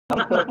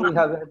we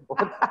have both.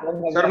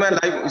 Sir मैं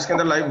live इसके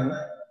अंदर लाइव हूँ.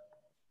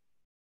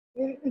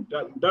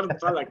 डर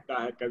सा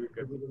लगता है कभी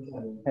कभी.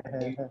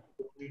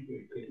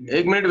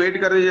 1 मिनट वेट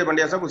कर दीजिए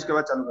पंड्या साहब, उसके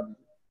बाद चालू कर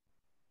दीजिए.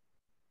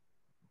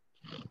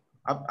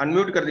 आप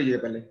अनम्यूट कर दीजिए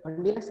पहले.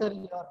 Pandya sir,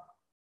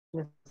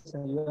 yes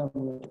sir, you are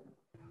mute.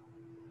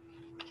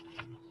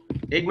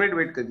 1 minute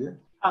wait कीजिए.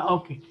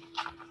 ओके.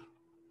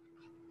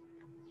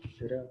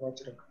 तेरा आवाज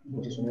रख,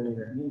 मुझे सुन नहीं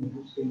रहा.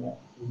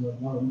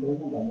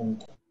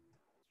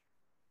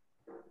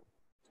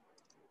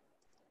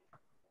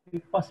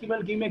 If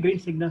possible, give me a green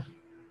signal.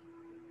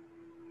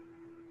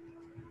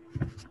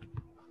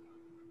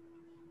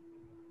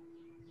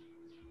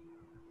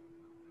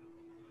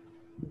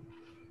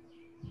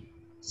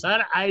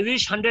 Sir, I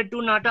wish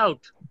 102 not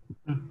out.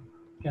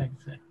 Yeah,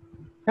 sir.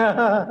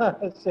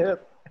 Sure.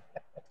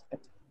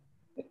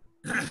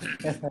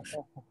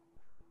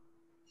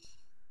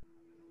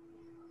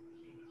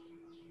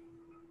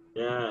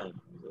 Yeah.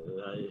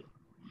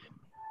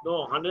 No,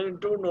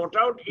 102 not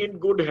out in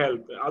good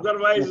health.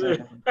 Otherwise,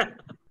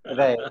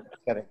 Right,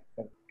 correct.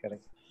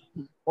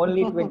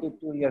 Only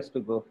 22 years to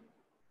go.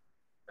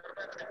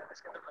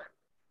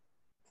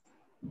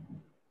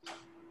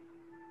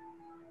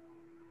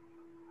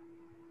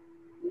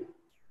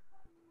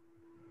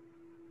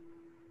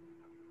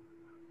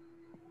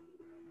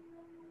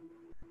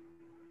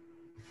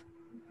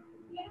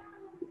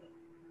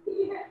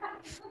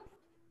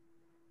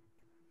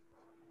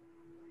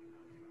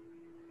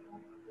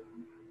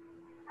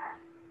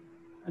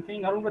 I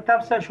think Arun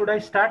Pratap sir, should I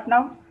start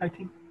now? I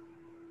think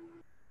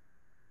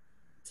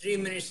 3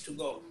 minutes to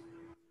go.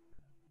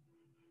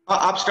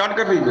 आप start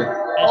कर दीजिए.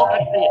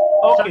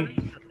 Okay.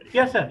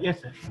 Yes, sir.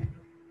 Yes, sir.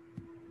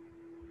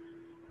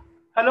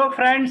 Hello,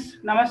 friends.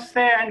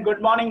 Namaste and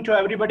good morning to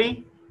everybody.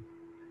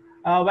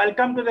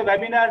 Welcome to the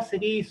webinar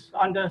series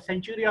on the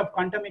century of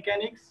quantum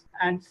mechanics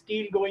and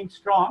steel going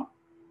strong.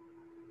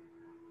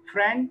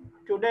 Friend,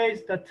 today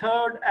is the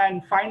third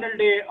and final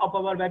day of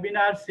our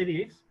webinar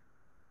series.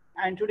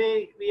 And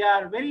today we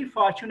are very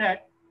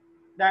fortunate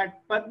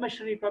that Padma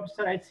Shri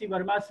Professor H.C.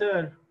 Verma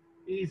sir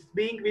is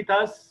being with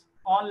us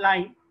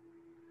online,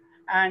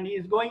 and he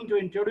is going to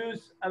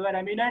introduce our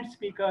eminent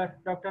speaker,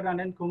 Dr.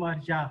 Anand Kumar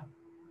Jha.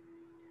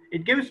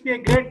 It gives me a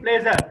great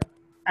pleasure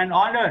and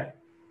honor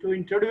to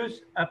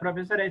introduce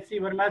Professor H.C.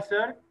 Verma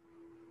sir.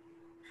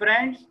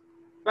 Friends,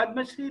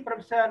 Padma Shri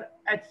Professor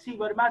H.C.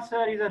 Verma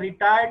sir is a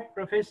retired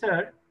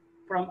professor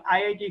from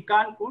IIT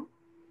Kanpur.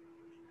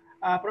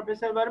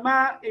 Professor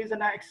Verma is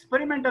an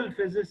experimental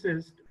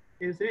physicist.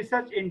 His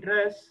research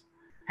interests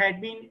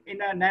had been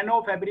in a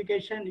nano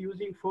fabrication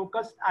using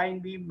focused ion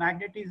beam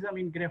magnetism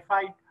in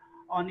graphite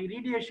on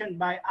irradiation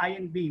by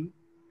ion beam.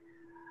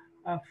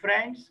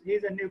 Friends, he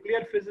is a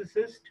nuclear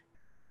physicist.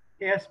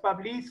 He has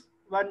published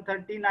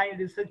 139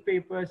 research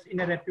papers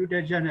in a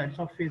reputed journals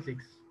of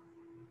physics.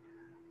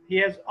 He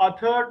has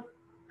authored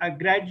a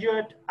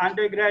graduate,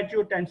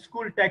 undergraduate, and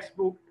school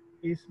textbook.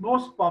 His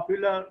most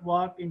popular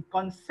work in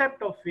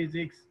Concept of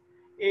Physics,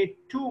 a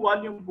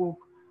 2-volume book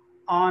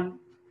on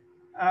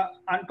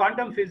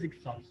quantum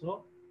physics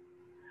also.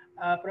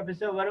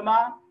 Professor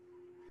Verma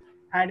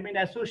had been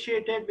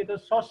associated with the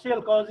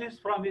social causes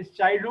from his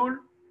childhood.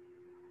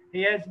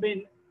 He has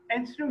been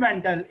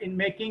instrumental in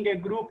making a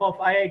group of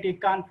IIT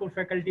Kanpur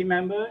faculty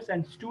members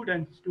and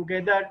students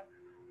together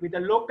with the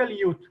local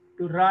youth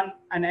to run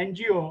an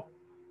NGO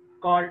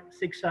called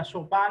Shiksha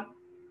Sopan.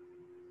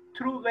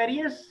 Through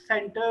various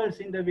centers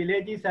in the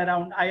villages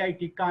around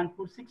IIT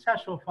Kanpur, Shiksha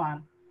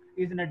Sopan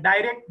is in a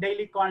direct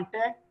daily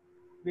contact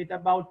with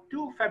about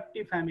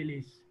 250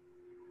 families.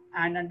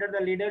 And under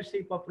the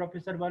leadership of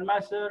Professor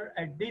Verma sir,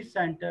 at these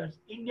centers,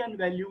 Indian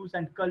values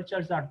and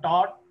cultures are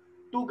taught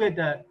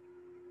together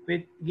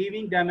with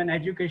giving them an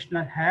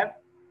educational help.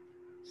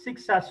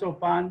 Shiksha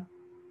Sopan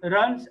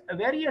runs a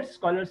various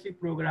scholarship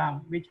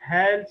program which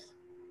helps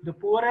the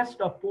poorest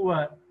of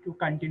poor to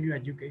continue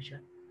education.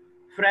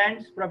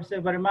 Friends,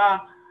 Professor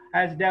Verma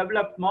has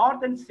developed more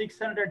than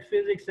 600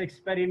 physics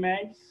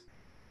experiments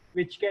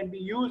which can be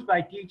used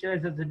by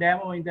teachers as a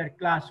demo in their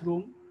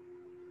classroom.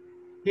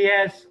 He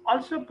has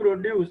also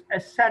produced a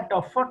set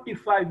of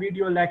 45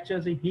 video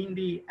lectures in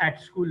Hindi at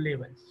school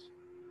levels.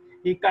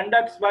 He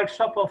conducts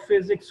workshops of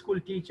physics school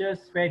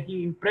teachers where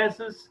he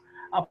impresses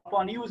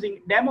upon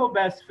using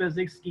demo-based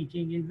physics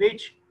teaching in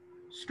which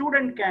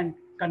students can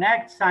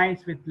connect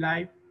science with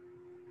life.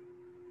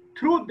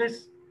 Through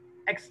this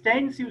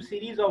extensive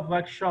series of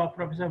workshops,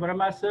 Professor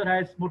Verma sir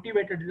has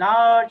motivated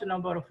large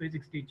number of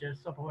physics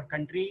teachers of our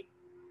country.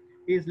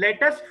 His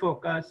latest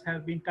focus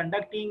have been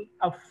conducting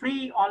a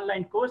free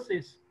online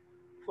courses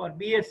for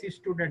BSc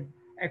students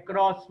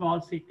across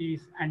small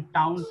cities and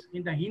towns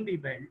in the Hindi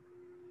belt.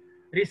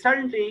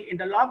 Recently, in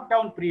the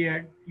lockdown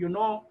period,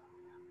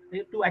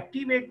 to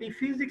activate the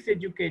physics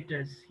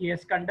educators, he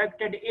has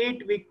conducted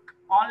 8-week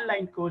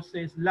online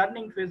courses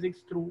learning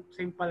physics through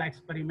simple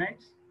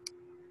experiments.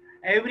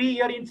 Every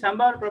year in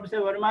summer,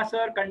 Professor Verma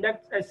sir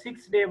conducts a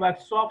 6-day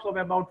workshops of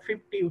about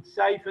 50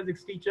 Utsahi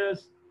physics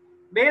teachers.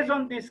 Based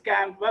on this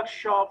camp,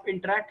 workshop,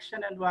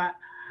 interaction, and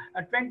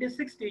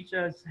 26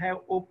 teachers have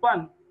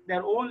opened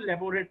their own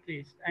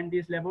laboratories, and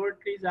these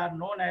laboratories are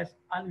known as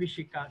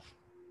Anvishikas.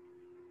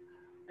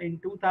 In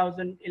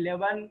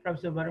 2011,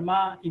 Professor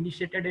Verma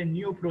initiated a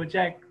new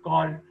project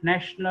called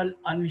National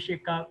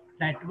Anvishika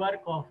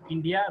Network of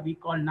India, we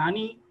call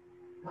NANI,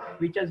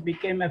 which has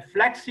become a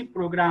flagship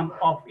program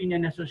of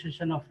Indian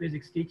Association of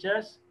Physics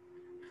Teachers.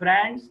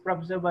 Friends,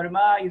 Professor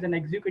Verma is an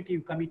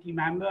executive committee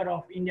member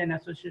of Indian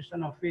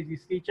Association of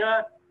Physics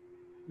Teachers,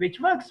 which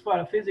works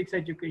for physics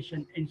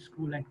education in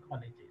school and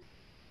colleges.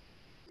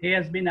 He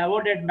has been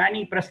awarded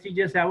many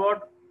prestigious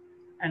awards,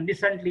 and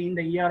recently in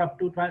the year of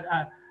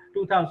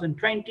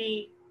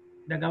 2020,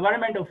 the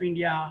government of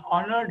India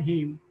honored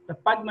him the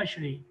Padma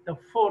Shri, the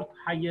fourth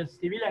highest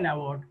civilian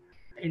award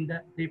in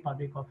the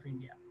Republic of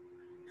India.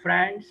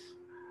 Friends,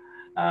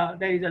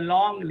 there is a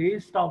long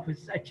list of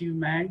his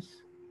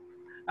achievements.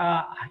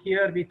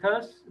 Here with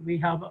us, we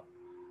have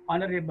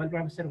Honorable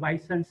Professor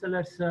Vice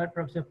Chancellor Sir,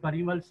 Professor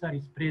Parimal Sir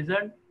is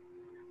present.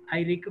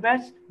 I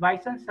request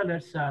Vice Chancellor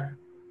Sir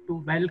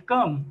to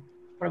welcome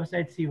Professor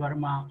H.C.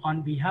 Verma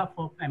on behalf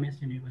of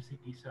MS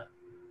University, sir.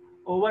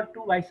 Over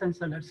to Vice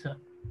Chancellor Sir.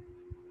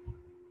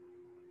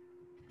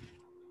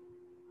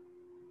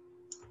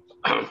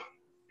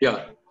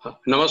 Yeah,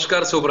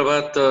 Namaskar,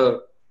 Suprabhat.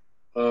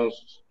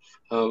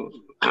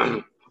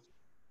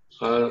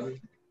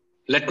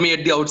 Let me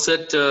at the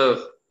outset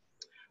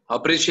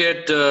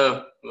appreciate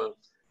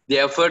the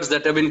efforts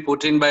that have been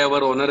put in by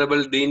our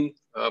Honorable Dean,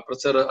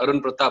 Professor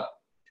Arun Pratap,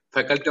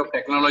 Faculty of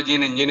Technology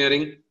and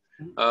Engineering.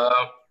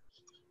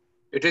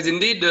 It is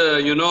indeed,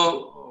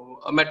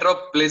 a matter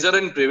of pleasure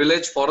and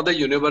privilege for the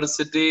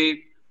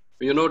university,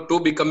 to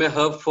become a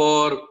hub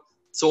for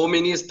so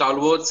many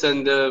stalwarts.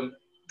 And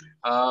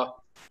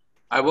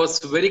I was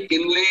very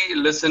keenly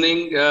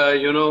listening,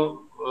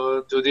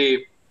 to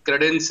the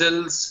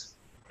credentials,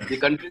 the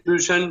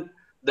contribution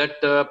that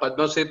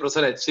Padma Shri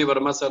Professor H.C.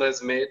 Verma sir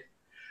has made.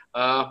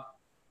 A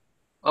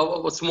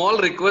small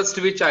request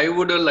which I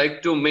would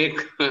like to make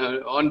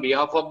on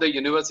behalf of the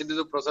University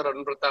to Professor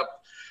Arun Pratap,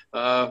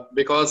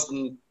 because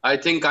I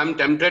think I'm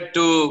tempted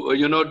to,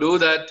 do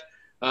that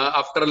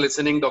after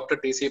listening Dr.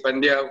 T.C.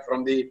 Pandya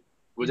from the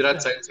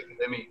Gujarat Science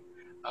Academy.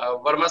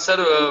 Verma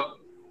sir,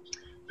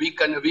 we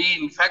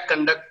in fact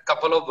conduct a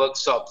couple of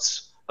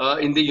workshops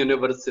in the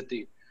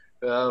university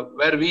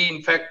where we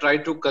in fact try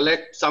to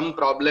collect some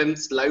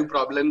problems, live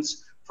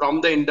problems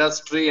from the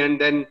industry, and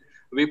then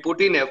we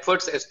put in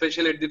efforts,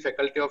 especially at the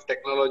Faculty of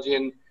Technology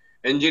and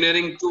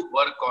Engineering, to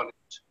work on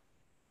it.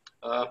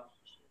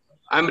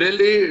 I'm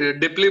really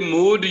deeply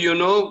moved,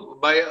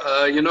 by,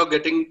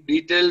 getting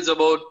details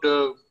about,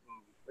 the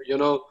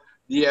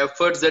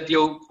efforts that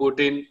you put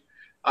in.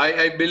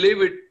 I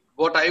believe it.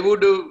 What I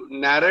would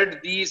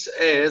narrate these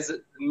as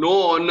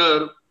no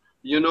honor,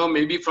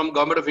 maybe from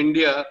Government of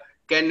India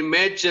can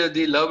match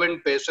the love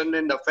and passion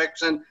and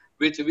affection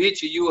with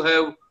which you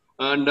have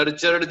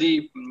nurtured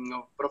the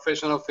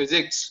profession of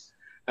physics,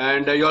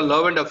 and your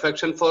love and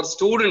affection for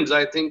students.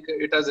 I think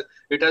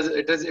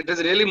it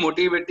is really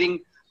motivating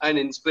and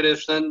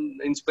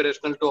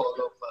inspirational to all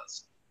of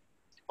us.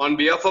 On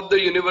behalf of the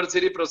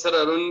university, Professor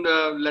Arun,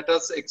 let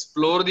us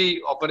explore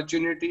the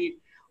opportunity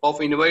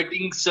of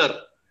inviting sir.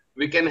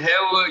 We can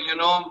have,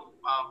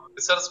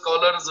 research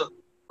scholars,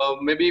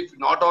 maybe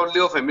not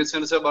only of MS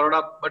University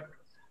Baroda, but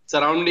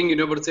surrounding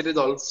universities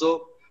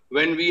also.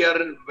 When we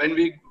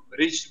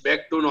reach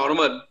back to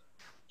normal,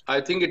 I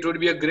think it would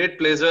be a great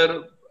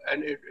pleasure,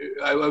 and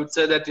I would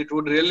say that it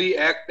would really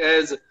act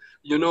as,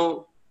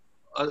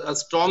 a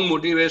strong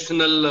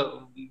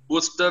motivational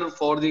booster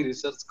for the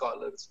research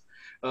scholars.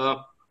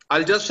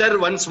 I'll just share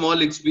one small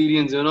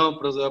experience,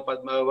 Professor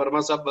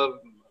Verma sir,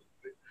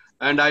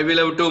 and I will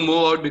have to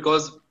move out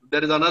because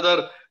there is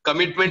another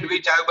commitment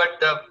which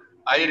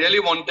I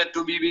really wanted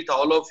to be with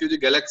all of you, the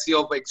galaxy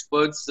of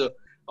experts.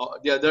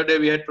 The other day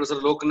we had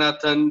Professor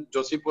Loknathan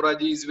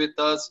Joshipuraji is with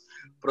us,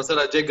 Professor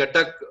Ajay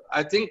Ghatak.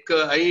 I think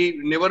I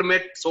never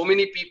met so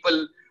many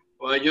people,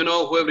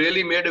 who have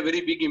really made a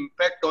very big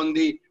impact on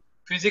the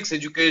physics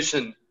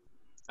education.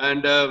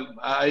 And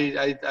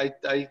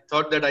I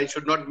thought that I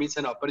should not miss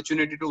an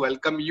opportunity to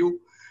welcome you,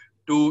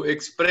 to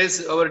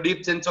express our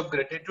deep sense of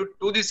gratitude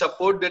to the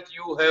support that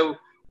you have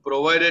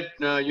provided,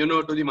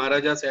 to the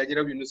Maharaja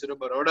Sayajirao University of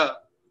Baroda.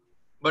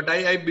 But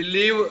I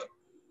believe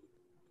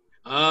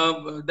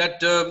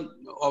that,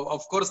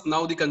 of course,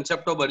 now the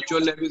concept of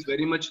virtual lab is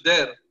very much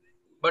there.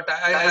 But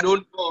I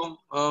don't know,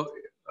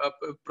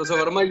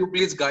 Professor Verma, you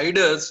please guide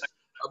us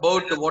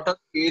about what are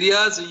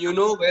areas,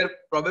 where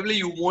probably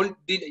you want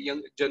the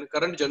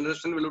current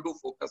generation will have to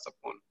focus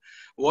upon.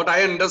 What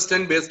I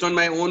understand based on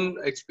my own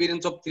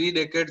experience of 3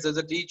 decades as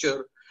a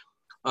teacher,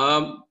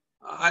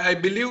 I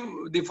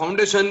believe the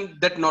foundation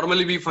that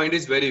normally we find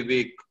is very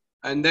weak.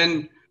 And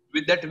then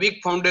with that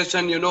weak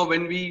foundation,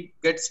 when we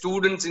get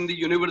students in the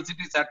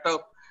university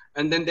setup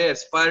and then they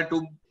aspire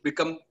to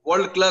become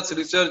world-class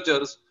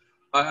researchers,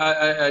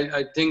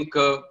 I think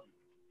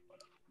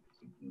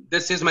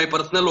this is my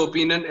personal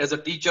opinion as a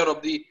teacher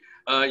of the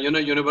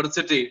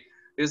university,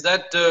 is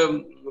that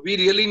we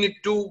really need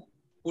to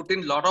put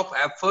in lot of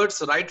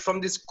efforts right from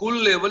the school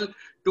level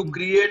to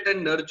create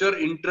and nurture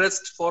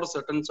interest for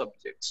certain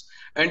subjects.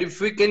 And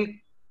if we can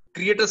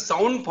create a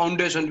sound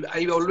foundation,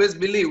 I always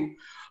believe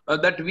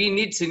that we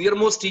need senior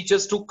most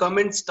teachers to come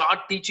and start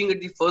teaching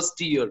at the first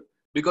year,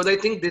 because I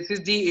think this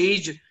is the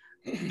age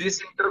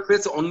this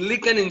interface only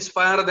can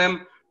inspire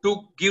them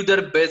to give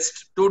their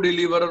best, to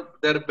deliver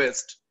their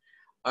best.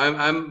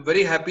 I'm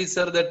very happy,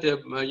 sir, that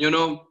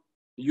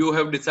you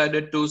have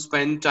decided to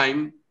spend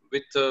time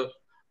with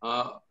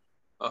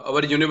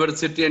our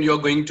university and you are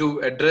going to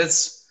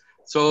address.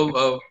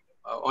 So,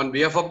 on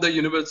behalf of the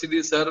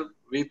university, sir,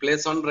 we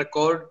place on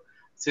record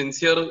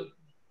sincere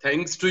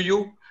thanks to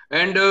you.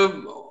 And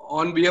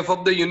on behalf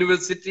of the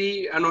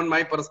university and on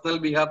my personal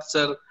behalf,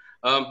 sir,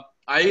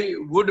 I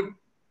would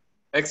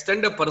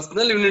extend a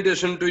personal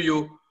invitation to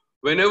you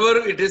whenever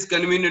it is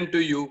convenient to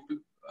you.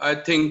 I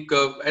think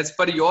as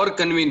per your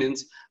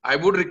convenience, I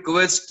would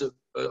request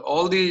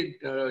all the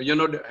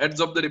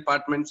heads of the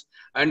departments,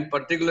 and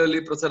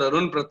particularly Professor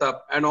Arun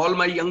Pratap and all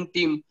my young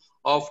team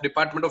of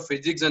Department of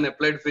Physics and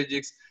Applied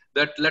Physics,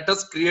 that let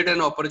us create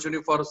an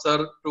opportunity for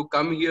sir to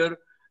come here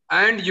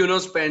and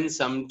spend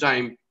some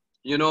time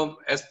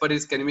as per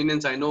his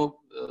convenience. I know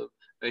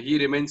he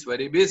remains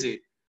very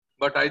busy,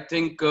 but I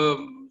think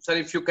sir,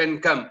 if you can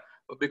come,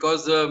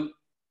 because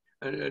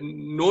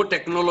no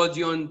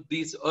technology on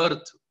this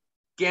earth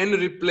can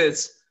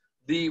replace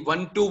the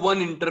one-to-one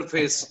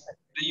interface,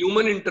 the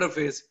human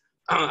interface,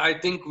 I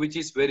think, which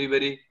is very,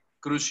 very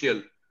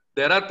crucial.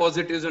 There are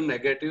positives and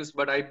negatives,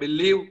 but I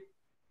believe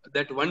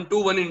that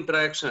one-to-one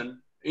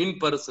interaction in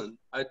person,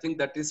 I think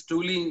that is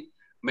truly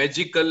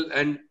magical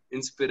and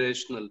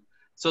inspirational.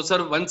 So,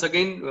 sir, once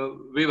again,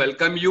 we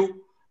welcome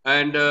you,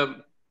 and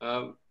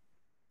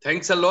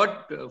thanks a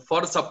lot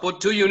for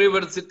support to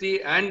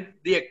university and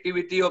the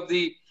activity of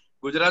the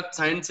Gujarat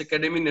Science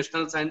Academy,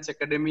 National Science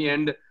Academy,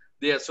 and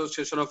the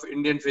Association of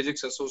Indian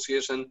Physics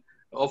Association,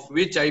 of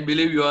which I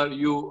believe you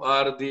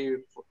are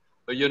the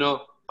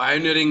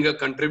pioneering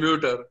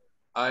contributor.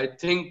 I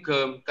think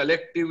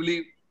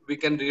collectively we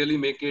can really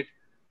make it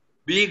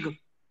big.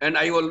 And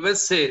I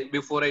always say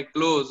before I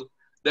close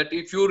that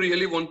if you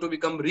really want to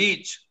become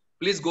rich,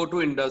 please go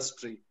to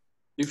industry.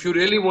 If you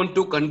really want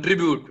to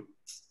contribute,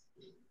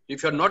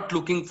 if you're not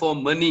looking for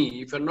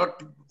money, if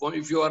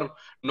you are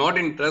not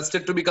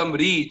interested to become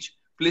rich,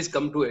 please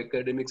come to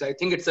academics. I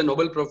think it's a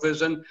noble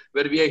profession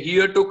where we are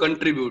here to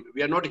contribute.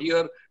 We are not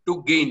here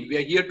to gain. We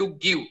are here to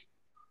give.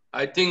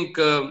 I think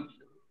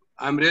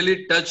I'm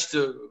really touched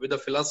with the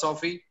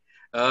philosophy.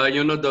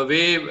 The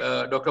way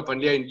Dr.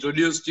 Pandya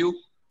introduced you.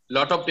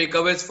 Lot of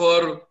takeaways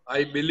for,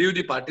 I believe,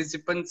 the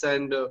participants.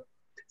 And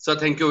so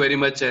thank you very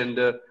much. And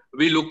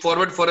we look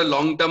forward for a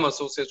long-term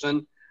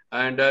association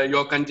and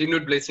your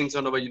continued blessings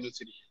on our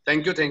university.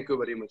 Thank you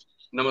very much.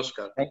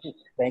 Namaskar. Thank you.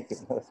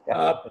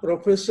 Namaskar.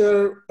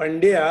 Professor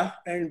Pandya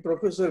and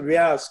Professor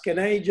Vyas, can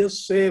I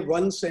just say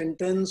one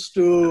sentence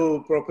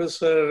to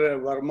Professor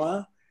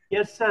Verma?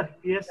 Yes, sir.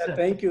 Yes, sir.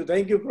 Thank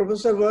you,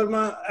 Professor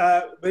Verma.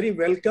 Very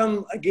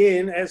welcome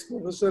again. As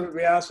Professor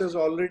Vyas has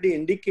already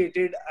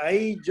indicated,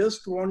 I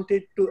just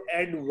wanted to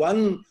add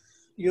one,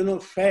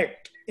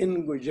 fact.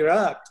 In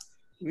Gujarat,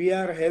 we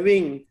are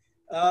having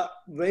a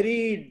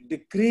very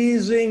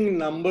decreasing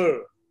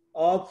number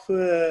of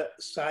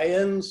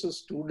science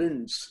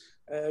students,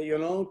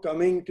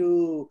 coming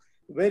to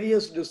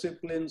various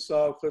disciplines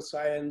of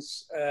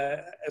science,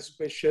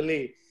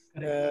 especially.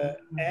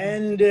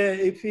 And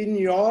if in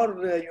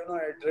your,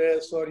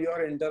 address or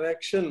your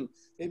interaction,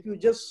 if you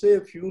just say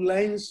a few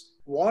lines,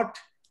 what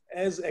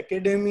as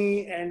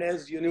academy and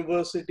as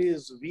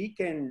universities we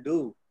can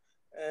do,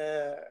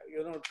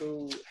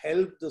 to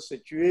help the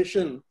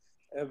situation,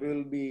 we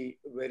will be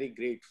very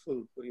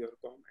grateful for your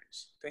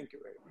comments. Thank you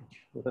very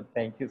much.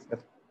 Thank you, sir.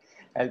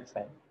 I'll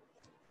try.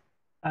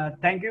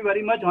 Thank you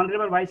very much,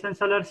 Honorable Vice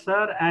Chancellor,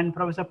 sir, and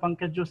Professor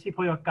Pankaj Joshi,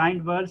 for your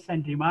kind words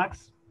and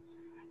remarks.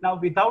 Now,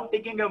 without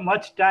taking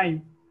much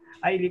time,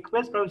 I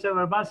request Professor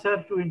Verma,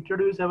 sir, to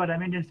introduce our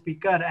eminent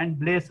speaker and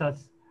bless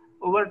us.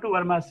 Over to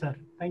Verma, sir.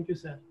 Thank you,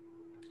 sir.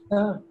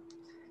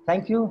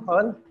 Thank you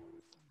all.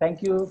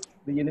 Thank you,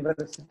 the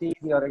university,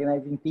 the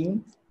organizing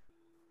team,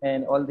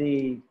 and all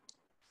the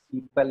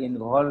people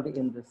involved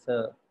in this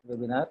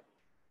webinar.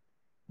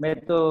 मैं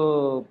तो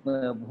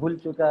भूल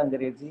चुका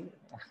अंग्रेजी.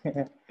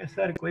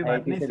 Sir कोई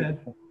बात नहीं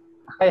sir.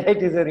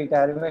 IIT से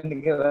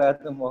retirement के बाद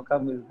तो मौका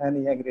मिलता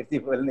नहीं अंग्रेजी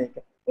बोलने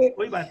का.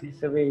 कोई बात नहीं.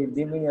 तो मैं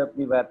हिंदी में ही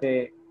अपनी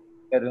बातें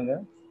करूँगा.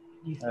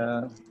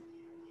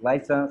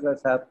 वाइस चांसलर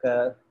साहब का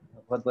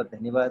बहुत बहुत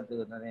धन्यवाद.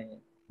 उन्होंने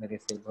मेरे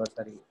से बहुत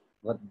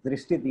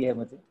दृष्टि दी है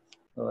मुझे.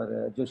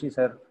 और जोशी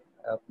सर,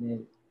 आपने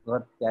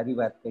बहुत प्यारी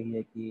बात कही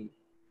है कि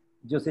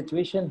जो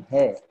सिचुएशन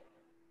है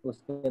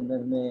उसके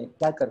अंदर में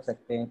क्या कर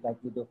सकते हैं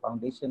ताकि जो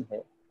फाउंडेशन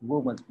है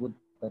वो मजबूत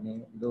बने,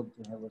 लोग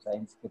जो है वो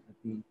साइंस के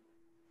प्रति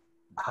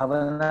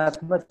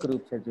भावनात्मक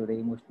रूप से जुड़े,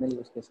 इमोशनली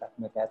उसके साथ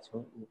में अटैच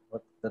हो, ये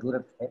बहुत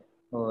ज़रूरत है.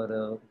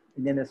 और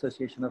Indian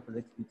association of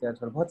physics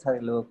teachers और बहुत सारे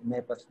लोग,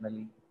 मैं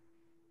पर्सनली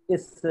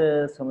इस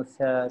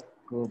समस्या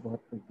को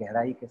बहुत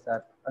गहराई के साथ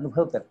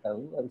अनुभव करता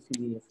हूँ और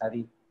इसीलिए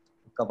सारी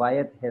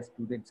कवायद है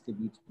स्टूडेंट्स के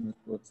बीच में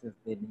कोर्सेज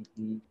देने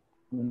की,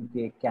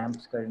 उनके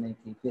कैंप्स करने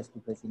की, फेस टू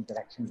फेस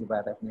इंटरेक्शन की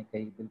बात आपने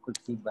कही, बिल्कुल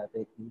ठीक बात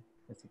है कि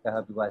जैसे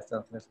कहा वाइस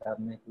चांसलर साहब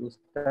ने कि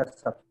उसका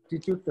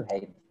सब्स्टिट्यूट तो है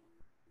ही नहीं।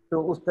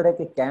 तो उस तरह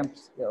के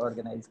कैंप्स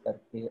ऑर्गेनाइज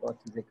करके और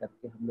चीज़ें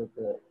करके हम लोग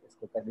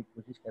इसको करने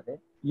की कोशिश कर रहे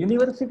हैं।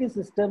 यूनिवर्सिटी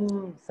सिस्टम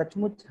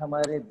सचमुच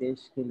हमारे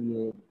देश के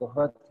लिए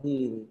बहुत ही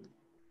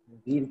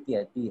वीर की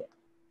हड्डी है।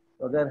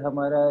 अगर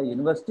हमारा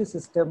यूनिवर्सिटी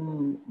सिस्टम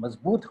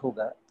मजबूत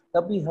होगा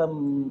तभी हम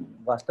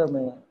वास्तव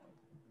में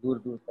दूर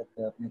दूर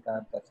तक अपने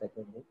काम कर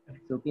सकेंगे,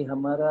 क्योंकि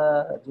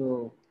हमारा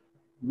जो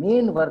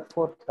मेन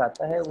वर्कफोर्स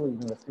आता है वो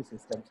यूनिवर्सिटी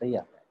सिस्टम से ही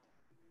आता है।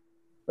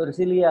 और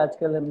इसीलिए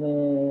आजकल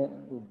हमने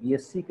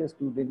बीएससी के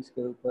स्टूडेंट्स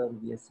के ऊपर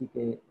बीएससी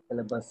के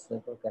सिलेबस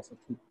को कैसे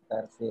ठीक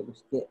प्रकार से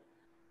उसके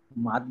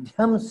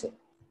माध्यम से,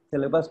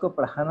 सिलेबस को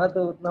पढ़ाना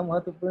तो उतना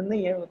महत्वपूर्ण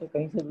नहीं है, वो तो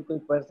कहीं से भी कोई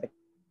पढ़ सकता है,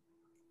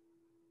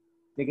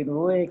 लेकिन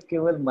वो एक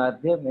केवल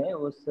माध्यम है।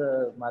 उस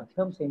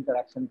माध्यम से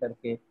इंटरेक्शन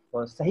करके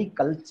और सही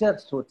कल्चर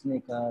सोचने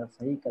का,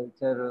 सही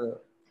कल्चर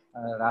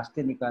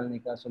रास्ते निकालने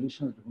का,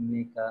 सॉल्यूशन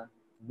ढूंढने का,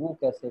 वो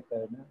कैसे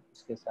करना,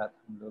 उसके साथ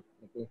हम लोग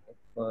लगे हैं।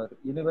 और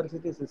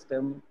यूनिवर्सिटी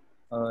सिस्टम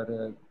और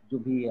जो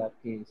भी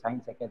आपके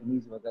साइंस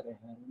एकेडमीज वगैरह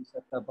हैं, उन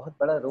सब का बहुत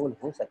बड़ा रोल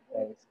हो सकता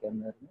है इसके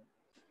अंदर में।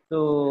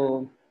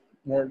 तो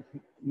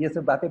ये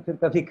सब बातें फिर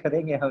कभी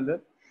करेंगे हम लोग।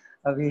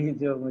 अभी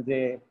जो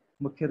मुझे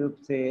मुख्य रूप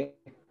से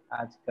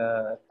आज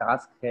का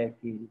टास्क है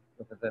कि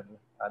प्रोफेसर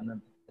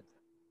आनंद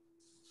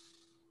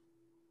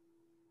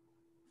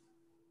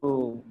तो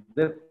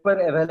वेब पर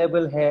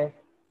अवेलेबल है,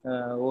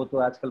 वो तो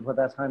आजकल बहुत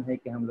आसान है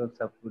कि हम लोग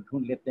सब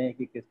ढूंढ लेते हैं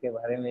कि किसके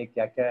बारे में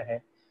क्या क्या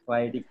है।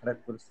 IIT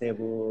खड़गपुर से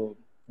वो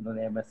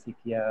उन्होंने MSc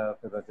किया,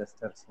 फिर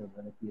रजिस्टर से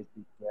उन्होंने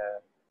PhD किया,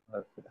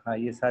 और फिर हाँ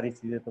ये सारी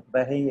चीज़ें तो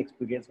पता है ही,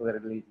 एक्सपीरियंस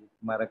वगैरह लीजिए,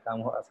 हमारा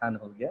काम आसान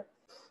हो गया,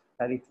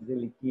 सारी चीज़ें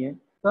लिखी हैं।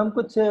 तो हम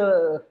कुछ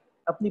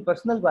अपनी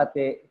पर्सनल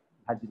बातें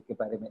हाजिर के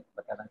बारे में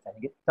बताना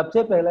चाहेंगे।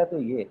 सबसे पहला तो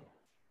ये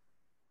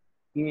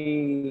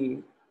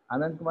कि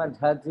आनंद कुमार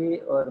झा जी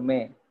और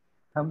मैं,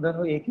 हम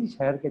दोनों एक ही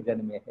शहर के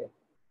जन्मे हैं।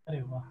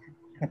 अरे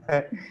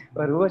वाह।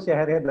 और वो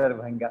शहर है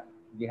दरभंगा,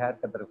 बिहार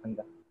का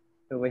दरभंगा।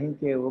 तो वहीं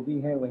के वो भी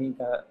हैं, वहीं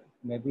का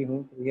मैं भी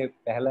हूँ। तो ये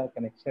पहला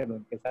कनेक्शन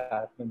उनके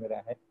साथ में मेरा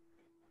है।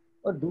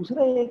 और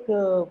दूसरा एक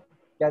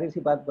प्यारी सी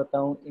बात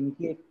बताऊं,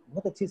 इनकी एक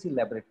बहुत अच्छी सी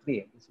लेबोरेटरी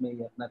है, इसमें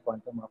ये अपना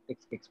क्वांटम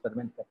ऑप्टिक्स के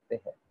एक्सपेरिमेंट करते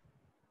हैं।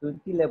 तो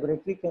इनकी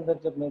लेबोरेटरी के अंदर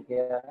जब मैं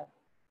गया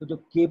तो जो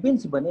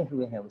केबिन्स बने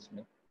हुए हैं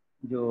उसमें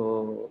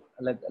जो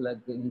अलग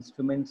अलग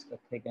इंस्ट्रूमेंट्स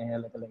रखे गए हैं,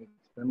 अलग अलग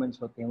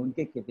एक्सपेरिमेंट्स होते हैं,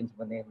 उनके केबिन्स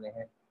बने हुए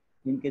हैं।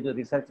 इनके जो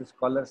रिसर्च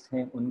स्कॉलर्स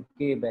हैं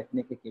उनके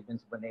बैठने के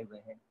केबिन्स बने हुए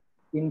हैं।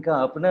 इनका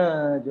अपना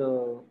जो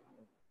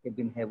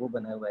केबिन है वो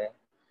बना हुआ है।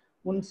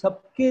 उन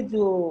सबके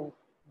जो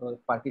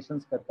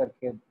पार्टीशंस कर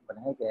करके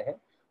बनाया गया है,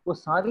 वो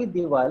सारी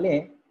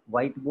दीवारें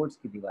व्हाइट बोर्ड्स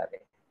की दीवारें,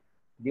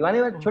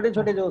 दीवाने में छोटे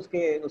छोटे जो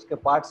उसके उसके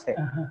पार्ट्स है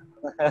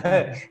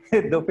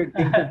 2 फीट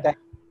 3 फीट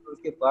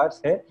उसके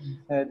पार्ट्स है,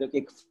 जो कि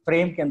एक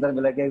फ्रेम के अंदर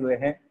में लगे हुए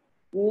हैं।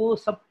 वो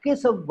सबके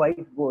सब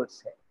व्हाइट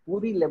बोर्ड्स है।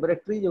 पूरी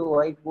लेबोरेटरी जो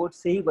व्हाइट बोर्ड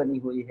से ही बनी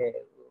हुई है,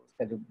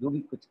 उसका जो भी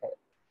कुछ है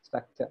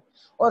स्ट्रक्चर,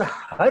 और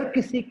हर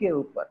किसी के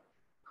ऊपर,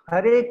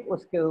 हर एक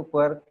उसके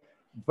ऊपर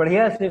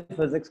बढ़िया से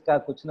फिजिक्स का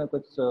कुछ ना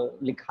कुछ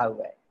लिखा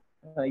हुआ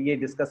है। ये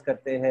डिस्कस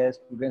करते हैं,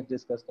 स्टूडेंट्स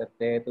डिस्कस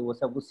करते हैं, तो वो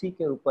सब उसी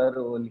के ऊपर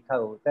वो लिखा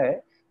होता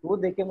है। वो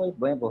देख के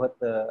मुझे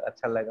बहुत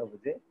अच्छा लगा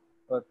मुझे।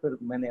 और फिर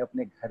मैंने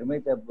अपने घर में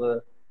जब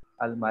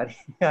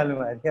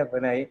अलमारियाँ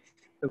बनाई,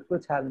 तो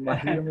कुछ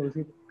अलमारियों में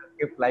उसी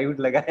के प्लाईवुड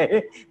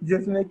लगाए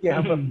जिसमें कि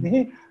हम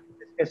अपनी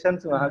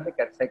डिस्कशंस वहाँ पे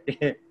कर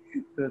सके।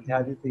 तो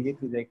ध्यान से ये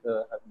चीज एक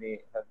हमने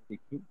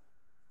सीखी।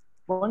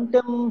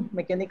 क्वांटम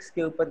मैकेनिक्स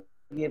के ऊपर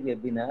ये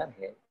वेबिनार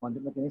है।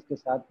 क्वांटम मैकेनिक्स के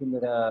साथ भी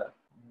मेरा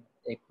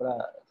एक बड़ा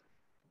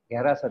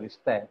गहरा सा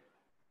रिश्ता है।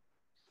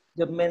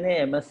 जब मैंने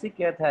MSc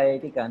किया था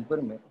IIT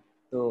कानपुर में,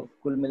 तो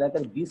कुल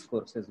मिलाकर 20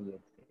 कोर्सेज हुए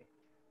थे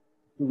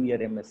 2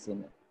 ईयर MSc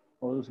में।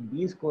 और उस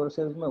 20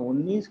 कोर्सेज में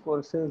 19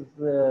 कोर्सेज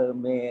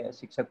में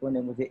शिक्षकों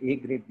ने मुझे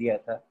A ग्रेड दिया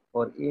था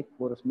और एक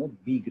कोर्स में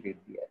B ग्रेड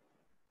दिया।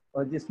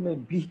 और जिसमें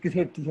B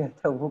ग्रेड दिया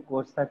था वो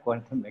कोर्स था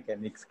क्वांटम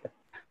मैकेनिक्स का।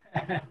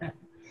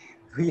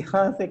 तो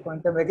यहाँ से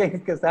क्वांटम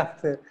मैकेनिक्स के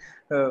साथ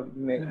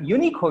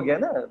यूनिक हो गया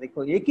ना।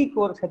 देखो एक ही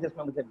कोर्स है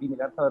जिसमें मुझे B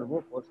मिला था और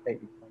वो कोर्स था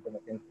क्वांटम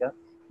मैकेनिक्स का,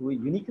 तो वो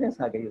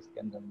यूनिकनेस आ गई उसके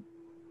अंदर में।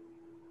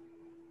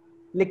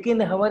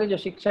 लेकिन हमारे जो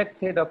शिक्षक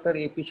थे डॉक्टर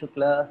AP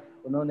शुक्ला,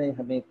 उन्होंने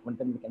हमें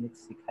क्वांटम मैकेनिक्स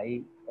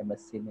सिखाई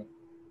MSc में।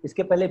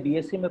 इसके पहले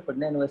BSc में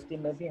पढ़ना यूनिवर्सिटी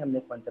में भी हमने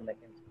क्वांटम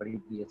मैकेनिक्स पढ़ी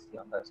BSc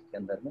ऑनर्स के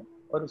अंदर में।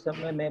 और उस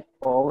समय में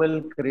पॉवेल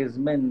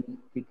क्रिजमैन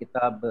की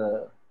किताब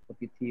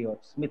होती थी और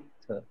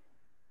स्मिथ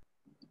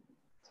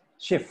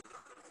शिफ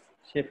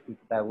की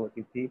किताब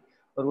होती थी,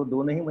 और वो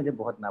दोनों ही मुझे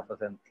बहुत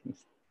नापसंद थी।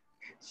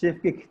 शिफ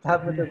की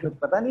किताब में तो कुछ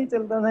पता नहीं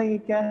चलता था ये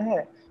क्या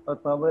है, और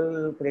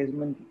पॉवेल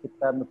क्रिजमैन की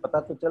किताब में पता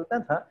तो चलता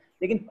था,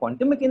 लेकिन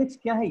क्वांटम मैकेनिक्स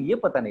क्या है ये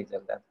पता नहीं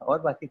चलता था,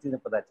 और बाकी चीजें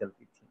पता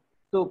चलती थी।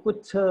 तो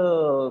कुछ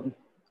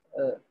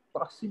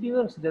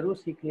प्रोसीड्यूर्स जरूर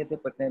सीख लिए थे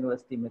पटना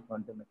यूनिवर्सिटी में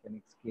क्वांटम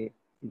मैकेनिक्स के,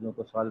 चीज़ों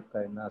को सॉल्व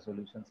करना,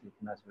 सॉल्यूशंस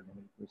लिखना,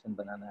 इक्वेशन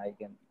बनाना,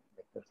 आइगन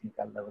वेक्टर्स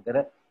निकालना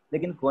वगैरह,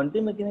 लेकिन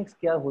क्वांटम मैकेनिक्स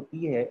क्या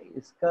होती है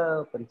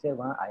इसका परिचय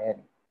वहाँ आया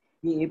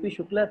नहीं। ये एपी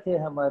शुक्ला थे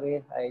हमारे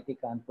आईआईटी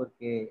कानपुर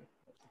के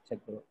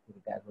शिक्षक जो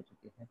रिटायर हो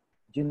चुके हैं,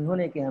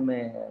 जिन्होंने कि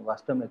हमें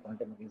वास्तव में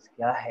क्वांटम मैकेनिक्स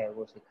क्या है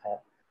वो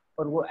सिखाया,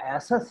 और वो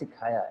ऐसा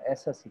सिखाया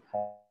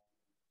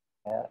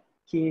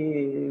कि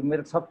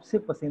मेरा सबसे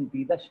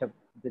पसंदीदा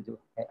शब्द जो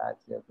है आज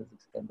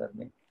फिजिक्स के अंदर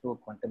में तो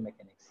क्वांटम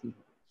मैकेनिक्स ही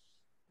है।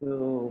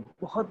 तो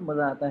बहुत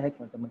मज़ा आता है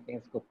क्वांटम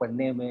मैकेनिक्स को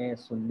पढ़ने में,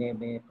 सुनने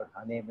में,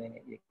 पढ़ाने में,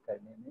 ये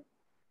करने में,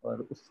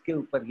 और उसके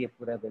ऊपर ये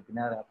पूरा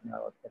वेबिनार आपने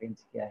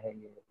अरेंज किया है,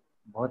 ये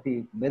बहुत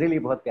ही मेरे लिए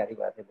बहुत प्यारी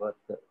बात है, बहुत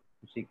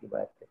खुशी की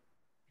बात है।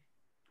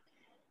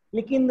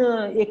 लेकिन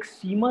एक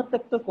सीमा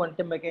तक तो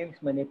क्वांटम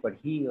मैकेनिक्स मैंने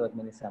पढ़ी और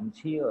मैंने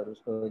समझी और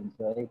उसको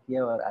एंजॉय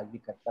किया, और आज भी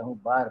करता हूँ।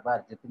 बार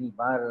बार जितनी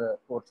बार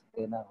कोर्स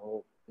देना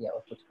हो या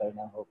और कुछ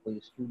करना हो, कोई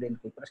स्टूडेंट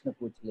कोई प्रश्न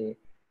पूछ ले,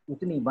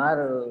 उतनी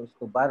बार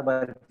उसको बार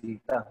बार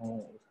जीता हूँ।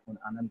 उस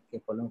आनंद के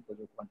पलों को,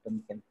 जो क्वांटम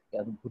मैकेनिक्स की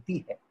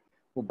अनुभूति है,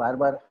 वो बार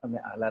बार हमें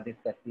आह्लादित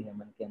करती है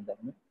मन के अंदर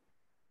में।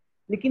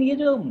 लेकिन ये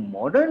जो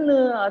मॉडर्न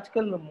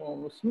आजकल,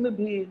 उसमें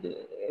भी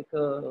एक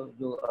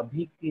जो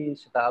अभी की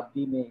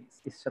शताब्दी में,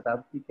 इस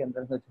शताब्दी के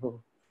अंदर में जो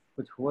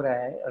कुछ हो रहा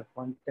है, और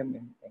क्वांटम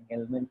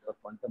एंटेंगलमेंट और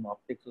क्वांटम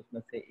ऑप्टिक्स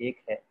उसमें से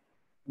एक है,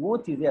 वो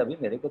चीज़ें अभी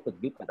मेरे को कुछ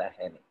भी पता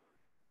है नहीं।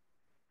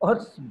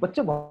 और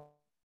बच्चे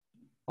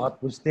बहुत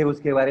पूछते हैं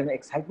उसके बारे में,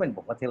 एक्साइटमेंट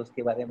बहुत है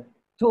उसके बारे में।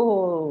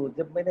 तो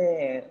जब मैंने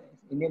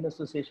Indian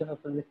association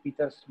of physics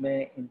teachers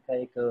में इनका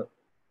एक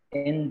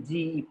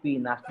NGEP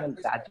national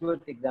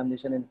graduate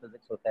examination in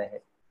physics होता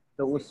है,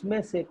 तो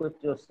उसमें से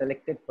कुछ जो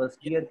सेलेक्टेड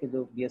फर्स्ट ईयर के,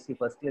 जो बीएससी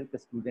फर्स्ट ईयर के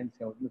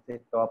स्टूडेंट्स हैं, उसमें से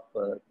टॉप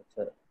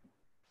कुछ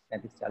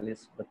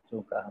 35-40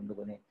 बच्चों का हम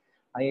लोगों ने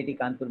आईआईटी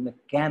कानपुर में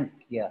कैंप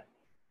किया,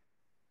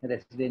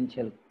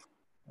 रेसिडेंशियल,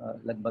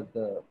 लगभग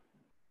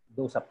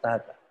 2 सप्ताह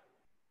का।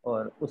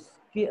 और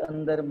उसके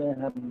अंदर में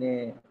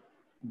हमने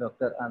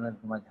डॉक्टर आनंद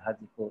कुमार झा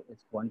जी को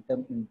इस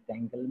क्वांटम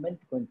इंटेंगलमेंट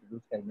को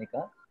इंट्रोड्यूस करने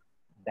का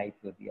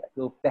दायित्व दिया।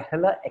 तो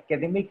पहला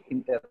एकेडमिक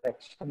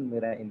इंटरेक्शन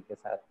मेरा इनके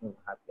साथ में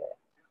वहाँ पे आया।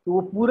 तो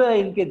वो पूरा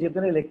इनके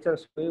जितने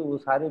लेक्चर्स हुए वो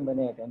सारे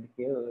मैंने अटेंड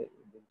किए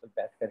बिल्कुल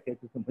बैठ करके,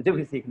 क्योंकि मुझे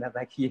भी सीखना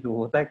था कि ये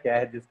होता क्या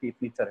है जिसकी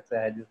इतनी चर्चा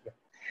है, जिसका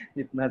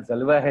इतना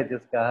जलवा है,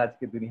 जिसका आज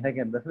की दुनिया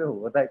के अंदर में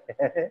होता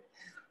क्या है।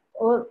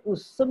 और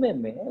उस समय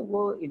में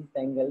वो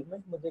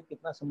इंटेंगलमेंट मुझे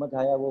कितना समझ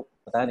आया वो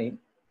पता नहीं,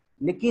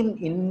 लेकिन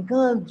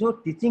इनका जो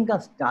टीचिंग का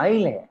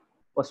स्टाइल है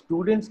और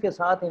स्टूडेंट्स के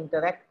साथ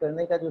इंटरेक्ट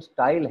करने का जो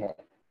स्टाइल है,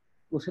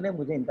 उसने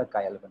मुझे इनका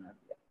कायल बना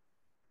दिया।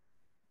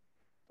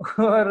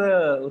 और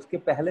उसके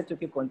पहले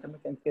चूंकि क्वांटम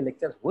मैकेनिक्स के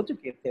लेक्चर हो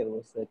चुके थे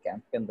उस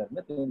कैंप के अंदर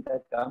में, तो इनका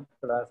काम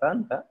थोड़ा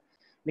आसान था।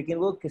 लेकिन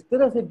वो किस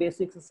तरह से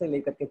बेसिक्स से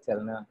लेकर के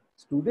चलना,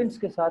 स्टूडेंट्स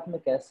के साथ में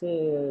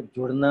कैसे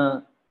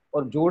जुड़ना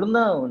और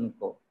जोड़ना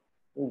उनको,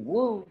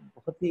 वो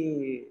बहुत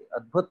ही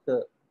अद्भुत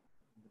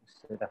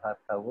रहा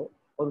था वो।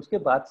 और उसके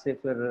बाद से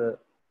फिर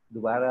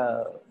दोबारा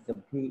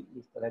जब भी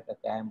इस तरह का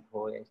कैंप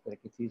हो या इस तरह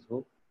की चीज़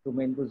हो, तो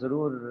मैं इनको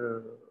ज़रूर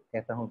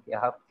कहता हूँ कि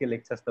आपके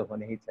लेक्चर्स तो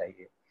होने ही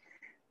चाहिए।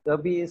 तो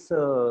अभी इस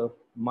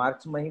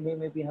मार्च महीने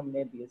में भी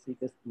हमने बीएससी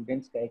के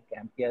स्टूडेंट्स का एक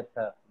कैंप किया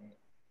था अपने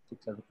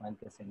शिक्षा दुकान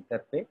के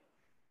सेंटर पे।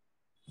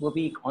 वो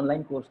भी एक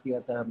ऑनलाइन कोर्स किया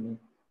था हमने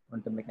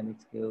क्वांटम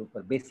मैकेनिक्स के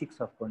ऊपर,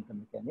 बेसिक्स ऑफ क्वांटम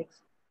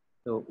मैकेनिक्स।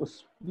 तो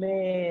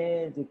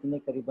उसमें जितने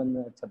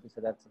करीबन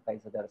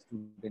 26,000-27,000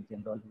 स्टूडेंट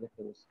इनरोल हुए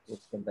थे उस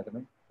कोर्स के अंदर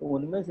में, तो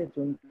उनमें से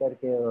चुन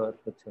करके और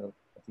कुछ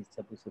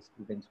 25-26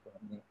 स्टूडेंट्स को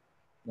हमने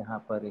यहाँ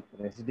पर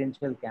एक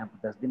रेजिडेंशियल कैंप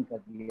 10 दिन का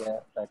दिया,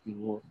 ताकि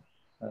वो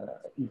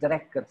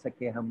इंटरेक्ट कर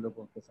सके हम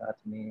लोगों के साथ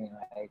में,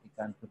 आईआईटी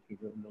कानपुर के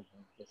जो लोग हैं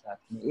उनके साथ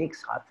में एक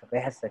साथ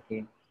रह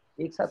सकें,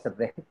 एक साथ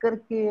रह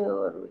करके।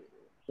 और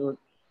जो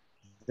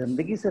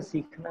जिंदगी से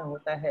सीखना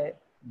होता है,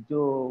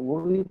 जो वो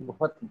भी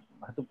बहुत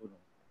महत्वपूर्ण है।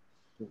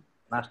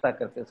 नाश्ता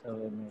करते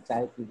समय में,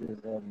 चाय पीते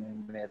समय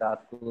में,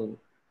 रात को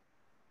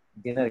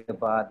डिनर के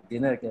बाद,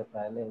 डिनर के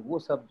पहले, वो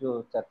सब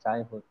जो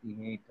चर्चाएं होती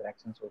हैं,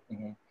 इंटरेक्शंस होते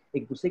हैं,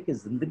 एक दूसरे की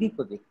ज़िंदगी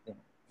को देखते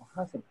हैं,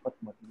 वहाँ से बहुत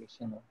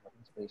मोटिवेशन और बहुत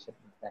इंस्पिरेशन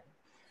मिलता है।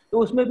 तो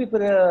उसमें भी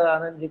फिर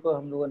आनंद जी को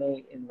हम लोगों ने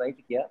इनवाइट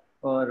किया,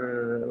 और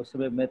उस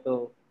समय मैं तो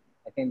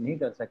अटेंड नहीं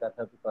कर सका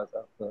था बिकॉज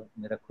ऑफ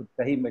मेरा खुद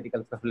का ही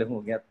मेडिकल प्रॉब्लम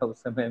हो गया था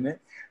उस समय में,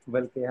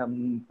 बल्कि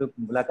हम तो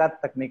मुलाकात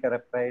तक नहीं कर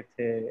पाए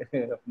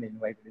थे अपने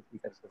इन्वाइटेड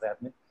स्पीकर्स के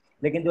साथ में।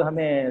 लेकिन जो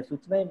हमें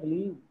सूचनाएं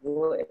मिली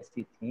वो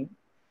ऐसी थी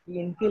कि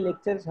इनके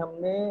लेक्चर्स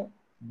हमने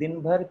दिन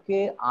भर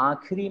के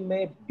आखिरी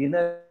में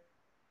डिनर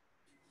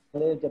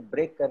जब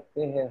ब्रेक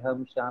करते हैं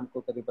हम शाम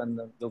को करीबन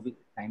जो भी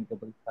टाइम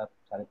टेबल था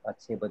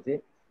 5:30-6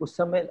 बजे, उस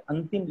समय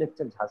अंतिम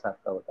लेक्चर झा साहब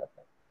का होता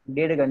था।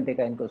 1.5 घंटे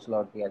का इनको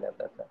स्लॉट दिया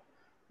जाता था।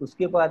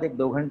 उसके बाद एक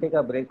 2 घंटे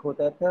का ब्रेक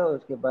होता था, और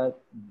उसके बाद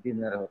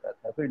डिनर होता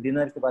था। फिर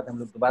डिनर के बाद हम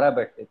लोग दोबारा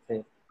बैठते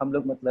थे। हम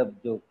लोग मतलब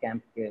जो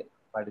कैंप के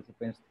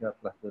पार्टिसिपेंट्स थे और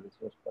प्लस जो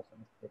रिसोर्स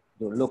पर्सन थे,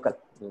 जो लोकल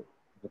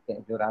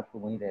जो रात को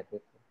वहीं रहते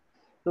थे,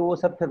 तो वो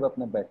सब फिर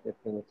अपना बैठते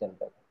थे, वो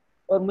चलता था।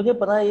 और मुझे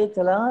पता ये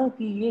चला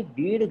कि ये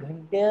 1.5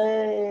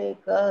 घंटे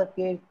का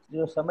के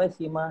जो समय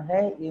सीमा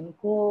है,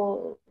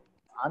 इनको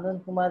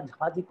आनंद कुमार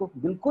झा जी को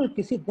बिल्कुल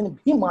किसी दिन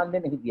भी मानने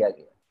नहीं दिया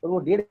गया। और वो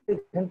 1.5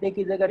 घंटे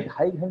की जगह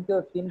 2.5 घंटे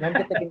और 3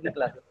 घंटे तक इनकी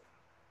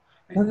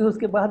क्लासेस क्योंकि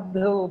उसके बाद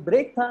वो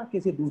ब्रेक था,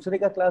 किसी दूसरे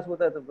का क्लास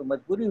होता तो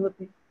मजबूरी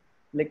होती,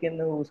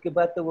 लेकिन उसके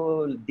बाद तो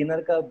वो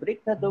डिनर का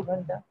ब्रेक था 2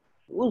 घंटा।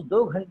 उस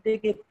 2 घंटे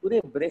के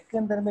पूरे ब्रेक के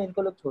अंदर में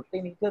इनको लोग छोड़ते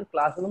ही नहीं थे और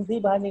क्लासरूम से ही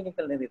बाहर नहीं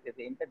निकलने देते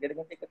थे। इनका 1.5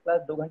 घंटे का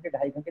क्लास 2 घंटे,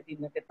 2.5 घंटे,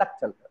 3 घंटे तक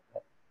चलता था।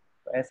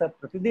 तो ऐसा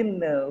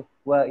प्रतिदिन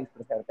हुआ इस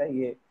प्रकार का,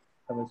 ये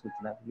हमें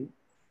सूचना मिली।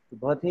 तो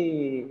बहुत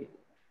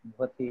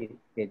ही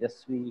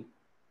तेजस्वी,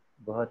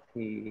 बहुत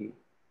ही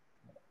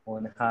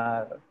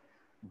होनहार,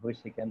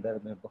 भविष्य के अंदर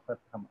में बहुत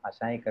हम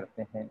आशाएं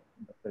करते हैं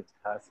डॉक्टर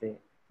झा से।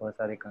 बहुत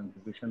सारे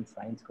कंट्रीब्यूशन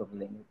साइंस को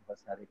मिलेंगे, बहुत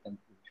सारे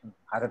कंट्रीब्यूशन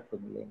भारत को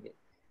मिलेंगे।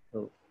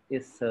 तो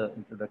इस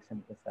इंट्रोडक्शन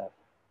के साथ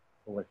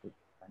over to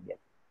Pandya.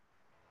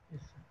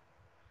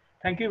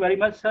 Thank you very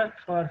much, sir,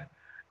 for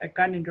a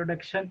kind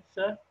introduction,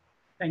 sir.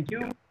 Thank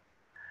you.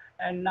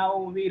 And now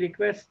we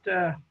request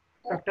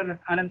Dr.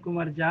 Anand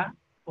Kumar Jha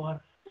for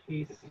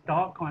his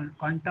talk on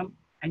quantum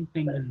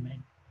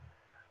entanglement.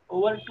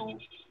 Over to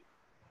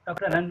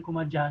Dr. Anand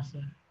Kumar Jha,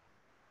 sir.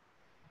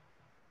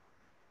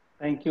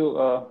 Thank you,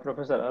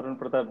 Professor Arun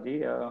Pratap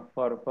ji,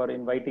 for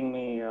inviting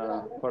me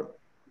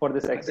for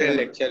this excellent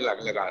lecture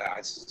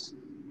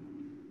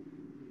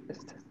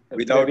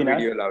without webinar.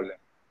 video लावलं.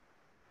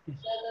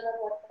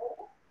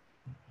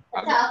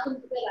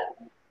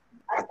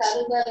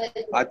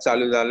 आज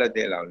चालू झालं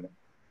ते लावलं.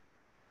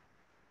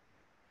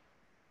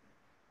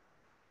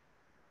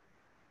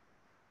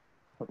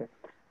 Okay.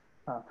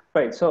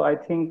 Right. So I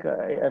think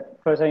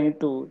first I need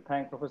to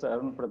thank Professor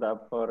Arun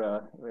Pratap for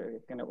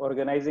kind of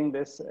organizing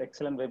this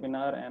excellent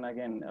webinar, and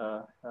again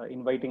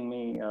inviting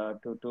me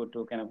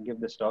to kind of give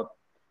this talk.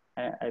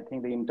 I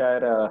think the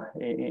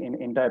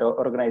entire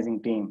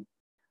organizing team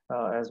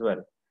as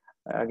well.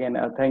 Again,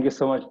 thank you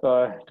so much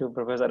to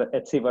Professor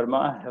H.C.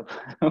 Verma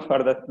for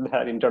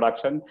that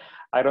introduction.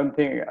 I don't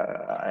think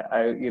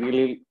I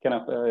really kind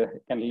of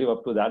can live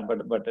up to that,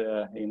 but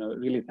you know,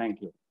 really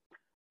thank you.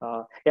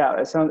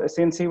 Yeah, so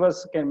since he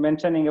was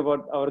mentioning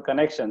about our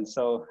connections,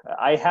 so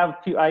I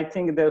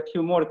think there are a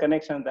few more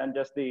connections than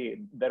just the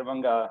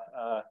Darbhanga.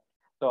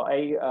 So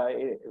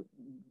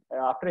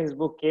after his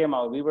book came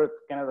out, we were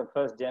kind of the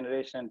first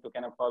generation to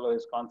kind of follow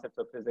his concepts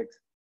of physics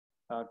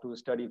to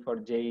study for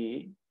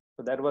JEE.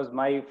 So that was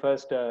my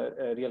first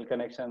real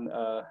connection.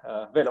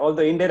 Well,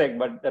 although indirect,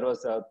 but that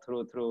was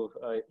through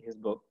his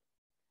book.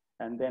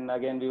 And then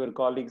again, we were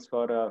colleagues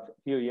for a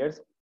few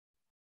years.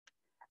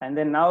 And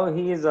then now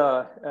he is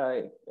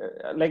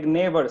like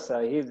neighbors.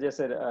 He's just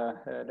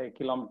like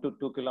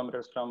 2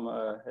 kilometers from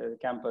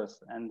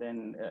campus. And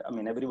then, I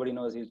mean, everybody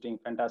knows he's doing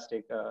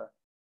fantastic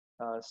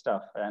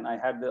stuff. And I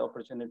had the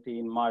opportunity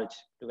in March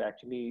to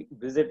actually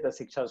visit the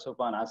Siksha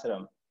Sopan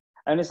Ashram.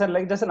 And it's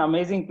like just an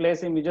amazing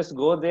place. And we just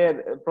go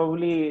there,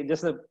 probably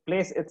just the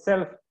place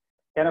itself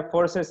kind of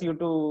forces you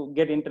to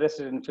get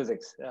interested in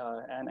physics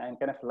and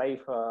kind of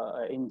life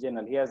in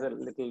general. He has a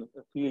little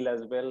field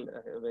as well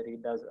where he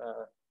does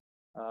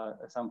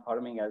some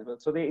farming as well.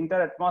 So the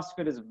entire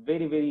atmosphere is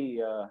very, very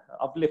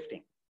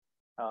uplifting,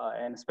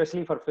 and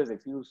especially for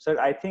physics.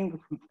 I think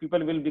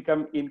people will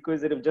become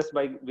inquisitive just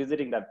by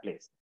visiting that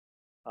place.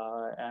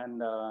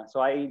 So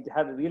I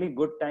had a really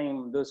good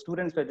time. The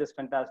students were just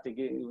fantastic.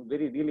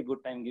 Really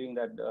good time giving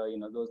that you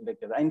know, those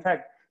lectures. In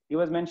fact, he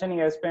was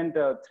mentioning I spent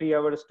 3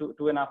 hours to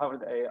 2.5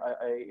 hours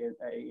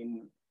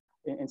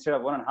instead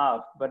of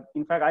 1.5. But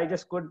in fact, I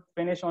just could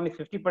finish only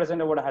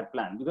 50% of what I had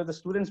planned because the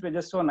students were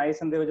just so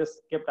nice and they were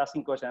just kept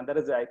asking questions. And that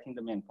is, I think,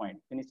 the main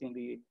point. Finishing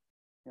the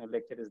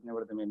lecture is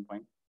never the main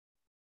point.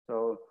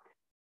 So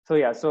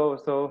yeah.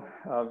 So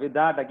with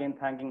that, again,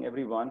 thanking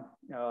everyone.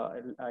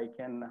 I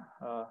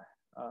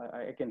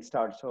can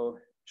start. So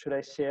should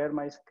I share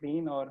my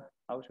screen or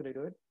how should I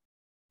do it?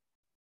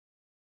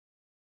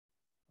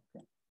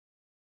 Okay.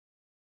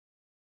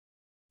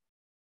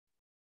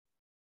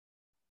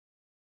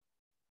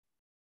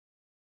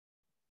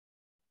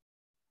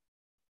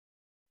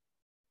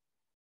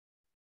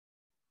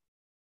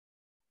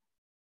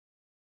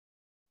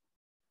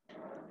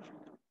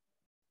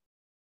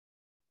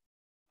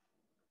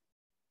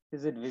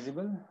 Is it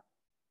visible?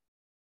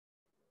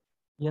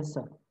 Yes,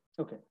 sir.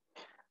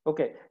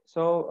 Okay.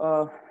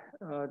 So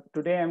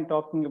today I'm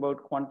talking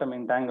about quantum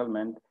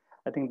entanglement.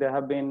 I think there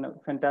have been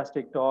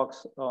fantastic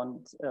talks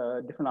on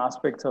different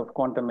aspects of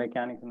quantum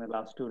mechanics in the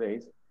last 2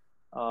 days.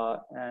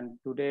 And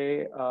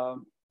today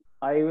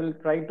I will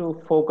try to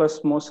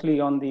focus mostly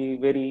on the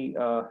very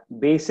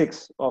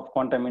basics of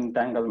quantum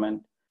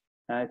entanglement.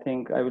 And I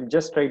think I will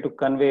just try to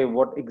convey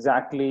what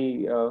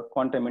exactly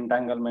quantum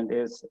entanglement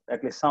is,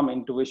 at least some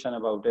intuition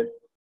about it.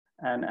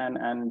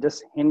 And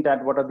just hint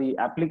at what are the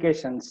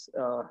applications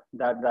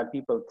that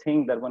people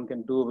think that one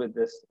can do with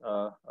this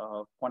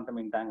quantum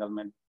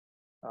entanglement.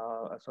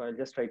 So I'll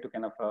just try to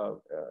kind of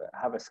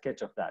have a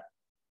sketch of that.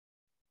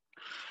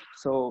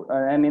 So,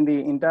 and in the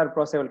entire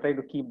process, I will try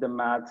to keep the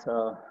math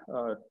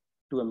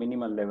to a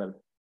minimal level.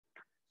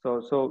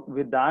 So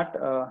with that,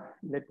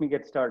 let me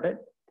get started.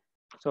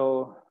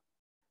 So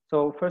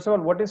first of all,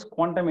 what is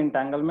quantum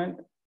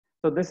entanglement?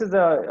 So this is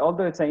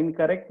although it's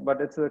incorrect,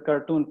 but it's a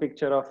cartoon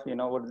picture of, you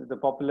know, what is the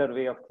popular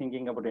way of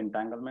thinking about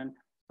entanglement.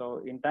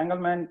 So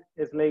entanglement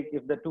is like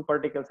if the two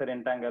particles are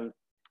entangled,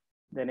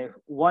 then if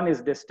one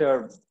is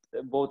disturbed,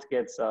 both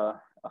gets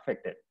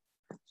affected.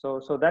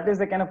 So that is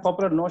the kind of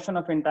popular notion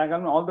of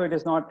entanglement, although it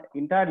is not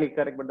entirely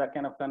correct, but that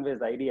kind of conveys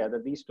the idea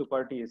that these two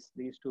parties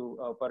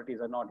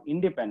are not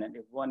independent.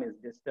 If one is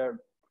disturbed,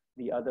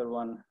 the other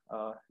one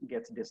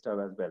gets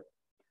disturbed as well.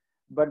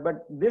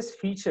 But this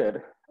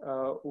feature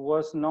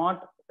was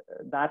not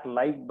that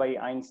liked by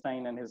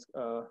Einstein and his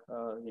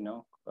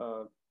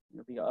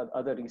the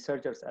other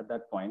researchers at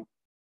that point.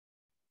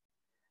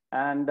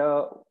 And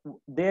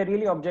they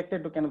really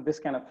objected to kind of this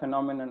kind of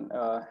phenomenon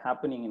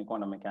happening in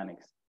quantum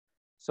mechanics.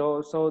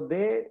 So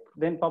they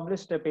then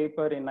published a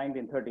paper in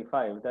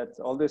 1935.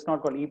 That's, although it's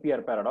not called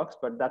EPR paradox,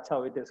 but that's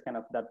how it is kind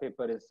of, that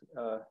paper is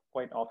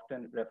quite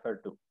often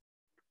referred to.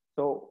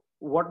 So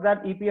what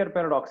that EPR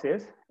paradox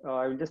is,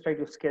 I will just try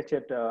to sketch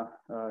it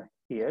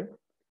here.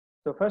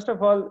 So first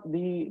of all,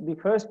 the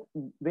first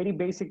very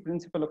basic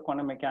principle of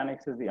quantum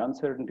mechanics is the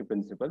uncertainty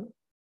principle.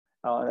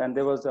 And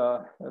there was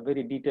a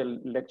very detailed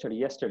lecture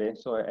yesterday,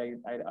 so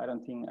I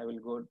don't think I will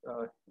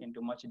go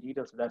into much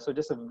details of that. So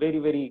just a very,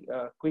 very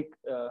quick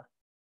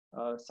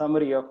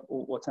summary of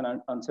what's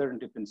an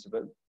uncertainty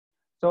principle.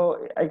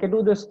 So I can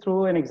do this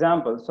through an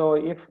example. So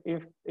if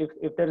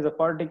there is a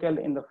particle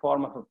in the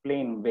form of a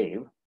plane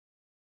wave,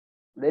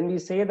 then we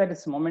say that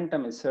its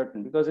momentum is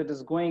certain because it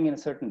is going in a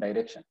certain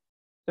direction.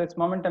 So its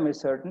momentum is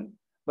certain,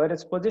 but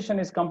its position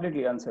is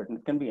completely uncertain.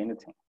 It can be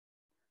anything.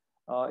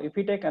 If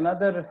we take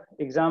another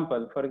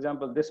example, for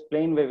example, this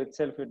plane wave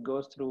itself, it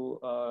goes through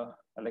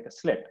like a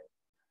slit,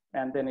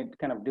 and then it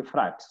kind of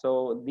diffracts.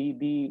 So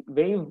the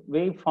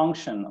wave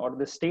function or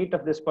the state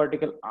of this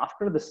particle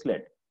after the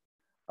slit,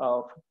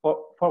 for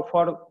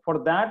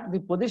that, the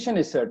position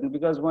is certain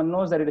because one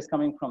knows that it is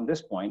coming from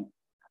this point,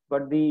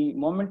 but the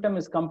momentum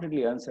is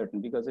completely uncertain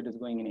because it is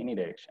going in any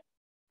direction.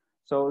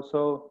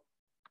 So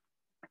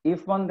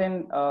if one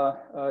then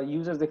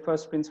uses the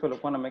first principle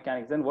of quantum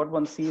mechanics, then what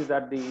one sees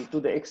that to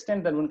the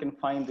extent that one can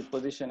find the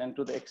position and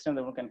to the extent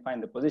that one can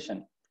find the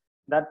position,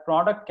 that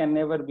product can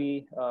never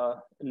be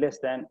less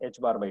than h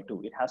bar by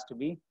 2. It has to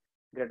be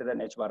greater than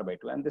h bar by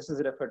 2. And this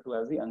is referred to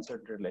as the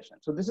uncertainty relation.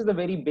 So this is the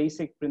very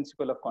basic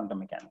principle of quantum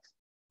mechanics.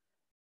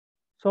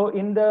 So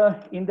in their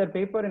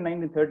paper in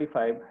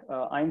 1935,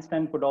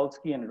 Einstein,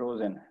 Podolsky, and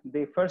Rosen,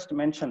 they first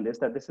mentioned this,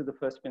 that this is the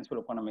first principle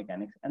of quantum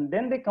mechanics. And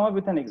then they come up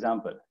with an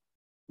example.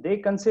 They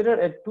consider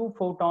a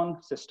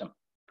 2-photon system,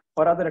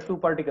 or rather a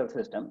 2-particle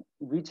system,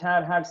 which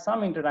had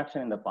some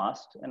interaction in the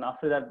past. And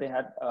after that, they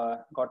had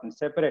gotten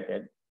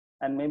separated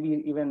and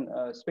maybe even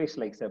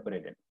space-like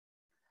separated.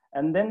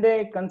 And then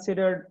they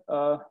considered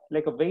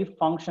like a wave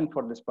function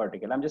for this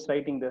particle. I'm just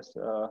writing this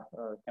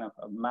kind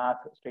of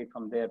math straight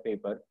from their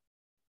paper.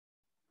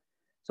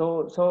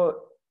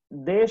 So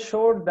they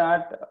showed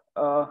that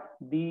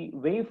the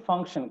wave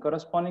function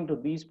corresponding to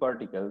these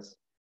particles,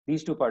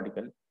 these two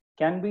particles,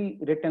 can be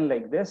written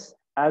like this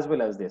as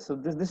well as this. So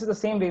this is the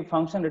same wave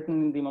function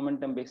written in the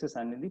momentum basis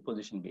and in the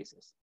position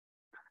basis.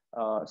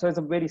 So it's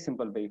a very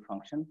simple wave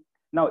function.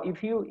 Now,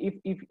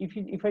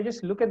 if I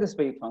just look at this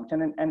wave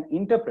function and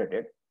interpret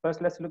it,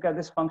 first let's look at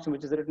this function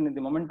which is written in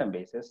the momentum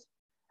basis.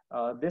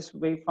 This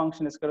wave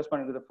function is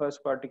corresponding to the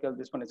first particle.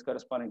 This one is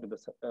corresponding to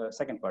the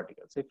second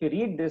particle. So if we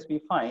read this, we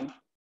find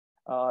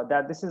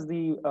that this is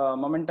the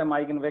momentum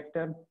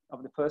eigenvector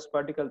of the first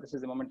particle. This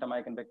is the momentum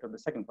eigenvector of the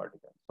second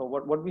particle. So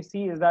what we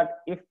see is that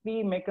if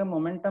we make a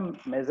momentum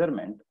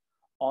measurement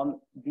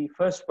on the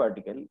first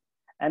particle,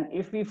 and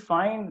if we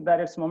find that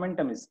its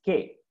momentum is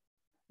k,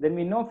 then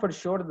we know for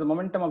sure that the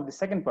momentum of the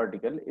second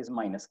particle is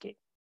minus k.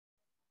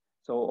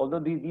 So although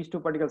these two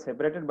particles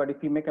separated, but if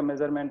we make a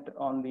measurement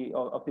on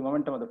of the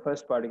momentum of the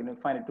first particle,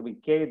 we find it to be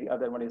k, the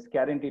other one is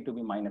guaranteed to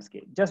be minus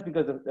k, just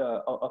because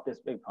of this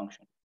wave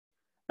function.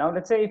 Now,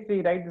 let's say if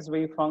we write this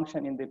wave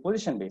function in the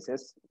position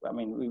basis, I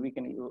mean, we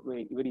can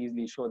very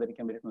easily show that it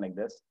can be written like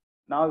this.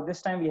 Now,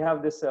 this time we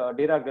have this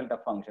Dirac delta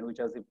function, which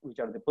are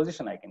the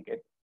position I can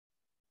get.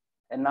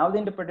 And now the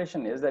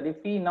interpretation is that if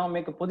we now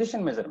make a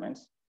position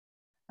measurements,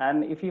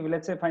 and if we,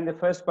 let's say, find the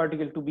first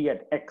particle to be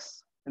at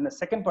x, then the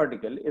second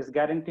particle is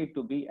guaranteed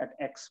to be at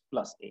x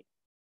plus a.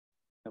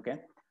 Okay.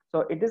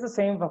 So it is the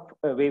same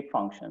wave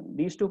function.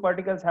 These two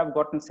particles have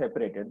gotten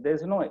separated.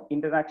 There's no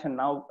interaction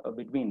now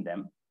between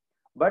them.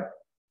 But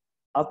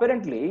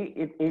apparently,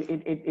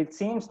 it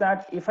seems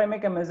that if I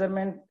make a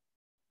measurement,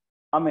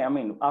 I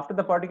mean, after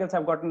the particles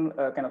have gotten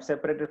kind of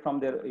separated from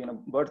their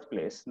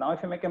birthplace, now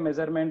if I make a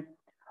measurement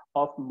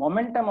of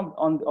momentum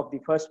of the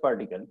first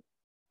particle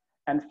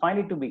and find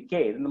it to be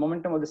k, then the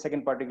momentum of the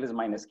second particle is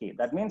minus k.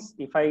 That means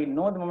if I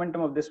know the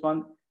momentum of this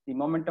one, the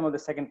momentum of the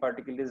second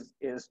particle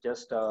is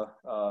just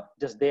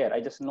there. I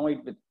just know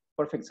it with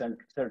perfect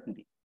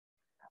certainty.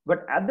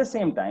 But at the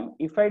same time,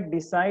 if I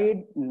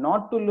decide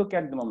not to look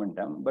at the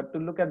momentum, but to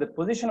look at the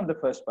position of the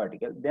first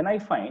particle, then I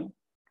find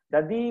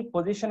that the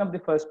position of the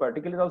first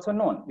particle is also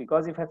known,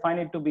 because if I find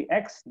it to be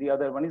x, the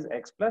other one is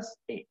x plus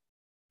a.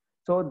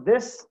 So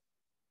this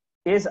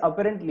is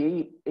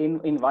apparently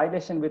in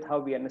violation with how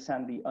we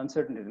understand the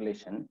uncertainty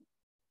relation,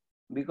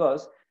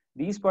 because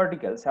these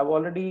particles have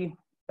already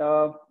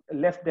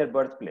left their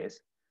birthplace.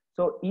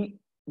 So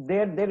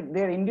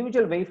their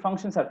individual wave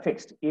functions are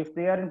fixed. If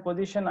they are in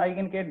position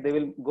eigengate, they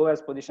will go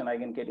as position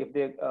eigengate. If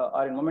they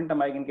are in momentum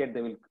eigengate,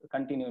 they will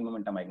continue in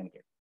momentum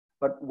eigengate.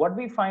 But what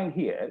we find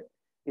here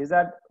is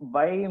that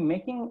by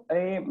making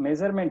a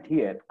measurement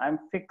here, I'm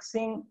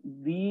fixing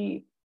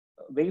the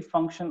wave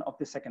function of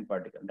the second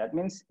particle. That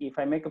means if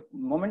I make a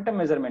momentum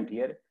measurement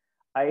here,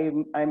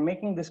 I'm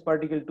making this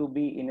particle to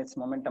be in its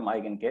momentum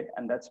eigengate,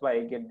 and that's why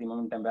I get the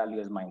momentum value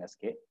as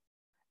 -k.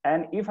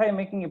 And if I'm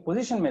making a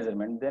position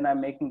measurement, then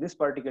I'm making this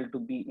particle to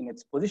be in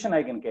its position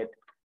eigengate,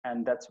 and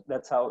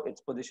that's how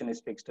its position is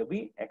fixed to be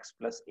x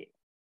plus a.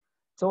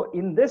 So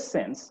in this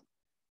sense,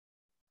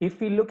 if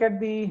we look at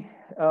the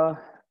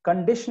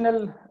conditional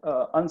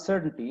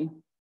uncertainty,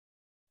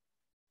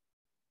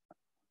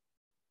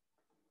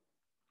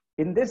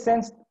 in this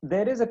sense,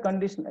 there is a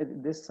condition.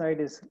 This side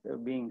is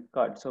being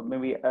cut, so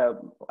maybe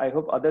I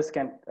hope others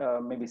can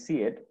maybe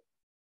see it.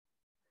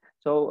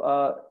 So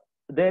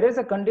there is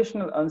a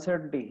conditional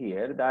uncertainty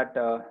here that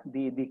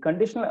the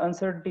conditional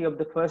uncertainty of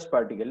the first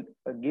particle,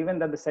 given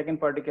that the second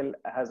particle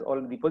has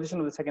already, the position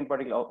of the second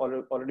particle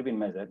already been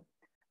measured,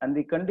 and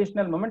the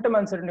conditional momentum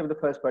uncertainty of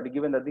the first particle,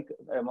 given that the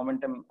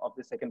momentum of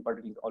the second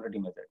particle is already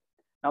measured.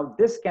 Now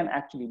this can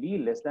actually be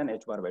less than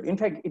h bar wave. In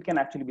fact, it can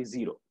actually be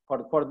 0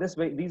 for this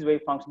way. This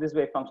wave function,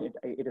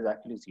 it is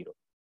actually 0.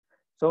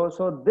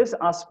 So this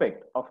aspect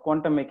of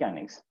quantum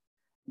mechanics,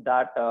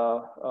 that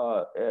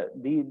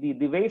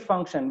the wave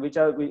function which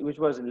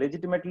was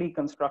legitimately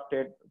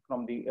constructed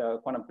from the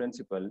quantum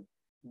principle,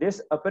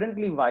 this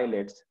apparently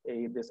violates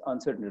this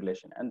uncertain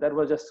relation, and that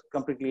was just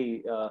completely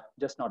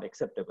just not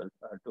acceptable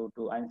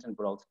to Einstein,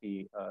 Podolsky,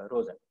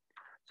 Rosen.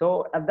 So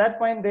at that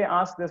point, they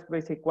asked this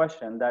basic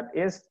question: that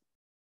is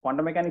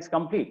quantum mechanics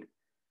complete?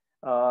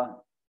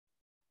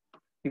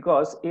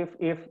 Because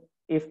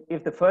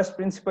if the first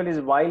principle is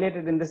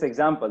violated in this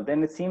example,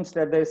 then it seems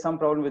that there is some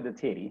problem with the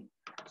theory.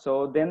 So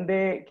then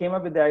they came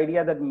up with the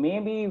idea that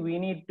maybe we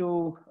need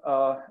to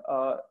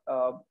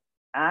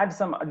add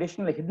some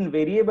additional hidden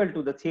variable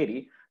to the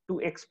theory to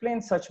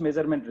explain such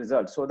measurement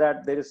results, so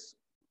that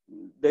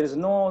there is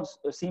no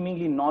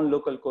seemingly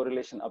non-local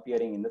correlation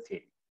appearing in the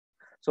theory.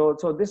 So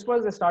this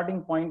was the starting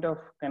point of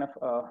kind of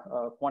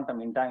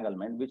quantum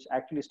entanglement, which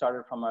actually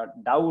started from a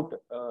doubt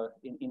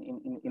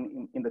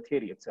in the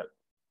theory itself.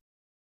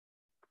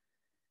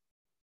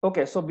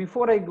 Okay, so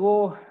before I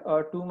go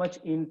too much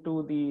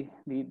into the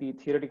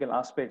theoretical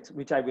aspects,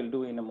 which I will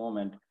do in a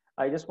moment,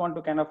 I just want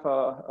to kind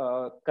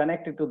of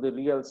connect it to the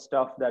real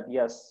stuff that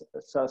yes,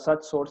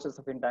 such sources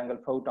of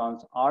entangled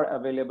photons are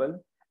available,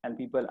 and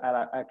people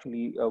are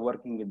actually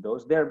working with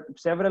those. There are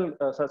several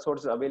such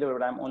sources available,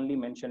 but I'm only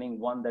mentioning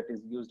one that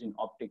is used in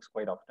optics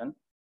quite often,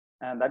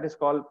 and that is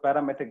called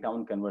parametric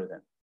down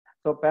conversion.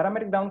 So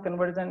parametric down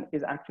conversion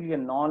is actually a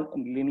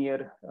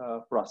non-linear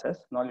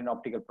process, non-linear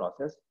optical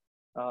process,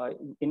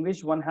 in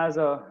which one has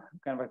a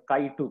kind of a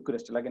Chi2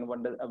 crystal. Again,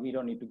 we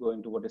don't need to go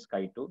into what is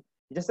Chi2.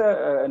 Just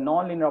a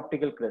non-linear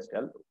optical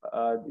crystal.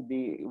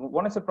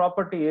 One of the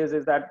property is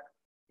that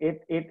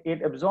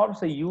it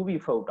absorbs a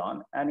UV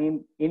photon,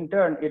 and in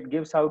turn it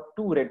gives out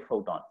 2 red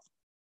photons.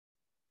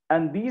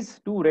 And these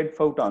 2 red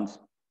photons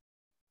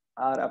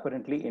are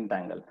apparently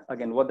entangled.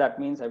 Again, what that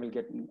means I will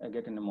get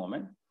in a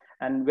moment.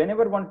 And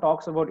whenever one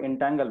talks about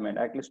entanglement,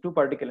 at least 2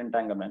 particle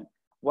entanglement,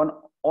 one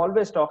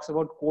always talks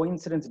about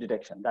coincidence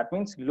detection. That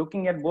means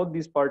looking at both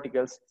these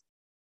particles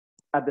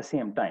at the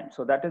same time.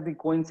 So that is the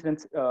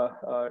coincidence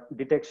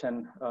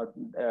detection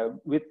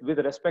with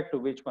respect to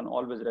which one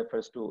always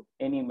refers to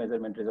any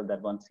measurement result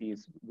that one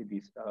sees with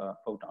these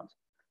photons.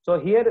 So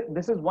here,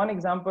 this is one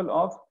example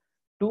of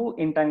 2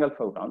 entangled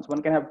photons.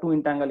 One can have 2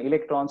 entangled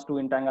electrons, 2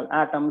 entangled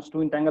atoms,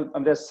 2 entangled,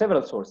 there's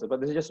several sources, but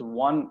this is just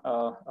one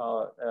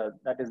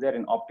that is there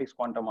in optics,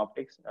 quantum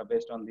optics,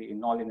 based on the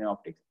nonlinear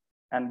optics,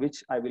 and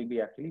which I will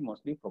be actually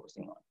mostly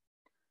focusing on.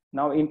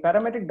 Now in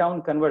parametric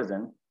down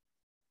conversion,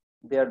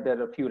 there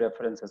are a few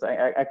references. I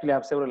actually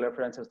have several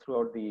references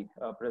throughout the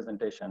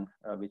presentation,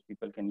 which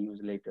people can use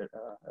later,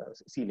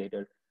 see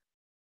later.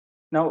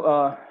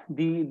 Now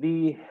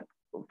the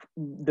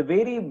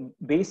very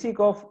basic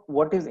of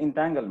what is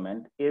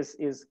entanglement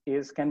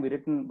can be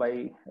written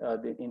by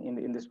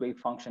in this wave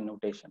function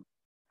notation.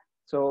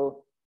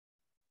 So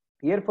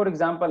here, for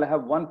example, I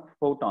have 1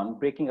 photon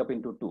breaking up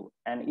into 2.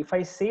 And if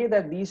I say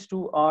that these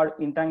 2 are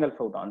entangled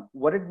photons,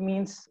 what it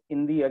means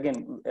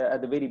again,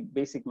 at the very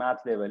basic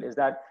math level is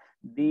that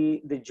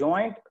the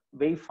joint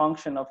wave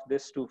function of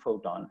this 2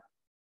 photon,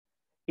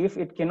 if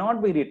it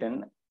cannot be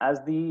written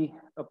as the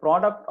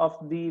product of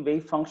the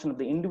wave function of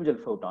the individual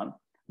photon,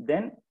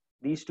 then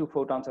these 2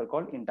 photons are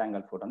called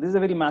entangled photons. This is a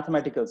very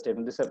mathematical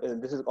statement. This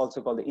is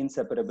also called the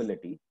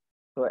inseparability.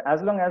 So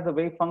as long as the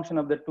wave function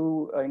of the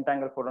 2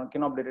 entangled photons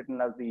cannot be written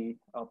as the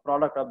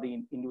product of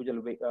the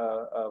individual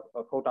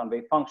photon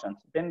wave functions,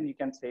 then you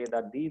can say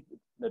that the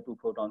 2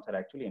 photons are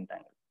actually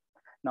entangled.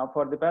 Now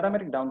for the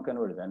parametric down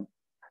conversion,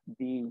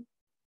 the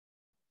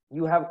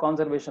you have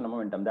conservation of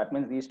momentum. That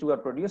means these two are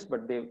produced,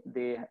 but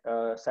they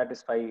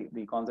satisfy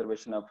the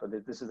conservation of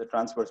this is the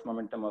transverse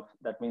momentum of,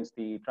 that means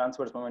the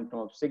transverse momentum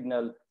of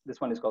signal.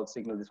 This one is called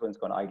signal, this one is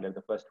called idler,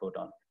 the first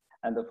photon.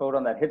 And the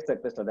photon that hits the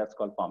crystal, that's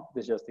called pump.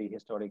 This is just the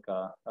historic,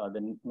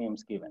 the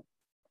names given.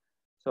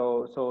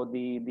 So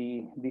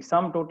the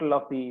sum total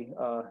of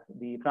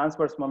the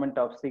transverse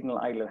momentum of signal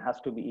idler has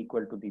to be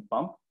equal to the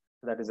pump.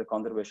 So that is a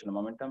conservation of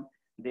momentum.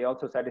 They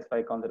also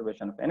satisfy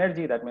conservation of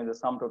energy. That means the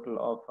sum total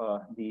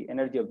of the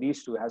energy of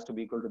these two has to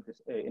be equal to this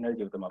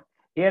energy of the pump.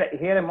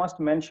 Here I must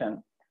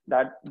mention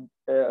that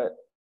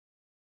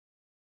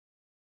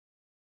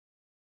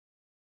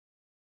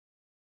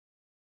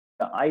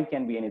I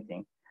can be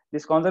anything.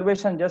 This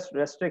conservation just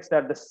restricts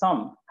that the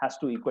sum has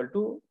to equal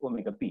to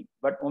omega p,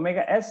 but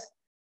omega s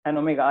and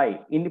omega I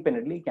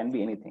independently can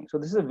be anything. So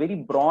this is a very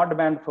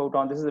broadband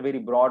photon. This is a very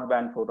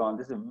broadband photon.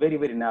 This is a very,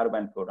 very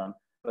narrowband photon.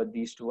 But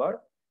these two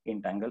are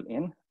entangled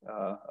in,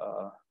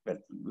 well,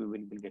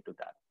 we'll get to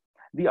that.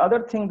 The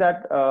other thing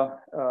that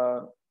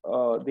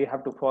they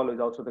have to follow is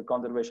also the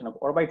conservation of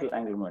orbital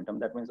angular momentum.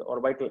 That means the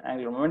orbital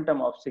angular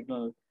momentum of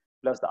signal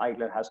plus the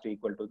idler has to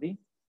equal to the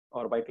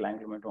orbital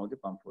angular momentum of the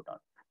pump photon.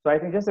 So I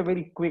think just a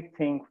very quick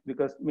thing,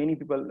 because many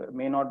people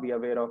may not be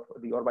aware of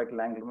the orbital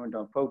angular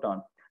momentum of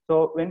photon.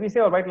 So when we say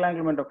orbital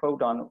angular momentum of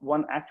photon,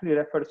 one actually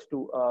refers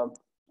to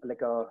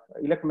like a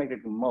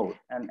electromagnetic mode,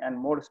 and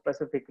more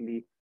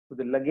specifically to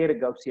the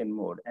Laguerre-Gaussian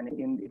mode. And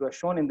it was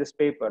shown in this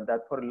paper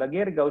that for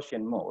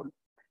Laguerre-Gaussian mode,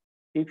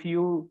 if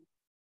you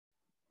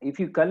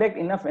collect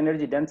enough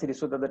energy density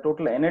so that the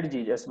total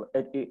energy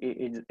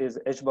is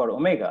h bar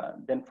omega,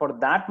 then for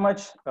that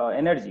much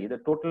energy, the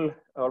total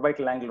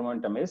orbital angular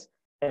momentum is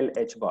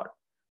LH bar.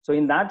 So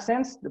in that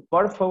sense,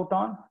 per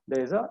photon,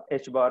 there is a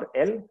h bar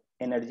L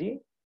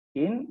energy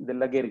in the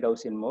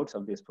Laguerre-Gaussian modes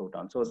of this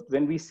photon. So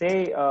when we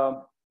say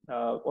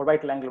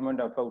orbital angular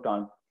momentum of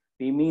photon,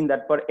 we mean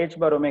that per h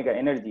bar omega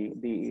energy,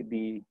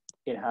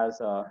 it has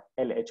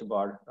LH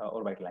bar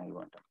orbital angular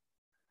momentum.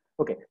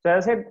 Okay, so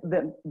as I said,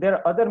 there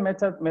are other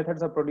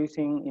methods of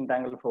producing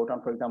entangled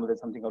photon. For example, there's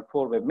something called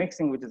 4-wave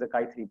mixing, which is a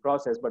Chi3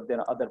 process, but there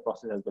are other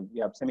processes as well. We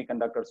have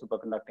semiconductor,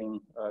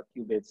 superconducting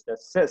qubits.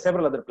 There's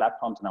several other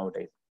platforms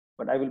nowadays,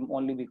 but I will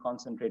only be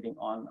concentrating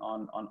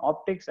on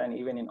optics, and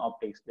even in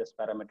optics, just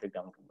parametric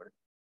down conversion.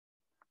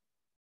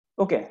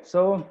 Okay,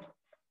 so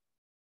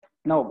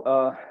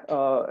now,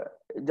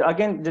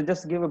 again,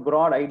 just give a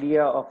broad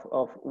idea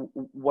of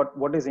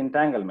what is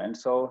entanglement.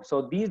 So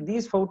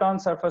these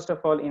photons are, first of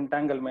all,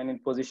 entanglement in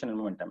position and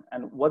momentum.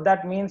 And what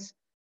that means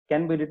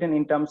can be written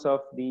in terms of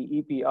the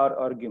EPR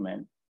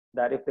argument,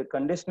 that if the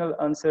conditional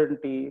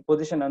uncertainty,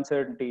 position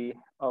uncertainty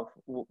of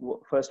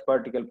first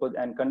particle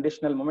and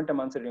conditional momentum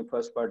uncertainty of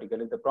first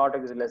particle, if the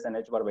product is less than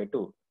h bar by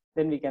 2,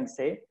 then we can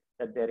say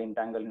that they're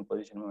entangled in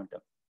position and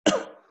momentum.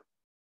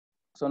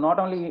 So not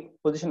only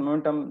position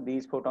momentum,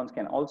 these photons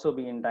can also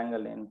be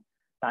entangled in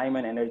time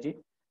and energy.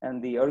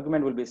 And the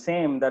argument will be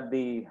same, that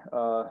the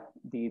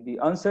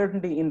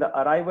uncertainty in the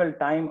arrival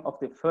time of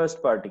the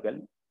first particle,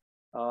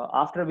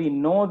 after we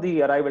know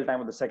the arrival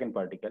time of the second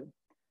particle,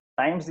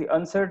 times the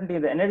uncertainty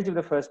in the energy of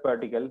the first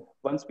particle,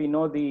 once we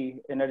know the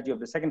energy of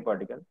the second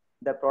particle,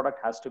 that product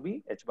has to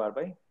be h bar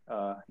by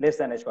less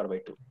than h bar by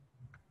 2.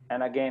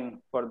 And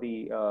again, for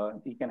the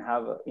you can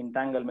have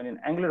entanglement in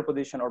angular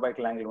position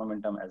orbital angular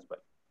momentum as well.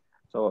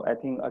 So I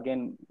think,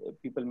 again,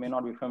 people may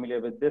not be familiar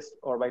with this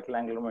orbital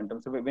angular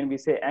momentum. So when we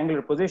say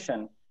angular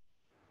position,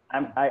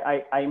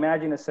 I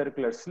imagine a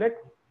circular slit,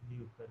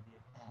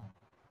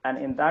 and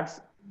in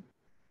that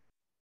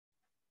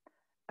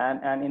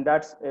in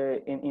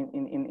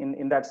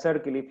that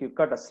circle, if you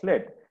cut a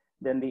slit,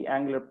 then the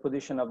angular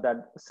position of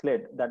that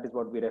slit, that is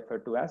what we refer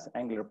to as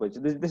angular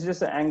position. This is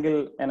just an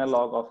angle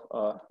analog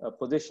of a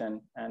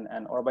position,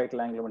 and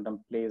orbital angular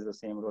momentum plays the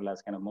same role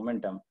as kind of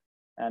momentum.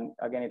 And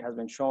again, it has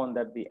been shown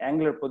that the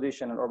angular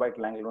position and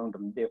orbital angular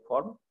momentum, they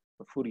form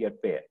a Fourier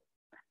pair.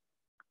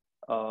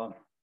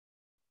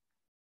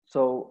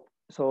 So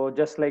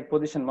just like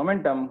position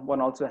momentum,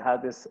 one also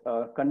has this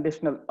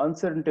conditional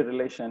uncertainty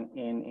relation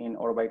in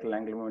orbital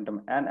angular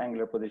momentum and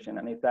angular position.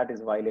 And if that is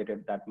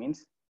violated, that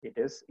means it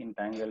is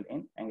entangled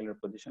in angular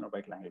position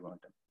orbital angular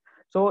momentum.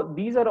 So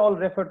these are all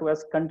referred to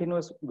as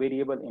continuous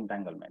variable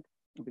entanglement,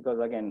 because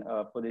again,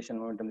 position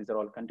momentum, these are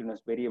all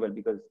continuous variable,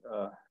 because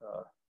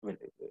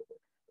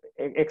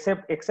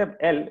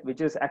except L,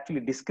 which is actually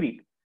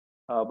discrete,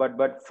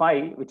 but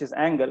phi, which is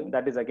angle,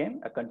 that is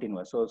again a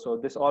continuous. So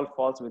this all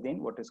falls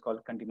within what is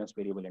called continuous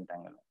variable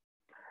entanglement.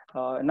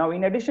 Now,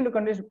 in addition to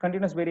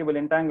continuous variable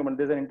entanglement,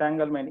 there's an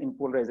entanglement in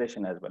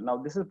polarization as well. Now,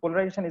 this is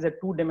polarization is a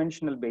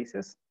two-dimensional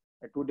basis,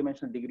 a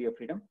two-dimensional degree of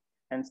freedom.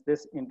 Hence,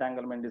 this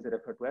entanglement is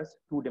referred to as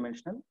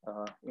two-dimensional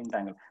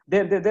entanglement.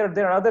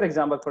 There are other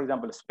examples. For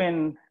example,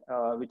 spin,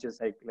 which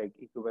is like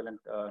equivalent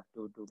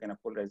to kind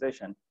of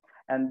polarization.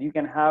 And you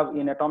can have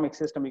in atomic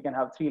system, you can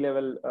have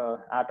 3-level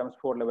atoms,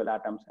 4-level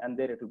atoms, and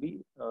there it will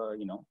be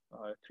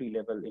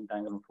 3-level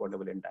entanglement,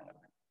 4-level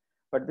entanglement.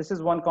 But this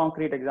is one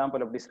concrete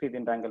example of discrete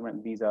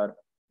entanglement. These are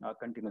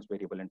continuous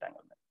variable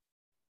entanglement.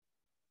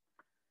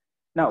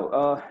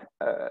 Now,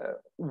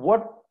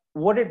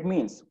 what it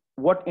means,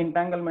 what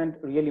entanglement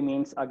really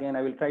means, again,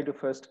 I will try to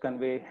first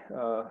convey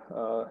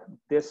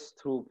this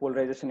through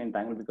polarization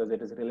entanglement because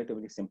it is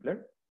relatively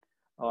simpler.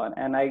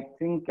 And I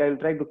think I'll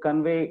try to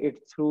convey it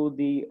through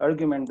the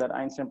argument that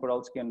Einstein,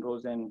 Podolsky, and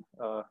Rosen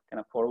kind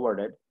of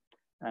forwarded.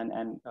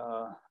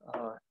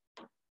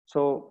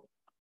 So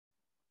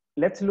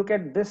let's look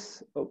at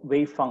this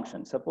wave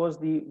function. Suppose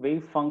the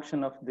wave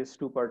function of this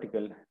two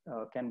particle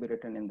can be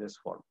written in this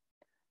form.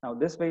 Now,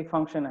 this wave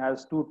function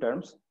has two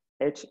terms,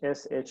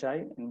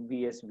 HSHI and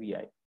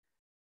VSVI.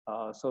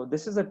 So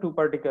this is a two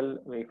particle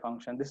wave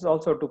function. This is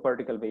also a two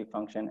particle wave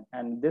function.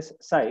 And this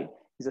psi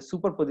is a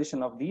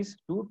superposition of these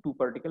two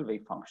particle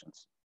wave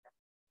functions.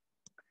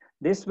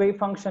 This wave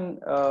function,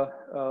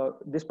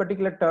 this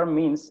particular term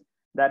means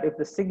that if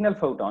the signal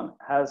photon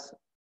has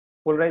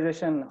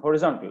polarization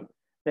horizontal,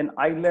 then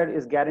idler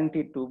is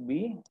guaranteed to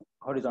be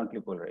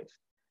horizontally polarized.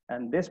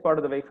 And this part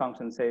of the wave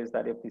function says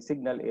that if the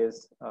signal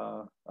is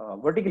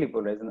vertically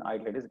polarized, then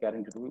idler is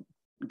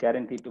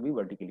guaranteed to be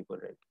vertically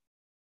polarized.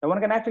 Now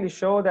one can actually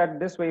show that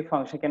this wave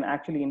function can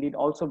actually indeed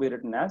also be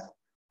written as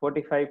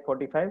 45,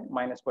 45,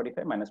 minus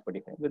 45, minus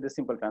 45 with this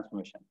simple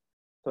transformation.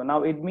 So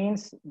now it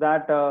means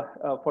that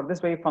for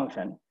this wave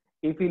function,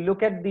 if we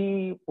look at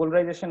the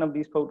polarization of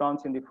these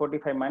photons in the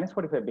 45 minus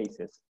 45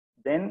 basis,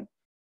 then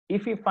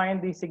if we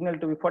find the signal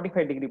to be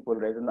 45-degree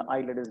polarized, then the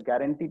idler is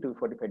guaranteed to be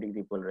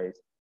 45-degree polarized.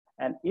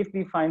 And if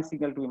we find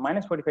signal to be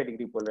minus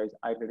 45-degree polarized,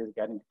 idler is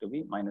guaranteed to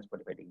be minus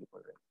 45-degree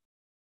polarized.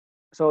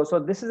 So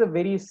this is a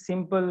very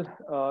simple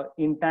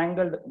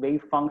entangled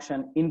wave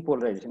function in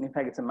polarization. In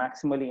fact, it's a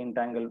maximally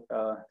entangled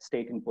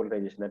state in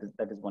polarization.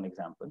 That is one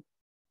example.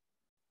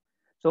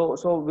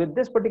 So with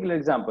this particular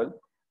example,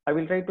 I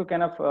will try to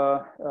kind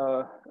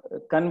of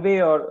convey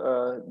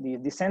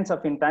the sense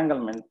of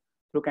entanglement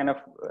through kind of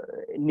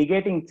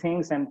negating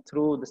things and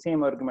through the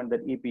same argument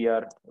that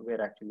EPR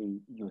we're actually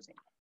using.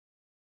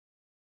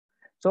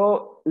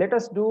 So let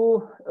us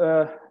do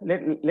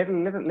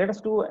let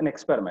us do an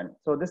experiment.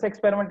 So this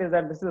experiment is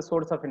that this is a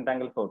source of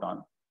entangled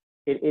photon.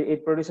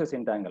 It produces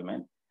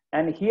entanglement,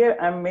 and here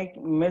I'm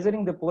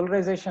measuring the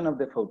polarization of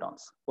the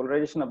photons,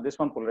 polarization of this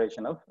one,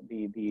 polarization of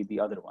the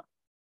other one.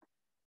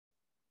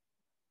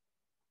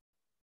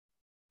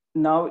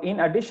 Now,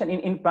 in addition,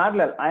 in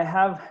parallel, I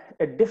have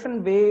a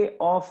different way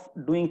of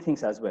doing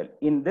things as well.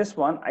 In this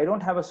one, I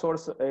don't have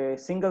a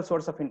single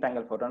source of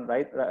entangled photon,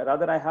 right?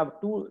 Rather, I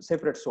have two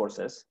separate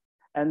sources,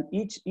 and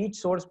each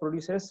source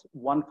produces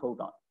one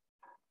photon.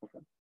 Okay.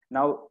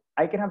 Now,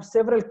 I can have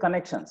several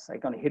connections. I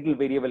can Hiddle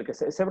variable,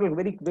 several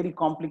very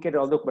complicated,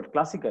 although but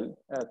classical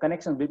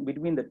connections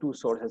between the two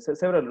sources. So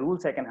several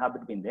rules I can have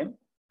between them,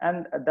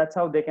 and that's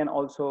how they can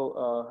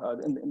also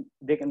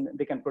they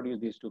can produce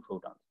these two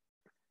photons.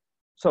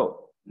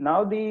 So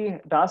now the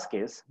task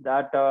is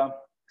that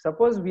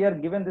suppose we are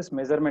given this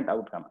measurement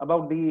outcome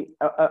about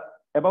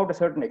a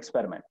certain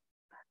experiment,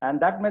 and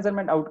that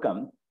measurement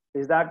outcome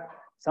is that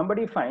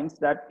somebody finds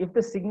that if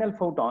the signal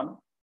photon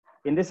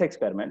in this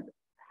experiment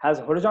has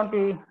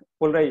horizontal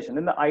polarization,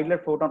 then the idler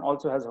photon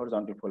also has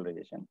horizontal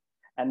polarization.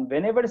 And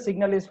whenever the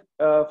signal is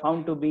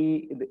found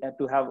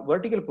to have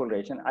vertical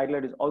polarization, idler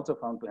is also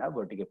found to have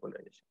vertical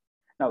polarization.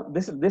 Now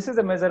this is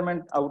a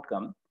measurement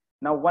outcome.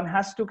 Now one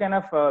has to kind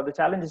of, the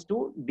challenge is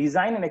to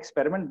design an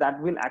experiment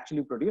that will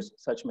actually produce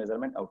such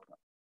measurement outcome.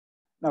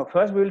 Now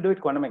first we will do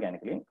it quantum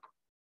mechanically.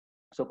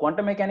 So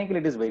quantum mechanically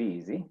it is very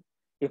easy.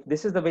 If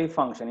this is the wave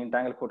function,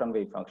 entangled photon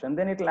wave function,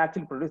 then it will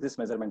actually produce this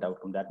measurement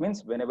outcome. That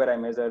means whenever I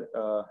measure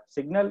a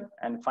signal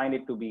and find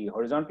it to be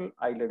horizontal,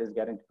 idler is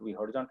guaranteed to be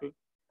horizontal.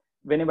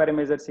 Whenever I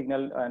measure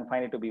signal and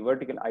find it to be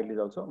vertical, idler is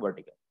also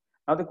vertical.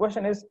 Now the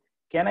question is,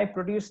 can I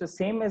produce the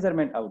same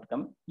measurement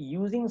outcome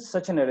using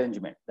such an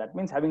arrangement? That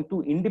means having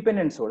two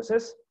independent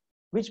sources,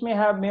 which may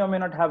or may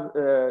not have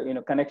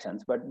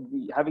connections, but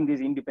having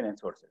these independent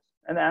sources.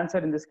 And the answer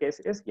in this case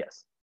is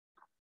yes.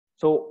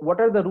 So what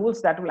are the rules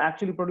that will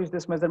actually produce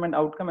this measurement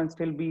outcome and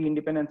still be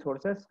independent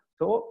sources?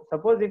 So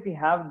suppose if we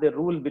have the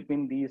rule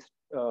between these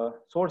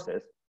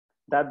sources,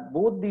 that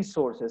both these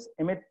sources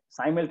emit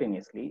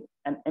simultaneously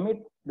and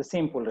emit the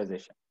same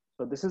polarization.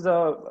 So this is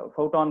a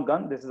photon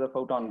gun, this is a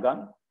photon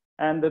gun.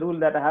 And the rule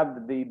that I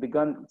have, the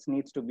gun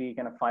needs to be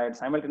kind of fired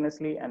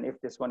simultaneously. And if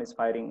this one is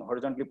firing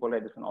horizontally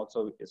polarized, this one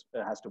also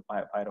has to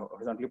fire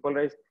horizontally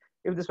polarized.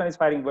 If this one is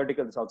firing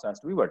vertical, this also has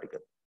to be vertical.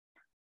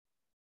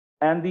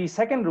 And the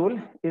second rule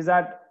is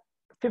that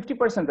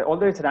 50%,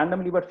 although it's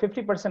randomly, but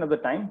 50% of the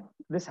time,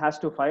 this has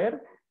to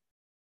fire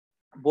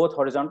both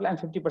horizontal, and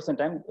 50%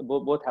 time,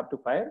 both have to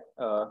fire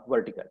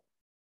vertical.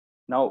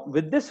 Now,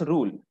 with this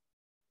rule,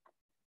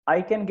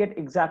 I can get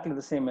exactly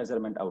the same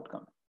measurement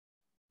outcome.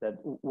 That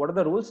what are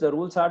the rules? The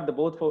rules are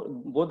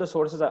both the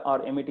sources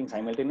are emitting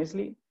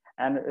simultaneously,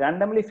 and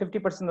randomly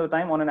 50% of the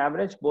time on an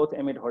average, both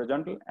emit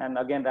horizontal, and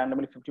again,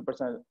 randomly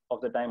 50% of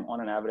the time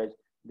on an average,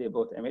 they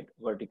both emit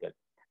vertical.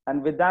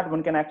 And with that,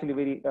 one can actually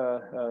very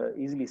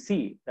easily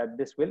see that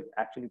this will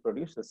actually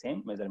produce the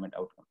same measurement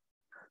outcome.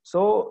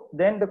 So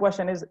then the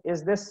question is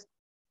this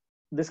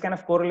this kind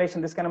of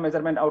correlation, this kind of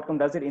measurement outcome,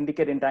 does it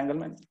indicate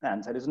entanglement? The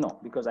answer is no,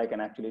 because I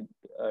can actually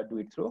do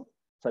it through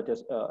such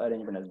as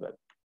arrangement as well.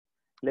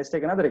 Let's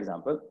take another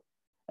example.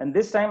 And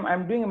this time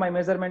I'm doing my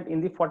measurement in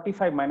the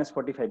 45 minus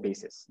 45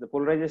 basis. The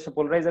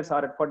polarizers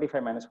are at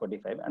 45 minus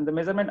 45. And the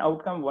measurement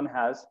outcome one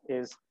has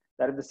is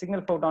that if the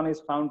signal photon is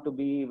found to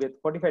be with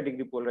 45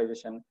 degree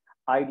polarization,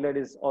 eyelid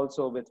is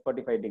also with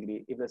 45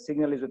 degree. If the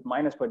signal is with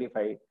minus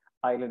 45,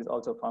 eyelid is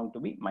also found to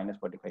be minus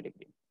 45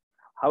 degree.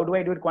 How do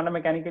I do it quantum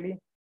mechanically?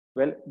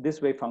 Well,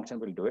 this wave function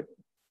will do it.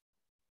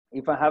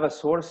 If I have a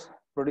source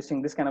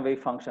producing this kind of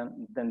wave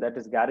function, then that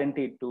is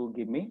guaranteed to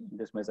give me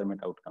this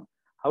measurement outcome.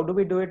 How do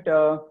we do it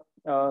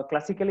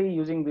classically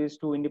using these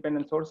two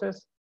independent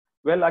sources?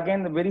 Well,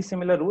 again, the very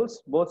similar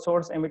rules. Both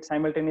source emit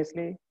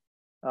simultaneously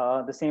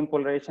the same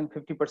polarization,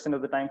 50%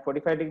 of the time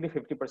 45 degree,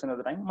 50% of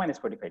the time minus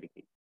 45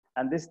 degree.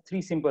 And these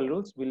three simple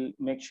rules will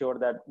make sure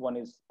that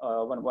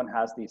one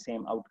has the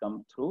same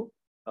outcome through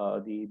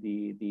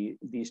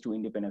these two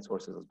independent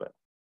sources as well.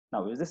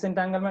 Now, is this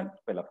entanglement?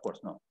 Well, of course,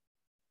 no.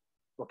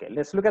 Okay,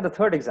 let's look at the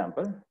third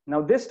example. Now,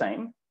 this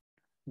time,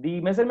 the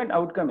measurement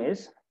outcome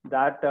is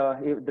that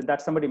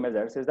that somebody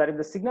measures is that if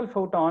the signal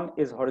photon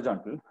is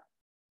horizontal,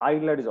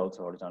 eyelid is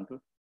also horizontal.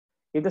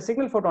 If the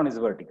signal photon is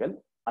vertical,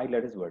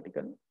 eyelid is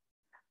vertical.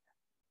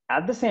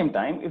 At the same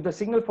time, if the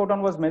signal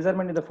photon was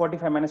measurement in the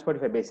 45 minus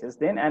 45 basis,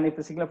 then, and if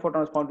the signal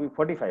photon is found to be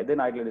 45,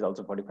 then eyelid is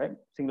also 45.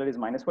 Signal is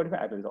minus 45,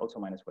 eyelid is also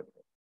minus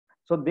 45.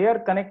 So they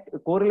are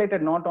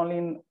correlated not only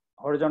in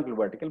horizontal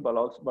vertical, but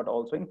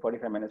also in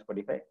 45 minus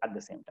 45 at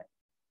the same time.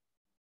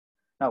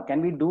 Now,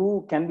 can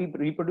we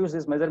reproduce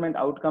this measurement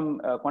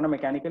outcome quantum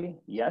mechanically?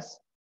 Yes.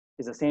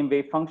 It's the same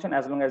wave function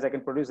as long as I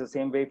can produce the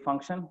same wave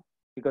function,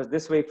 because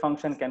this wave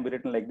function can be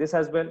written like this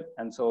as well.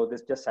 And so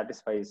this just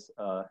satisfies,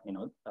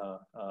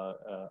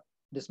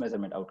 this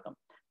measurement outcome.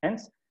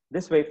 Hence,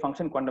 this wave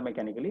function quantum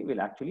mechanically will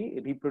actually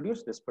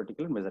reproduce this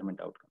particular measurement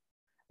outcome.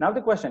 Now,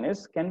 the question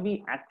is, can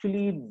we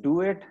actually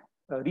do it,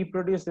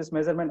 reproduce this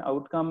measurement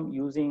outcome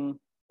using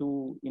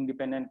two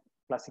independent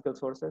classical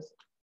sources?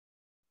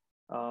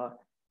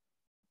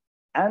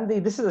 And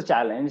this is a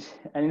challenge.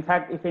 And in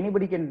fact, if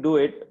anybody can do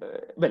it,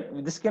 well,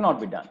 this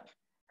cannot be done.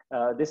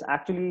 This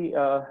actually,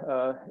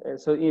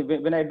 so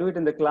when I do it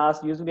in the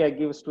class, usually I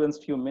give students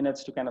a few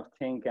minutes to kind of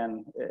think,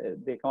 and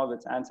they come up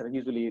with answer.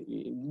 Usually,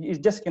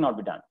 it just cannot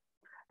be done.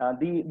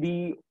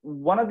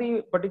 One of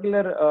the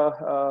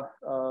particular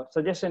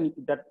suggestion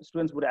that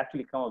students would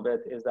actually come up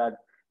with is that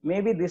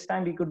maybe this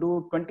time we could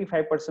do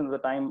 25% of the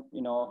time,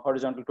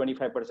 horizontal,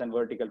 25%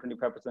 vertical,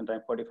 25% time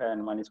 45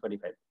 and minus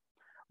 45.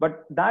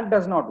 But that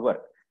does not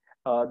work.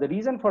 The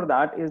reason for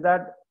that is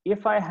that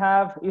if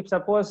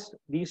suppose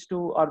these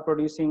two are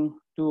producing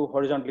two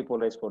horizontally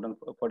polarized photon,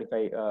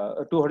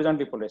 two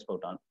horizontally polarized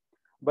photon,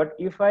 but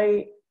if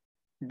I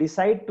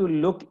decide to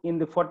look in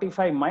the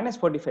 45 minus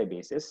 45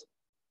 basis,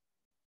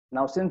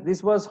 now since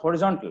this was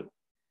horizontal,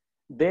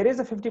 there is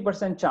a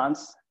 50%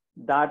 chance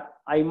that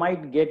I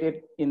might get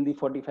it in the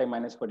 45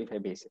 minus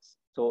 45 basis.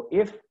 So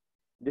if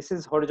this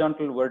is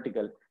horizontal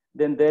vertical,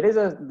 then there is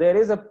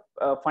a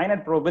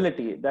finite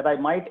probability that I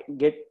might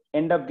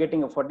end up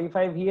getting a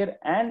 45 here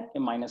and a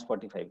minus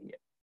 45 here.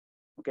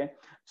 Okay,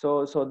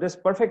 so this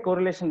perfect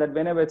correlation that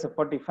whenever it's a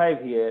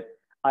 45 here,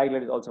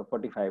 eyelid is also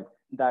 45,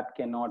 that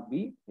cannot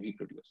be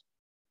reproduced.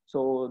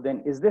 So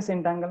then, is this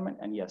entanglement?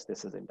 And yes,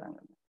 this is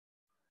entanglement.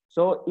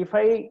 So if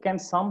I can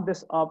sum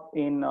this up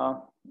in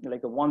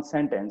like a one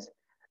sentence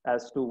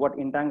as to what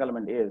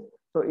entanglement is.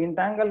 So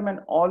entanglement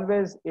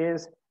always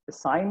is a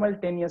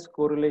simultaneous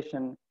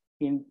correlation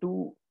in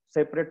two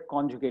separate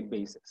conjugate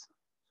bases.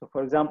 So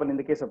for example, in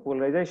the case of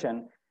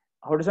polarization,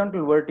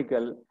 horizontal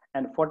vertical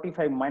and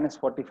 45 minus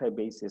 45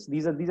 bases,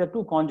 these are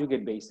two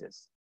conjugate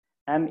bases.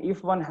 And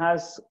if one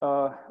has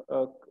a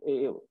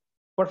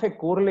perfect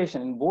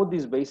correlation in both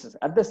these bases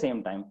at the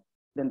same time,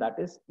 then that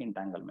is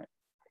entanglement.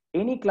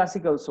 Any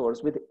classical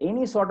source with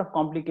any sort of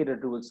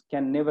complicated rules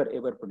can never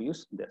ever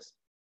produce this.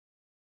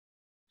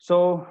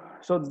 So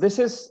this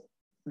is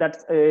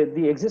that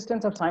the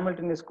existence of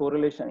simultaneous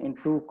correlation in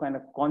two kind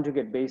of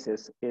conjugate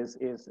bases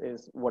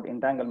is what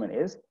entanglement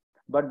is.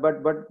 But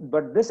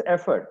this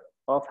effort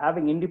of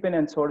having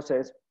independent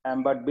sources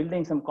but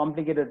building some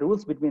complicated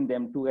rules between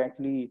them to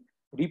actually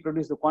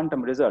reproduce the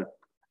quantum result,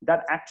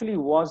 that actually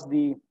was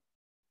the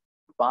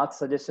path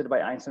suggested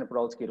by Einstein,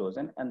 Podolsky,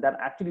 Rosen, and that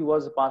actually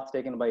was the path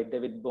taken by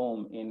David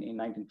Bohm in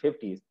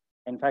 1950s.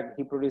 In fact,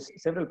 he produced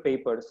several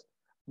papers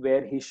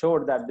where he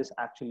showed that this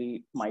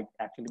might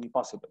actually be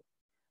possible.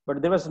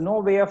 But there was no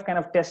way of kind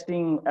of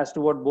testing as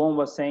to what Bohm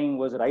was saying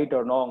was right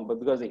or wrong, but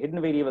because the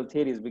hidden variable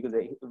theories, because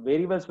the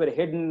variables were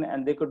hidden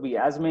and they could be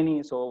as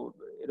many, so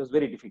it was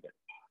very difficult.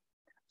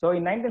 So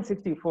in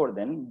 1964,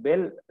 then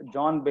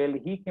John Bell,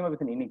 he came up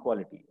with an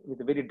inequality,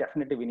 with a very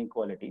definitive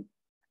inequality.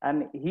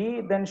 And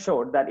he then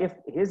showed that if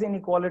his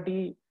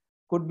inequality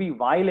could be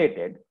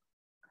violated,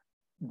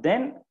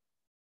 then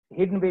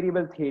hidden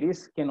variable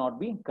theories cannot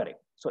be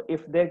correct. So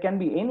if there can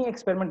be any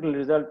experimental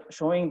result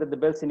showing that the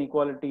Bell's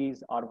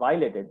inequalities are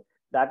violated,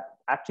 that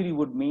actually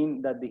would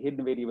mean that the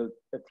hidden variable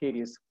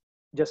theories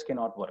just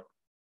cannot work.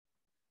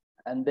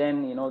 And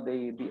then, you know,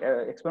 the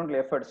experimental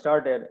effort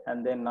started,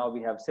 and then now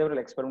we have several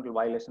experimental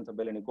violations of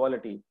Bell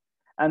inequality.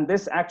 And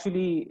this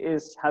actually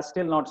has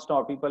still not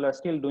stopped. People are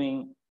still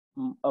doing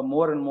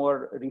more and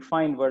more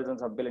refined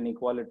versions of Bell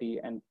inequality,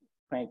 and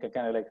kind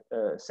of like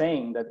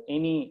saying that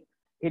any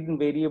hidden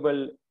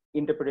variable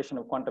interpretation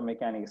of quantum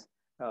mechanics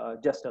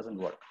just doesn't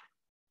work.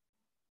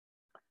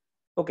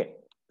 Okay,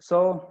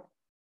 so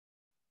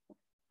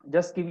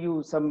just give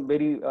you some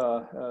very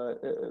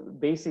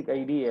basic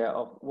idea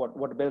of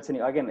what Bell's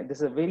inequality. Again, this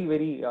is a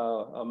very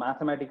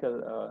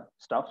mathematical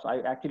stuff, so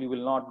I actually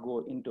will not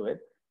go into it,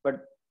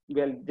 but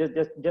we'll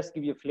just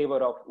give you a flavor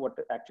of what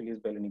actually is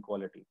Bell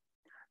inequality.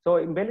 So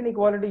in Bell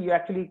inequality, you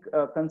actually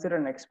consider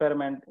an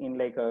experiment in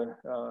like a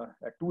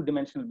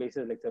two-dimensional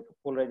basis, like a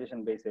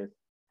polarization basis,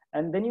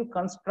 and then you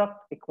construct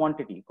a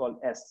quantity called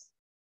S,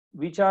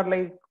 which are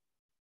like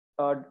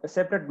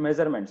separate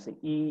measurements,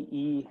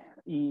 E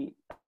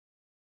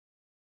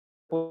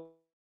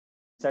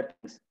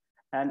settings,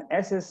 and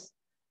S is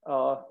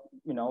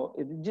you know,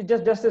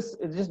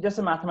 it's just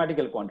a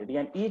mathematical quantity,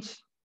 and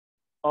each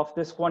of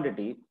this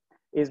quantity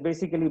is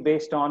basically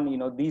based on, you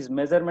know, these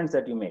measurements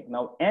that you make.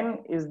 Now N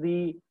is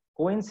the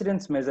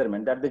coincidence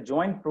measurement, that the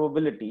joint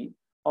probability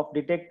of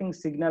detecting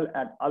signal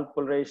at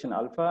polarization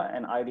alpha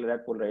and idler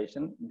at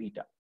polarization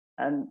beta,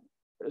 and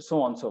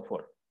so on and so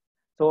forth.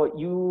 So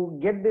you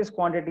get these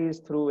quantities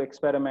through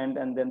experiment,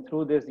 and then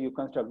through this you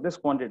construct this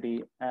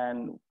quantity,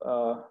 and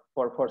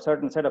for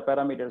certain set of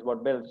parameters,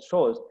 what Bell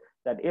shows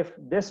that if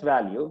this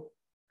value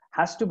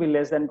has to be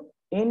less than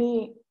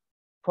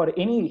for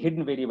any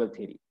hidden variable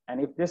theory, and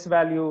if this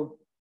value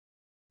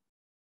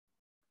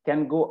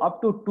can go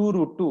up to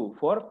 2√2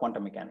 for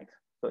quantum mechanics.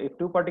 So if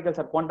two particles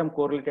are quantum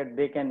correlated,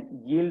 they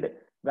can yield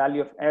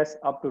value of S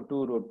up to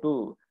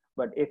 2√2.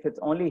 But if it's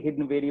only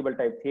hidden variable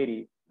type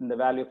theory, then the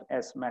value of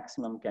S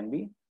maximum can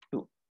be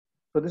 2.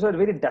 So this was a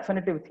very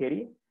definitive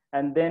theory.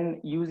 And then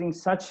using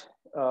such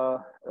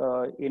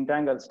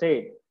entangled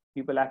state,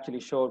 people actually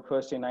showed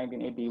first in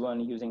 1981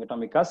 using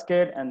atomic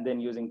cascade, and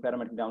then using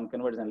parametric down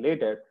conversion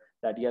later,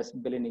 that yes,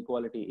 Bell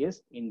inequality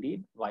is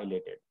indeed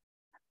violated.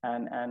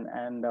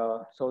 And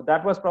so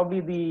that was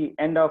probably the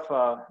end of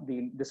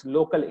this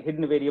local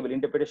hidden variable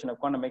interpretation of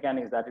quantum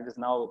mechanics, that it is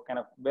now kind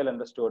of well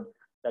understood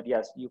that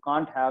yes, you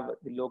can't have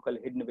the local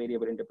hidden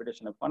variable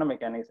interpretation of quantum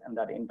mechanics, and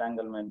that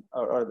entanglement,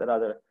 or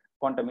rather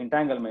quantum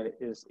entanglement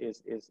is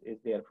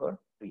therefore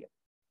real.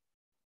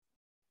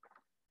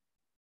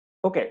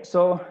 Okay,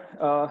 so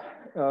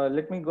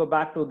let me go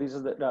back to these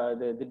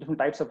the different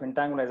types of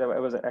entanglement I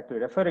was actually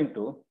referring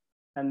to.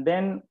 And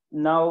then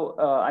now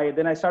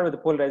I start with the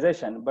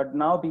polarization, but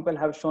now people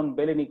have shown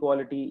Bell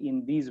inequality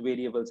in these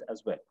variables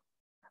as well.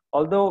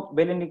 Although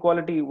Bell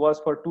inequality was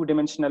for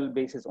two-dimensional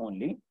basis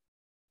only,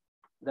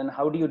 then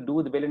how do you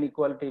do the Bell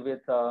inequality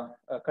with a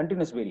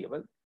continuous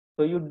variable?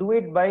 So you do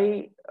it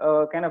by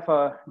kind of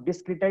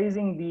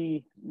discretizing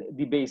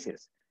the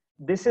basis.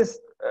 This is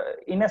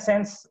in a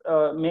sense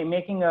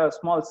making a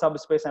small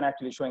subspace and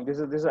actually showing this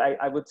is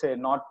I would say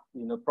not,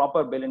 you know,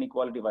 proper Bell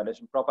inequality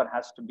violation. Proper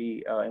has to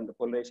be in the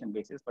polarization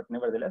basis, but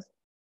nevertheless,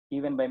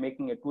 even by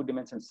making a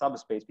two-dimensional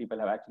subspace, people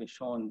have actually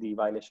shown the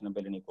violation of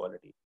Bell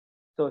inequality.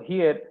 So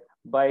here,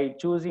 by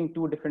choosing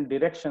two different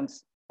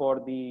directions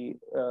for the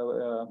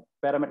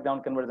parametric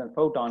down conversion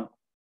photon,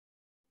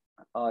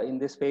 in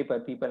this paper,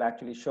 people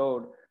actually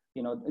showed,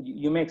 you know,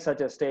 you make such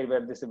a state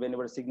where this,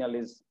 whenever signal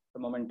is the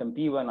momentum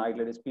P1,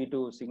 idler is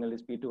P2, signal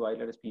is P2,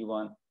 idler is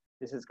P1.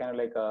 This is kind of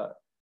like a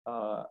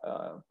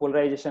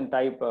polarization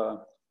type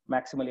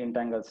maximally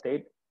entangled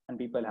state, and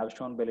people have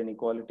shown Bell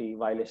inequality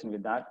violation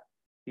with that.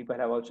 People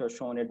have also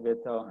shown it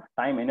with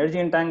time energy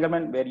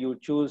entanglement, where you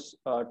choose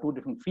two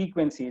different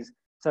frequencies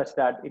such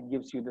that it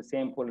gives you the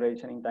same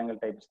polarization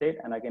entangled type state,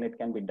 and again, it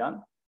can be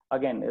done.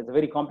 Again, it's a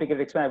very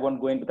complicated experiment. I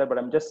won't go into that, but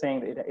I'm just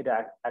saying that it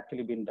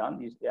actually been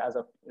done as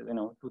of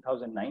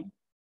 2009.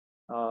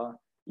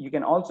 You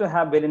can also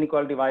have Bell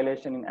inequality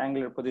violation in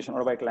angular position,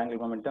 orbital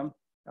angular momentum.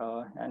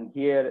 And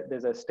here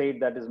there's a state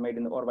that is made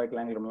in the orbital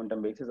angular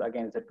momentum basis.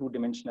 Again, it's a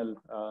two-dimensional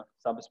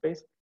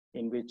subspace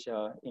in which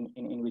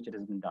it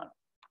has been done.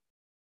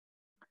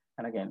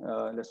 And again,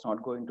 let's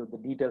not go into the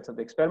details of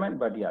the experiment,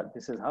 but yeah,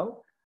 this is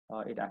how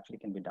it actually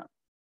can be done.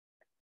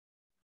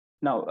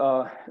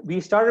 Now, we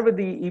started with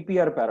the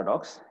EPR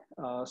paradox.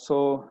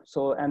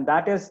 And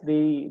that is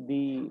the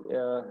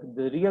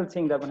real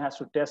thing that one has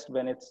to test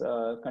when it's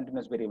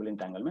continuous variable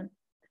entanglement.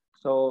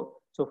 So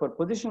for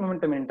position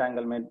momentum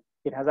entanglement,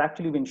 it has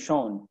actually been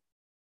shown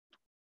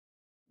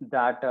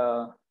that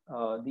the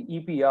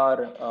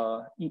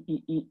EPR,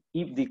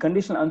 the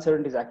conditional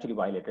uncertainty is actually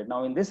violated.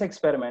 Now, in this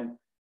experiment,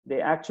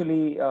 they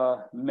actually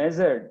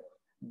measured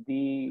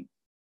the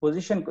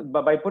position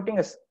by putting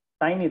a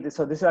tiny,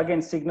 so this is again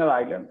signal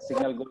idler,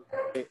 signal goes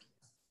this way,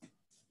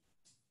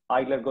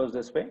 idler goes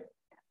this way.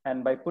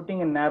 And by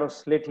putting a narrow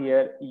slit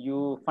here,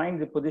 you find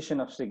the position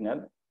of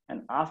signal.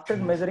 And after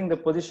measuring the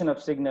position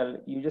of signal,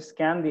 you just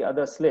scan the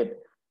other slit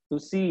to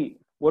see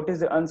what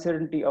is the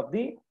uncertainty of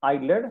the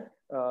idler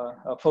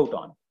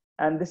photon.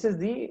 And this is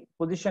the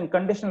position,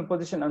 conditional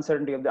position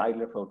uncertainty of the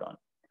idler photon.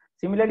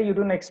 Similarly, you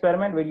do an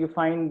experiment where you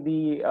find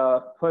the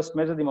first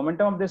measure the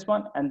momentum of this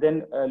one, and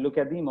then look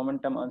at the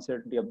momentum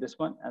uncertainty of this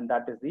one, and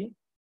that is the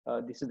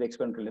this is the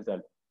experimental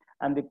result.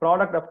 And the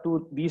product of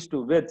these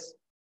two widths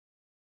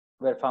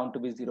were found to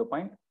be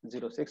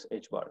 0.06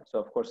 h bar. So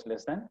of course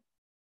less than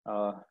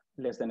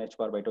h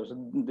bar by 2. So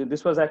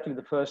this was actually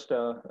the first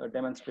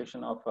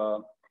demonstration of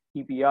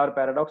EPR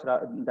paradox,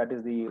 that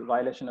is the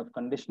violation of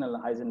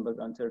conditional Heisenberg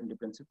uncertainty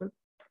principle.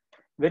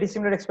 Very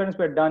similar experiments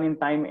were done in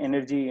time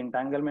energy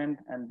entanglement,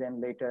 and then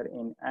later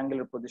in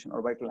angular position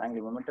orbital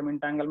angular momentum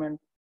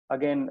entanglement.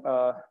 Again,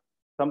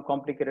 some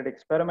complicated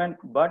experiment,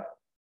 but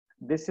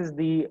this is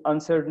the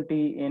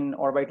uncertainty in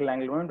orbital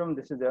angular momentum.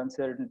 This is the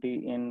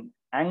uncertainty in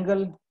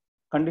angle,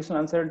 conditional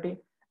uncertainty.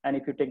 And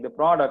if you take the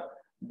product,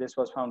 this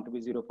was found to be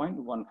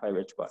 0.15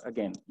 h bar.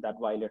 Again, that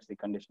violates the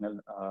conditional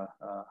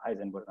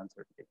Heisenberg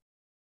uncertainty.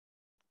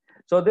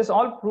 So this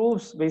all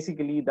proves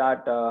basically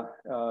that,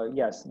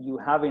 yes, you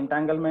have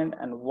entanglement.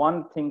 And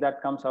one thing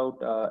that comes out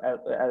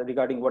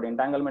regarding what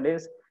entanglement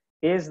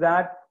is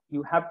that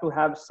you have to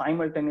have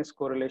simultaneous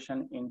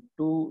correlation in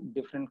two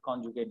different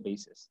conjugate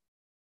bases.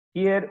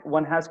 Here,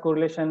 one has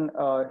correlation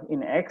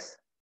in X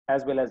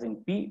as well as in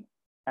P.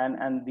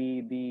 And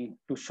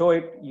to show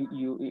it,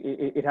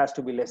 it has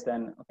to be less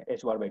than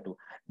h bar by 2.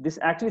 This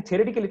actually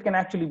theoretically it can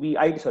actually be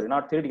sorry,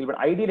 not theoretically, but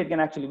ideally it can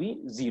actually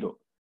be 0.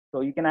 So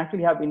you can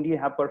actually indeed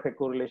have perfect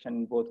correlation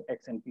in both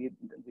X and P,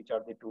 which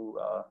are the two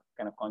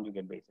kind of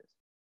conjugate bases.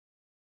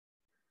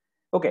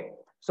 Okay,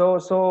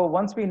 so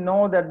once we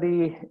know that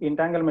the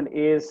entanglement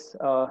is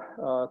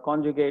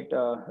conjugate,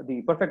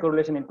 the perfect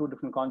correlation in two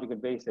different conjugate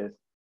bases,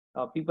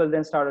 people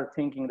then started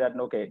thinking that,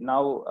 okay,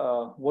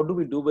 now what do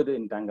we do with the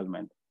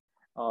entanglement?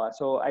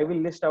 So I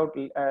will list out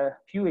a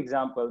few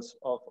examples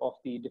of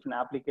the different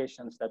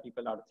applications that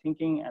people are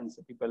thinking, and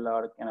so people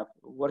are kind of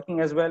working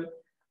as well.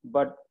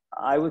 But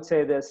I would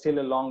say there's still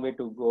a long way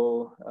to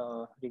go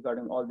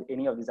regarding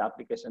any of these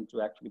applications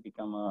to actually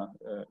become a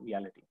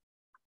reality.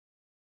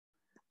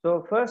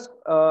 So first,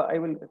 I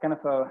will kind of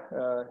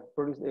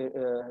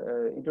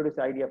introduce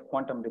the idea of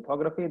quantum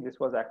lithography. This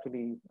was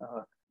actually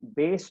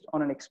based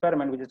on an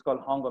experiment which is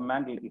called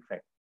Honger-Mandel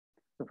effect.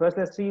 So first,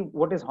 let's see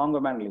what is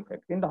Honger-Mandel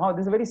effect. This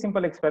is a very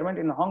simple experiment.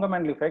 In the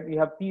Honger-Mandel effect, you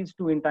have these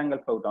two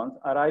entangled photons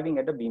arriving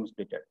at a beam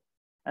splitter,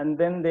 and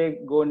then they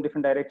go in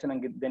different direction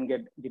and then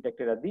get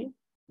detected at the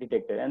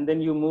detector. And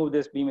then you move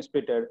this beam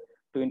splitter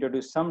to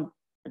introduce some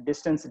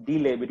distance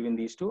delay between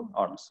these two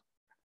arms.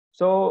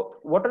 So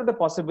what are the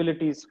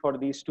possibilities for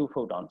these two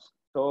photons?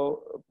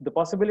 So the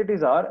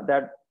possibilities are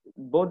that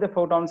both the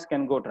photons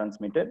can go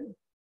transmitted,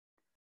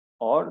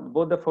 or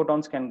both the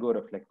photons can go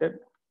reflected,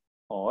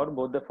 or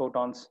both the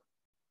photons,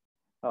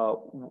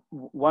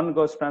 one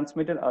goes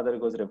transmitted, other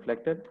goes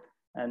reflected,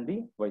 and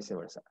the vice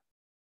versa.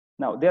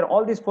 Now, there are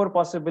all these four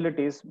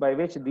possibilities by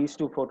which these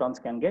two photons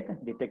can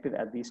get detected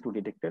at these two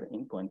detectors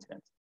in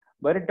coincidence.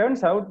 But it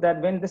turns out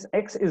that when this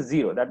X is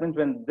 0, that means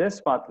when this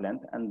path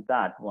length and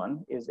that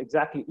one is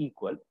exactly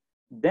equal,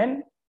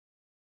 then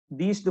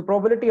the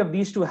probability of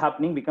these two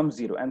happening becomes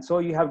 0. And so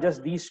you have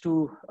just these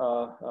two,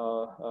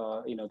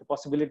 the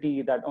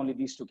possibility that only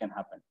these two can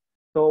happen.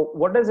 So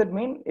what does it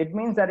mean? It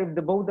means that if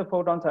both the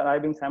photons are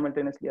arriving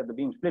simultaneously at the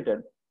beam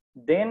splitter,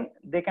 then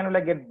they kind of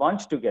like get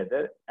bunched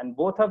together, and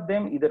both of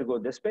them either go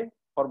this way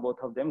or both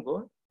of them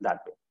go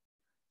that way.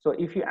 So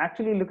if you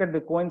actually look at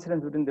the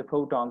coincidence between the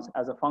photons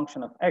as a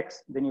function of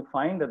X, then you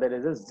find that there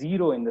is a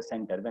 0 in the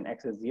center. When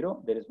X is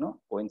 0, there is no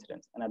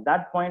coincidence. And at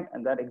that point,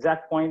 and that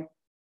exact point,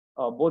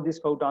 both these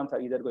photons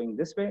are either going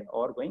this way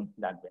or going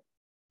that way.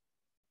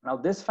 Now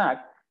this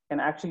fact can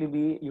actually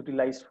be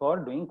utilized for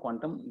doing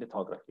quantum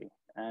lithography.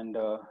 And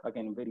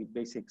again, very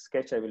basic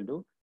sketch I will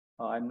do.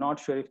 I'm not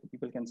sure if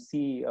people can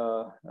see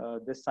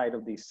this side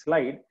of the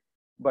slide,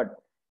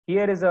 but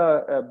here is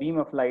a beam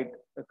of light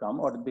come,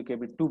 or there can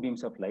be two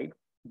beams of light.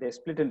 They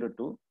split into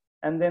two,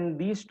 and then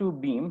these two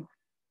beams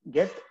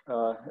get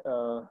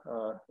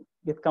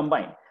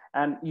combined.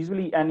 And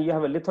usually, and you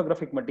have a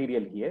lithographic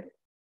material here,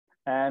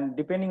 and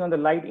depending on the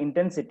light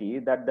intensity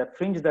that the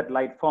fringe that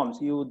light forms,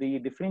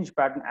 the fringe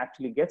pattern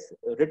actually gets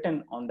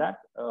written on that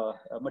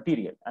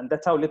material. And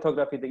that's how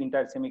lithography, the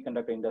entire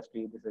semiconductor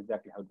industry, this is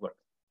exactly how it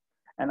works.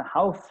 And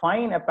how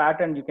fine a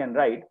pattern you can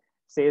write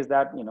says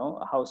that, you know,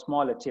 how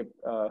small a chip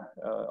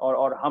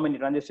or how many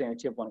transistors in a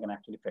chip one can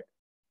actually fit.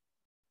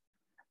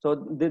 So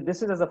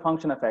this is as a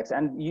function of X.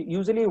 And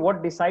usually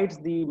what decides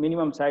the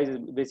minimum size is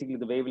basically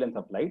the wavelength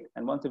of light.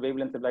 And once the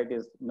wavelength of light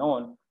is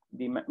known,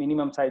 the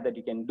minimum size that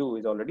you can do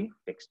is already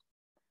fixed.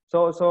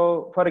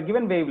 So for a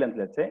given wavelength,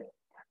 let's say,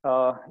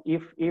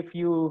 this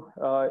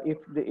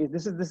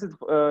is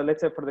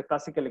let's say for the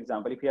classical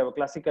example, if you have a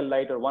classical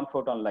light or one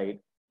photon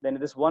light, then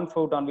this one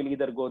photon will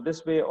either go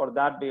this way or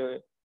that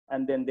way,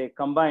 and then they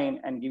combine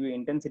and give you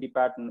intensity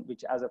pattern,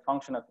 which as a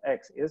function of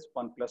X is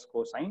 1 plus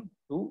cosine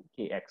 2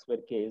 kx, where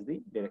k is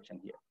the direction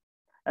here.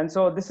 And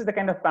so this is the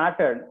kind of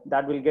pattern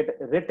that will get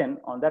written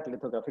on that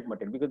lithographic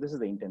material, because this is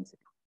the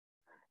intensity.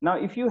 Now,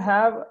 if you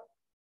have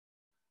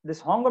this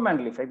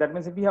Hongerman effect, that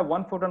means if you have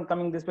one photon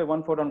coming this way,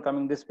 one photon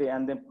coming this way,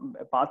 and the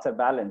paths are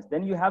balanced,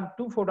 then you have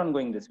two photon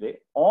going this way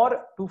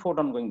or two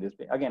photon going this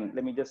way. Again,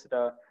 let me just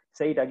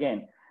say it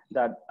again,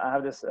 that I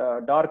have this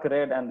dark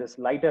red and this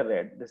lighter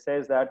red. This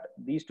says that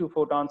these two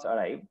photons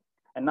arrive.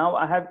 And now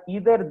I have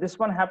either this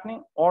one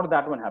happening or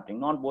that one happening,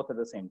 not both at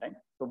the same time.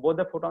 So both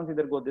the photons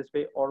either go this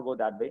way or go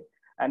that way.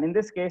 And in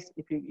this case,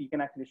 if you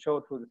can actually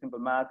show through the simple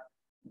math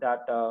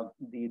that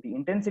the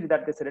intensity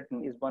that gets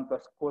written is 1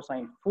 plus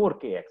cosine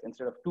 4kx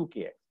instead of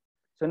 2kx.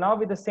 So now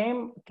with the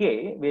same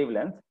k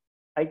wavelength,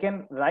 I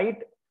can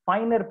write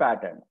finer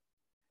pattern,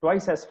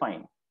 twice as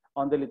fine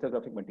on the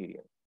lithographic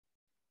material.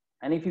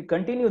 And if you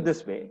continue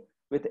this way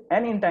with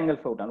n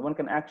entangled photon, one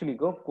can actually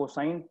go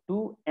cosine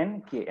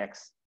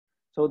 2nkx.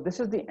 So this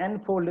is the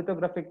n-fold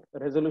lithographic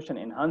resolution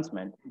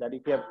enhancement, that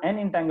if you have n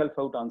entangled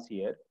photons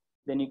here,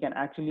 then you can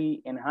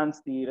actually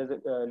enhance the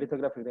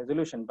lithographic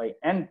resolution by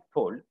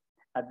n-fold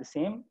at the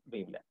same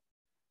wavelength.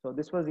 So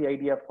this was the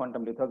idea of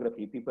quantum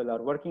lithography. People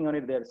are working on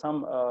it. There's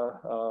some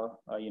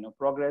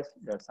progress.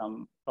 There's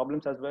some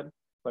problems as well,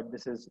 but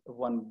this is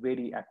one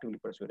very actively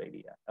pursued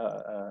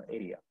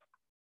area.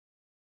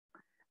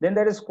 Then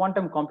there is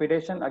quantum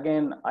computation.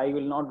 Again, I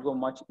will not go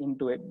much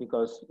into it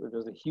because it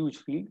was a huge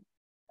field.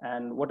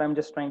 And what I'm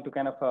just trying to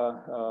kind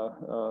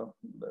of,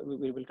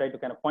 we will try to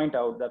kind of point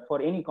out that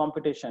for any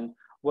computation,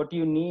 what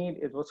you need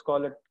is what's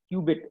called a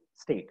qubit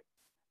state.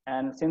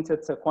 And since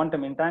it's a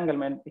quantum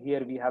entanglement,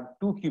 here we have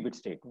 2 qubit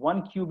state.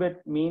 1 qubit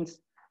means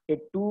a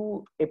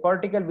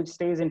particle which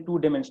stays in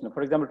 2-dimensional.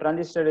 For example,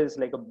 transistor is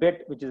like a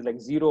bit, which is like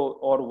 0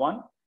 or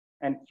 1.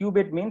 And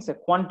qubit means a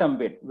quantum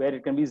bit, where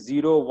it can be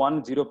 0,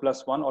 1, 0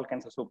 plus 1, all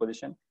kinds of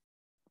superposition.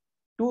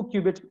 2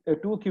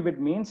 qubit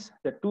means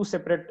the 2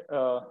 separate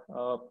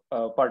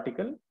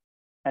particle,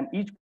 and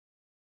each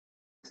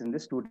is in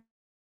this 2.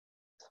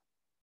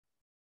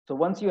 So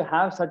once you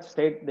have such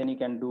state, then you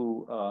can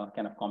do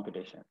kind of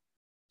computation.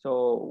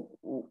 So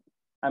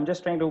I'm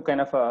just trying to kind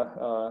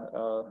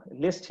of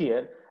list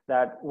here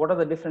that what are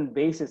the different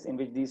bases in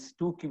which these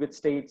 2 qubit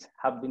states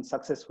have been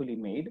successfully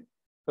made.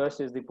 First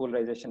is the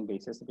polarization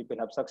basis. People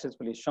have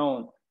successfully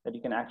shown that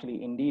you can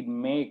actually indeed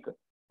make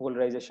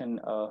polarization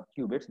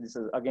qubits. This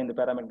is again the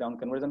parametric down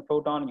conversion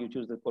photon. You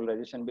choose the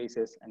polarization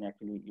basis, and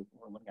actually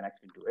one can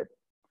actually do it.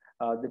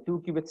 The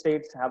 2 qubit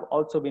states have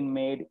also been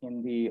made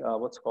in the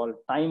what's called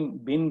time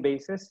bin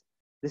basis.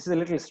 This is a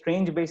little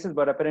strange basis,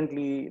 but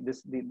apparently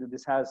this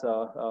has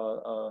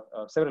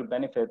several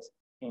benefits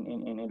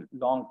in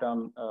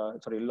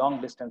long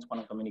distance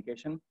quantum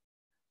communication.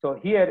 So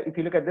here, if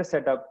you look at this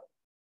setup,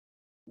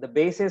 the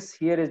basis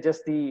here is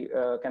just the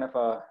kind of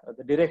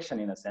the direction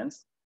in a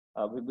sense,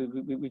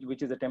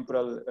 which is the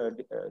temporal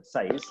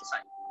size.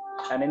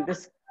 And in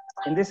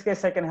this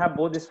case, I can have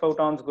both these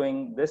photons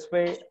going this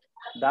way,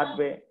 that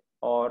way,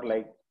 or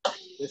like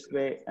this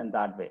way and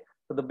that way.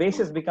 So the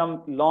bases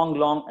become long,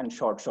 long, and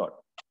short, short.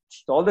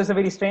 So all this is a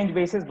very strange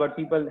basis, but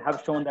people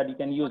have shown that you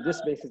can use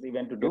this basis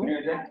even to do.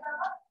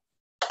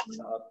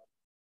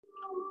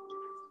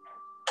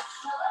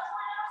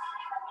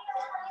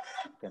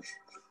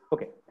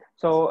 Okay.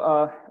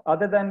 So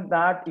other than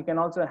that, you can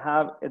also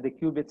have the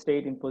qubit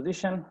state in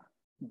position.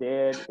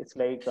 There it's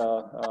like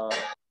the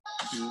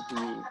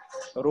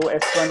rho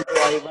S1,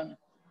 rho I1,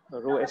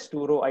 rho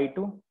S2, rho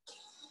I2.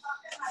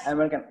 And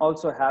one can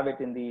also have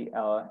it in the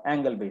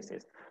angle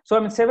basis. So I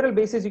mean, several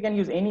bases, you can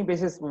use any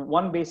basis.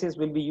 One basis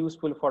will be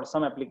useful for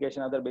some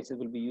application, other basis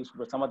will be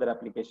useful for some other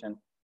application.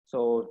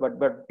 So,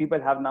 but people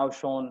have now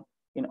shown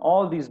in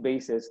all these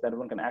bases that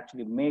one can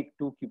actually make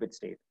 2 qubit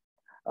state.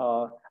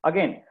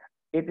 Again,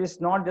 it is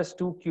not just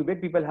 2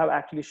 qubit. People have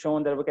actually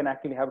shown that we can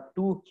actually have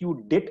 2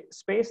 qubit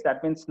space.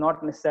 That means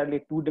not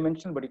necessarily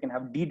 2-dimensional, but you can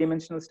have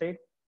d-dimensional state.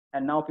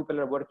 And now people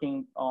are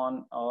working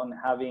on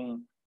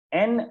having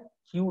n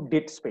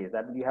qubit space,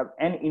 that you have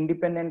n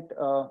independent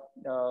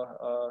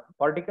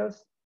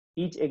particles,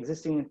 each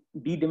existing in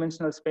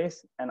d-dimensional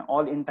space and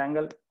all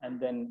entangled, and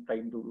then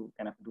trying to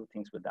kind of do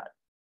things with that.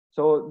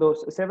 So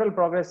those several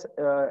progress,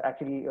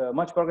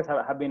 much progress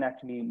have been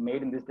actually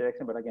made in this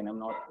direction, but again, I'm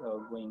not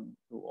going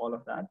through all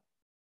of that.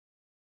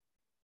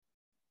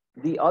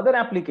 The other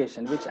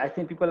application, which I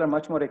think people are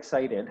much more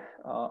excited,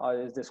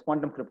 is this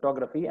quantum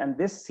cryptography. And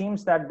this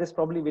seems that this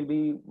probably will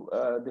be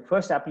the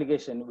first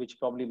application which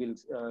probably will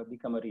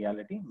become a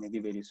reality, maybe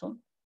very soon.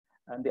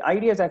 And the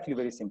idea is actually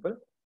very simple.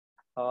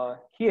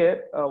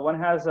 Here, one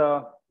has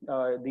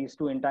these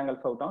 2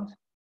 entangled photons,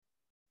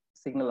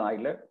 signal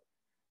idler.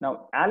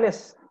 Now,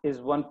 Alice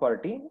is one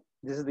party.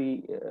 This is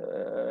the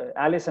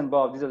Alice and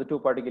Bob. These are the 2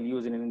 particles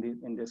used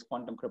in this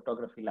quantum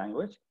cryptography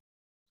language.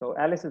 So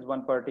Alice is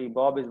one party,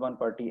 Bob is one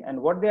party, and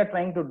what they are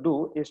trying to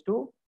do is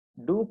to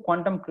do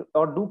quantum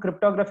or do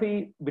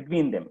cryptography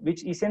between them,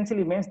 which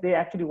essentially means they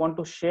actually want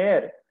to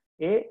share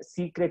a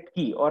secret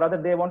key, or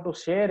rather they want to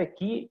share a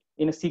key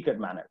in a secret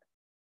manner.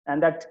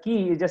 And that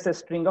key is just a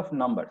string of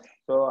numbers.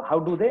 So how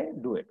do they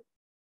do it?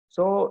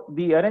 So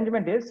the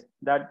arrangement is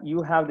that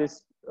you have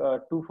this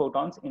 2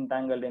 photons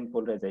entangled in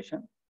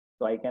polarization.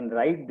 So I can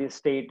write this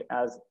state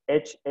as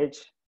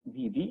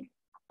HHVV,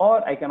 Or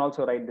I can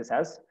also write this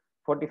as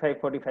 45,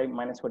 45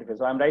 minus 45.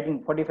 So I'm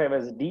writing 45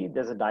 as D,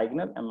 there's a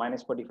diagonal, and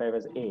minus 45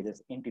 as A,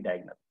 there's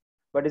anti-diagonal.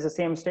 But it's the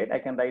same state. I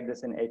can write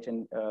this in H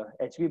and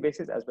HV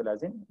basis as well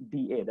as in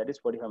DA, that is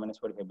 45 minus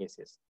 45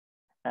 basis.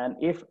 And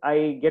if I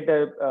get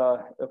a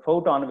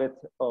photon with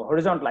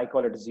horizontal, I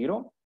call it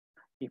 0.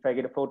 If I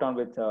get a photon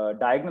with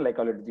diagonal, I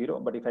call it 0.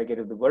 But if I get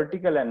it with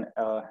vertical and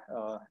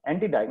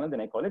anti-diagonal,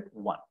 then I call it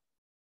 1.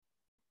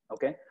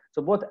 Okay.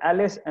 So both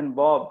Alice and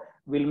Bob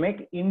will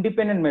make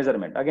independent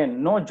measurement.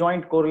 Again, no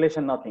joint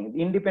correlation, nothing.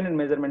 The independent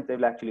measurements they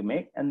will actually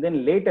make. And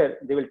then later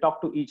they will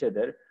talk to each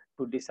other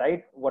to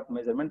decide what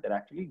measurement they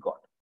actually got.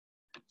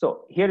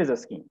 So here is a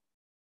scheme.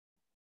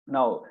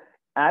 Now,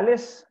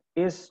 Alice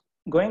is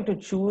going to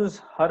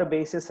choose her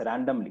basis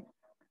randomly.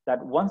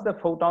 That once the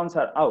photons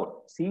are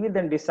out, she will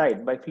then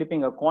decide by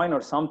flipping a coin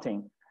or something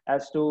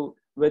as to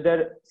whether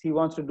she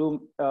wants to do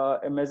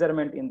a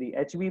measurement in the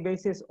HV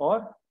basis or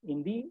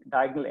in the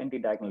diagonal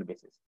anti-diagonal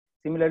basis.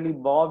 Similarly,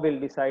 Bob will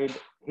decide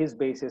his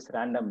basis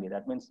randomly.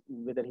 That means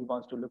whether he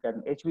wants to look at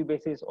an HV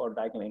basis or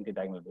diagonal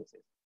anti-diagonal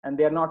basis. And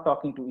they are not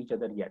talking to each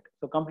other yet.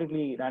 So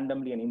completely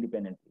randomly and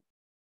independently.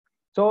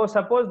 So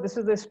suppose this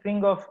is the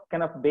string of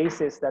kind of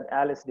basis that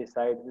Alice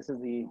decides. This is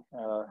the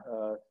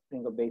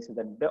string of basis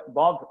that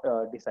Bob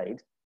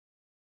decides.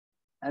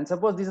 And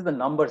suppose these are the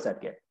numbers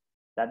that get.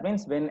 That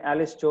means when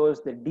Alice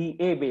chose the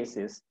DA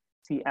basis,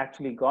 she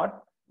actually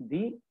got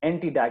the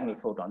anti-diagonal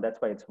photon.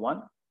 That's why it's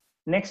 1.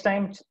 Next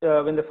time,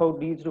 when the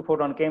D2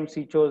 photon came,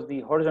 she chose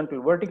the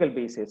horizontal vertical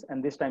basis.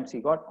 And this time she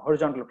got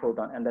horizontal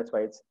photon. And that's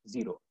why it's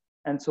 0.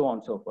 And so on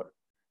and so forth.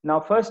 Now,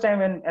 first time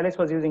when Alice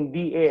was using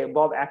DA,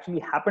 Bob actually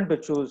happened to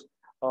choose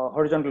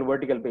horizontal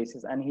vertical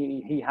basis, and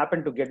he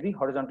happened to get the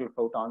horizontal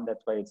photon.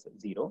 That's why it's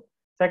 0.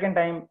 Second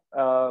time,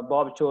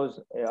 Bob chose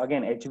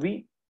again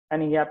HV,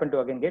 and he happened to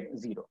again get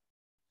 0.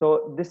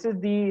 So this is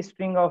the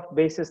string of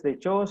basis they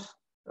chose,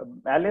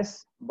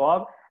 Alice,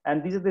 Bob,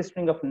 and these are the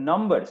string of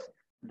numbers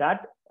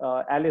that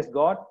Alice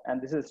got,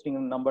 and this is the string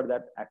of number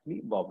that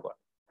actually Bob got.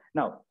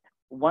 Now,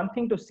 one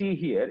thing to see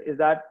here is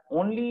that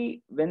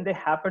only when they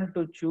happen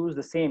to choose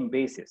the same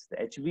basis, the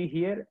HV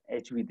here,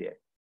 HV there,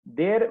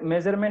 their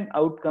measurement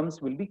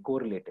outcomes will be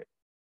correlated.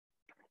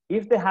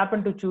 If they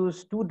happen to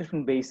choose 2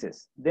 different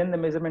bases, then the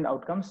measurement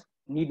outcomes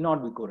need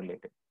not be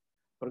correlated.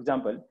 For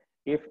example,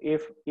 if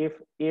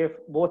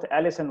both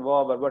Alice and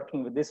Bob are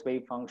working with this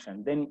wave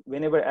function, then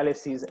whenever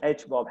Alice sees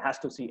H, Bob has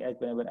to see H.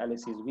 Whenever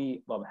Alice sees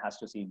V, Bob has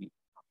to see V.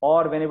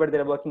 Or whenever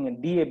they're working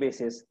in DA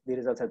basis, the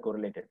results are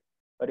correlated.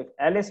 But if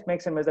Alice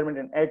makes a measurement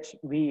in H,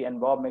 V, and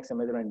Bob makes a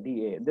measurement in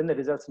DA, then the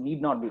results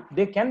need not be.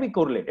 They can be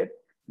correlated,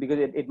 because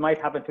it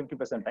might happen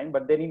 50% time,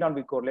 but they need not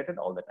be correlated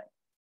all the time.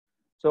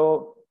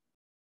 So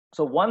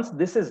once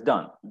this is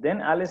done,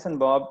 then Alice and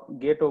Bob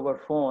get over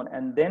phone,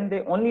 and then they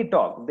only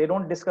talk. They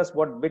don't discuss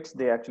what bits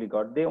they actually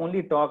got. They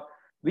only talk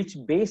which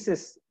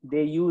basis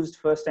they used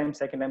first time,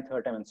 second time,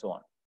 third time, and so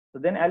on. So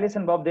then Alice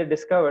and Bob, they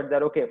discovered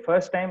that, okay,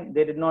 first time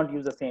they did not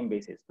use the same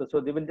basis.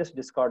 So they will just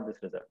discard this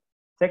result.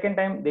 Second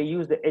time they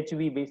use the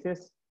HV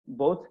basis,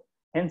 both,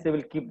 hence they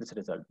will keep this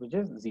result, which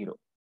is 0.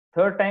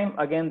 Third time,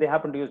 again, they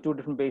happen to use 2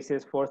 different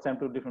bases. Fourth time,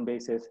 2 different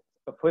bases.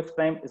 The fifth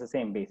time is the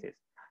same basis.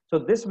 So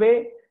this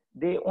way,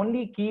 they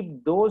only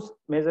keep those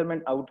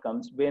measurement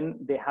outcomes when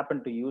they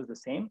happen to use the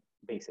same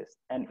basis.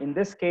 And in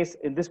this case,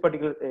 in this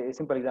particular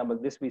simple example,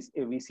 this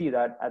we see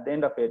that at the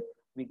end of it,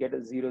 we get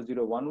a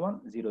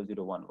 0011,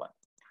 0011.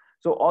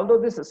 So although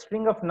this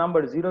string of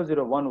numbers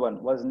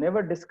 0011 was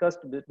never discussed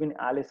between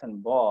Alice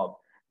and Bob,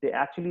 they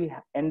actually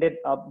ended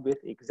up with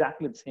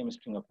exactly the same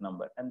string of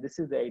number. And this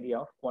is the idea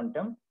of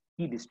quantum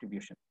key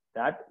distribution,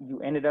 that you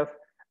ended up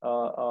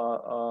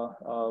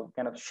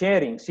kind of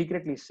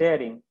secretly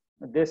sharing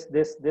this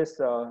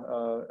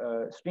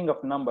string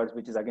of numbers,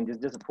 which is again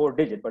just a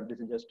 4-digit, but this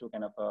is just to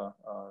kind of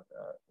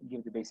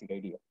give the basic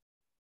idea.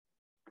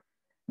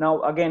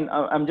 Now, again,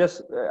 I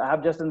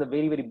have just done the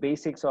very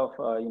basics of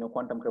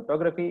quantum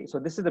cryptography. So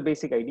this is the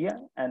basic idea,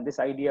 and this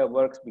idea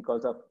works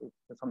because of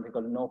something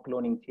called no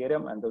cloning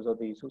theorem, and those are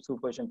the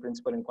superposition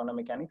principle in quantum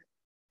mechanics.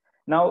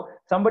 Now,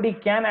 somebody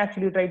can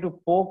actually try to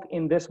poke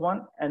in this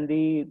one, and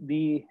the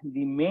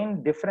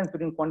main difference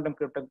between quantum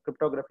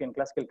cryptography and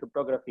classical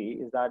cryptography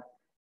is that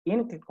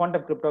in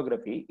quantum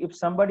cryptography, if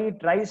somebody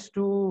tries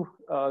to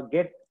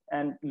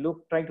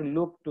try to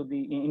look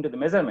into the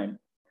measurement,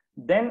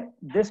 then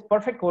this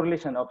perfect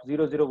correlation of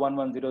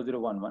 0011,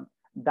 0011,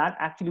 that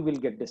actually will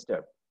get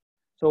disturbed.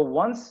 So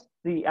once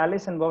the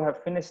Alice and Bob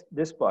have finished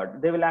this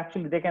part, they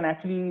can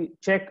actually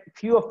check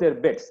few of their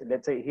bits.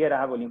 Let's say here I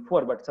have only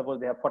 4, but suppose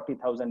they have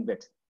 40,000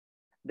 bits.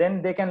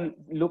 Then they can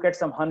look at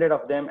some 100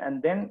 of them,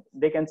 and then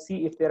they can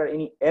see if there are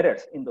any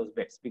errors in those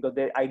bits, because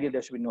the idea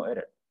there should be no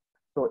error.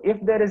 So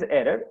if there is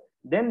error,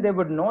 then they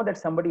would know that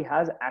somebody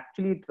has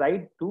actually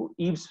tried to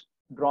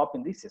eavesdrop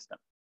in the system.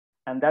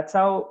 And that's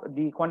how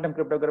the quantum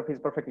cryptography is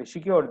perfectly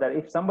secure, that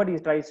if somebody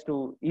tries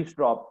to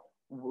eavesdrop,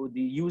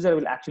 the user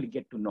will actually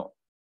get to know.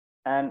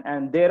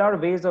 And there are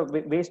ways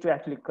to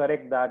actually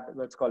correct that,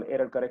 what's called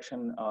error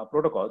correction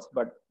protocols.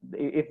 But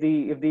if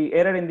the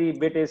error in the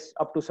bit is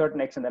up to a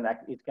certain extent, then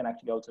it can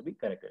actually also be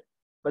corrected.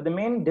 But the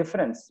main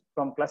difference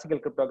from classical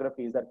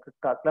cryptography is that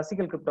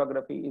classical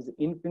cryptography is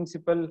in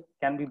principle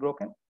can be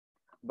broken,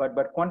 but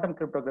quantum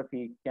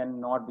cryptography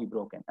cannot be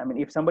broken. I mean,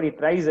 if somebody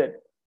tries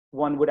it,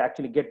 one would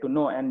actually get to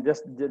know, and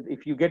just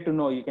if you get to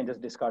know, you can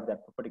just discard that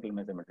particular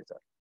measurement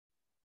result.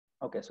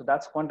 Okay, so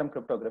that's quantum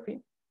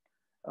cryptography.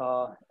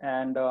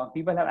 And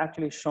people have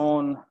actually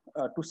shown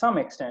to some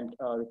extent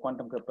the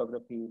quantum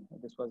cryptography.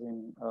 This was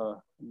in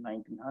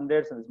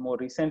 1900s, and more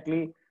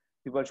recently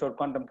people showed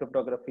quantum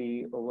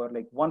cryptography over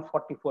like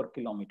 144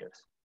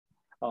 kilometers.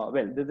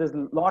 Well, there's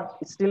a lot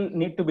still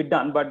need to be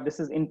done, but this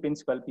is in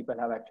principle people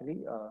have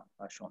actually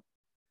shown.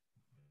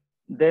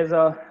 There's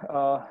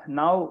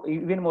now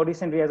even more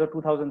recently, as of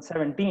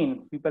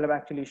 2017, people have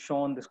actually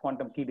shown this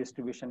quantum key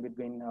distribution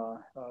between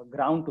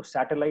ground to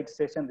satellite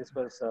station. This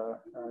was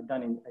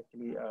done in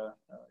actually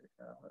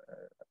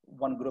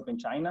one group in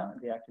China.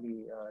 They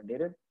actually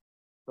did it.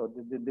 So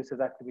this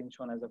has actually been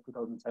shown as of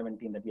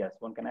 2017 that yes,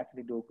 one can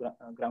actually do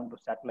ground to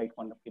satellite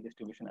quantum key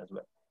distribution as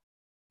well.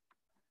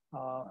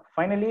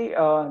 Finally,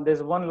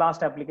 there's one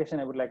last application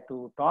I would like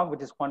to talk,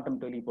 which is quantum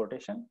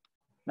teleportation.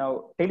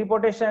 Now,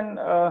 teleportation,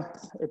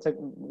 it's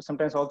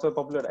sometimes also a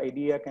popular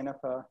idea kind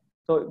of.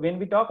 So when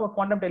we talk about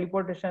quantum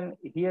teleportation,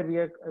 here we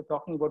are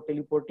talking about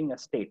teleporting a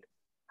state.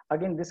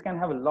 Again, this can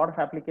have a lot of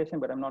application,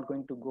 but I'm not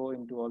going to go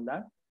into all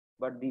that.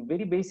 But the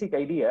very basic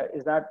idea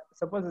is that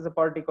suppose there's a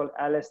particle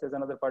Alice, there's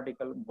another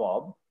particle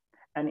Bob.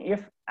 And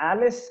if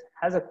Alice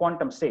has a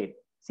quantum state,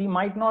 she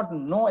might not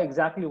know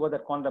exactly what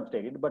that quantum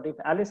state is, but if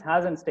Alice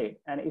has a state,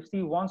 and if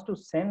she wants to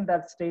send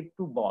that state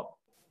to Bob,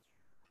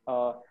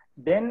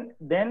 then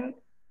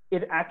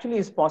it actually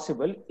is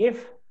possible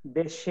if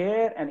they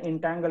share an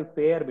entangled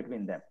pair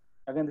between them.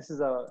 Again, this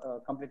is a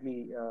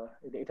completely,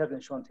 it has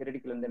been shown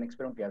theoretically and then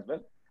experimentally as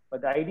well.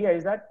 But the idea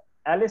is that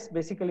Alice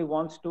basically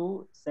wants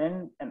to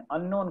send an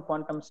unknown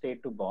quantum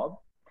state to Bob,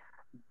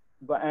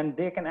 and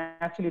they can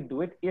actually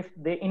do it if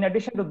they, in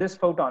addition to this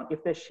photon,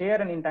 if they share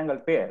an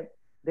entangled pair,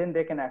 then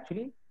they can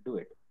actually do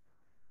it.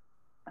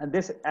 And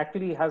this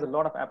actually has a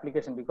lot of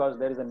application because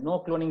there is a no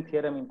cloning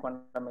theorem in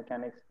quantum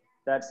mechanics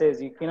that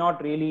says you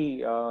cannot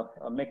really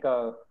make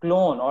a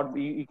clone, or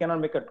you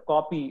cannot make a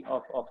copy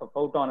of a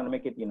photon and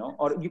make it,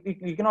 or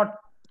you cannot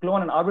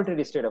clone an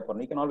arbitrary state of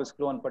photon. You can always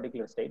clone a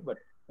particular state, but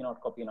you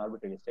cannot copy an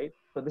arbitrary state.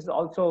 So this is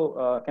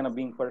also kind of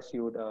being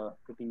pursued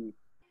pretty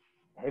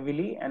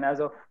heavily. And as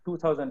of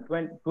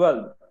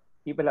 2012,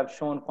 people have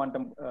shown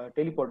quantum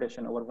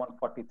teleportation over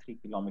 143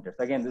 kilometers.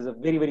 Again, this is a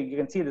very, very, you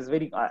can see this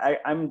very,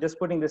 I'm just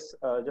putting this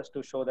just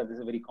to show that this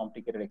is a very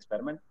complicated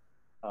experiment.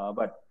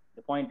 But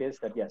the point is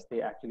that, yes,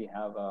 they actually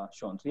have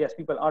shown. So yes,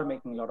 people are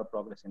making a lot of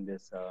progress in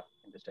this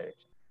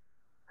direction.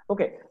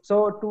 Okay,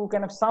 so to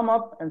kind of sum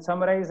up and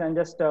summarize and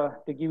just to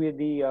give you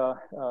the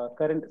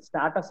current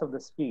status of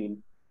this field.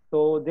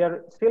 So there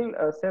are still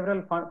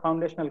several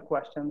foundational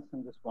questions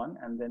in this one,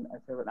 and then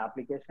several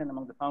applications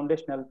among the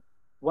foundational.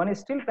 One is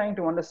still trying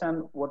to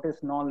understand what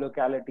is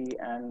non-locality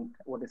and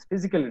what is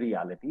physical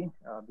reality,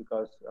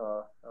 because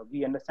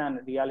we understand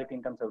reality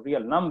in terms of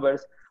real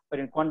numbers, but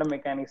in quantum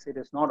mechanics, it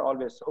is not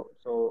always so.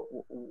 So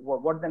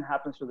what then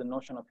happens to the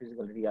notion of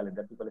physical reality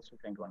that people are still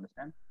trying to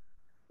understand?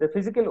 The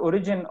physical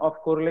origin of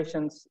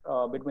correlations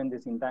between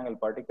this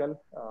entangled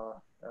particle,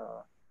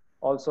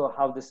 also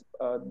how this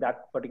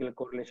that particular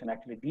correlation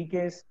actually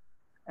decays,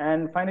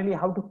 and finally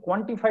how to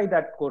quantify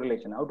that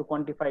correlation, how to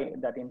quantify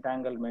that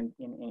entanglement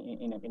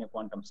in a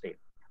quantum state.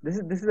 This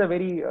is a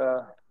very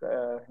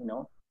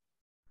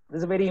this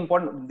is a very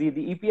important. The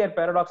EPR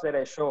paradox that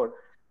I showed,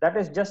 that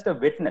is just a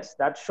witness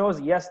that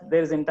shows yes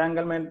there is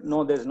entanglement,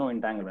 no there's no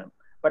entanglement,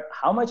 but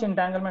how much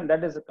entanglement,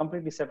 that is a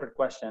completely separate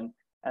question.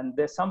 And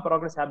there's some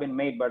progress have been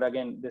made, but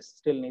again, this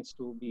still needs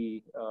to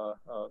be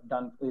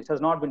done. It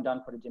has not been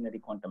done for a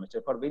generic quantum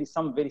state. For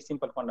some very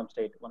simple quantum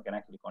state, one can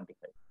actually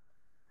quantify.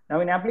 Now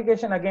in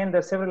application, again,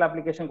 there's several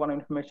applications: quantum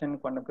information,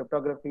 quantum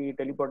cryptography,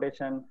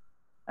 teleportation.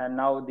 And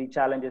now the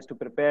challenge is to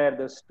prepare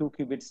this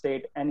 2-qubit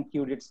state,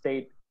 n-qubit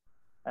state.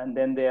 And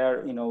then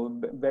there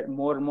are,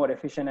 more and more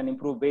efficient and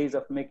improved ways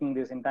of making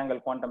this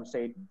entangled quantum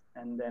state.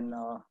 And then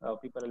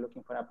people are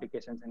looking for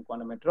applications in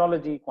quantum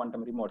metrology,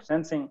 quantum remote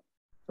sensing.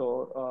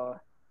 So,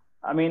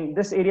 I mean,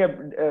 this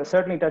area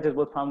certainly touches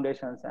both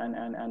foundations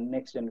and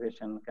next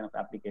generation kind of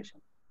application.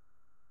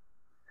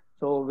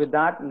 So with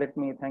that, let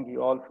me thank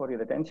you all for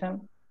your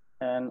attention.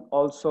 And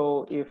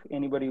also, if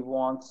anybody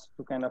wants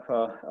to kind of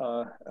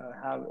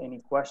have any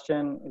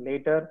question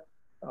later,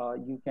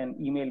 you can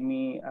email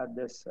me at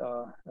this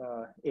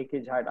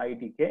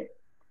akjhat.itk.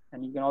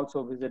 And you can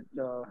also visit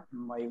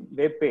my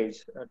webpage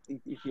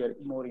if you're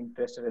more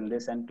interested in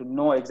this and to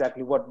know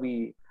exactly what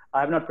I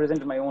have not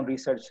presented my own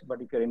research,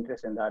 but if you're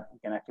interested in that, you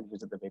can actually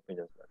visit the webpage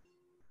as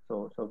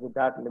well. So with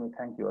that, let me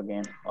thank you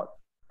again.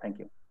 Thank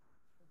you.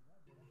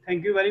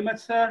 Thank you very much,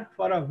 sir,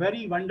 for a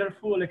very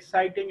wonderful,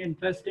 exciting,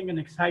 interesting, and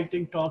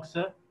exciting talk,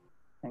 sir.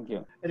 Thank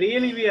you.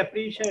 Really, we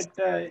appreciate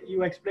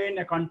you explain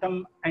the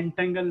quantum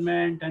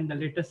entanglement and the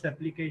latest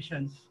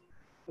applications.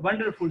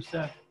 Wonderful,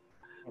 sir.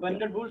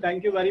 Wonderful.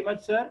 Thank you very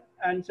much, sir.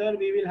 And sir,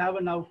 we will have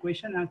a now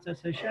question answer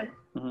session.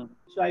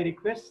 So I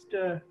request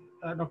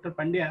Dr.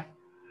 Pandya,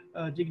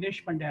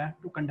 Jignesh Pandya,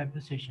 to conduct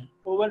the session.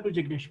 Over to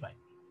Jignesh bhai.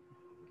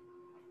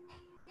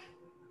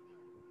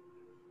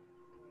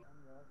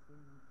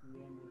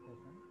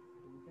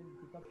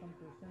 Pick up some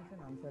questions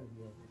and answers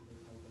here.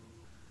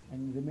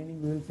 And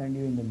remaining we will send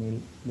you in the mail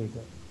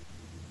later.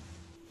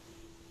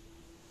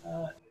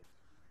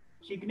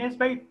 Jignesh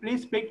bhai,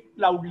 please speak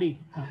loudly.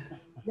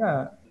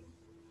 Yeah.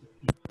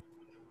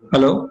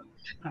 Hello.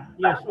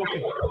 Yes,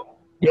 okay.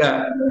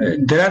 Yeah,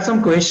 there are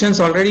some questions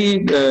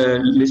already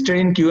listed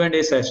in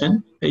Q&A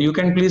session. You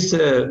can please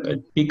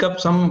pick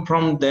up some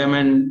from them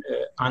and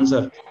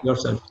answer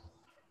yourself.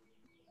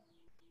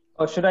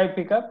 Or should I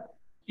pick up?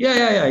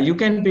 Yeah. You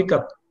can pick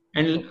up,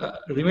 and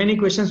remaining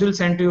questions will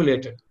send to you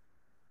later.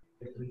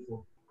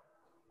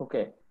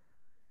 Okay.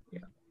 Yeah.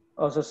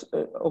 Also,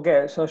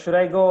 okay. So should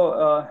I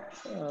go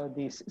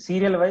the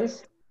serial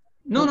wise?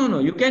 No.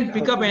 You can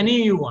pick up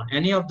any you want,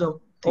 any of the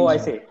things. Oh, I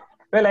see.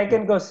 Well, I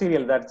can go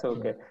serial. That's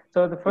okay.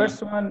 So the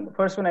first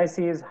one I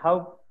see is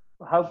how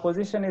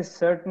position is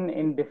certain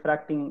in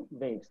diffracting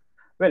waves.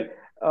 Well,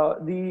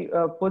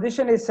 the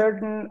position is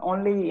certain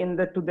only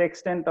to the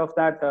extent of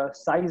that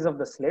size of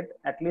the slit.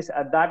 At least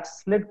at that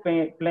slit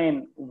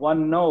plane,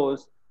 one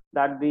knows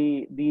that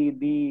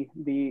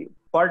the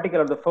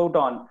particle or the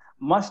photon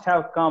must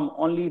have come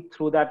only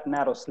through that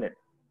narrow slit.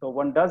 So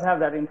one does have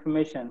that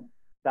information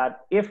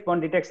that if one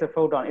detects a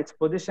photon, its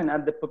position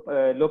at the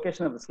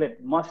location of the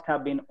slit must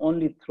have been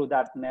only through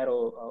that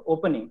narrow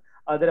opening.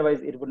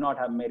 Otherwise, it would not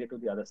have made it to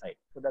the other side.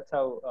 So that's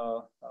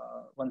how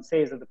one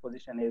says that the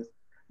position is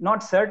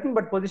not certain,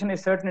 but position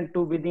is certain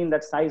to within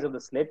that size of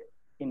the slit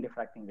in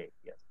diffracting wave.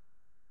 Yes.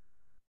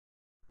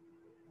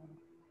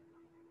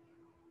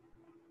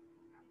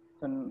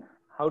 So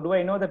how do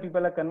I know that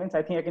people are convinced?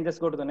 I think I can just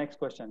go to the next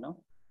question, no?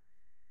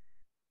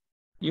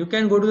 You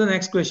can go to the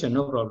next question,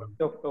 no problem.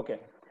 Okay.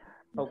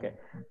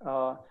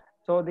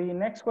 So the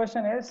next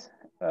question is,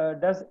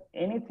 does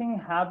anything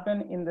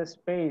happen in the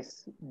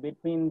space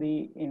between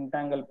the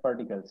entangled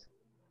particles?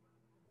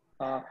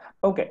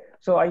 Okay,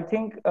 so I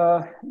think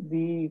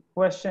the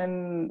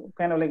question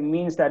kind of like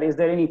means that is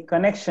there any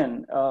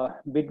connection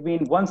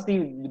between once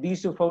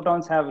these two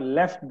photons have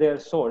left their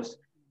source,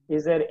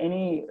 is there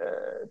any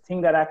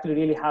thing that actually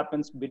really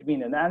happens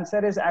between them? The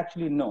answer is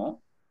actually no.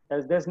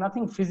 There's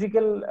nothing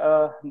physical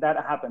that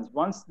happens.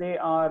 Once they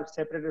are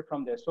separated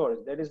from their source,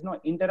 there is no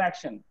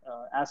interaction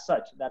as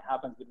such that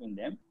happens between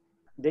them.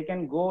 They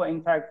can go,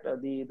 in fact,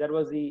 there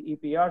was the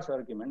EPR's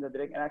argument that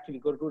they can actually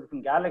go to two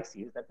different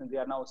galaxies, that means they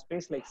are now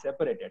space-like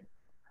separated.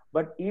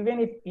 But even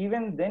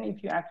then,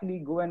 if you actually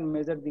go and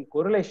measure the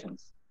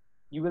correlations,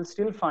 you will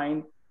still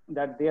find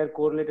that they are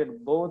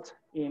correlated both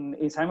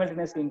in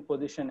simultaneously in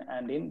position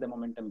and in the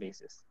momentum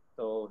basis.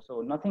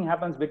 So nothing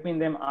happens between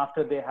them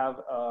after they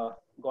have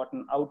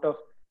gotten out of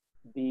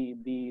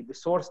the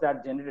source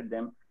that generated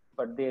them,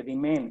 but they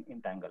remain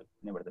entangled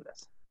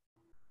nevertheless.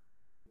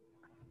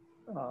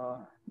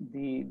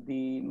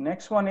 The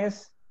next one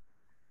is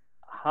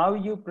how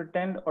you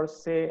pretend or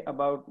say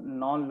about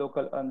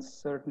non-local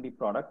uncertainty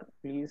product.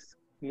 Please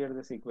clear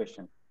this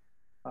equation.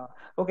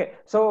 Okay,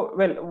 so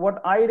well, what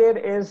I did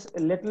is a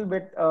little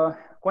bit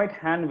quite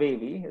hand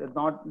wavy,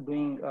 not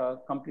doing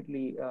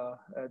completely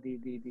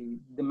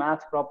the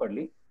math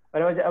properly,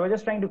 but I was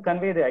just trying to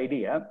convey the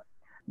idea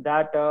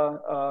that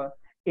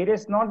it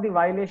is not the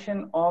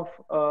violation of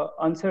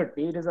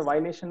uncertainty, it is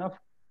a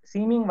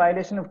seeming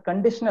violation of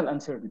conditional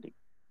uncertainty.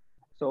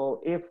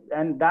 So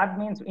and that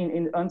means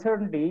in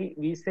uncertainty,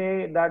 we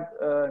say that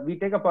we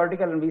take a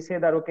particle and we say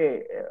that,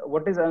 okay,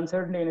 what is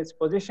uncertainty in its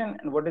position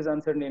and what is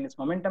uncertainty in its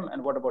momentum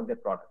and what about their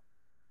product?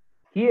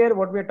 Here,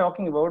 what we're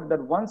talking about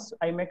that once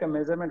I make a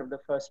measurement of the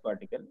first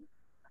particle,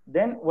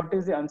 then what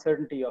is the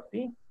uncertainty of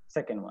the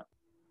second one?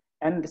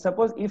 And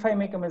suppose if I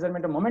make a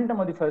measurement of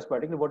momentum of the first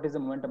particle, what is the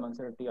momentum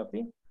uncertainty of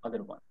the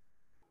other one?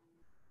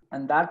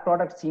 And that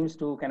product seems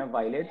to kind of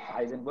violate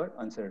Heisenberg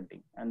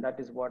uncertainty. And that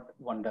is what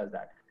one does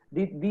that.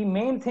 The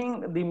main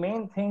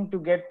thing to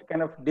get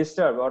kind of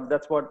disturbed, or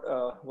that's what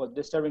was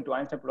disturbing to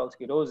Einstein,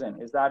 Podolsky,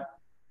 Rosen, is that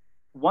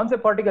once the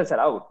particles are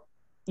out,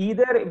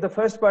 either if the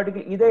first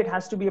particle, either it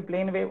has to be a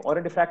plane wave or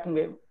a diffracting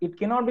wave, it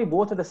cannot be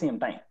both at the same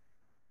time.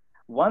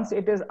 Once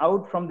it is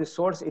out from the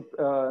source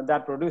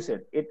that produced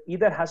it, it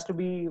either has to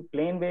be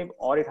plane wave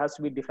or it has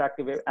to be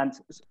diffractive wave, and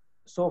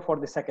so for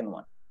the second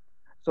one.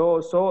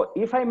 So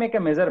if I make a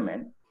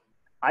measurement,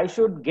 I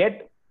should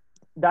get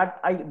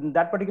that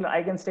particular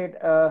eigenstate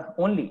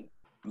only.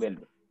 Well,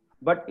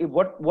 but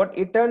what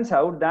it turns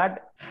out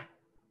that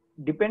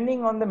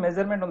depending on the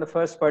measurement on the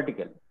first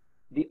particle,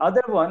 the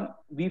other one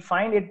we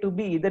find it to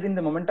be either in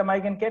the momentum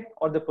eigenket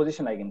or the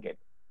position eigenket,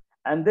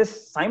 and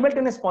this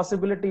simultaneous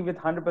possibility with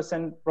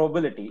 100%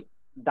 probability,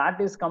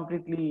 that is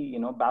completely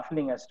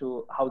baffling as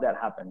to how that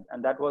happened,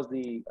 and that was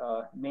the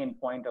main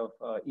point of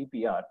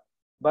EPR,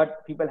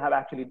 but people have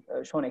actually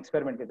shown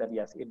experimentally that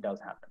yes, it does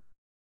happen.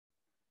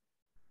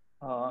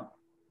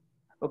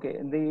 Okay,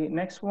 the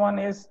next one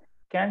is,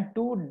 can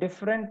two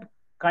different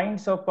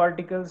kinds of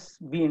particles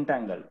be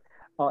entangled?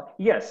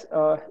 Yes,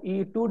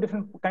 two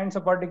different kinds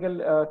of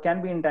particle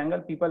can be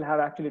entangled. People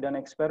have actually done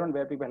experiment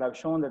where people have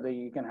shown that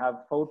you can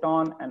have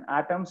photon and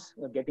atoms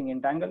getting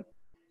entangled.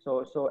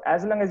 So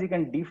as long as you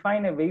can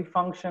define a wave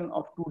function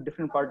of two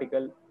different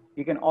particles,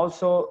 you can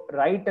also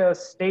write a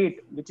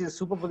state which is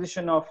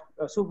superposition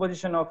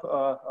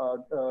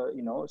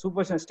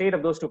state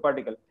of those two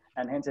particles,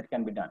 and hence it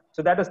can be done.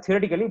 So that is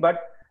theoretically,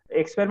 but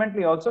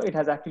experimentally also it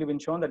has actually been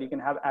shown that you can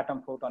have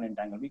atom photon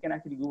entangled. We can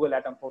actually Google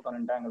atom photon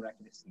entangled and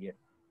actually see it.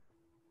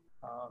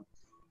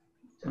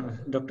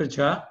 Dr.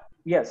 Jha?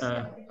 Yes.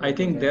 I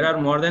think there are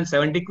more than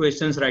 70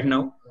 questions right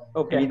now.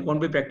 Okay. And it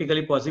won't be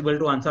practically possible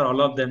to answer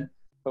all of them.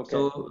 Okay.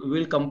 So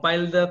we'll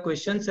compile the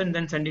questions and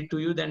then send it to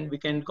you. Then we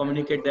can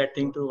communicate that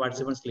thing to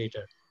participants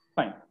later.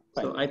 Fine.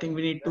 So I think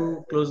we need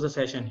to close the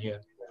session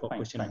here for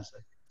question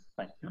answer.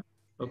 Fine. Yeah?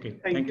 Okay.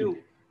 Thank you.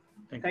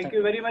 Thank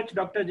you very much,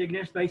 Dr.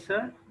 Jignesh Bhai,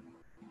 sir.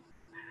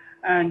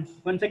 And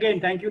once again,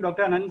 thank you,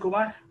 Dr. Anand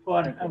Kumar,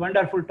 for a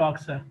wonderful talk,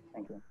 sir.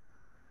 Thank you.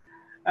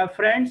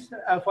 Friends,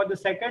 for the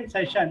second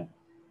session,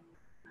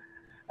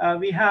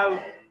 we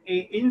have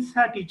a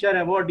INSA teacher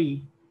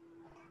awardee,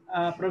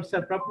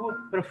 Professor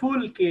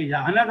Prafulla K.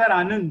 Jha, another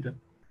Anand,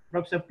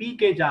 Professor P.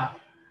 K. Jha.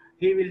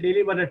 He will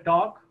deliver a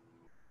talk.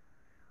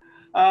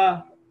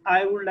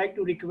 I would like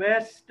to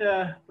request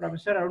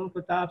Professor Arun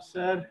Pratap,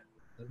 sir,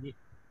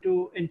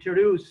 to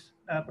introduce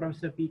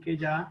Professor P. K.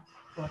 Jha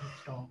for his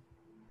talk.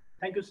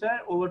 Thank you, sir.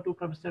 Over to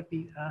Professor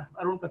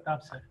Arun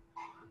Pratap, sir.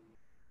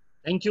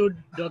 Thank you,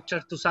 Dr.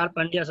 Tushar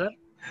Pandya, sir.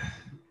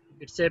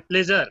 It's a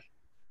pleasure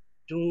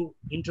to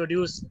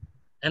introduce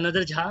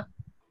another Jha.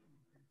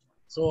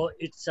 So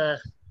it's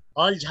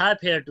all Jha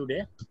here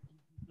today.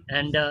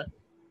 And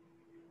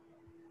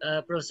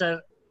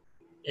Professor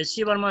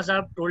Shri Verma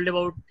sahab told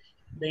about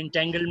the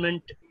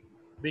entanglement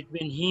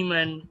between him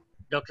and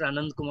Dr.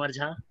 Anand Kumar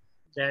Jha,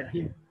 that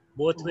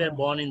both were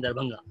born in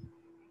Darbhanga.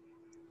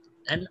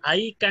 And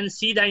I can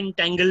see the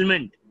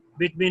entanglement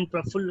between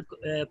Prafulla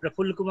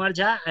Kumar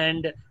Jha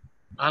and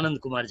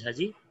Anand Kumar Jha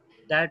ji,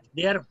 that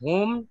their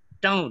home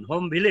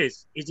village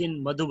is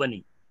in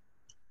Madhubani.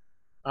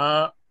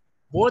 All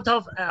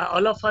of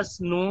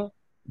us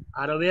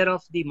are aware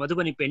of the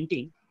Madhubani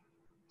painting.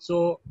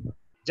 So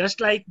just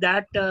like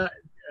that,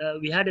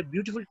 we had a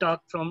beautiful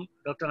talk from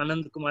Dr.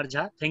 Anand Kumar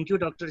Jha. Thank you,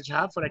 Dr.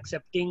 Jha, for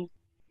accepting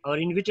our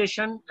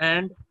invitation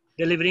and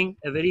delivering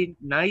a very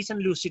nice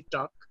and lucid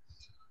talk.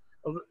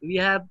 We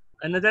have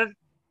another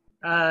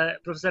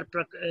Professor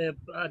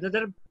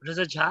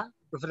Jha,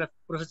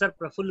 Professor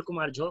Prafulla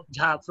Kumar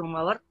Jha from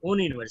our own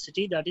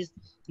university, that is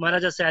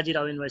Maharaja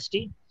Sayajirao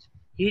University.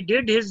 He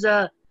did his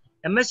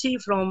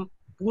MSc from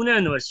Pune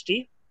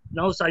University,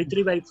 now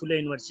Savitribai Phule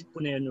University,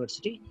 Pune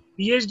University,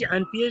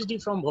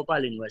 PhD from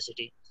Bhopal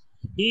University.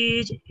 He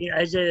is,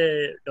 as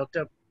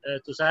Dr.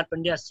 Tushar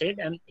Pandya said,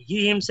 and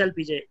he himself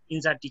is a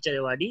INSA teacher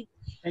awardee.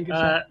 Thank you,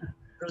 sir.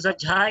 Professor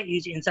Jha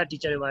is INSA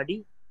teacher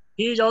awardee.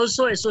 He is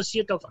also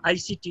associate of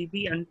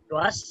ICTB and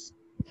TWAS.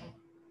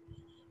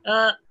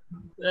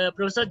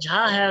 Professor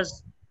Jha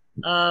has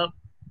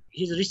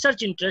his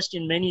research interest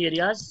in many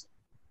areas,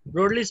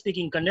 broadly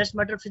speaking, condensed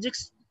matter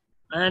physics,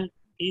 and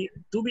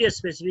to be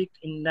specific,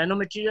 in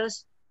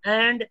nanomaterials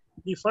and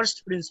the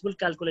first principle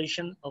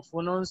calculation of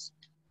phonons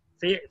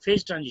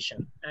phase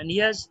transition. And he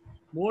has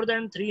more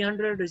than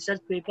 300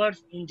 research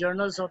papers in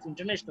journals of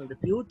international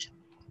repute,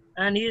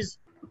 and he is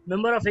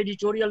member of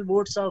editorial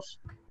boards of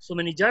so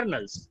many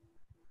journals.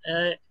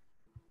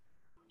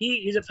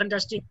 He is a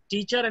fantastic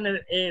teacher and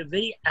a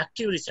very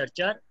active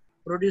researcher,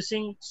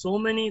 producing so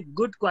many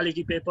good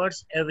quality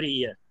papers every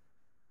year.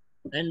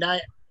 And I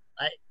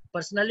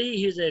personally,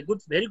 he is a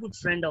very good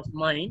friend of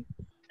mine.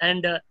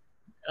 And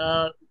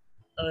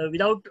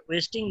without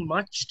wasting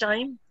much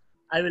time,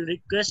 I will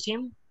request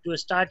him to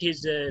start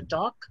his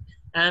talk.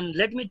 And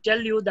let me tell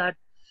you that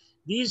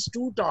these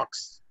two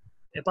talks,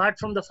 apart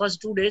from the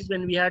first 2 days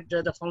when we had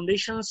the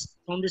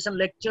foundation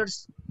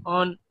lectures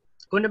on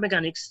quantum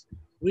mechanics,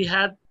 we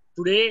have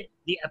today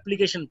the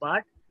application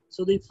part.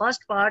 So the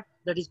first part,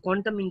 that is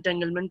quantum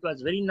entanglement,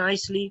 was very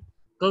nicely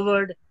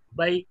covered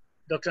by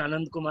Dr.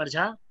 Anand Kumar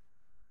Jha.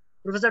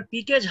 Professor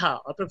P.K. Jha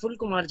or Prafulla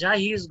Kumar Jha,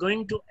 he is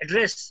going to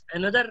address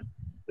another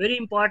very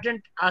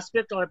important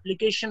aspect or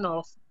application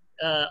of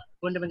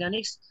quantum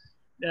mechanics,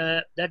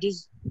 that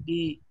is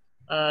the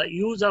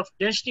use of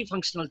density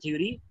functional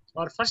theory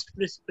or first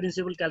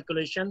principle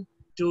calculation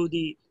to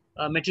the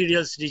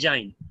materials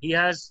design. He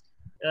has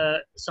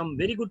some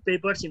very good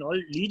papers in all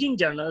leading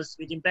journals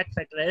with impact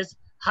factor as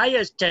high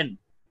as 10.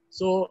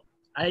 So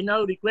I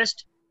now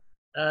request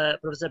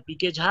Professor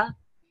P.K. Jha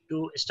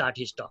to start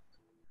his talk.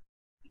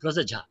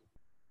 Professor Jha.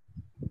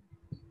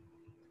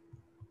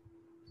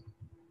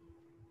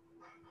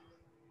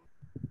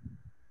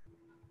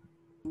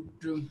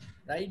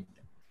 Right.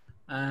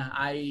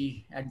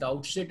 At the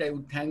outset, I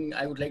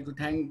would like to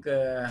thank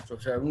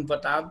Professor Arun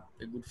Pratap,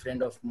 a good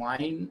friend of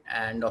mine,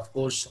 and of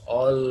course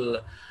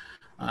all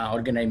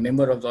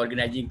member of the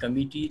organizing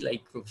committee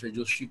like Professor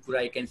Joshi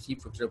Pura, I can see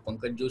Professor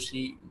Pankaj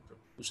Joshi,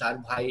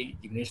 Tushar Bhai,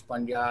 Jignesh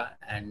Pandya,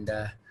 and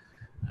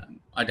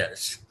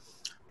others.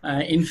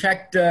 In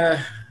fact, I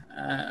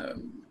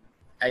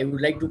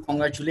would like to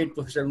congratulate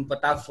Professor Arun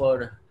Pratap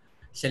for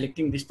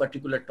selecting this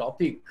particular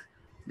topic,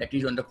 that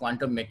is on the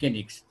quantum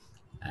mechanics.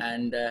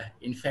 And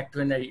in fact,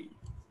 when I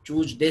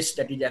choose this,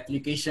 that is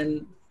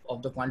application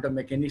of the quantum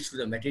mechanics to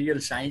the material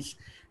science,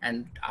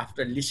 and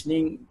after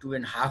listening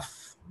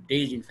 2.5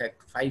 days, in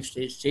fact 5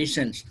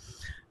 sessions,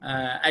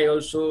 I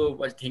also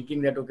was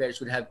thinking that okay, I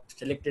should have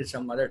selected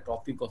some other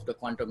topic of the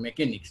quantum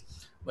mechanics.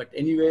 But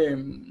anyway,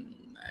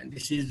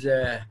 this is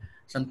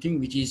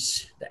something which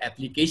is the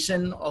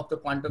application of the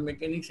quantum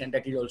mechanics, and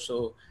that is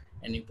also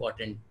an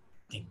important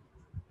thing.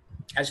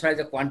 As far as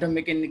the quantum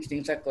mechanics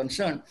things are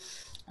concerned,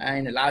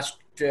 in the last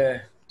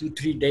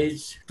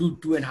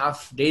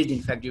 2.5 days,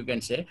 in fact, you can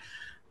say,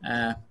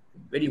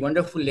 very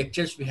wonderful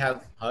lectures we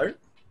have heard,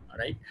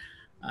 right?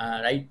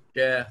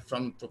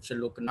 From Professor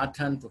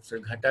Lokanathan, Professor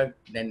Ghatak.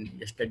 Then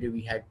yesterday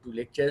we had 2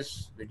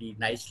 lectures, very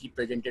nicely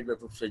presented by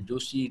Professor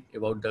Joshi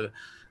about the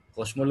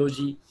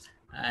cosmology.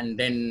 And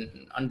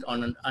then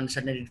on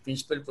uncertainty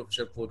principle,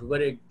 Professor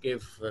Podvare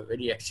gave a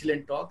very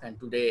excellent talk. And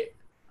today,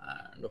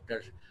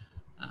 Dr.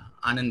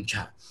 Anand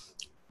Jha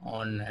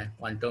on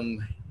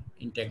quantum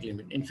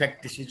entanglement. In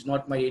fact, this is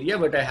not my area,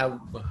 but I have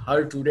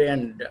heard today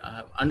and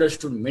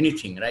understood many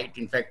things, right?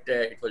 In fact,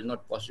 it was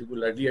not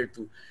possible earlier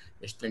to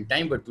spend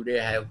time, but today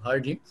I have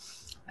heard him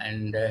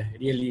and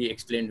really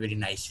explained very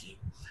nicely.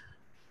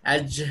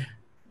 As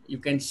you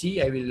can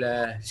see, I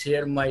will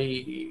share my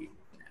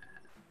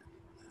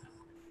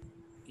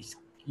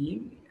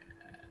screen.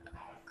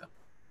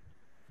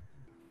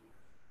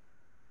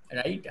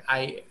 Right,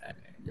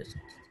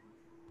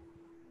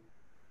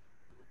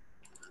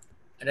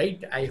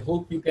 Right, I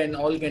hope you can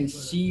all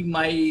see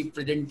my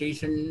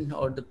presentation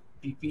or the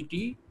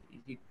PPT. Is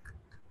it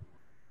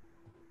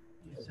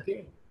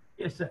okay?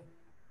 Yes, sir.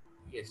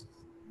 Yes,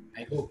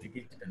 I hope it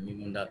is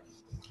coming on the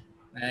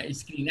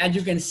screen. As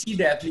you can see,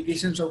 the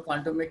applications of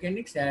quantum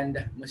mechanics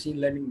and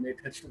machine learning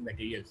methods to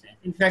material science.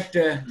 In fact,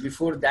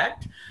 before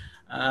that,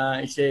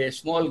 it's a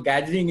small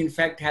gathering. In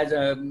fact, has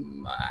a.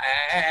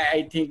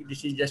 I think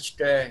this is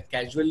just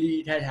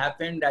casually it has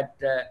happened that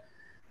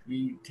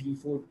we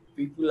 3-4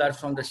 people are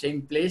from the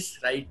same place,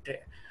 right?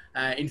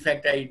 In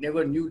fact, I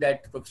never knew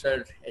that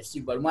Professor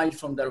S.C. Verma is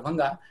from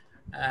Darbhanga.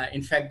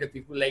 In fact, the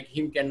people like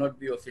him cannot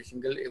be of a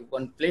single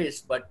one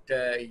place, but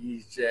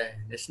he's a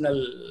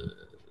national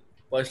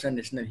person,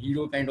 national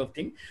hero kind of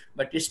thing.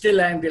 But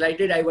still, I am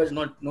delighted. I was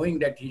not knowing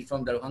that he's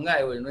from Darbhanga.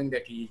 I was knowing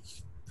that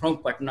he's from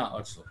Patna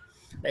also,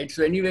 right?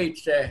 So anyway,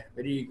 it's a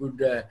very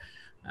good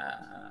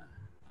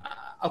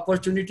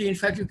opportunity. In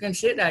fact, you can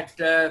say that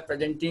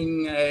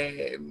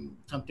presenting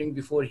something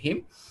before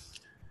him.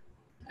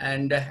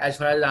 And as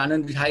far as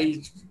Anand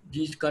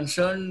is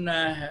concerned,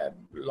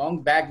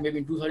 long back, maybe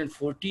in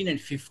 2014 and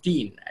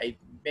 15, I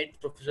met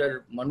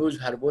Professor Manoj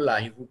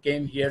Harbola, who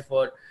came here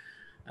for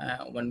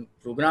one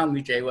program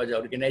which I was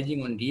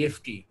organizing on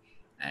DFT.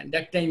 And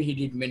that time he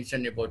did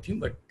mention about him,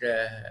 but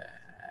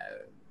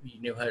we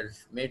never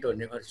met or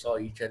never saw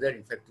each other.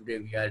 In fact, today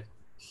we are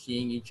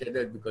seeing each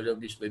other because of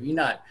this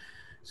webinar.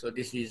 So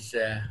this is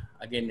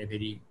again a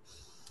very,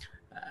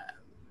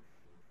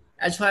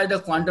 as far as the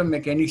quantum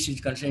mechanics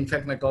is concerned, in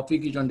fact, my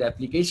topic is on the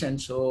application.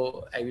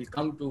 So I will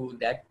come to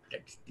that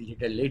a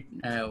little late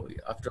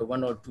after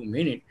 1 or 2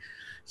 minutes.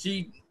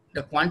 See,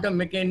 the quantum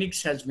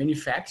mechanics has many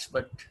facts,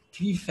 but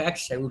 3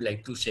 facts I would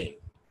like to say.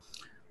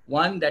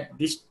 One, that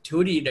this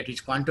theory, that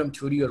is quantum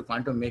theory or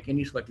quantum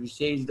mechanics, what we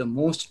say is the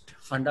most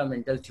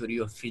fundamental theory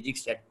of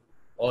physics that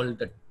all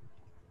the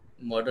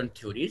modern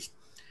theories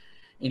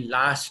in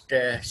last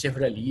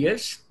several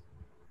years.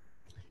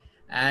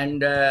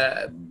 And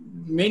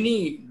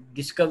many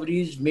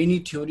discoveries, many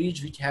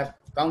theories which have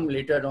come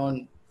later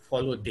on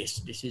follow this.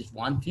 This is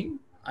one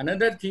thing.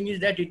 Another thing is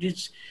that it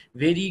is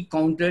very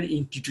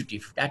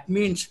counterintuitive. That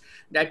means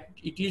that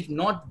it is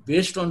not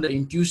based on the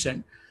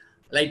intuition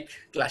like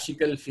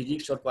classical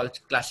physics or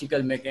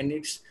classical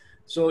mechanics.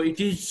 So it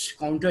is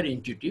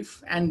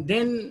counterintuitive. And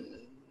then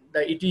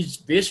it is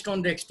based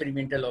on the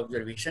experimental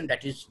observation.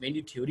 That is,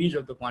 many theories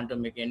of the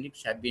quantum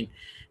mechanics have been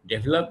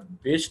developed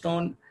based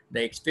on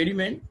the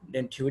experiment,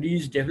 then theory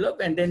is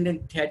developed, and then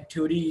that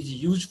theory is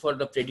used for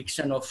the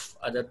prediction of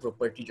other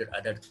properties or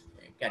other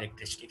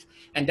characteristics.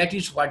 And that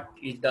is what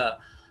is the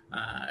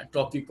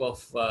topic of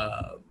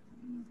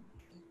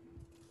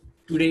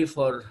today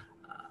for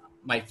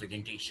my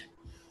presentation.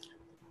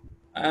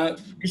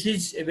 This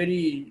is a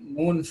very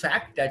known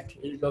fact that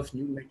age of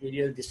new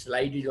material, this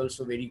slide is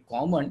also very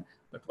common.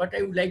 But what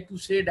I would like to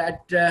say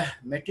that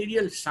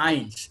material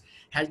science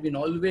has been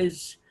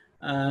always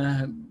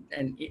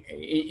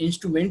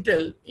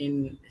instrumental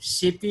in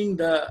shaping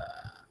the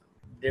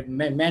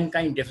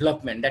mankind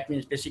development. That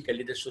means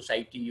basically the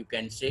society, you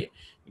can say,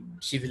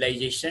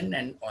 civilization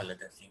and all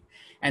other things.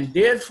 And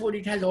therefore,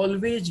 it has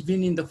always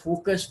been in the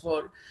focus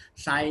for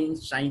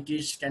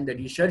scientists and the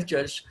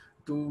researchers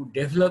to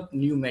develop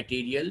new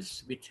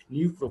materials with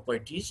new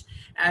properties.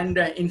 And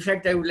in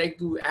fact, I would like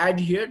to add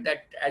here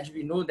that as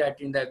we know that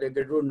in the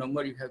Avogadro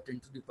number, you have 10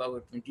 to the power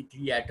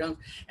 23 atoms,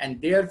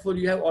 and therefore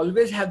you have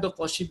always have the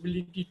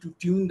possibility to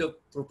tune the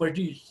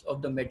properties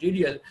of the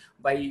material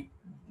by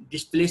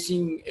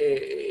displacing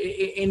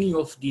any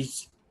of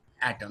these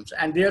atoms.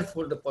 And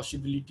therefore, the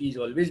possibility is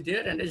always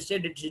there. And as I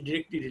said, it is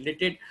directly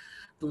related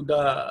to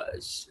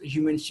the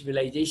human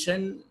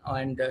civilization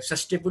and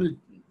sustainable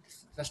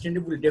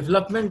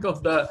development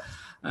of the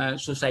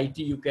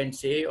society, you can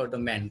say, or the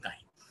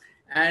mankind.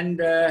 And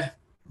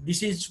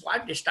this is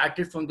what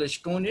started from the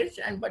Stone Age,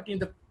 but in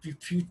the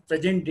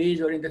present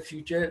days or in the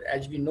future,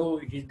 as we know,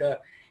 it is the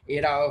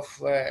era of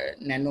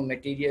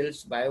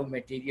nanomaterials,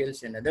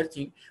 biomaterials, and other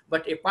things.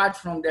 But apart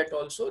from that,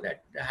 also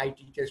that the high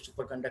temperature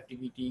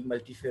superconductivity,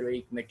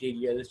 multiferroic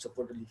materials,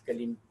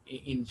 photolytical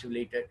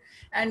insulator,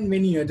 and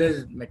many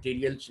other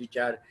materials which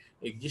are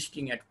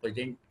existing at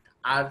present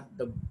are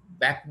the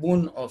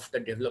backbone of the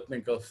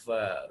development of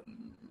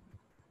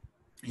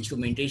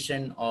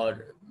instrumentation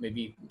or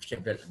maybe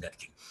several other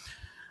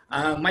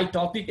things. My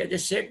topic, as I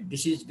said,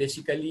 this is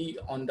basically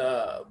on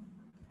the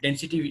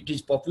density. It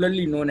is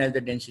popularly known as the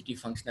density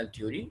functional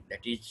theory. That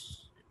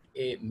is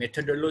a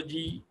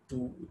methodology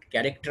to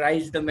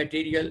characterize the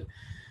material,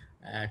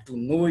 to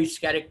know its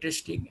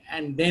characteristic,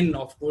 and then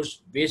of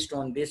course based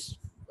on this,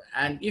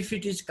 and if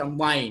it is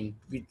combined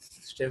with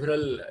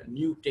several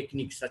new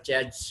techniques such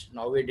as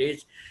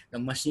nowadays the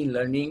machine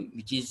learning,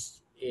 which is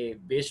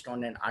based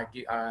on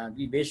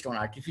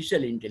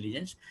artificial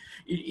intelligence,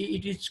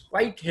 it is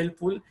quite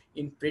helpful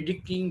in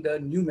predicting the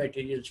new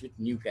materials with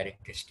new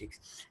characteristics.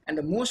 And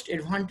the most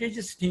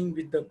advantageous thing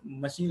with the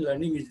machine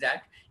learning is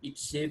that it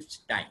saves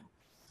time.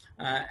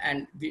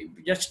 And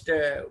just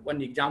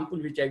one example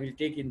which I will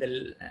take in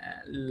the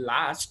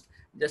last,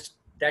 just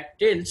that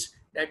tells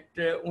that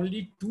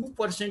only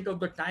 2% of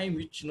the time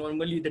which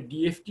normally the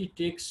DFT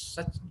takes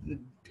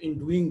in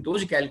doing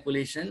those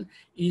calculations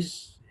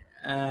is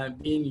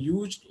being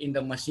used in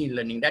the machine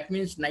learning. That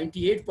means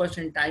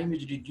 98% time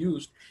is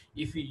reduced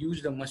if we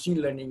use the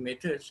machine learning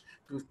methods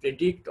to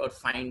predict or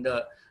find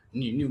the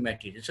new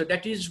material. So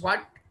that is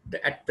what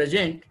at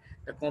present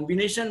the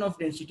combination of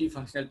density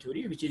functional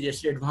theory, which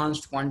is an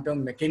advanced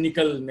quantum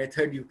mechanical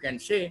method, you can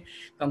say,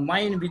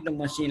 combined with the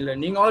machine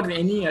learning or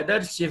any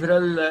other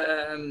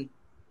several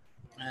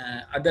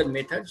other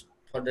methods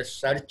for the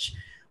search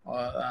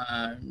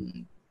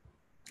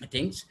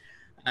things,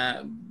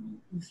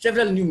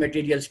 several new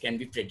materials can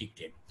be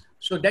predicted.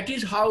 So that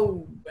is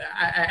how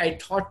I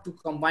thought to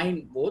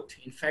combine both.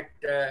 In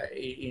fact,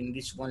 in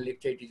this one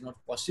lecture, it is not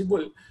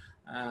possible.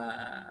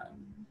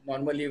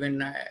 Normally,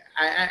 when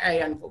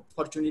I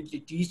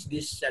unfortunately teach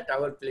this at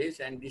our place,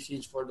 and this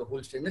is for the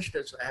whole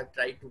semester, so I have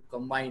tried to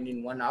combine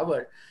in 1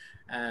 hour.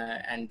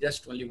 And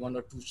just only 1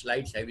 or 2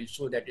 slides, I will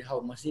show that how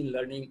machine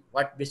learning,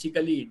 what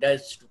basically it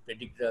does to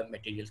predict the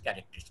material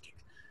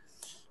characteristics.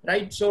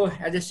 Right, so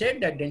as I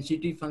said, that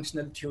density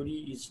functional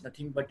theory is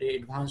nothing but an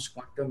advanced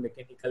quantum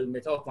mechanical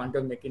method or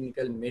quantum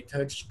mechanical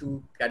methods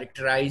to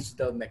characterize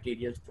the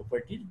material's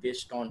properties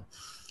based on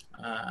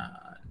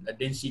the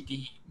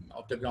density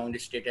of the ground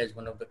state as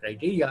one of the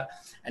criteria,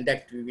 and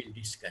that we will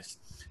discuss.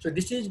 So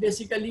this is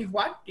basically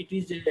what it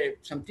is,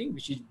 something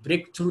which is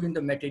breakthrough in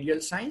the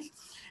material science,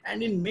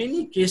 and in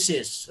many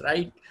cases,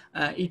 right,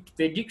 it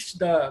predicts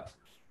the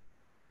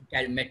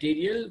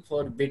material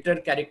for better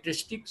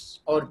characteristics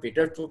or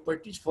better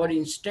properties. For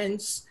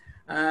instance,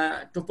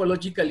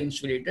 topological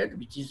insulator,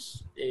 which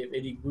is a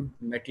very good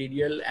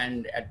material,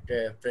 and at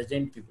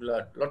present a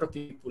lot of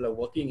people are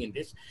working in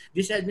this.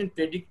 This has been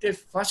predicted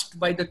first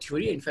by the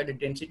theory, in fact, the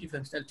density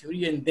functional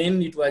theory, and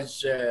then it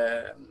was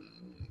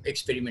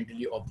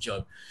experimentally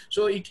observed.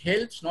 So it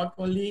helps not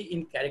only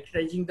in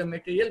characterizing the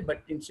material,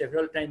 but in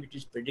several times it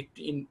is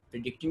predicting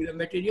the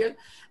material.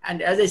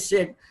 And as I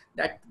said,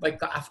 that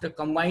after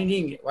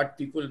combining what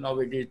people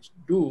nowadays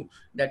do,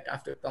 that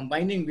after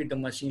combining with the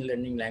machine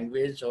learning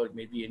language or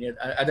maybe any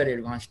other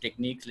advanced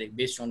techniques like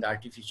based on the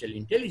artificial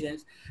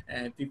intelligence,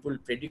 people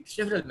predict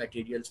several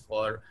materials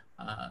for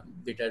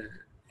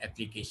better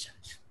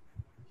applications.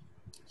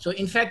 So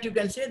in fact, you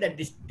can say that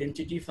this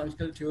density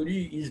functional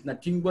theory is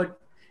nothing but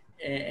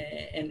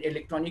an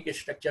electronic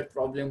structure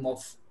problem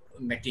of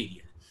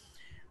material.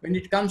 When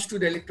it comes to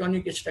the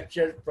electronic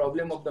structure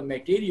problem of the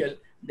material,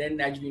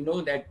 then as we know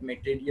that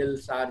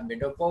materials are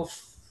made up of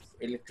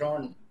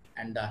electron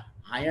and the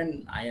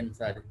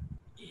ions are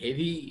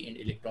heavy and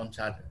electrons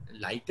are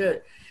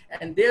lighter,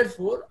 and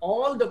therefore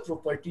all the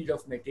properties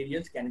of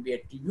materials can be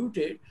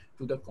attributed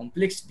to the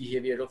complex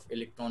behavior of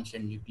electrons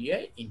and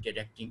nuclei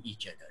interacting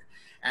each other.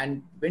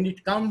 And when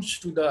it comes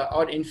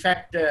to in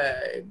fact,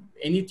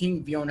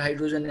 anything beyond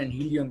hydrogen and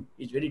helium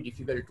is very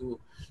difficult to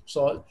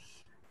solve.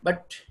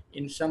 But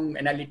in some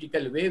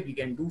analytical way, we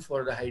can do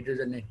for the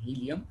hydrogen and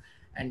helium.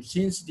 And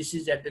since this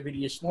is at a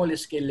very small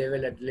scale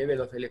level, at the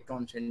level of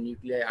electrons and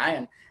nuclei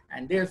ion,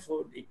 and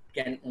therefore it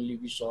can only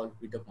be solved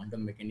with the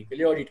quantum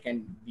mechanically, or it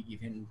can be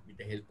given with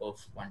the help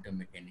of quantum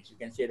mechanics. You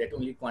can say that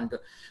only quantum.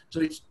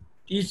 So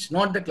it's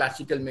not the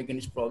classical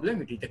mechanics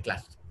problem, it is the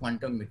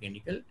quantum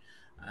mechanical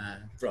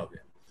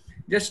problem.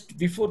 Just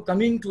before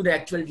coming to the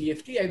actual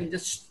DFT, I will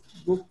just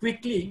go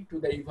quickly to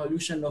the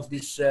evolution of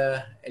this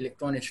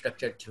electron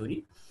structure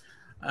theory.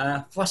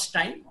 First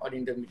time, or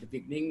in the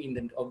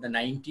beginning of the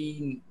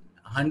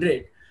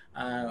 1900,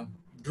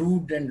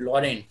 Drude and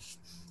Lawrence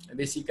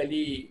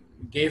basically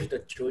gave the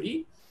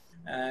theory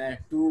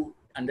to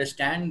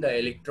understand the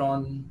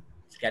electron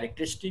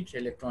characteristics,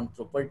 electron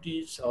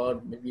properties,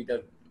 or maybe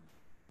the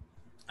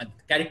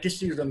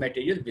characteristics of the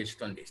material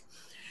based on this.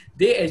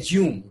 They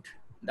assumed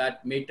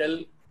that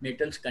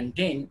metals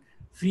contain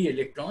free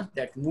electrons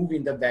that move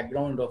in the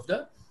background of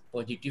the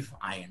positive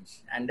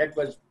ions, and that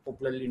was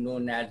popularly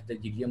known as the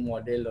Gilliam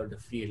model or the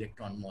free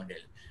electron model.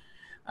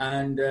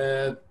 And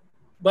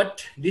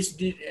but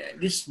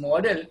this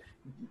model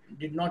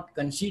did not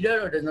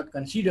consider, or does not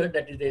consider,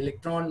 that is the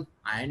electron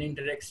ion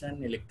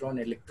interaction, electron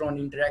electron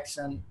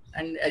interaction,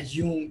 and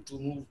assume to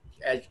move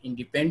as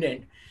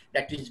independent,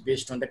 that is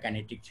based on the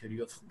kinetic theory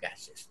of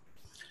gases.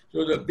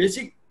 So the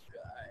basic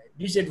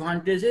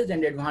disadvantages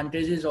and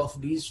advantages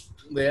of these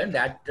were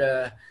that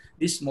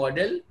this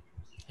model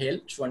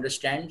helps to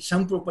understand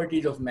some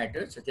properties of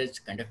matter, such as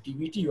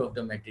conductivity of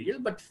the material,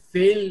 but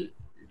fail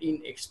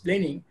in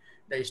explaining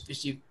the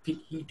specific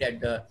heat at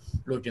the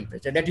low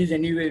temperature. That is,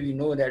 anyway, we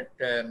know that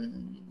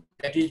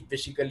that is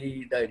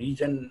basically the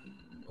reason,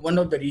 one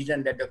of the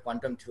reasons that the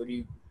quantum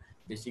theory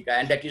basically,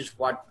 and that is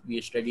what we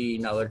study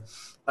in our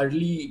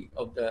early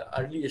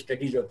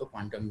studies of the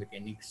quantum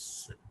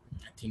mechanics.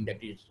 I think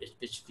that is a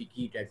specific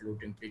heat at low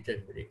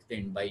temperatures were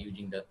explained by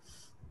using the.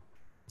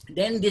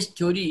 Then this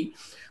theory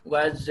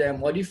was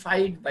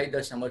modified by the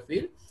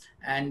Sommerfeld,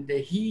 and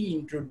he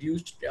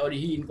introduced, or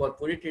he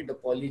incorporated, the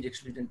Pauli's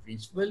exclusion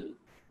principle,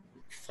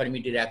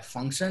 Fermi-Dirac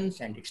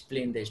functions, and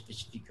explained the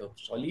specific of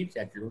solids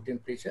at low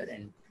temperature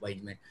and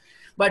Weizmann.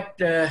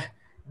 But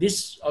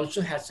this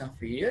also has some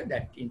failure,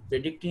 that in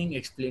predicting,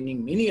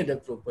 explaining many other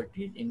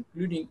properties,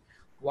 including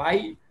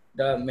why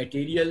the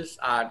materials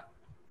are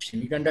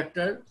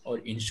semiconductor or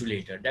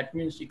insulator. That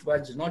means it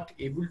was not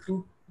able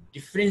to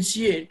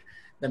differentiate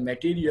the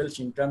materials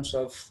in terms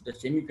of the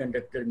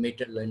semiconductor,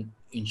 metal, and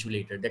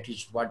insulator. That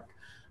is what.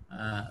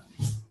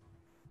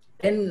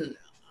 Then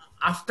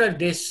after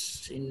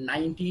this, in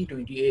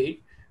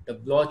 1928, the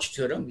Bloch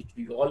theorem, which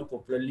we all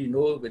popularly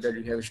know, whether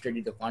you have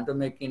studied the quantum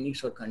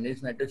mechanics or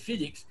condensed matter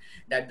physics,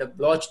 that the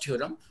Bloch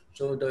theorem,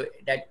 so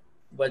that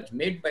was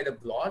made by the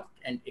Bloch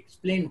and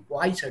explained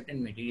why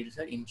certain materials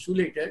are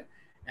insulated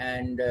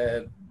and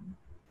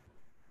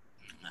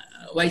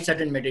why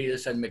certain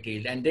materials are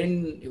material. And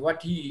then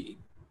what he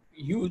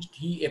used,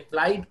 he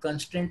applied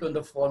constraint on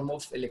the form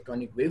of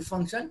electronic wave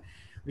function,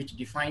 which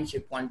defines a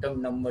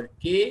quantum number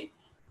k.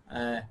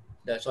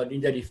 The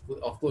Schrodinger,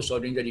 of course,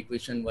 Schrodinger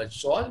equation was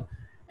solved.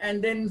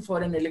 And then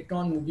for an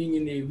electron moving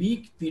in a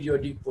weak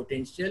periodic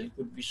potential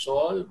could be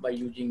solved by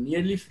using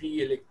nearly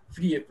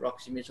free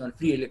approximation,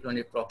 free electron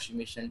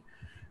approximation.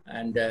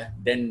 And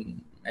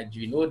then, as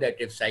we know, that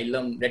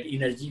epsilon, that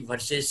energy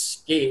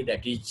versus k,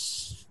 that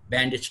is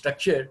band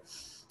structure,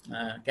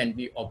 can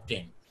be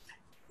obtained.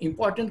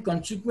 Important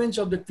consequence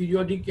of the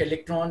periodic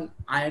electron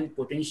ion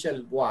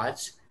potential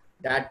was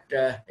that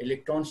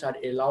electrons are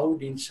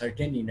allowed in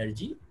certain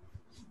energy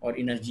or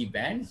energy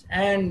bands,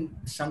 and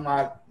some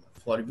are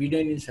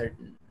forbidden in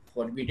certain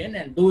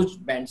and those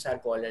bands are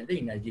called as the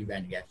energy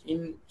band gaps.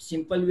 In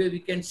simple way, we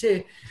can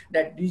say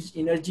that these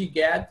energy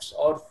gaps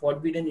or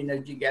forbidden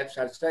energy gaps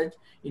are such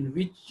in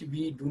which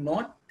we do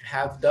not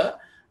have the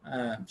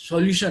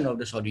solution of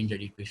the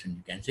Schrodinger equation,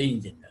 you can say,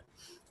 in general.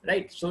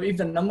 Right. So if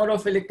the number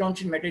of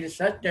electrons in matter is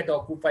such that the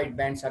occupied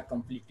bands are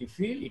completely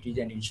filled, it is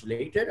an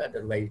insulator,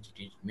 otherwise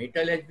it is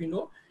metal, as we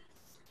know.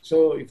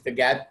 So if the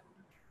gap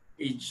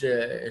is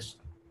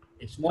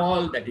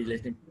small, that is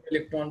less than 2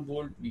 electron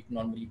volt, we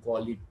normally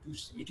call it,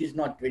 it is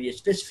not very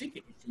specific,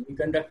 it is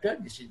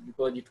semiconductor. This is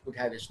because it could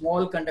have a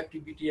small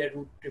conductivity at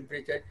room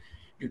temperature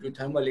due to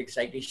thermal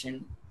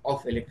excitation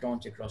of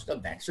electrons across the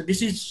band. So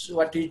this is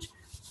what is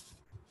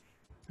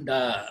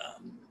the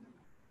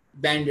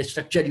band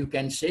structure, you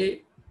can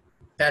say,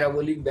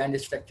 parabolic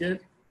band structure,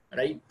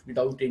 right,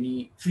 without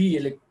any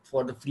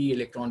for the free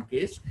electron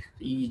case,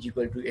 E is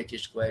equal to h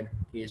squared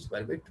k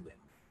squared by 2m.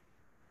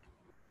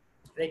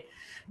 Right.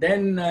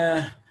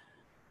 Then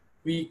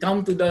we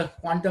come to the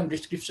quantum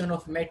description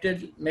of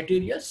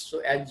materials. So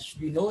as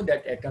we know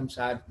that atoms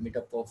are made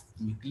up of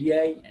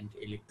nuclei and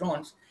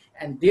electrons,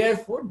 and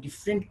therefore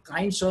different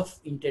kinds of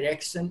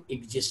interaction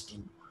exist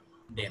in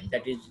them.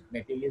 That is,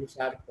 materials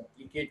are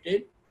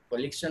complicated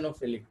collection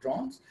of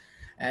electrons,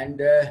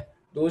 and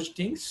those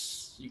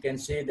things, you can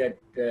say that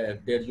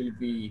there will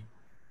be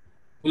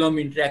Coulomb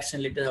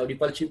interaction later, or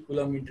repulsive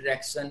Coulomb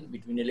interaction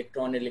between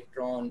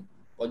electron,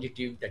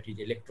 positive, that is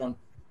electron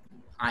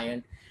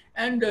ion,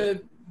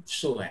 and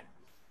so on.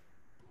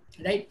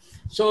 right?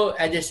 So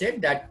as I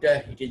said that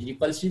it is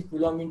repulsive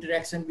Coulomb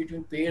interaction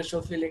between pairs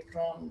of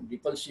electron,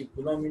 repulsive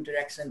Coulomb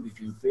interaction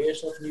between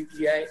pairs of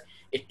nuclei,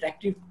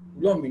 attractive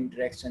Coulomb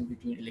interaction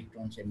between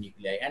electrons and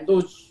nuclei, and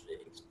those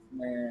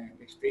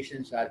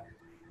expressions are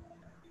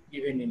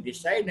given in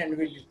this side, and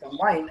we'll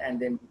combine and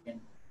then we can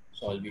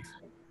solve it.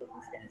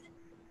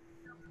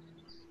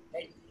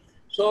 Right?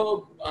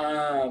 So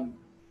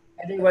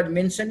as I was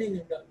mentioning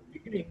in the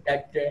beginning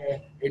that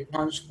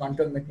advanced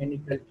quantum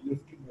mechanical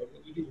TFT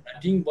model, it is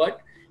nothing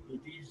but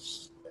it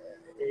is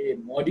a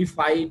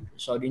modified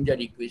Schrodinger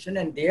equation,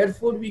 and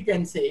therefore we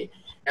can say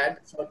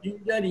that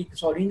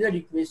Schrodinger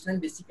equation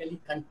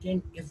basically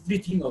contains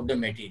everything of the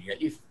material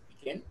if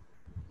we can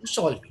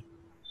solve it.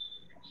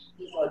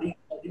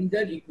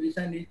 Schrodinger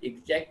equation is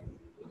exactly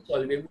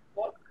solvable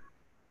for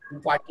two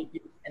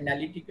particles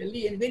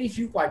analytically and very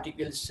few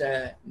particles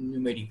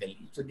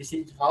numerically. So this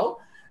is how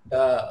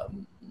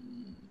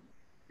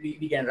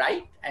we can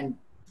write, and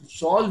to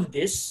solve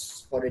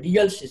this for a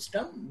real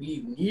system,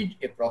 we need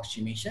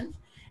approximations,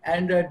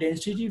 and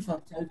density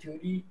functional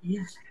theory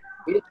is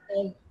based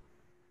on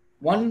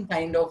one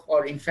kind of,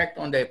 or in fact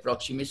on the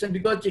approximation,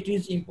 because it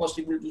is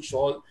impossible to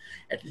solve,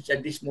 at least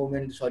at this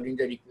moment,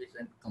 Schrodinger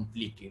equation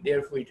completely.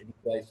 Therefore, it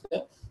requires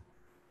the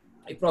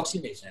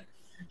approximation.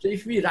 So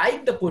if we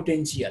write the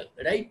potential,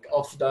 right,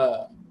 of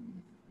the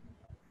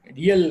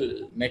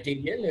real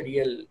material, a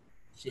real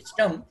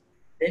system,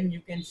 then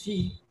you can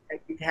see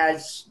that it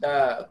has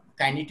the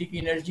kinetic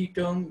energy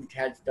term, it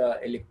has the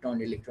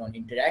electron-electron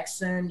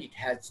interaction, it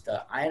has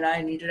the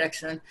ion-ion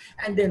interaction,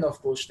 and then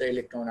of course the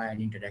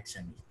electron-ion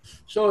interaction.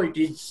 So it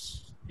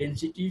is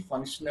density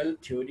functional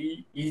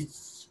theory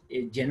is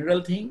a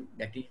general thing,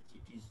 that is,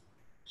 it is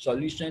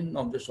solution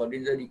of the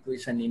Schrodinger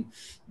equation in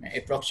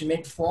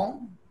approximate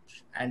form.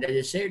 And as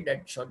I said,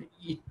 that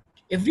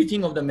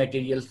everything of the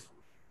material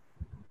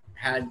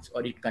has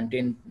or it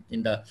contains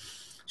in the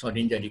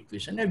Schrodinger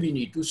equation, and we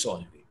need to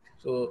solve it.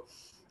 So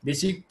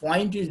basic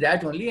point is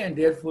that only, and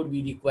therefore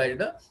we require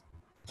the,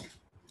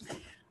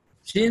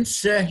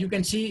 since you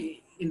can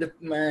see in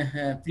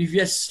the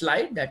previous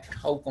slide that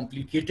how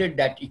complicated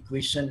that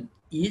equation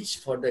is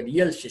for the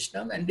real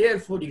system, and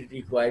therefore it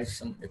requires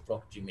some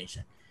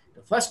approximation.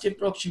 The first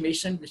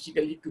approximation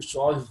basically to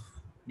solve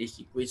this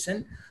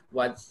equation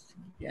was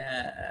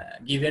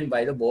given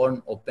by the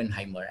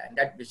Born-Oppenheimer, and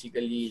that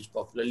basically is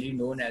popularly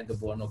known as the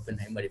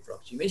Born-Oppenheimer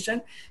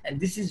approximation, and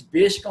this is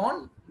based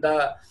on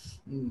the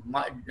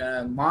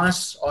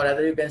mass, or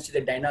rather you can say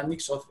the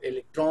dynamics of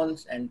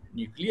electrons and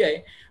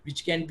nuclei,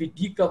 which can be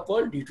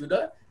decoupled due to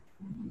the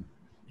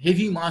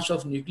heavy mass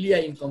of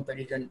nuclei in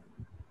comparison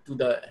to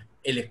the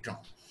electron,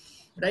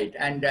 right?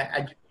 And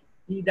as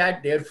you see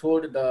that,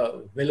 therefore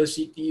the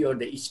velocity or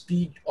the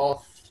speed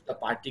of the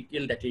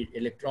particle, that is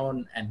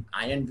electron and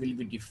ion, will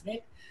be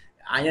different.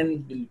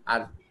 Ion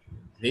are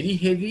very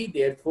heavy,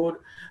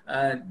 therefore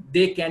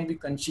they can be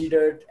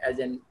considered as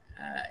an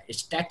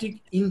static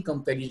in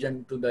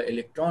comparison to the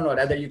electron, or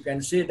rather you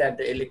can say that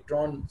the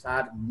electrons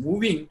are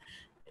moving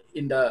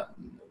in the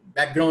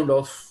background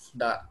of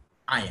the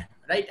ion,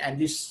 right? And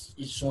this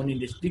is shown in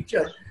this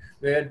picture,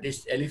 where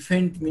this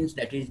elephant means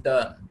that is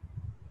the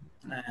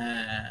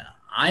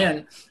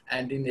ion,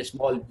 and in the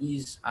small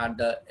bees are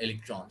the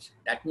electrons.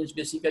 That means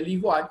basically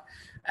what?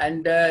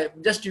 And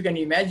just you can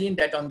imagine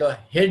that on the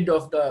head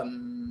of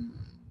the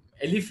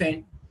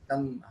elephant,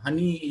 some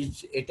honey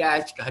is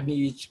attached,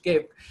 honey is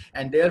kept,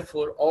 and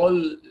therefore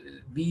all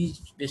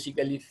bees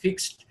basically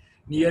fixed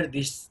near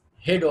this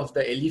head of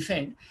the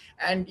elephant.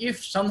 And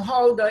if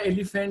somehow the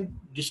elephant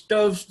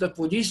disturbs the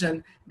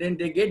position, then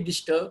they get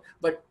disturbed,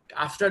 but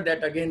after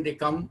that again they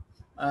come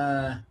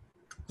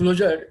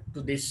closer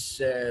to this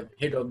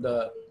head of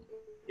the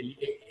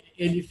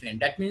elephant.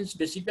 That means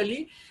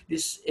basically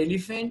this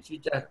elephants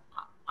which are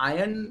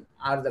ion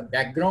are the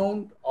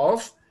background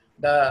of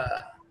the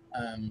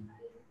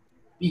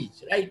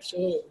bees, right?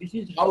 So this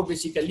is how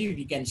basically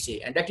we can say,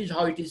 and that is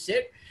how it is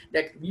said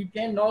that we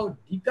can now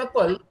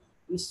decouple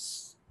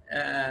this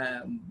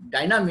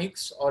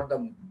dynamics or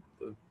the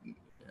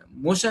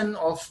motion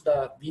of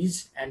the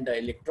bees and the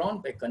electron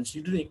by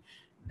considering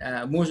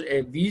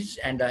bees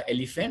and the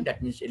elephant,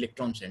 that means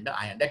electrons and the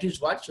ion. That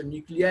is what, so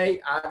nuclei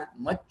are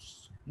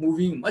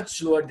moving much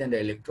slower than the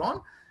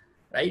electron,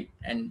 right?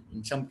 And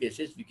in some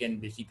cases we can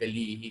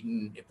basically,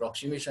 in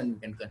approximation, we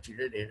can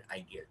consider their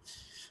ideal,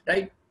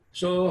 right?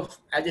 So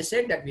as I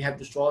said that we have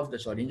to solve the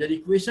Schrodinger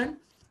equation.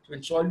 So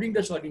in solving the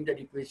Schrodinger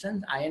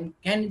equation, ion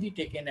can be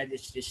taken as a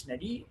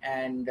stationary,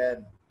 and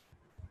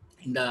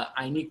in the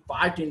ionic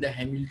part in the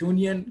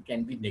Hamiltonian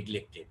can be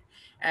neglected.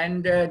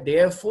 And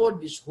therefore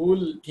this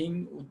whole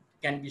thing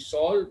can be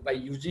solved by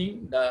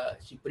using the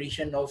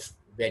separation of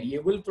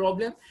variable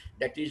problem,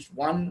 that is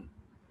one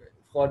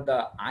for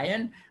the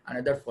ion,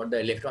 another for the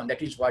electron.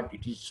 That is what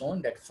it is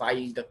shown, that phi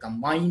is the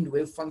combined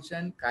wave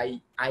function,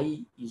 chi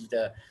I is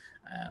the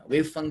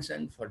wave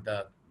function for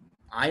the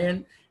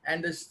ion,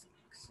 and the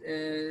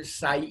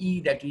psi e,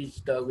 that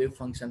is the wave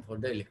function for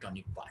the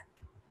electronic part.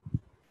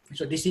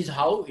 So this is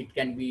how it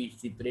can be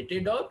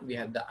separated out. We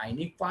have the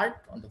ionic part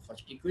on the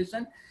first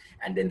equation,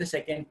 and then the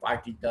second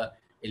part is the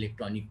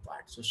electronic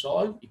part. So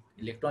solve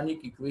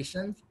electronic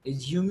equations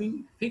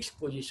assuming fixed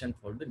position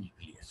for the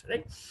nucleus,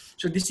 right?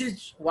 So this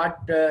is what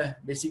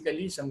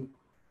basically some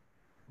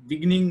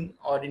beginning,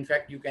 or in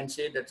fact you can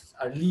say that's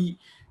early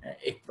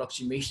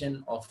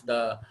approximation of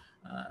the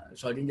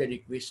Schrodinger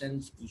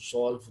equations to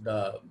solve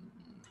the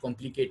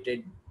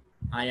complicated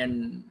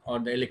ion or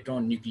the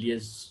electron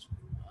nucleus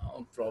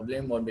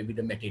problem, or maybe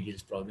the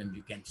materials problem,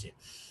 you can say,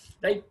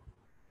 right?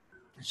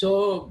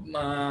 So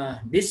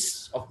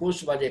this of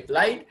course was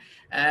applied,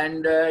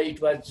 and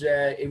it was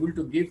able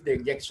to give the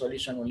exact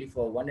solution only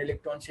for one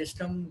electron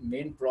system.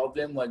 Main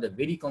problem was the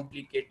very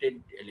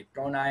complicated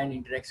electron ion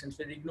interactions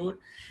were ignored,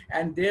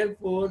 and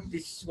therefore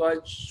this was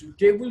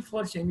suitable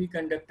for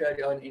semiconductor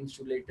or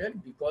insulator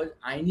because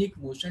ionic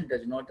motion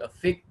does not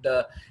affect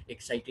the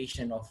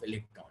excitation of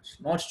electrons.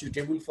 Not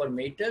suitable for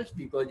metals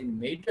because in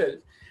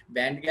metals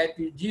band gap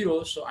is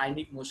 0, so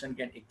ionic motion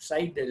can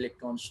excite the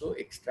electrons, so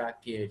extra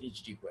care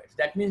is required.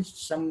 That means to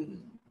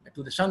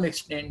some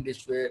extent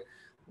this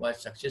was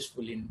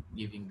successful in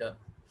giving the.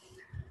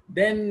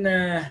 Then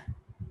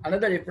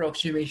another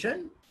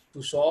approximation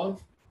to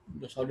solve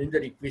the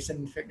Schrodinger equation,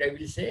 in fact I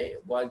will say,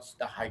 was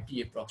the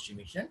Hartree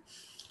approximation,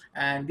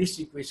 and this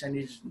equation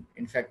is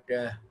in fact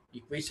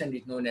equation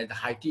is known as the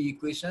Hartree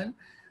equation.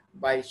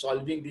 By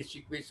solving this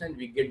equation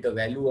we get the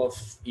value of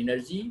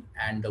energy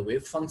and the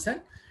wave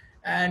function.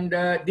 And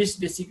this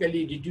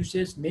basically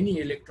reduces many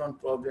electron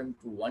problem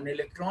to one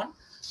electron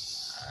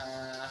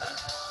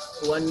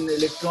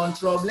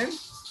problem.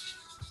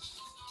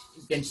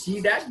 You can see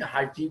that the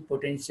Hartree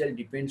potential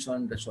depends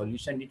on the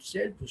solution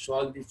itself. To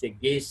solve this, a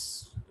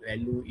guess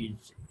value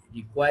is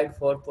required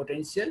for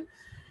potential.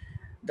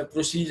 The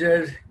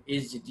procedure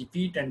is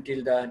repeat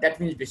until that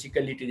means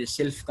basically it is a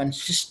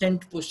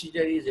self-consistent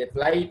procedure is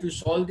applied to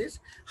solve this.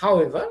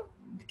 However,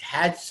 it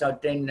has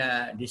certain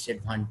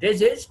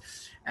disadvantages,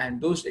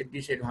 and those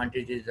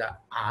disadvantages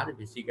are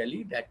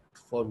basically that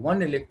for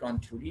one electron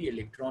theory,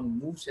 electron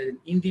moves as an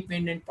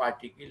independent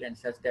particle and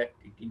such that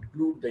it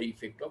includes the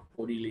effect of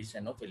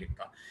correlation of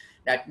electron.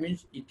 That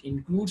means it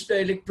includes the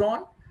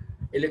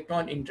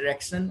electron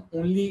interaction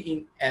only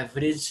in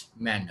average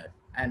manner.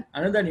 And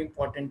another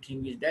important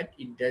thing is that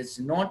it does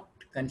not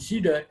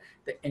consider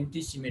the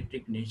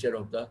antisymmetric nature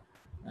of the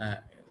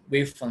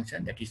wave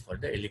function that is for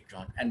the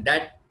electron, and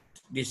that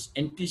this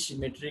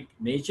antisymmetric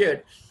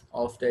nature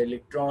of the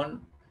electron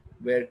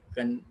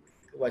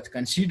was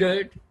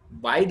considered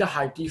by the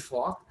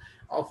Hartree-Fock,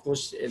 of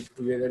course,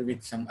 together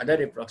with some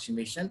other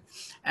approximation,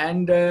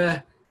 and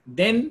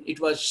then it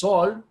was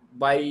solved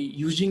by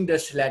using the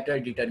Slater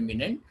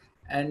determinant,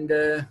 and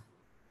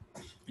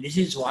this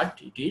is what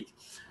it is.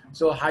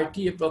 So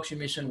Hartree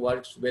approximation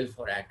works well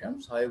for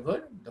atoms.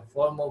 However, the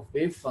form of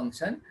wave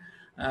function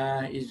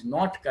is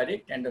not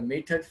correct, and the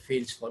method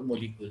fails for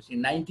molecules.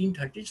 In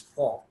 1930s,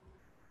 Fock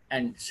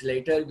and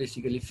Slater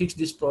basically fixed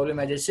this problem,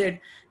 as I said,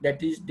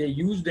 that is they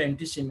use the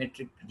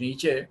antisymmetric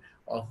nature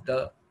of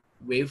the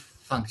wave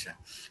function.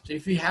 So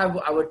if we have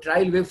our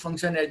trial wave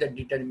function as the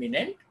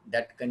determinant,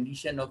 that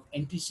condition of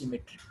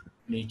antisymmetric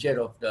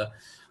nature of the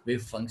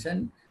wave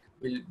function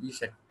will be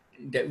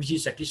which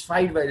is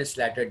satisfied by the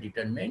Slater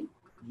determinant,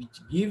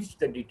 which gives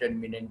the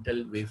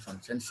determinantal wave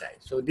function size.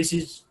 So this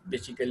is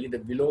basically the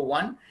below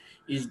one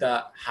is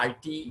the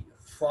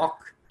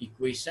Hartree-Fock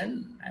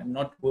equation. I'm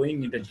not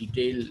going into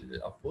detail,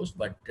 of course,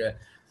 but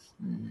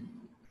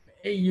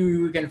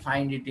you can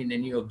find it in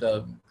any of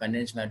the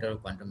condensed matter or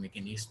quantum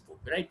mechanics book,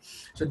 right?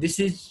 So this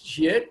is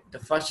here, the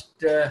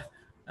first,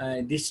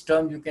 this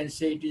term you can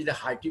say it is the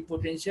Hartree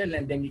potential,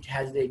 and then it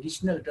has the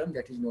additional term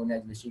that is known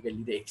as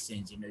basically the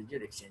exchange energy or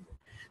exchanger.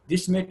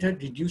 This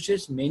method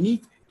reduces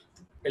many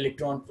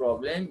electron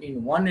problem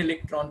in one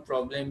electron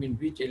problem in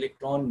which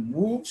electron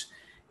moves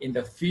in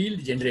the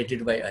field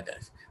generated by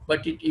others.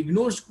 But it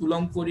ignores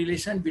Coulomb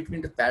correlation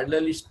between the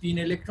parallel spin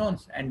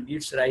electrons and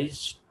gives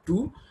rise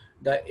to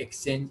the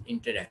exchange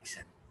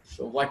interaction.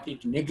 So what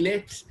it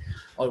neglects,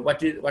 or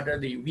what are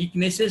the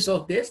weaknesses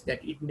of this,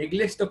 that it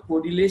neglects the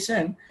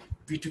correlation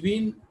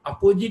between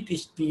opposite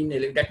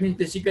spin, that means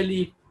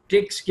basically it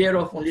takes care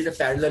of only the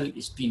parallel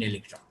spin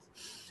electrons.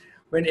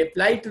 When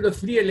applied to the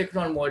free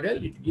electron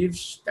model, it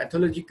gives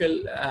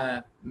pathological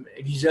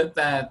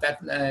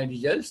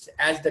results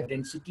as the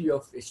density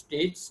of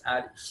states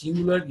are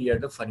singular near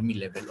the Fermi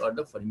level or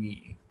the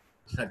Fermi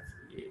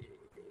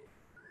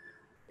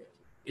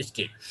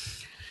state.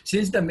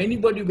 Since the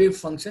many-body wave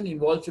function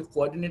involves the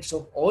coordinates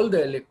of all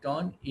the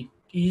electron, it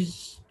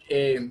is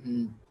a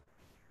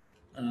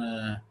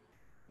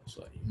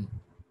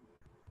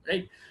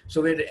right.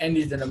 So where n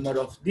is the number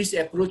of this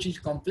approach is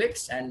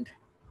complex and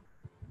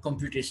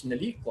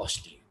computationally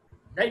costly,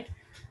 right?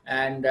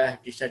 And it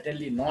is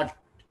certainly not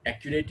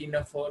accurate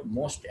enough for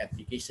most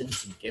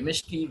applications in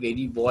chemistry,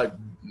 very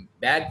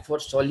bad for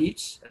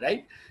solids,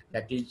 right?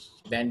 That is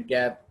band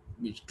gap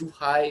is too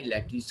high,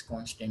 lattice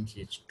constant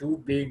is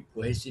too big,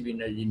 cohesive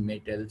energy in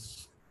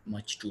metals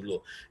much too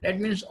low. That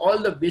means all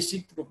the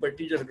basic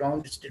properties or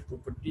ground state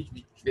properties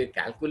which were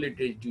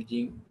calculated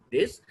using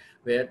this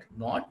were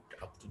not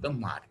up to the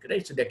mark,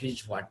 right? So that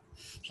is what.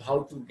 So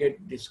how to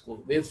get this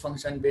wave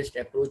function based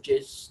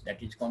approaches,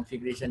 that is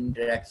configuration,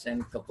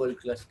 interaction, coupled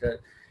cluster,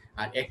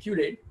 are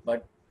accurate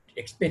but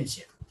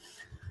expensive.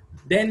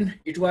 Then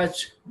it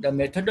was the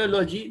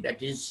methodology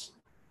that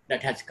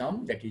has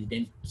come, that is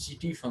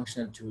density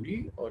functional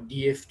theory or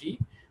DFT,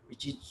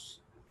 which is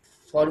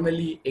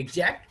formally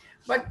exact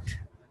but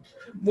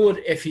more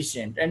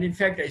efficient. And in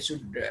fact, I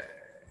should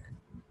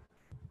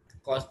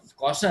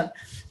caution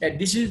that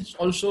this is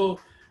also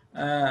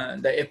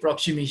the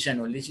approximation,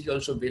 or this is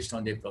also based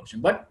on the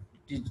approximation, but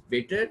it is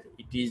better.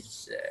 It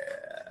is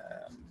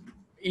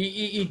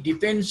it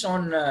depends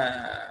on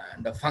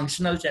the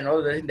functionals and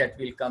all that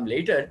will come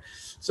later.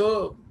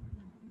 So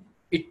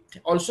it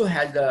also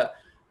has the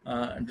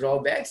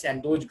drawbacks,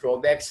 and those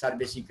drawbacks are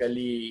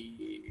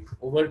basically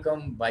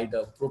overcome by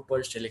the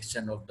proper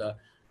selection of the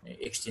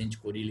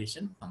exchange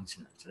correlation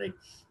functionals, right?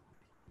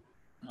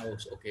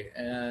 Okay,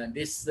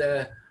 this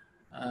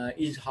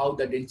is how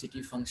the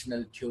density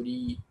functional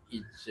theory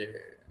is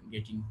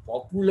getting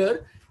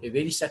popular, a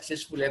very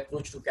successful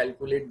approach to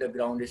calculate the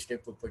ground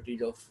state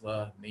properties of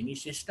many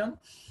systems.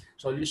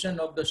 Solution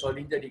of the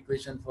Schrodinger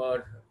equation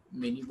for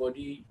many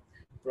body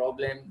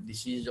problem.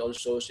 This is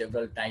also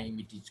several times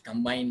it is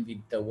combined with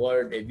the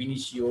word ab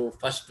initio,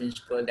 first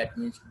principle. That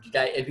means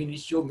ab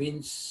initio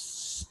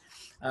means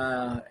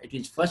it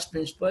is first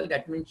principle.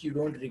 That means you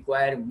don't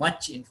require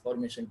much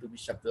information to be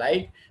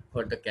supplied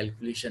for the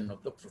calculation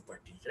of the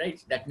properties,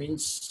 right? That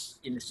means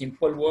in a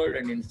simple word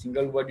and in a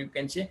single word you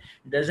can say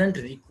it doesn't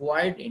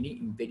require any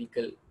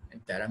empirical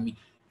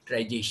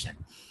parameterization,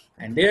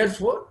 and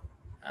therefore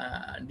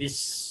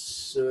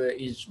this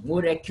is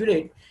more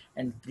accurate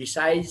and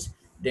precise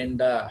than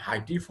the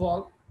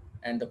Hartree-Fock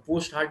and the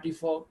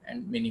post-Hartree-Fock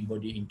and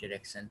many-body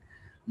interaction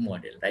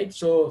model, right?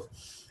 So,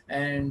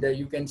 and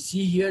you can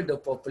see here the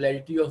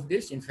popularity of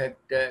this. In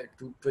fact,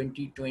 to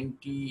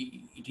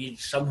 2020, it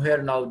is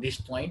somewhere now this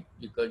point,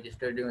 because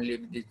yesterday only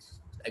this,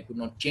 I could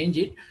not change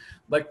it,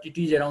 but it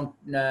is around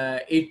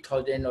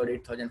 8,000 or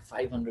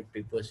 8,500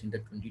 papers in the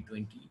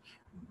 2020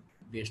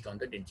 based on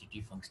the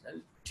density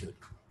functional theory,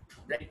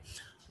 right?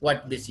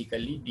 What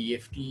basically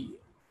DFT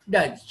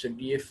does. So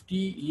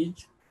DFT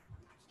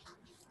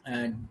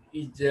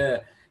is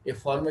a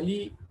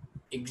formally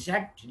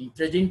exact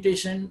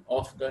representation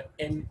of the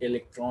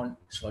n-electron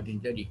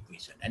Schrodinger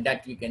equation, and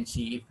that we can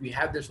see if we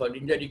have the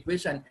Schrodinger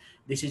equation.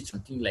 This is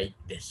something like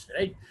this,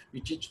 right?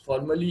 Which is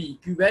formally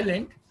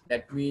equivalent.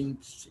 That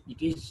means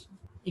it is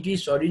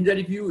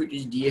Schrodinger view, it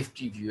is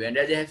DFT view, and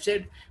as I have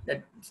said,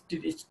 that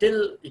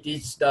still it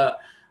is the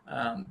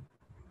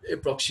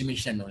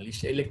approximation only.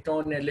 So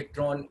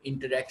electron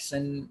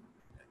interaction,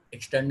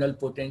 external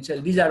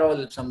potential, these are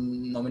all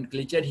some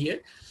nomenclature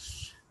here.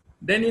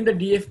 Then in the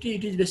DFT,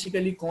 it is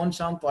basically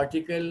quantum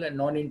particle and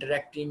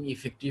non-interacting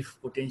effective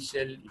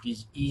potential. It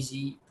is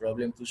easy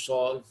problem to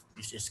solve.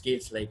 This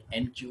escapes like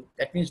NQ.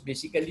 That means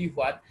basically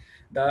what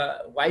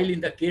while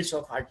in the case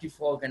of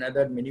Hartree-Fock and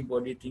other many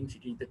body things,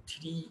 it is the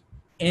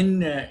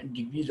 3n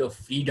degrees of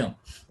freedom,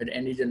 but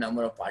n is the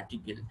number of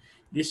particles.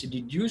 This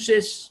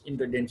reduces in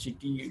the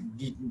density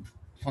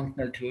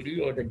functional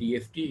theory or the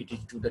DFT, it is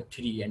to the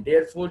 3, and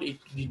therefore it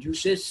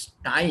reduces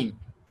time,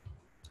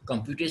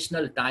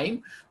 computational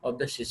time of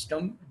the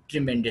system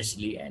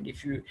tremendously. And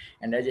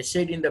as I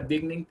said in the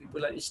beginning,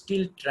 people are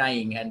still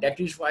trying, and that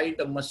is why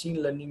the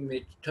machine learning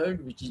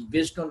method, which is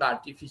based on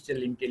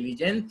artificial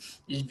intelligence,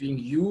 is being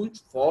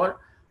used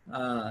for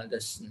the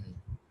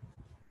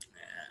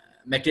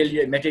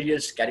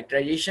materials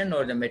characterization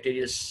or the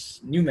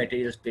new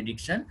materials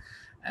prediction,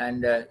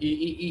 and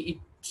it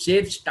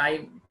saves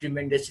time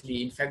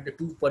tremendously. In fact, the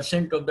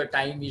 2% of the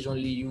time is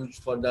only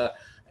used for the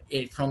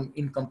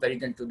in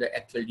comparison to the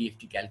actual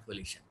DFT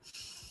calculation.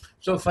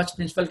 So first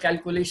principle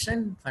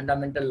calculation,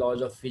 fundamental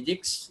laws of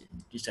physics,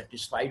 it is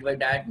satisfied by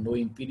that. No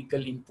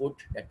empirical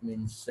input. That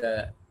means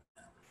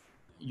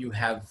you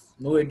have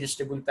no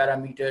adjustable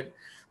parameter.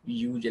 We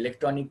use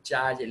electronic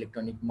charge,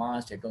 electronic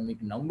mass,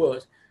 atomic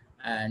numbers,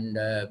 and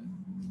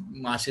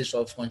masses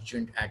of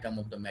constituent atom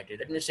of the matter.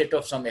 That means set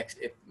of some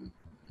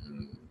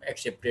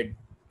accepted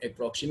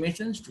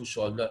approximations to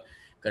solve the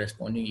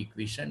corresponding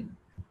equation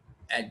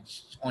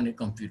as on a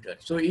computer.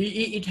 So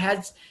it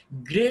has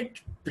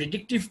great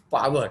predictive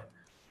power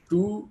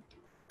to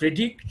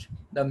predict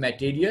the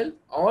material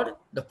or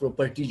the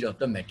properties of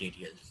the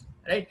materials,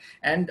 right?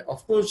 And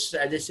of course,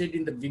 as I said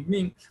in the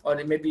beginning, or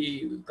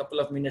maybe a couple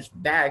of minutes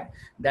back,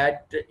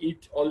 that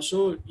it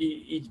also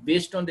is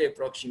based on the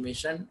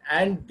approximation,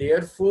 and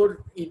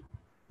therefore it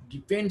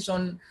depends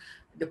on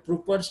the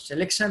proper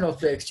selection of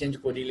the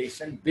exchange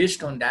correlation.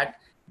 Based on that,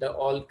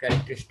 all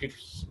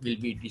characteristics will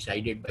be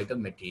decided by the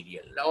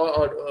material,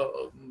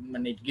 or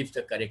when it gives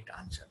the correct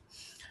answer.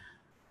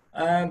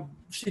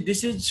 See,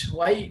 this is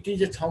why it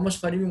is a Thomas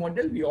Fermi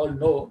model. We all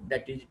know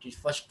that it is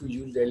first to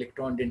use the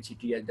electron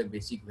density as the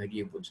basic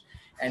variables.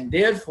 And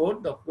therefore,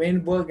 the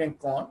Weinberg and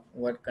Kohn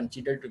were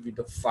considered to be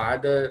the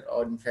father,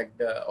 or in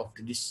fact, of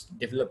this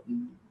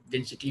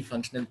density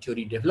functional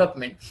theory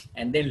development.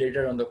 And then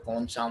later on the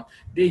Kohn-Sam,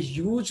 they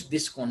used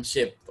this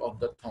concept of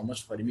the Thomas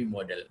Fermi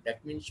model.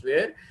 That means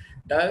where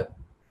the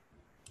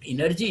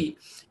energy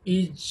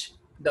is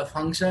the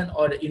function,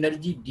 or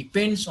energy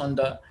depends on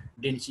the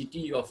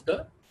density of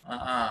the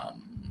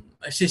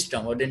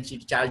system, or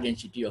charge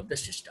density of the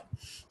system.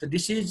 So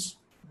this is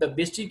the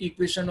basic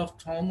equation of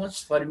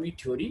Thomas Fermi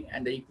theory,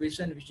 and the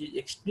equation which is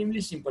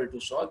extremely simple to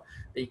solve.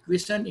 The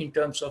equation in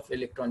terms of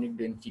electronic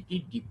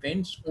density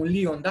depends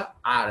only on the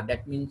R,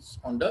 that means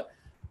on the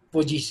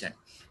position,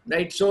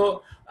 right?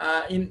 So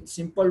in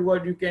simple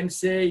word, you can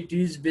say it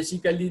is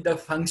basically the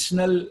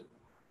functional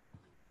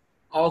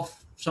of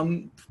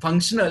some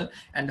functional,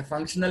 and the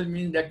functional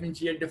means, that means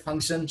here the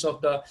functions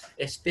of the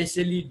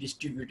especially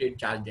distributed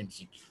charge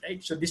density,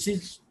 right? So this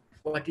is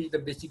what is the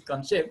basic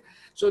concept.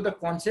 So the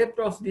concept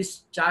of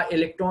this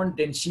electron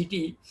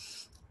density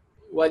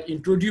was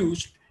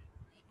introduced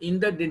in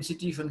the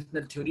density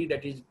functional theory,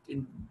 that is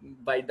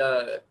by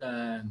the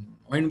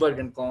Weinberg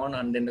and Kohn,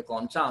 and then the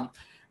Kohn-Sam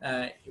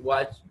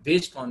was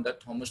based on the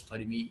Thomas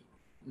Fermi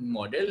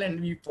model, and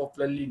we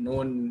popularly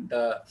known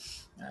the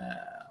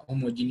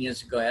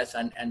homogeneous gas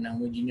and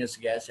homogeneous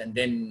gas, and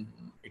then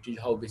it is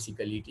how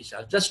basically it is.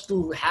 Just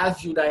to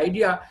have you the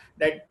idea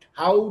that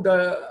how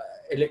the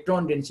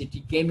electron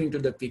density came into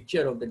the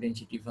picture of the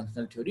density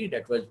functional theory,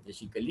 that was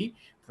basically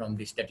from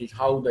this. That is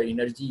how the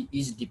energy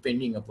is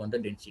depending upon the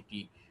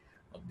density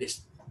of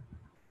this.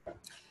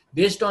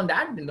 Based on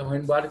that, then the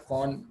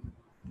Weinberg-Kohn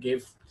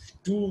gave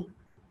two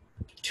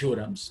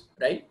theorems,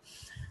 right?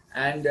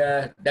 And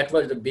that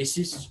was the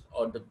basis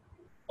of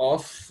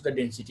the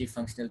density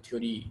functional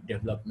theory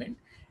development.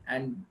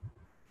 And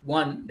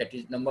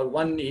number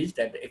one is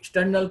that the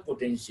external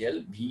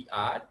potential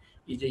VR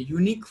is a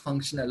unique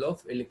functional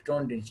of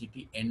electron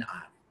density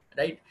NR,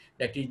 right?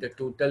 That is the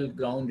total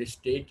ground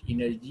state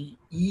energy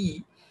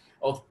E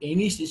of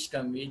any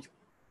system is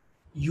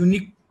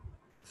unique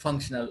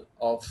functional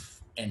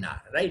of NR,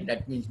 right?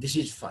 That means this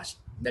is first,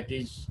 that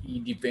is E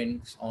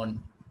depends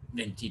on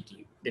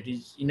density. That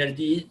is,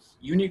 energy is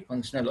unique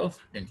functional of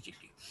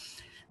density.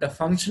 The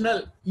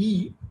functional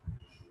E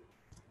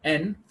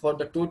N for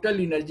the total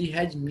energy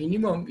has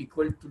minimum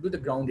equal to the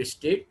ground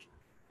state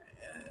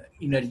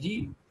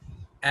energy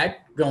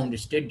at ground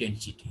state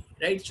density,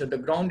 right? So the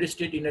ground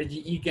state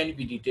energy E can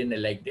be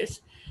written like this,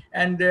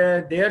 and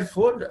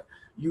therefore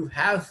you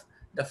have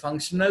the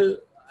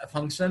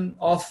function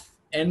of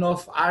N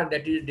of R,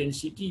 that is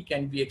density,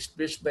 can be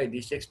expressed by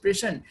this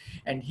expression.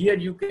 And here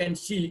you can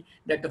see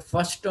that the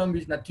first term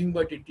is nothing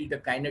but it is the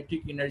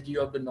kinetic energy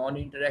of the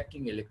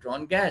non-interacting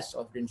electron gas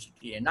of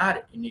density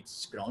NR in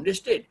its ground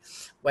state,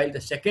 while the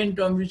second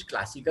term is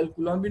classical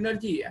Coulomb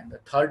energy, and the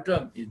third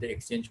term is the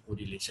exchange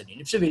correlation.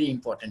 And it's a very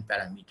important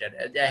parameter.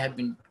 As I have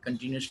been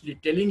continuously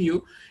telling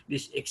you,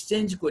 this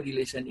exchange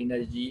correlation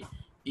energy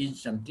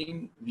is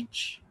something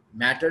which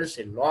matters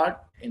a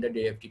lot in the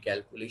DFT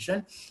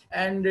calculation.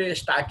 And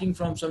starting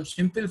from some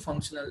simple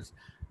functionals,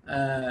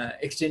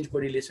 exchange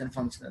correlation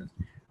functionals,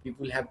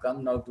 people have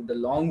come now to the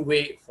long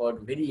way for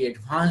very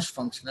advanced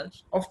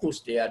functionals. Of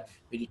course, they are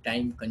very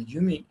time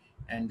consuming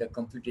and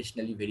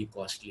computationally very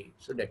costly.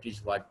 So that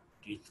is what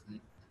it is.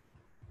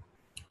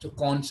 So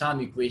Kohn-Sam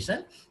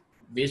equation,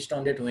 based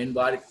on that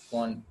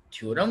Weinberg-Kohn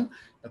theorem,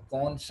 the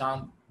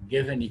Kohn-Sam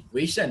gave an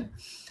equation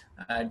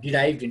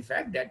derived, in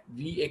fact, that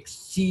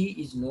Vxc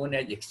is known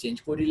as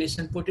exchange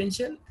correlation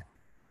potential.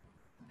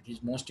 It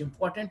is most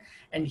important.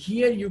 And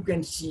here you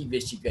can see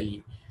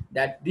basically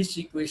that this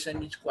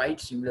equation is quite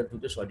similar to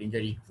the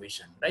Schrödinger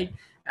equation, right?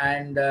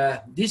 And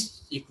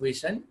this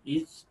equation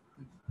is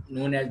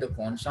known as the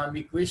Kohn-Sam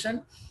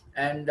equation,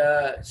 and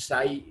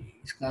psi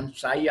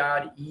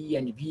r, E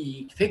and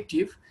V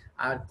effective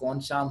are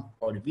Kohn-Sam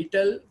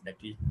orbital, that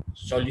is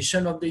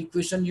solution of the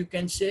equation, you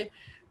can say,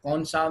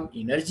 Kohn-Sam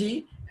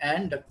energy,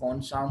 and the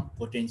Kohn-Sam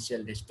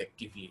potential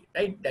respectively,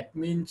 right? That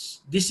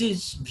means this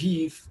is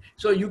V.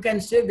 So you can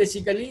say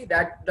basically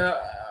that the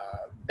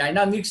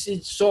dynamics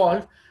is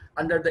solved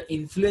under the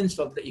influence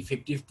of the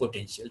effective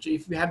potential. So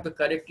if you have the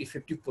correct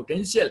effective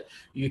potential,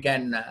 you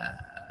can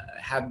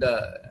have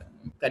the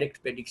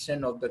correct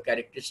prediction of the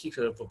characteristics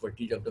or the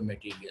properties of the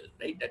material,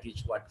 right? That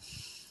is what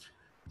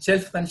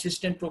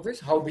self-consistent process,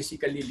 how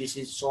basically this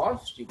is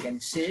solved. You can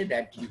say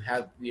that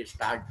we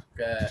start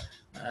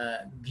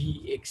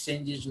V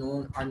exchange is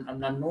known,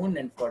 unknown,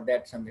 and for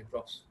that some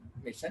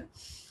approximation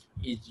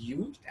is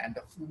used. And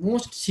the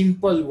most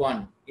simple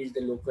one is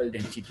the local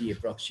density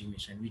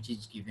approximation, which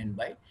is given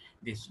by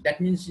this. That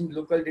means in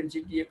local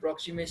density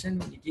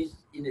approximation, it is,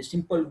 in a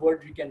simple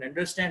word, we can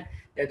understand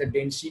that the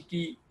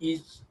density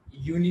is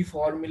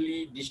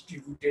uniformly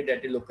distributed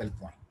at a local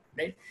point,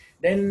 right?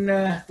 Then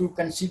to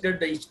consider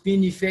the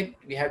spin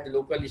effect, we have the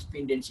local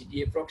spin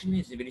density approximation.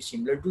 It's very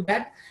similar to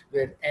that,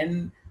 where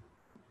N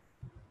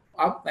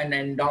up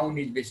and down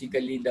is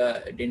basically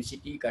the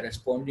density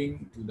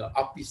corresponding to the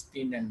up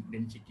spin and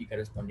density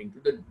corresponding to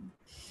the.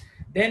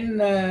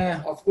 Then,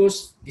 of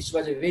course, this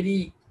was a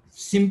very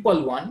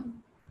simple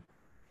one,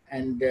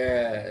 and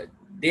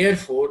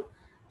therefore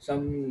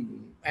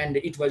and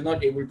it was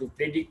not able to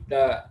predict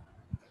the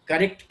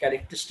correct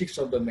characteristics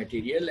of the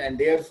material, and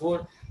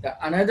therefore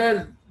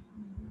another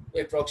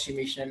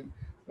approximation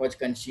was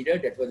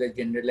considered, that was a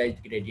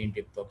generalized gradient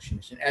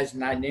approximation. As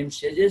my name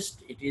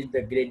suggests, it is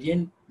the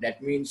gradient,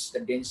 that means the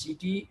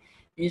density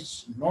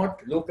is not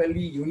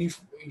locally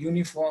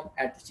uniform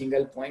at a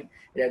single point,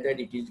 rather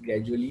it is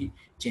gradually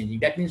changing.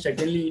 That means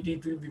certainly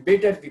it will be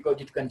better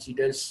because it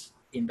considers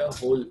in the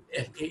whole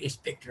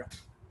spectrum.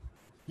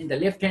 In the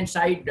left hand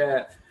side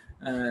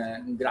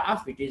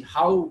graph, it is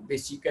how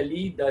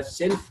basically the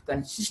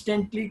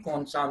self-consistently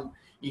quantum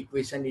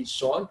equation is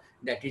solved.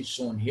 That is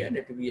shown here,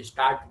 that we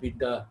start with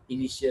the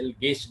initial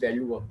guess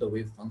value of the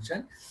wave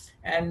function,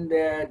 and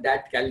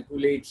that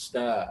calculates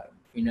the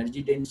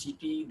energy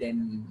density,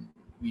 then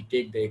we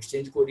take the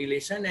exchange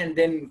correlation and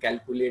then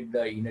calculate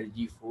the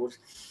energy force.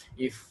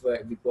 If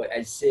because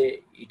I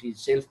say it is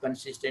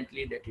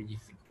self-consistently, that is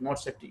if it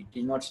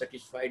is not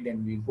satisfied,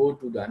 then we go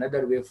to the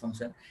another wave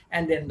function,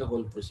 and then the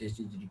whole process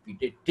is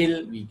repeated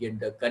till we get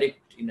the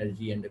correct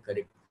energy and the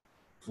correct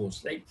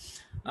force, right?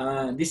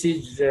 This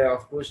is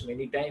of course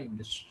many times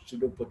the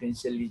pseudo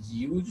potential is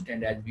used,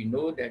 and as we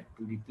know that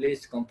to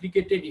replace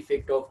complicated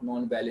effect of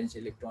non-valence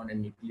electron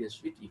and nucleus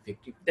with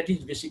effective, that is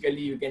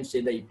basically you can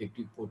say the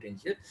effective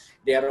potential.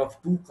 They are of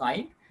two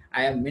kinds.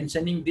 I am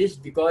mentioning this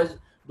because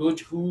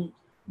those who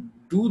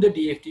do the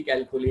DFT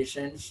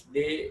calculations,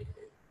 they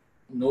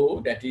know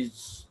that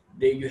is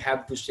you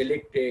have to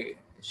select a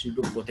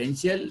pseudo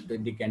potential,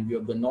 then they can be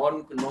of the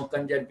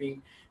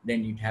non-conserving,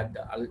 then you have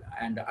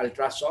the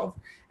ultra soft,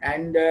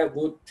 and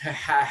both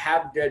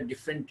have their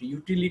different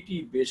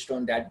utility. Based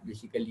on that,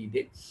 basically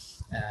they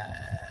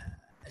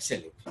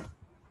select.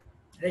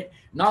 Right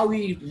now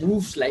we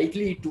move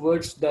slightly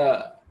towards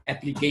the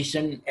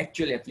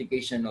actual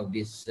application of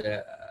this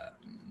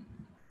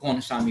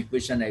quantum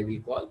equation, I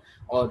will call,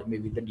 or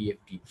maybe the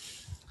DFT.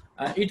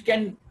 It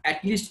can,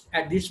 at least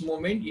at this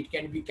moment, it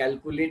can be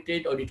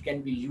calculated, or it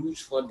can be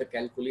used for the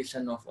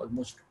calculation of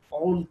almost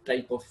all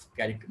type of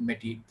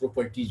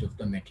properties of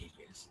the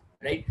materials,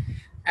 right?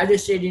 As I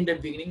said in the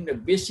beginning, the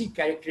basic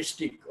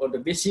characteristic or the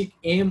basic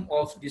aim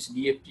of this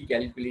DFT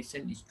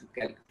calculation is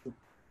to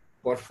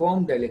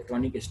perform the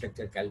electronic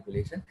structure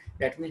calculation.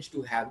 That means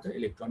to have the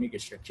electronic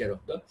structure of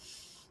the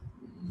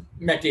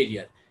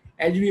material.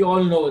 As we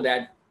all know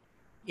that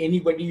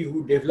anybody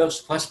who develops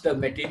first a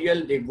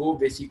material, they go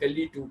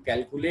basically to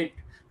calculate,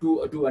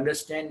 to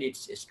understand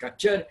its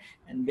structure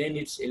and then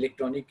its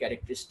electronic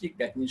characteristic.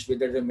 That means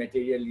whether the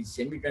material is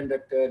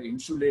semiconductor,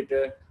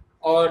 insulator,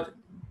 or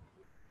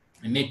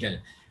metal.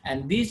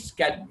 And this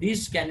can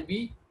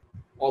be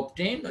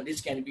obtained, or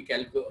this can be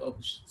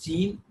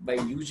seen by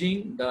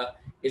using the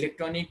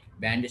electronic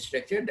band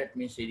structure. That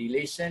means a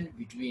relation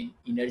between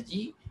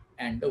energy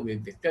and the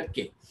wave vector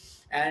k.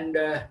 And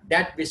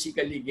that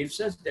basically gives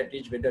us, that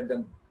is whether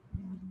the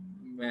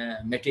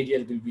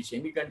material will be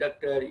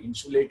semiconductor,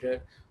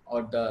 insulator,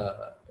 or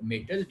the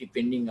metal,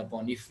 depending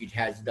upon if it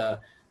has the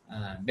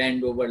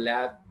band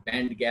overlap,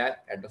 band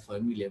gap at the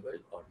Fermi level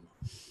or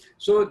not.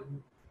 So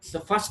it's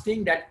the first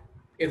thing that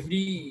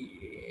every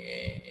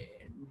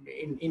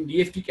in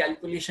DFT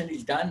calculation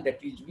is done,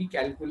 that is we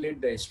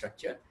calculate the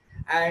structure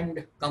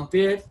and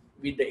compare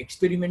with the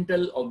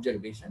experimental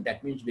observation.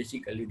 That means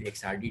basically the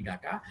XRD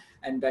data,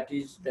 and that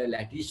is the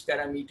lattice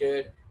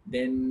parameter,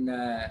 then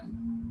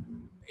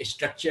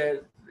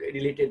structure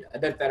related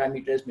other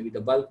parameters, maybe the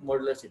bulk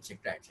modulus,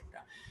 etc.,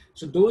 etc.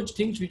 So those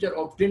things which are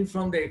obtained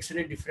from the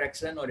X-ray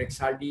diffraction or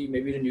XRD,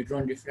 maybe the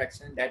neutron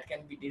diffraction, that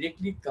can be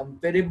directly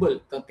comparable,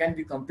 can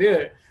be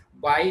compared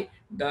by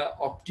the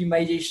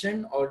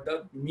optimization or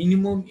the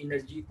minimum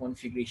energy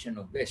configuration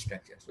of the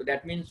structure. So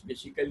that means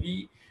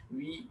basically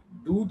we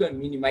do the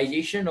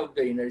minimization of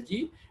the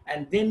energy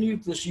and then we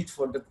proceed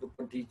for the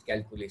properties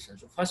calculation.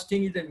 So first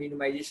thing is the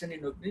minimization in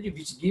energy,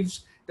 which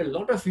gives a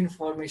lot of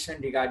information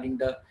regarding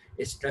the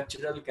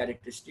structural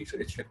characteristics or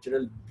the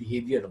structural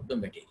behavior of the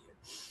material.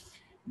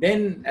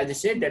 Then, as I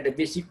said, that the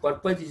basic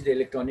purpose is the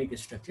electronic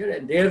structure,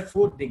 and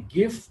therefore they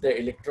give the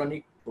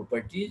electronic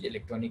properties,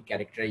 electronic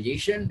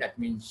characterization. That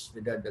means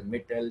whether the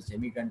metal,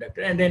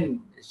 semiconductor, and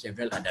then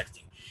several other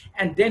things.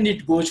 And then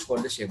it goes for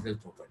the several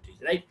properties,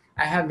 right?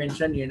 I have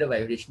mentioned in the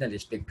vibrational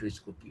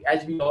spectroscopy.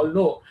 As we all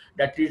know,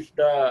 that is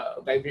the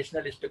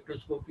vibrational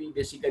spectroscopy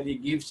basically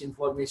gives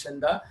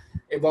information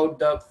about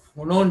the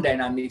phonon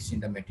dynamics in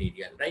the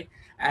material, right?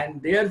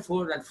 And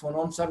therefore, that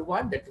phonons are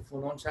what? That the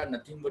phonons are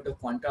nothing but the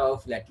quanta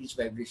of lattice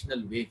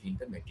vibrational wave in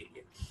the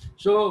material.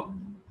 So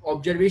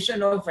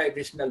observation of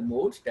vibrational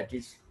modes, that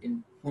is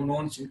in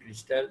phonons in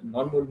crystal,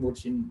 normal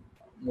modes in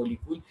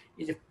molecule,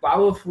 is a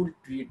powerful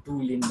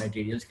tool in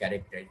materials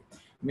characterization.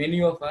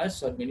 Many of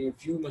us, or many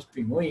of you must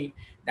be knowing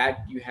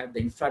that you have the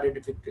infrared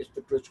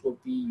spectroscopy,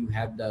 you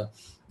have the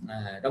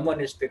Raman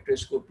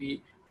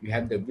spectroscopy, you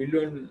have the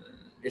Brillouin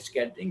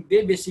scattering,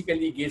 they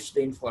basically gives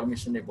the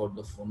information about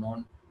the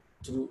phonon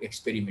through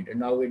experiment. And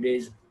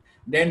nowadays,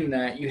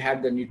 then you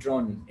have the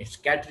neutron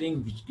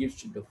scattering, which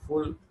gives you the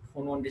full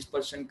phonon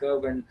dispersion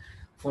curve and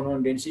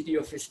phonon density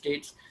of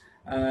states.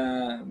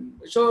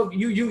 So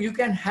you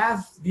can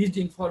have these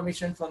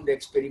information from the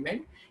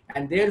experiment,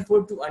 and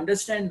therefore to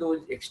understand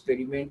those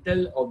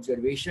experimental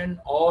observation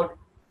or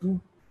to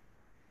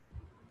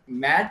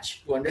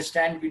match, to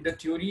understand with the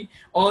theory,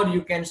 or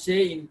you can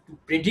say to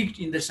predict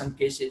in some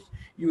cases,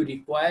 you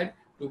require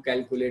to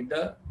calculate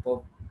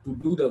to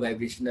do the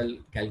vibrational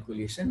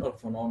calculation or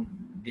phonon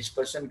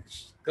dispersion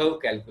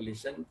curve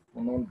calculation,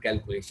 phonon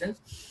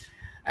calculations.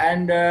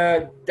 And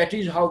that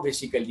is how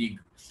basically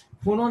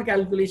phonon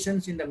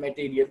calculations in the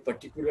material,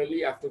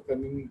 particularly after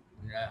coming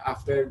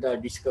after the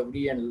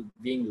discovery and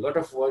being a lot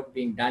of work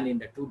being done in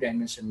the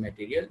two-dimensional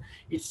material,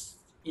 is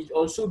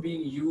also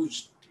being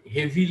used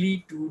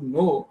heavily to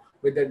know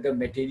whether the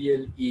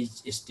material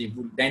is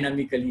stable,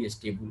 dynamically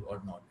stable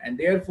or not. And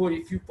therefore,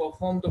 if you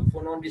perform the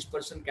phonon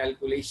dispersion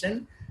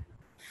calculation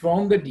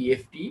from the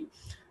DFT,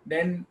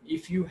 then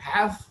if you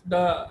have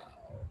the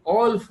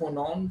all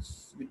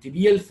phonons with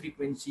real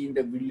frequency in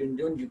the billion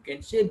zone, you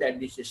can say that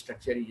this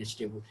structure is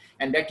stable.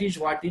 And that is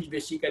what is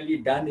basically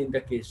done in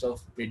the case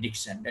of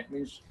prediction. That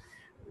means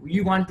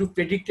we want to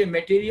predict a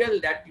material,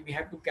 that we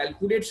have to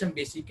calculate some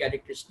basic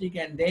characteristic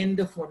and then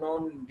the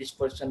phonon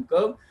dispersion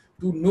curve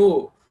to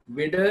know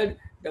whether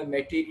the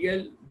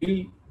material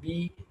will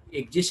be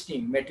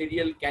existing,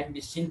 material can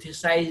be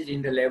synthesized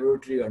in the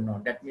laboratory or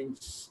not. That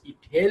means it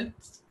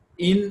helps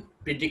in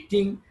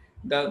predicting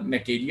the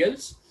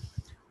materials,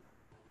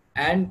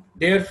 and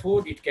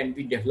therefore it can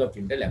be developed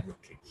in the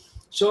laboratory.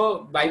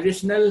 So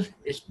vibrational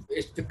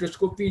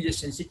spectroscopy is a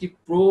sensitive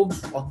probe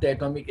of the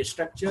atomic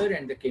structure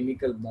and the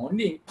chemical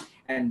bonding,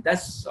 and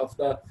thus of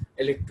the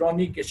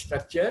electronic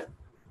structure,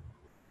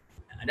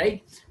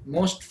 right?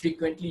 Most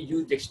frequently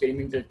used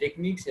experimental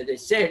techniques, as I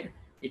said,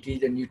 it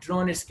is the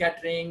neutron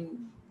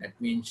scattering. That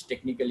means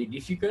technically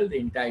difficult. The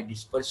entire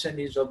dispersion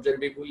is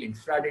observable.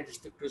 Infrared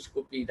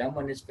spectroscopy,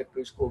 Raman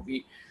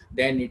spectroscopy.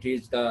 Then it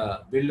is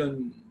the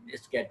Brillouin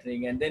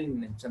scattering, and then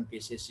in some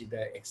cases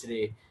the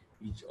X-ray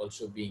is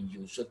also being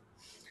used.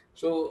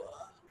 So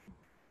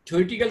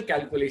theoretical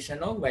calculation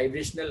of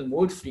vibrational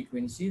mode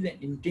frequencies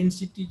and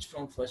intensities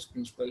from first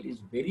principle is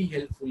very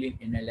helpful in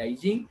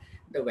analyzing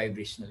the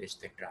vibrational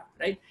spectra,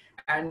 right?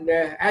 And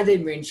as I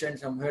mentioned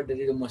somewhere, there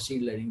is a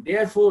machine learning.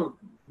 Therefore,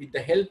 with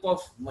the help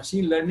of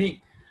machine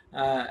learning,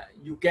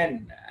 you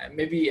can,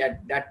 maybe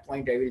at that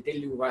point I will tell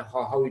you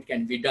how it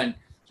can be done.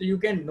 So you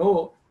can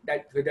know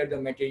that whether the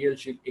material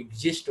should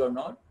exist or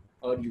not,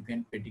 or you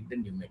can predict the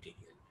new material.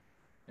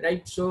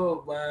 Right,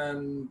 so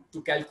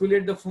to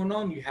calculate the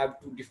phonon, you have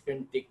two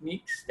different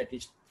techniques, that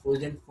is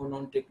frozen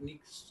phonon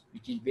techniques,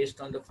 which is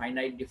based on the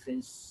finite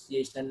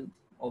differentiation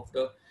of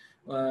the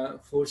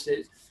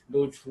forces.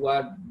 Those who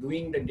are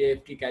doing the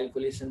DFT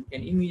calculation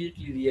can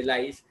immediately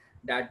realize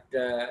that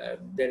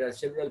there are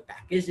several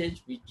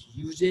packages which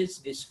uses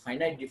this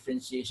finite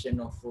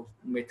differentiation of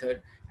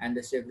method, and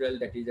the several,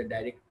 that is a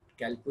direct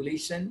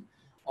calculation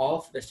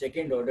of the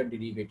second order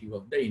derivative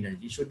of the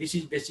energy. So this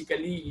is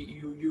basically,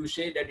 you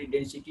say that the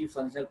density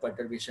functional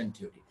perturbation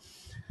theory.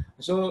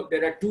 So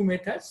there are two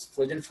methods,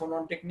 frozen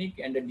phonon technique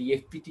and the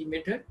DFPT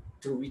method,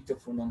 through which the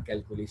phonon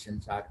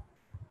calculations are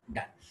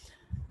done.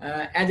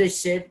 As I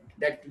said,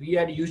 that we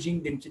are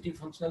using density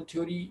functional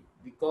theory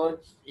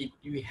because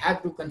we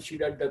have to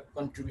consider the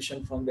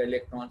contribution from the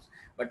electrons,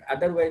 but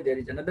otherwise there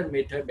is another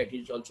method that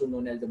is also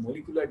known as the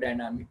molecular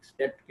dynamics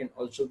that can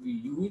also be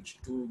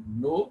used to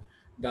know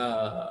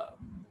the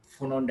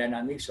phonon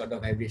dynamics or the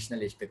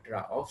vibrational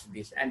spectra of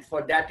this. And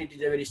for that, it is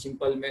a very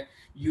simple,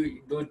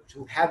 those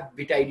who have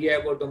bit idea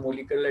about the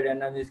molecular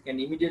dynamics can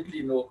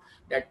immediately know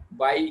that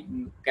by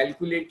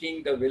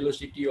calculating the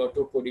velocity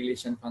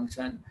autocorrelation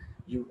function,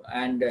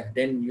 and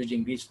then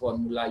using this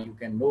formula, you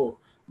can know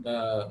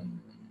the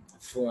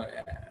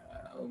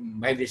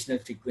vibrational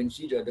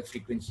frequencies or the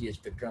frequency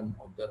spectrum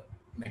of the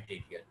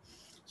material.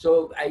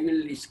 So I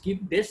will skip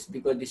this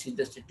because this is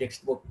just a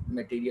textbook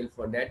material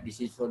for that. This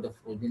is for the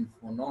frozen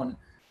phonon,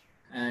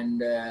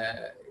 and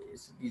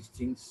these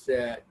things,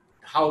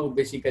 how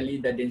basically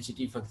the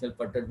density functional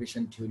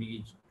perturbation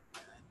theory is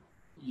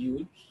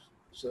used.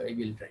 So I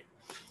will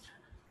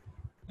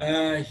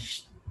try.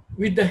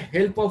 With the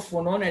help of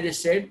phonon, as I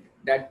said,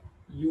 that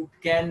you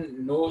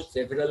can know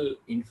several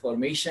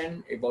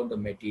information about the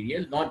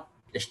material, not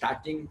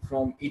starting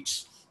from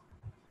its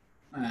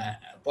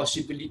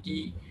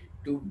possibility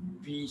to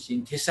be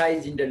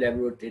synthesized in the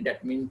laboratory,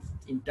 that means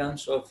in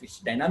terms of its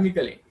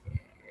dynamical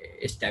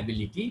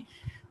stability,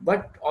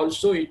 but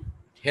also it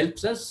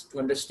helps us to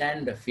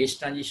understand the phase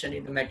transition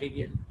in the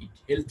material. It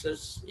helps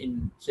us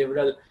in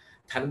several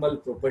thermal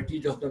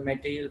properties of the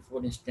material,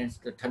 for instance,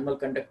 the thermal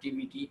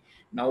conductivity.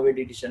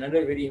 Nowadays, it is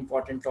another very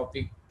important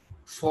topic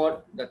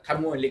for the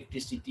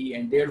thermoelectricity,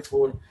 and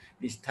therefore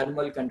this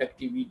thermal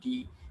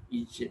conductivity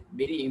is a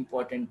very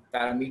important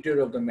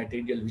parameter of the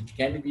material which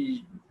can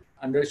be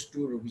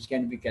understood, which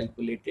can be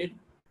calculated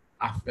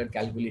after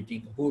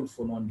calculating the whole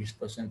phonon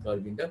dispersion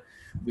curve in the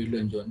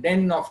Brillouin zone.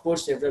 Then, of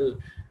course, several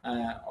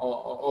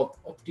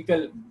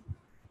optical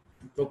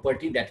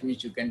property, that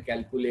means you can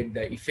calculate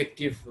the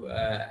effective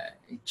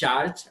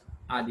charge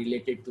are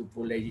related to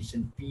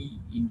polarization P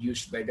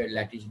induced by the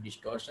lattice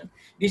distortion.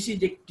 This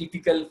is a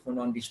typical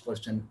phonon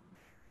dispersion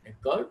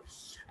curve,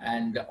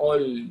 and all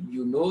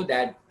you know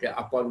that the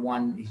upper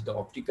one is the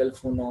optical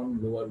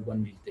phonon, lower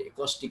one is the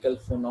acoustical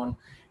phonon,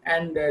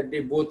 and they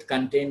both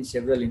contain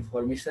several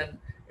information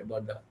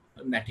about the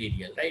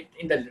material, right?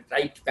 In the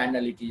right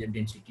panel, it is a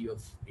density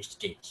of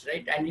states,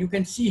 right? And you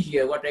can see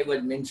here what I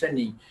was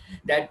mentioning,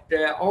 that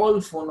all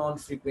phonon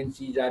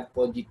frequencies are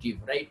positive,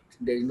 right?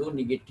 There is no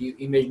negative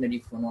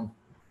imaginary phonon.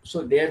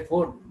 So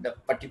therefore, the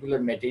particular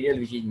material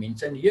which is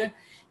mentioned here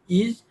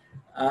is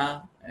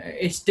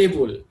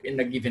stable in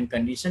a given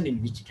condition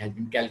in which it has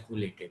been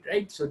calculated,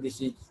 right? So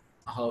this is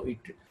how it,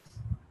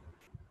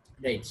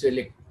 right? So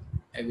like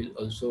I will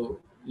also,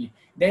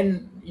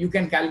 then you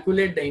can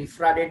calculate the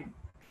infrared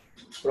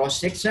cross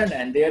section,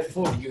 and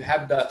therefore you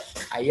have the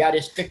IR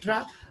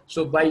spectra.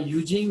 So by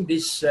using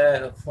this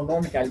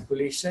phonon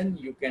calculation,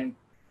 you can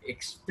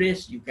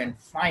express, you can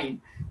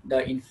find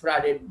the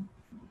infrared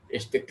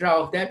spectra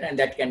of that, and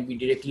that can be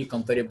directly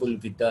comparable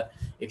with the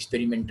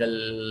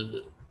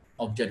experimental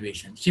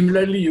observation.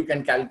 Similarly, you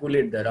can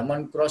calculate the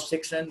Raman cross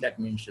section, that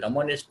means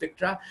Raman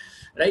spectra,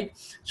 right?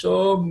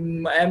 So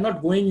I am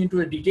not going into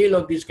the detail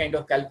of this kind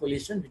of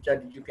calculation, which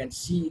are, you can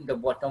see in the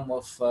bottom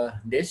of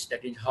this,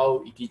 that is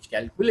how it is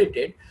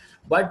calculated.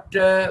 But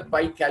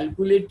by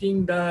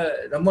calculating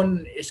the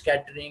Raman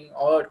scattering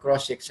or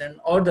cross section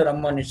or the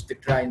Raman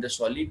spectra in the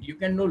solid, you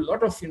can know a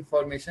lot of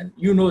information.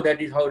 You know that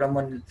is how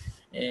Raman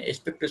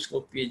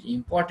spectroscopy is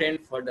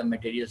important for the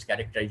materials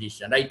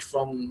characterization, right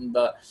from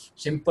the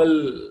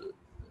simple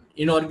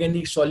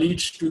inorganic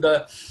solids to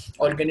the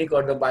organic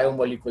or the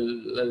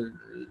biomolecules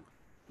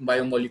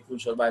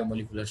or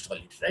biomolecular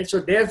solids, right?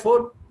 So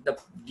therefore, the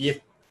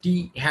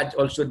DFT has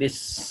also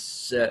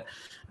this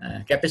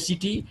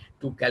capacity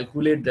to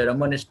calculate the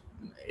Raman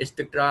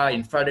spectra,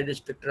 infrared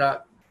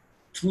spectra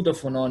through the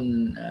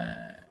phonon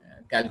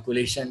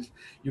calculations.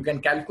 You can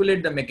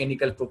calculate the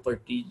mechanical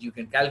properties, you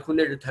can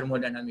calculate the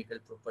thermodynamical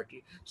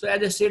property. So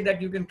as I said,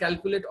 that you can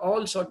calculate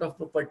all sort of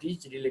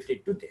properties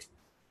related to this.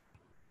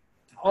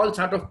 All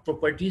sort of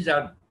properties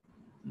are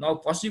now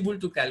possible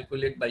to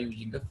calculate by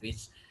using the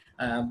phase,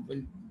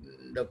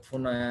 the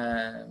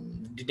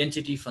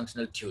density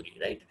functional theory,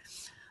 right?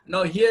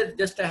 Now here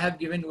just I have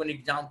given one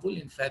example.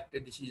 In fact,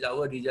 this is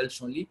our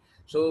results only.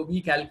 So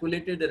we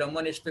calculated the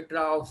Raman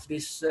spectra of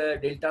this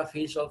delta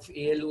phase of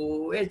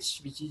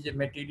ALOH, which is a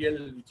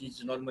material which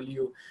is normally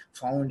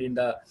found in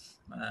the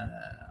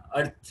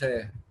earth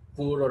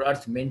core or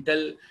earth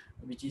mantle,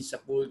 which is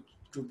supposed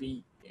to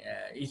be,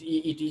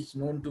 it is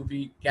known to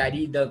be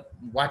carry the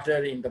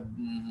water in the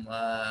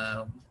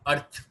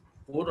earth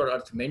core or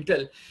earth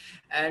mantle.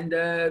 And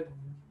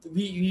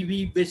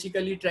we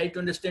basically try to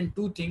understand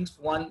two things.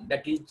 One,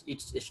 that is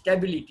its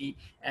stability,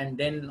 and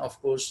then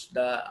of course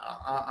the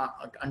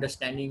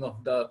understanding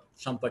of the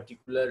some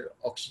particular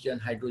oxygen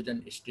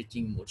hydrogen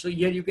stretching mode. So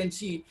here you can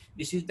see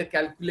this is the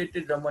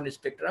calculated Raman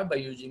spectra by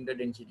using the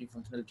density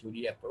functional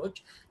theory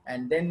approach.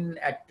 And then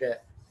at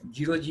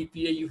 0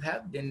 GPa you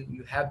have, then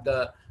you have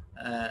the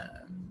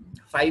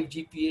 5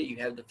 GPa, you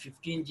have the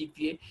 15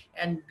 GPa,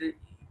 and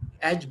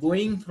as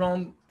going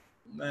from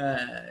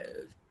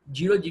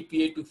 0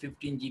 GPa to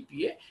 15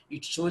 GPa,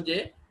 it shows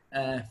a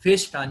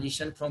phase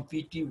transition from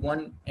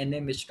PT1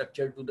 NM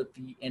structure to the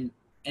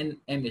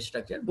PNM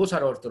structure. Both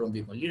are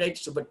orthorhombic only, right?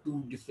 So, but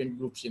two different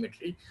group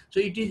symmetries. So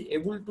it is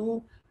able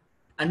to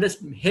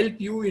help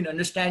you in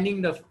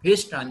understanding the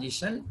phase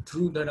transition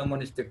through the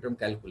Raman spectrum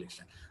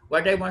calculation.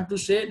 What I want to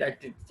say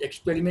that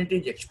experiment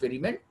is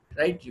experiment,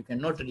 right? You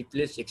cannot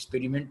replace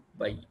experiment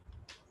by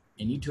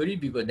any theory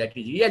because that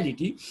is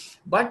reality.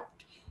 But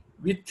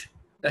with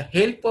the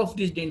help of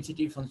this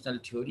density functional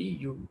theory,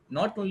 you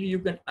not only you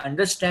can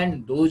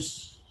understand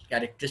those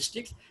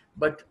characteristics,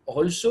 but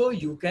also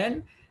you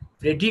can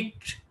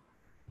predict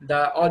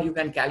the, or you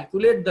can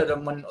calculate the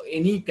Raman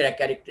any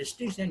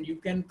characteristics, and you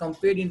can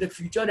compare in the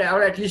future,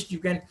 or at least you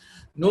can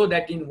know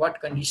that in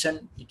what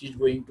condition it is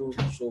going to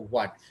show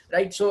what,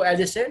 right? So as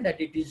I said,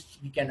 that it is,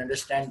 we can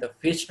understand the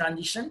phase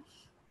transition.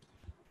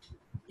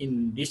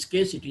 In this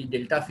case, it is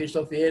delta phase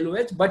of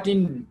ALOH, but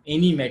in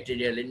any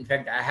material. In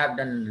fact, I have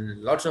done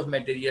lots of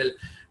material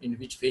in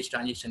which phase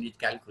transition is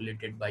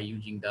calculated by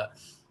using the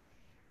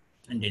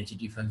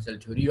density functional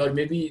theory, or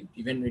maybe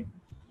even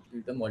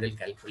with the model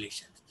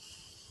calculations.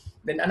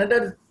 Then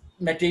another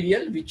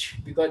material, which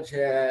because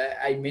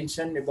I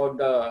mentioned about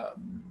the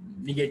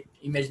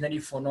imaginary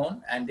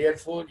phonon, and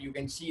therefore you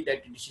can see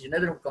that this is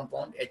another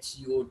compound,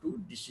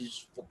 HCO2. This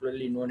is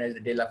popularly known as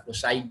the de la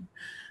Fosside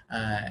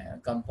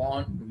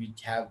compound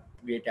which have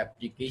great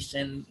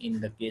application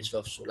in the case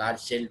of solar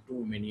cell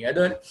to many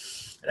other,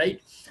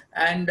 right?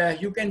 And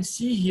you can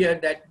see here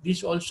that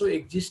this also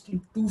exists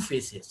in two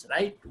phases,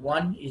 right?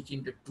 One is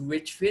in the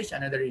 2H phase,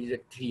 another is a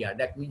 3R.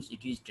 That means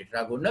it is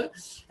tetragonal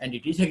and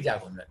it is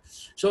hexagonal.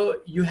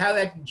 So you have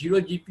at 0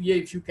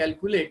 GPa if you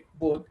calculate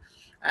both,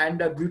 and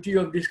the beauty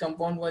of this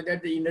compound was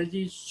that the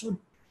energy should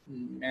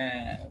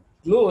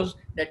close,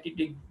 that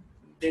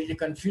there is a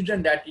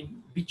confusion that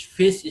in which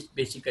phase is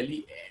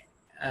basically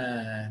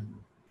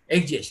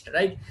exist,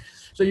 right?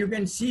 So you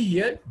can see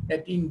here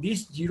that in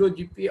this 0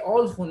 GPa,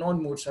 all phonon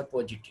modes are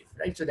positive,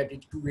 right? So that is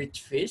 2H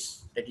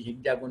phase, that is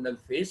hexagonal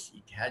phase.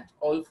 It has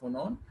all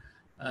phonon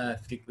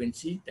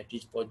frequency that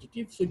is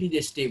positive, so it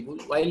is stable.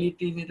 While it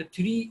is in the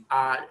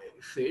 3R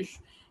phase,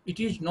 it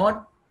is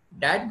not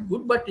that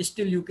good, but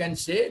still you can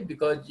say,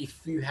 because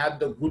if you have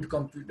the good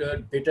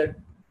computer, better,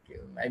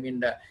 I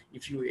mean,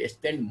 if you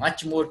spend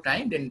much more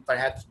time, then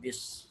perhaps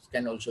this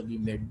can also be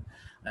made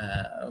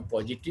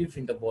positive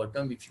in the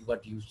bottom, if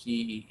what you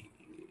see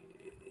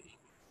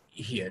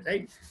here,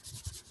 right?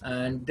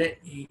 And then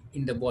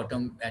in the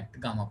bottom at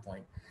gamma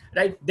point,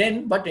 right?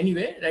 Then, but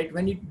anyway, right,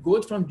 when it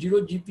goes from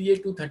 0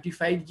 GPa to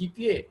 35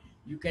 GPa,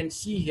 you can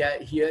see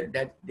here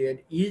that there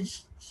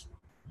is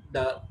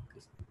the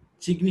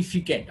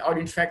significant, or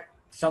in fact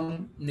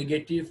some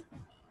negative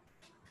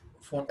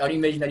or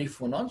imaginary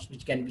phonons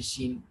which can be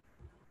seen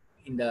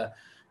in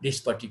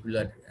this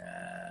particular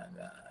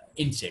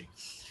inset.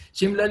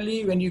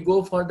 Similarly, when you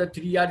go for the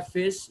 3R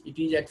phase, it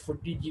is at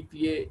 40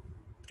 GPa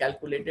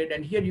calculated,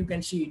 and here you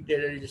can see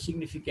there is a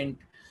significant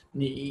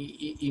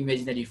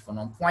imaginary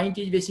phonon. Point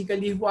is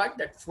basically what?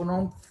 That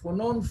from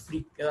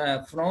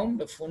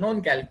the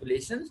phonon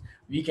calculations,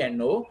 we can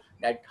know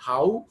that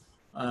how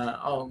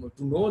to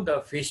know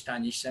the phase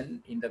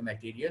transition in the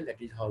material,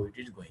 that is how it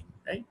is going,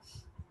 right?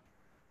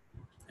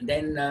 And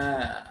then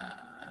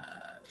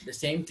the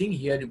same thing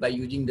here, by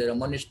using the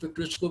Raman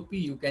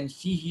spectroscopy, you can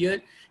see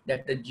here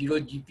that the 0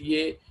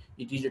 GPa,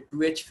 it is a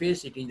 2H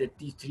phase, it is a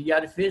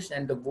 3R phase,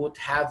 and the both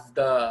have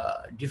the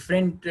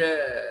different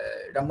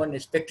Raman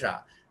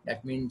spectra.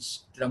 That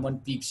means Raman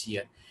peaks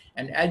here.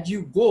 And as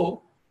you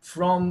go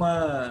from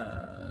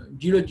 0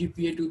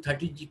 GPa to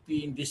 30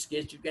 GPa, in this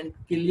case, you can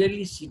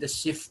clearly see the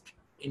shift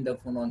in the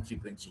phonon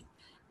frequency.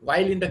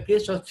 While in the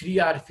case of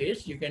 3R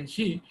phase, you can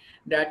see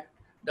that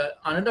the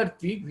another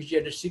peak, which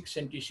is at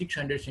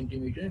 600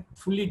 centimeters,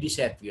 fully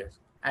disappears.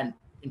 And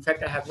in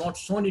fact, I have not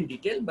shown in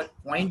detail, but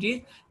point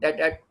is that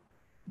at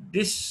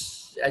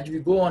this, as we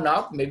go on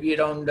up, maybe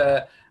around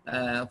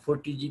 40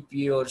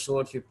 GPa or so,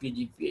 or 50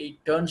 GPa,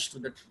 it turns to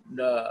the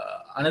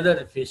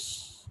another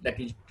phase that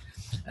is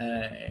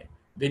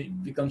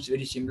becomes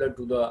very similar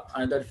to the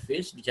another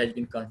phase which has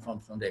been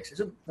confirmed from the X-ray.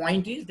 So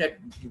point is that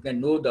you can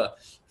know the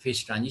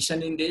phase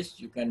transition in this.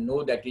 You can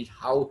know that is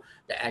how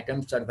the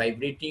atoms are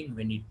vibrating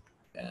when it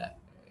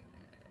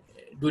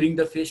during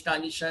the phase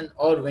transition,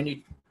 or when it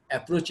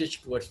approaches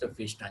towards the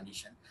phase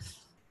transition.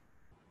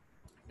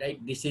 Right.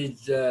 This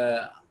is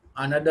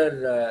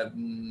another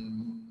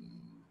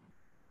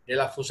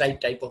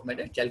delafosite type of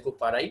metal,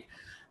 chalcopyrite.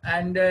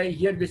 And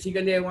here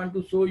basically I want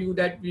to show you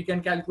that we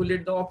can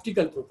calculate the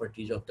optical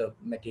properties of the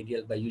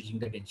material by using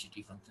the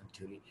density function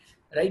theory,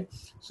 right?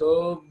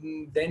 So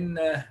then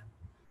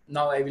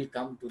now I will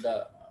come to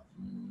the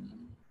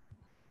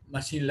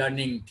machine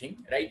learning thing,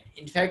 right?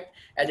 In fact,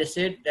 as I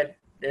said, that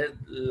there are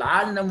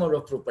large number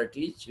of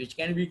properties which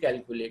can be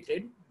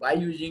calculated by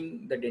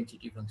using the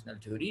density functional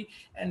theory,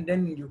 and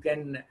then you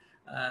can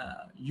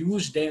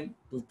use them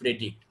to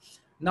predict.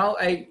 Now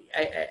I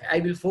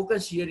will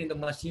focus here in the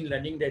machine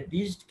learning that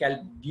these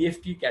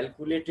DFT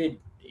calculated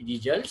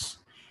results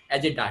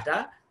as a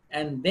data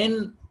and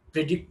then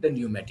predict the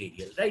new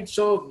material, right?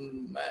 So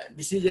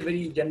this is a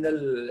very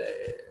general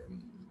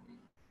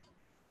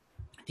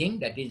thing,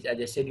 that is, as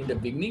I said in the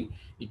beginning,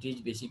 it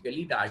is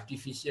basically the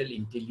artificial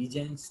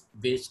intelligence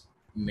based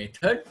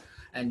method,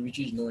 and which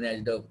is known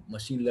as the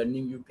machine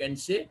learning, you can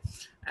say.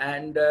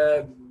 And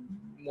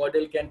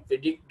model can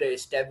predict the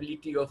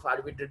stability of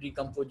arbitrary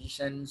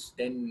compositions,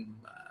 then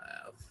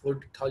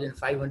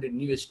 4,500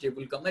 new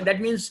stable and that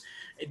means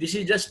this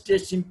is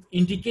just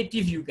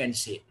indicative, you can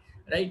say,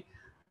 right?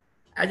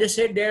 As I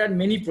said, there are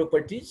many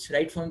properties,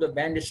 right, from the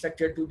band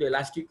structure to the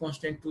elastic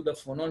constant to the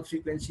phonon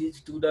frequencies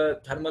to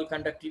the thermal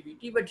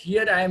conductivity. But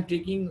here I am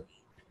taking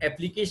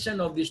application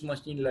of this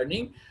machine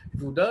learning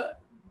to the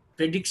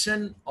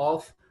prediction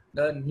of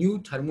the new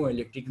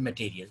thermoelectric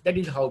materials. That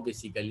is how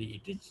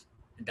basically it is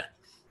done,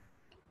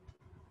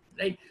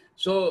 right?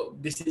 So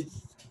this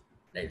is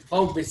right,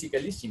 how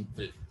basically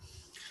simple.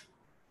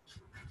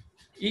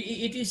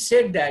 It is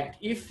said that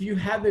if you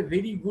have a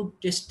very good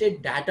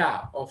tested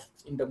data of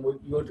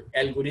your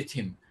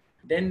algorithm,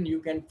 then you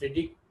can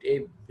predict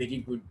a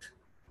very good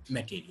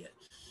material.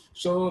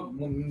 So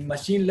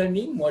machine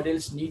learning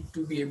models need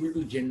to be able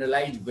to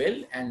generalize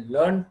well and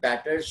learn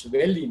patterns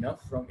well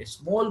enough from a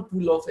small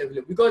pool of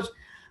available, because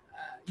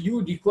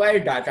you require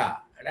data,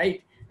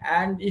 right?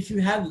 And if you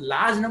have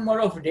large number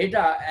of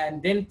data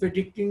and then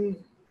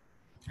predicting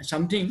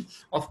something,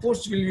 of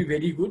course, will be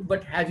very good,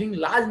 but having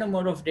large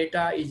number of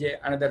data is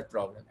another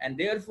problem. And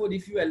therefore,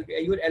 if your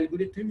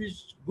algorithm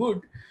is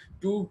good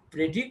to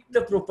predict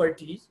the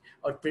properties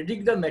or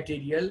predict the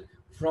material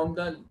from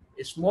the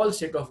small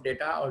set of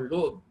data or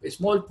a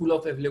small pool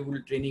of available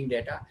training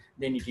data,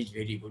 then it is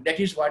very good. That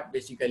is what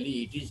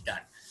basically it is done,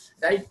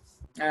 right?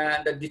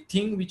 And the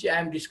thing which I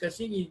am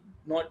discussing is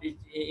not,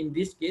 in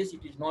this case,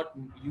 it is not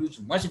use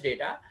much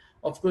data.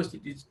 Of course,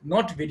 it is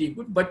not very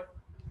good, but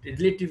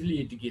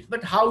relatively it gives.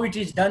 But how it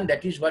is done,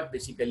 that is what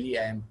basically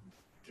I am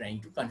trying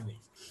to convey.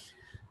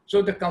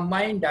 So the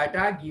combined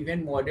data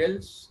given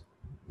models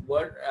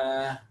were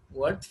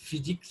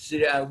physics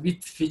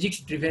with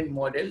physics-driven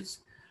models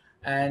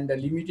and the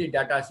limited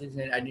data sets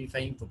and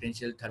identifying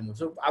potential thermal.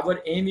 So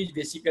our aim is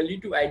basically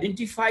to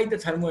identify the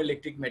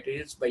thermoelectric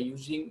materials by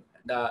using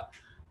the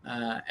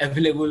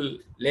available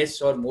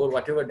less or more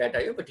whatever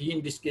data, but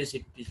in this case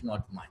it is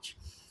not much.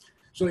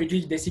 So it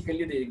is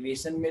basically the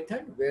regression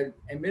method where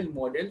ML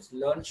models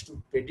learns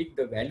to predict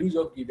the values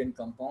of given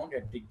compound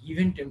at the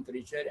given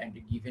temperature and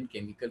the given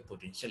chemical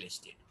potential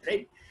state,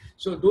 right?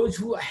 So those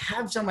who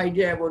have some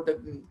idea about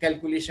the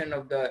calculation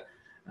of the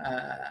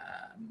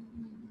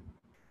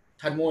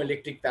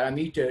thermoelectric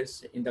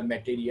parameters in the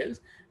materials,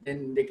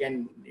 then they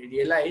can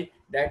realize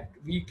that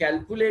we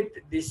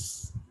calculate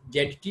this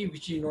ZT,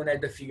 which is known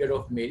as the figure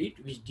of merit,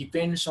 which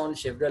depends on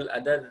several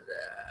other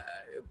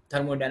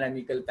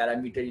thermodynamical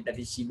parameters, that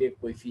is Seebeck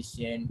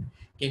coefficient,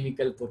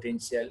 chemical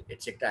potential,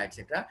 etc.,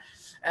 etc.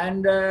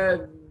 And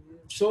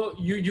so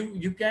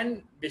you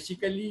can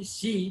basically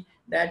see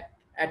that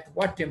at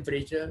what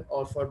temperature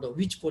or for the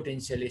which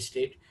potential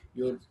state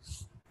your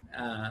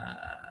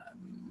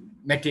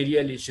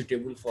material is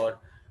suitable for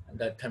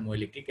the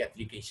thermoelectric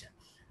application.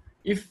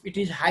 If it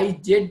is high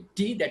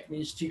ZT, that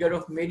means figure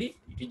of merit,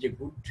 it is a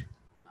good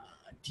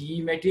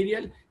TE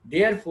material.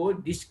 Therefore,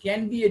 this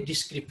can be a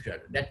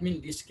descriptor. That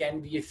means this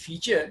can be a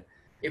feature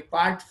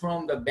apart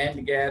from the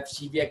band gap,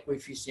 Seebeck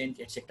coefficient,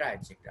 etc.,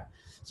 etc.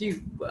 See,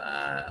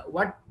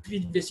 what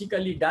is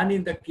basically done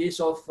in the case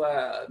of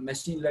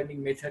machine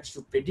learning methods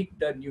to predict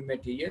the new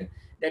material,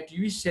 that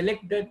you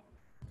select the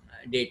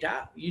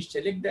data, you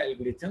select the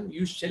algorithm,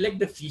 you select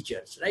the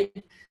features,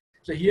 right?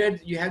 So here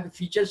you have the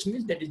features,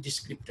 means that is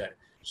descriptor.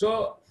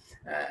 So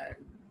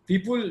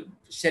people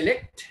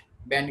select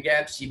band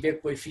gap,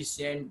 Seebeck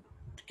coefficient,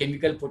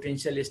 chemical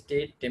potential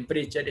state,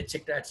 temperature,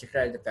 etc.,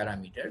 etc., as the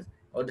parameters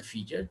or the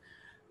features.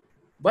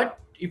 But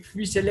if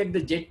we select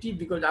the ZT,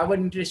 because our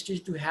interest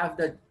is to have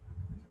the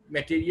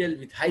material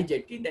with high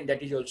ZT, then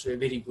that is also a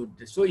very good.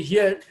 So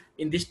here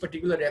in this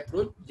particular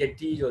approach,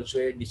 ZT is also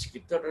a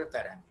descriptor or a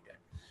parameter.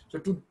 So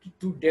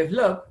to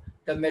develop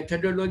the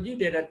methodology,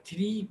 there are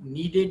three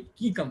needed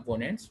key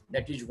components.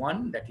 That is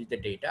one, that is the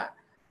data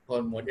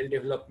for model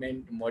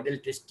development, model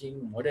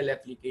testing, model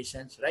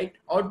applications, right?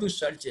 Or to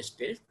search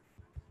space.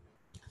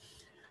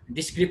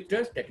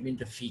 Descriptors, that means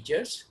the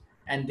features,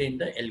 and then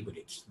the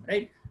algorithms,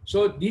 right?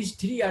 So these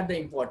three are the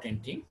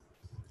important thing.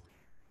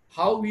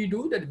 How we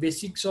do the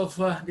basics of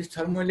this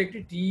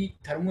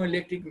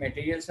thermoelectric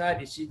materials are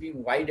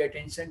receiving wide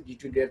attention due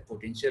to their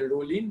potential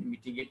role in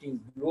mitigating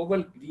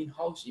global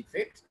greenhouse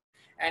effects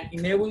and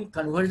enable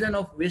conversion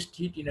of waste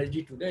heat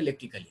energy to the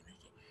electrical energy.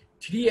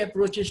 Three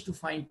approaches to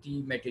find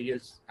TE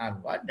materials are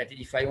what? That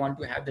is, if I want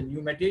to have the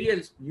new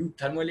materials, new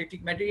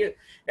thermoelectric material,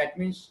 that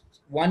means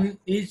one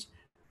is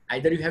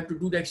either you have to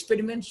do the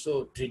experiment.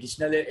 So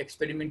traditional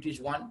experiment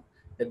is one.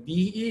 The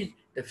B is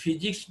the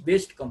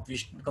physics-based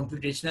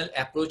computational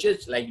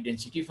approaches like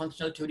density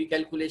functional theory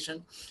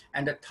calculation.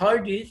 And the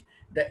third is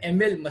the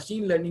ML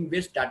machine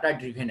learning-based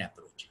data-driven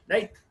approach,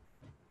 right?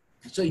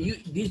 So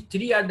these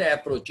three are the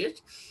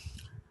approaches.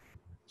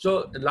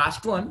 So the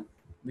last one,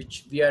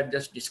 which we are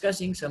just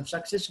discussing, some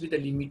success with a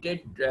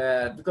limited,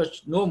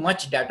 because no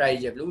much data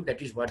is available,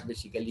 that is what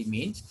basically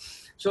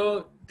means.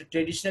 So the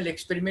traditional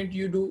experiment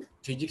you do,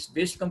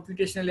 physics-based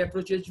computational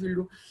approaches you will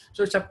do.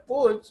 So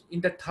suppose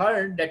in the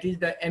third, that is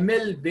the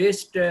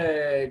ML-based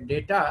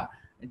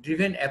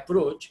data-driven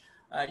approach,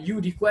 you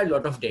require a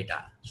lot of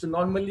data. So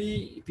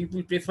normally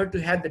people prefer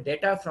to have the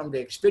data from the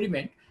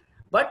experiment,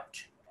 but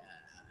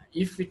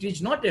if it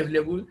is not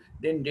available,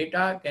 then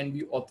data can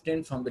be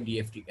obtained from the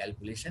DFT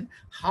calculation.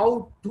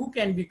 How two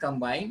can be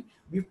combined?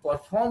 We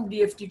perform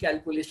DFT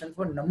calculation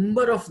for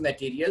number of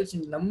materials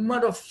in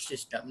number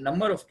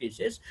of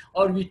cases,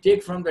 or we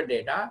take from the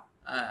data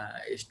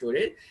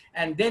storage,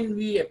 and then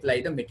we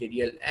apply the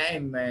material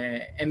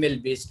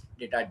ML-based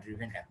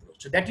data-driven approach.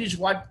 So that is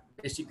what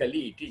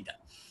basically it is done.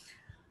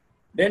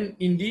 Then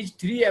in these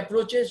three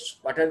approaches,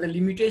 what are the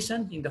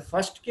limitations? In the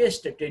first case,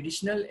 the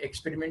traditional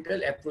experimental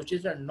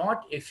approaches are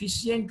not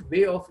efficient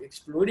way of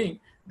exploring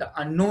the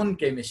unknown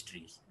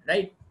chemistries,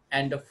 right?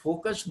 And the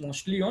focus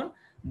mostly on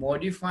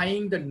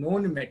modifying the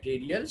known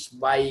materials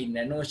by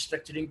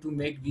nanostructuring to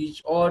make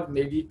these, or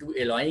maybe to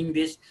alloying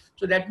this.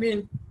 So that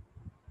means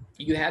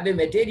you have a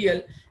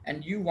material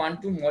and you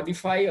want to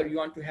modify, or you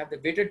want to have the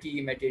better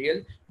TE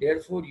material.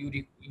 Therefore,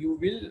 you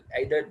will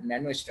either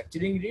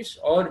nanostructuring this,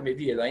 or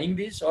maybe alloying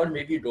this, or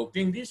maybe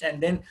doping this.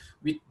 And then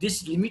with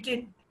this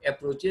limited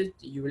approaches,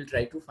 you will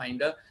try to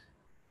find a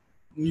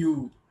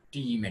new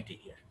TE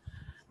material.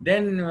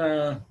 Then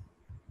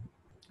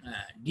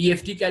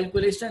DFT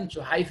calculation.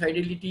 So high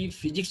fidelity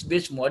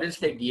physics-based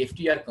models like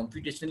DFT are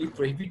computationally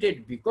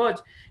prohibited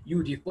because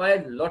you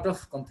require a lot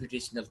of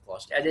computational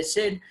cost. As I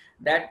said,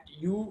 that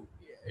you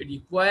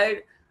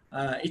require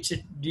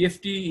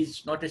DFT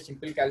is not a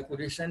simple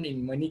calculation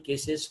in many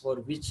cases, for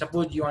which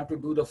suppose you want to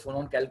do the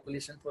phonon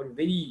calculation for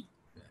very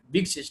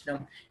big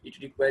system, it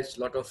requires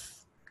a lot of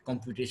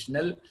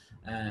computational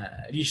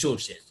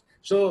resources.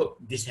 So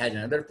this has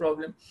another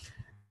problem.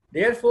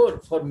 Therefore,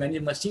 for many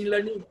machine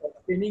learning,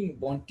 obtaining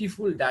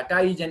bountiful data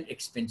is an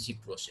expensive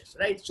process,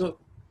 right? So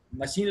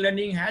machine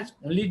learning has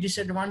only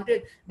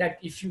disadvantage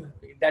that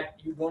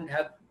you don't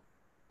have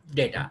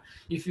data.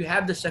 If you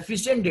have the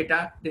sufficient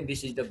data, then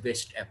this is the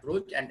best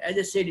approach. And as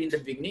I said in the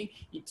beginning,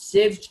 it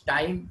saves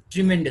time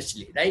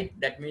tremendously, right?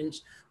 That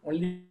means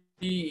only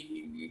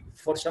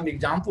for some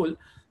example,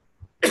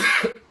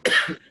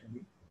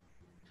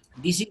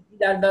 these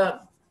are the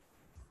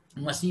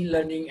machine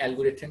learning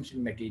algorithms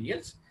and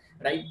materials,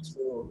 right?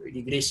 So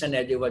regression,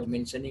 as I was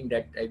mentioning,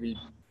 that I will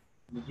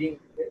begin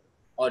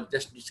or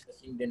just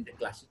discussing then the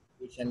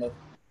classification of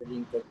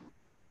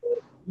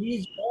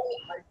these all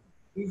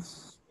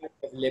is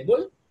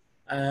available,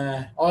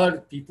 or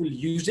people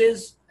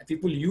use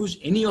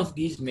any of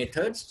these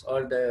methods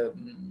or the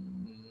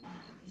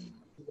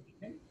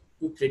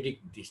to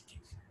predict these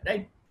things,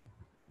 right?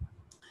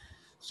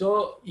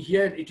 So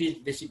here it is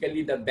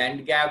basically the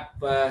band gap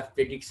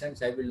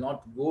predictions. I will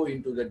not go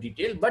into the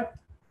detail, but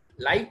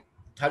like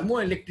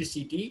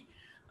thermoelectric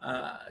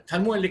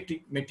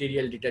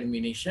material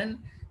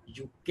determination,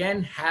 you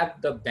can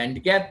have the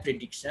band gap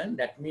prediction.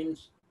 That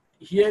means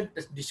here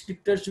the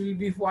descriptors will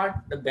be what?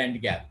 The band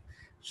gap.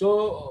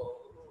 So,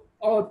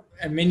 or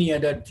many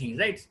other things,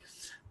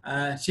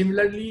 right?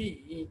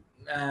 Similarly,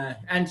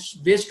 and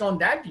based on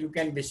that, you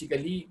can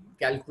basically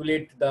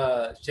calculate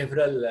the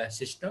several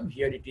system.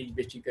 Here it is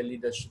basically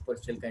the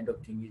supercell kind of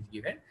thing is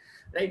given,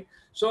 right?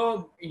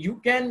 So you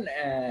can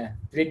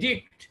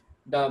predict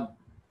the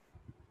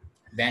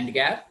band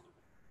gap.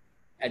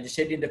 As I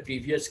said in the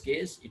previous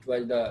case, it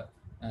was the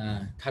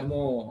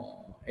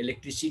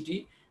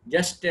thermoelectricity.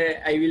 Just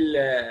I will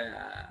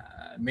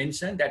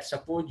mention that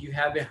suppose you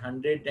have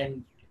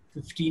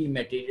 115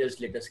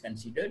 materials, let us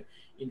consider.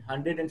 In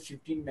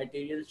 115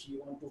 materials, you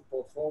want to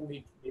perform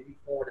it maybe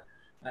for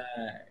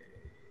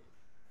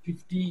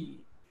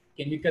 50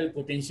 chemical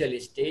potential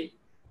state,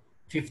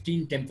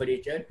 15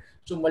 temperature.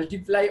 So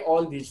multiply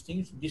all these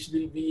things. This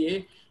will be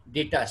a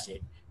data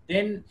set.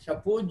 Then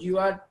suppose you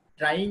are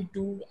trying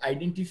to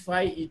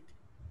identify it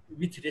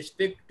with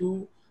respect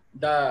to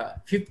the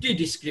 50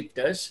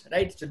 descriptors,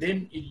 right? So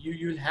then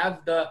you'll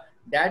have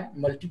that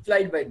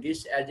multiplied by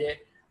this as a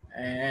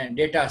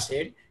data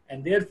set,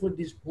 and therefore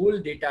this whole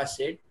data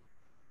set,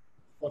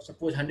 for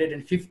suppose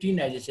 115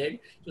 as I said,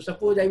 so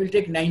suppose I will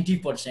take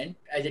 90%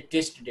 as a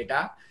test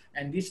data,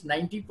 and this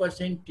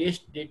 90%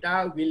 test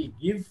data will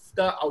give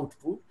the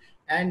output,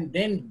 and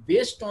then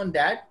based on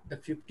that, the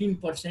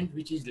 15%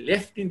 which is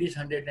left in this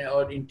 100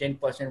 or in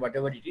 10%,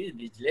 whatever it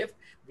is left,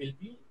 will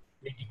be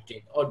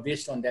predicted, or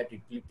based on that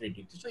it will be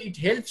predicted. So it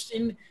helps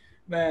in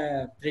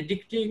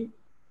predicting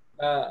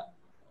a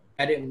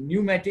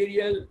new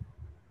material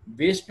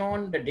based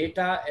on the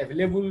data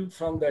available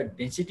from the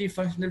density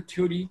functional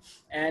theory,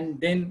 and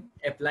then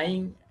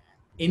applying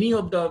any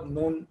of the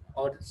known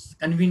or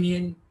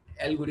convenient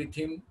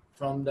algorithm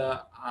from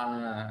the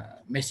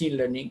machine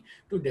learning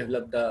to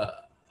develop the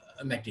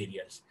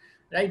materials,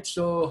 right?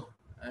 So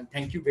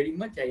thank you very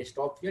much. I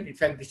stop here. In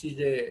fact, this is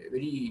a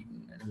very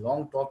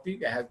long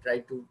topic. I have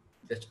tried to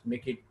just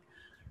make it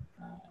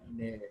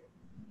in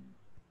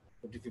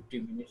a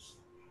 40-50 minutes.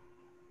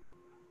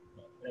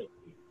 Right.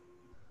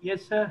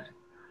 Yes, sir.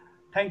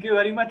 Thank you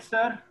very much,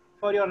 sir,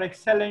 for your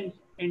excellent,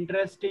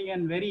 interesting,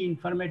 and very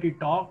informative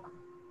talk.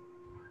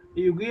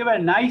 You gave a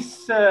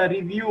nice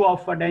review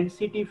of a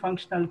density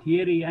functional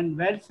theory, and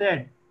well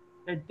said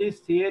that this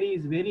theory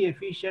is very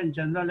efficient,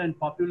 general, and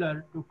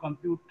popular to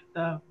compute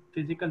the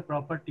physical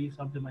properties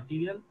of the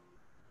material.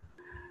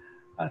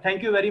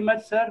 Thank you very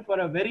much, sir, for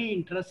a very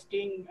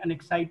interesting and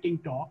exciting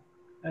talk.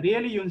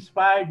 Really, you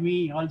inspired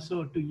me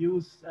also to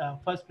use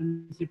first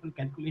principle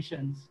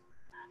calculations.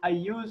 I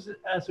use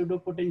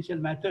pseudo-potential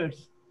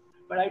methods,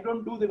 but I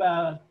don't do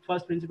the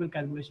first principle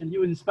calculation.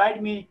 You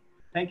inspired me.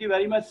 Thank you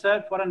very much,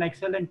 sir, for an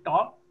excellent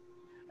talk.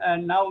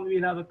 And now we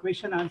will have a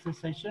question answer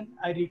session.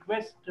 I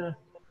request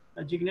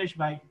Jignesh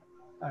Bhai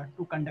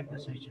to conduct the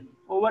session.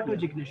 Over to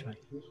Jignesh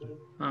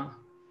Bhai.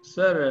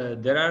 Sir,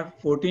 there are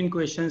 14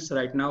 questions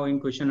right now in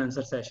question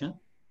answer session.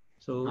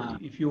 So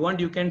if you want,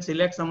 you can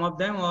select some of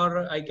them,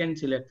 or I can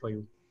select for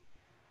you.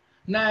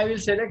 No, I will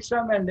select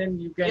some and then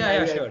you can.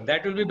 Yeah, sure.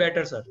 That will be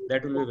better, sir.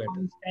 That will be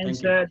better.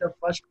 Thank you. The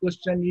first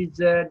question is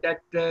that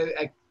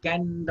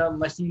can the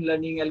machine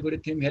learning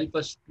algorithm help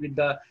us with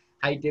the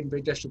high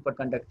temperature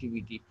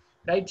superconductivity?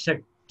 Right,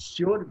 sir?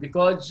 Sure,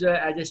 because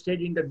as I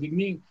said in the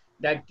beginning,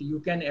 that you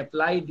can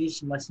apply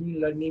this machine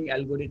learning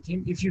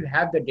algorithm if you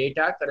have the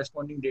data,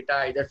 corresponding data,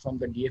 either from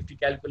the DFT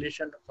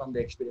calculation or from the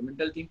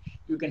experimental thing.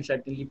 You can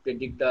certainly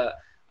predict the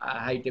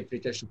high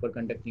temperature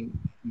superconducting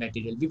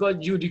material, because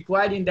you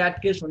require in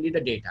that case only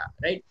the data,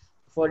 right?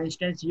 For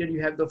instance, here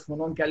you have the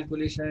phonon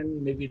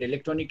calculation, maybe the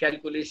electronic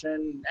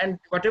calculation, and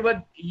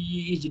whatever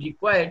is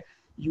required,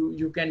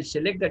 you can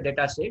select the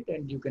data set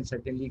and you can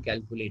certainly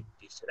calculate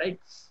this, right?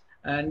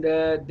 And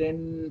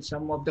then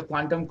some of the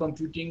quantum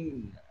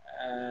computing,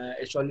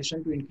 a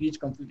solution to increase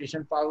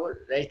computation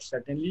power, right?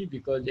 Certainly,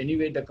 because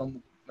anyway, the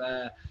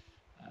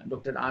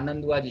Dr.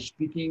 Anand was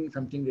speaking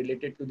something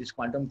related to this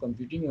quantum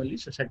computing only.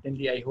 So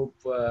certainly, I hope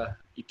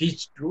it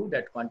is true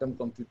that quantum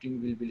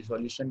computing will be a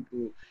solution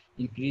to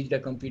increase the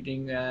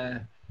computing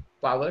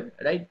power,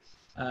 right?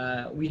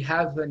 We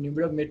have a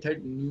numerous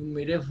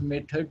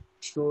method.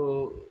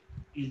 So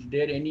is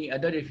there any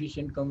other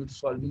efficient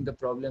solving the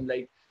problem,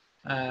 like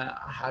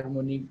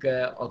harmonic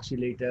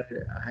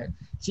oscillator?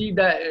 See,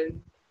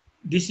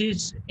 this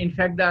is in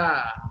fact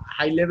the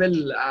high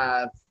level,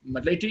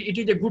 it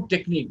is a good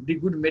technique, the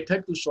good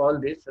method to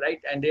solve this, right?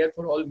 And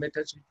therefore all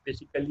methods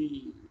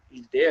basically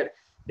is there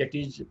that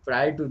is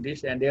prior to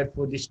this, and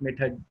therefore this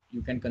method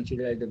you can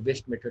consider as the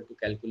best method to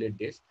calculate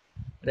this,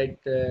 right?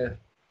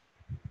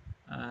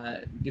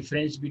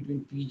 Difference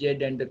between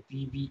PZ and the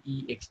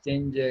PBE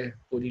exchange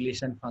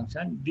correlation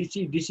function. This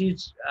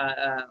is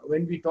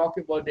when we talk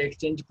about the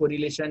exchange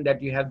correlation,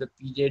 that you have the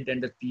PZ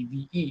and the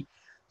PBE.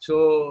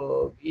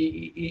 So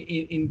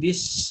in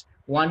this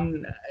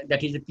one,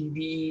 that is the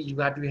PBE, you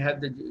have to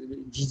have the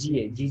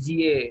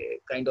GGA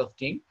kind of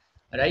thing,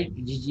 right?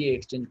 GGA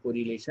exchange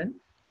correlation,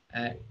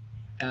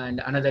 and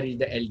another is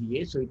the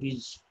LDA. So it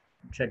is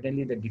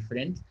certainly the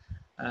difference.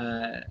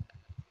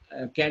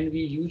 Can we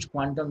use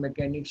quantum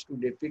mechanics to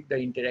depict the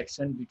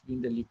interaction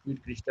between the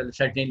liquid crystal?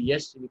 Certainly,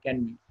 yes, we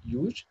can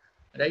use,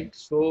 right?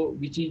 So,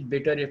 which is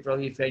better if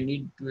I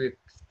need to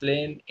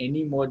explain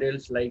any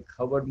models like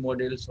Howard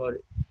models, or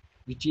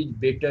which is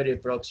better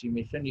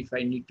approximation if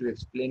I need to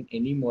explain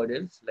any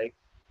models like,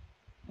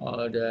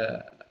 or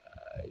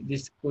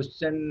this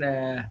question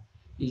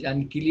is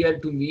unclear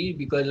to me,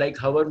 because like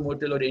Howard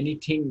model or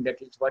anything,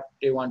 that is what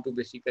they want to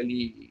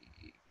basically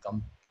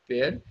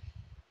compare.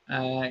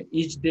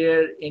 Is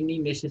there any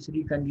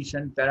necessary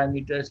condition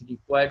parameters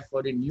required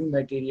for a new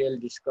material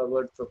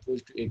discovered,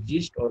 proposed to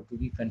exist or to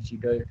be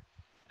considered?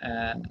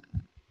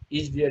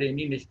 Is there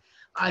any?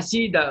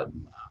 See,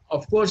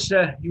 of course,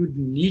 you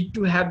need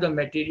to have the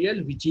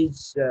material which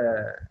is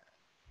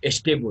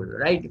stable,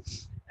 right?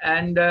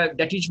 And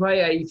that is why,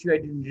 if you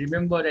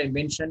remember, I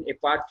mentioned,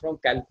 apart from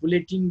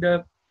calculating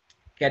the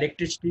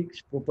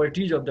characteristics,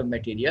 properties of the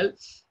material,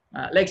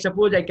 like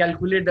suppose I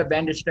calculate the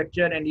band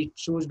structure and it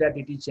shows that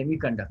it is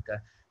semiconductor,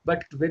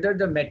 but whether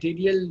the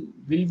material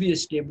will be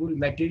stable,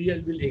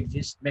 material will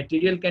exist,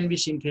 material can be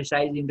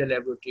synthesized in the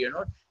laboratory or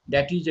not,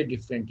 that is a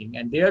different thing.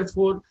 And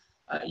therefore,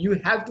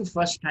 you have to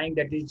first find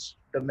that is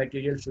the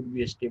material should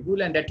be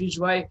stable, and that is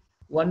why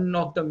one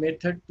of the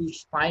method to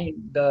find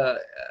the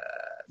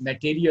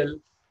material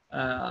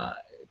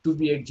to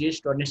be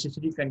exist or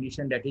necessary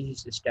condition, that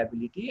is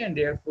stability, and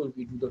therefore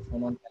we do the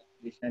phonon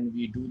calculation,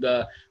 we do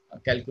the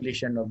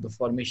calculation of the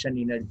formation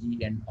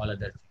energy and all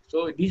other things.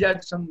 So these are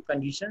some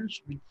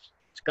conditions which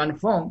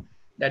confirm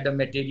that the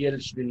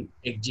materials will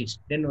exist,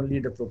 then only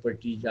the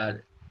properties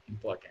are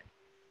important.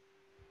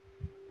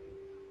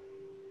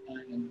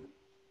 And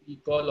we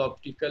call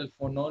optical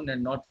phonon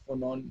and not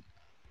phonon.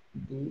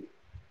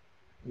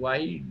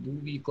 Why do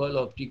we call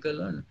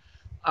optical?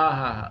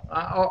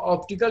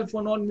 Optical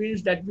phonon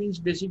means, that means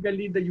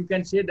basically that you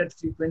can say that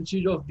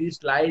frequencies of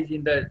this lies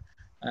in the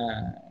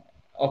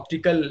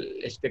optical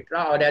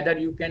spectra, or rather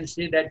you can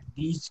say that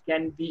these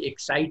can be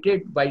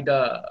excited by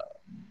the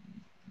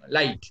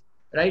light,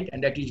 right?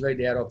 And that is why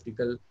they are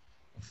optical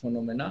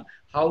phenomena.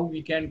 How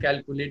we can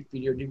calculate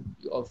periodic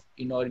of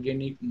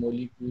inorganic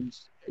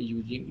molecules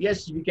using,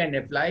 yes, we can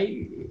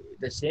apply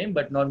the same,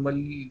 but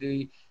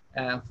normally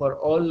for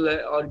all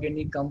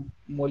organic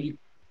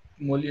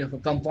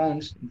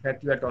compounds, in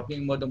fact, we are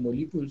talking about the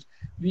molecules,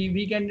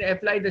 we can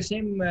apply the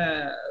same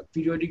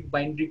periodic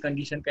boundary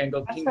condition kind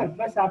of thing. Sir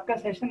बस आपका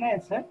session है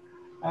sir,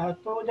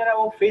 तो जरा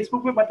वो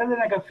Facebook पे बता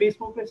देना, कि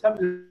फेसबुक पे सब,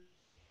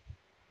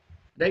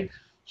 right?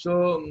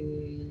 So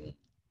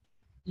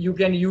you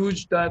can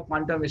use the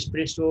quantum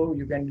espresso,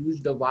 you can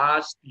use the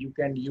VASP, you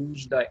can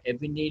use the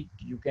Evinit,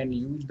 you can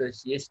use the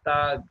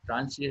siesta,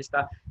 trans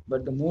siesta,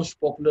 but the most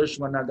popular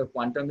one are the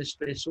quantum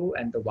espresso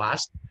and the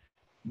VASP.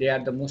 They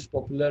are the most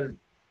popular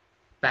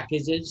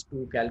packages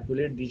to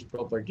calculate these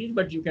properties,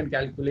 but you can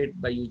calculate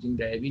by using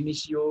the Ab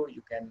initio,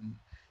 you can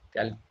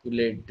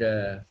calculate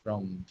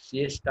from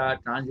siesta,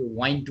 trans,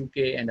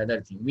 Wine2K and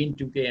other things,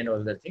 Win2K and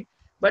all other things.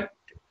 But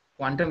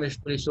quantum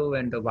espresso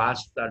and the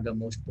VASP are the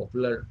most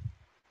popular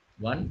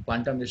one.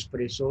 Quantum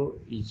espresso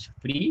is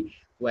free,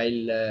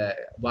 while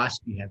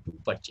VASP you have to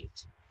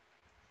purchase.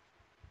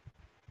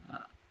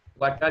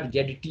 What are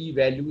ZT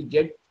value?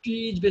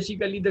 ZT is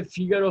basically the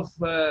figure of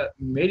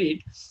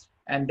merit,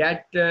 and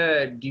that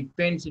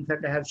depends. In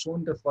fact, I have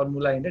shown the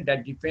formula in it.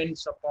 That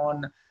depends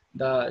upon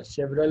the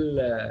several,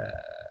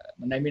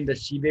 the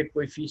Seebeck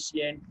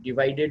coefficient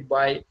divided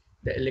by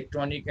the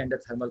electronic and the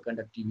thermal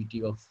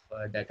conductivity of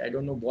that. I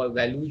don't know what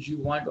values you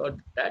want or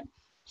that.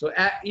 So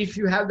if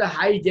you have the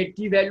high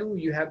ZT value,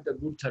 you have the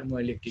good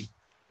thermoelectric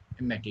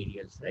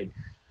materials, right?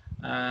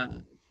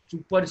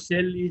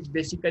 Supercell is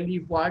basically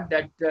what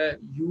that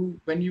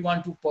when you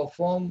want to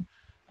perform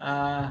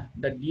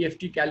the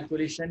DFT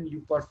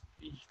calculation,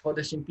 for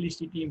the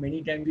simplicity,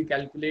 many times we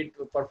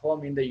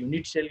perform in the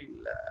unit cell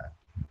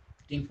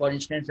thing. For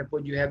instance,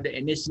 suppose you have the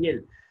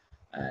NaCl,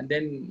 and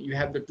then you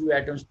have the 2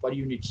 atoms per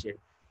unit cell.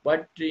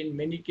 But in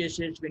many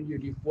cases, when you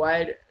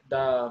require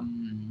the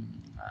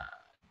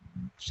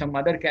some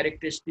other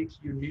characteristics,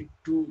 you need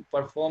to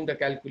perform the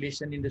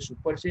calculation in the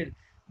supercell.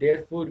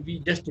 Therefore, we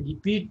just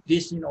repeat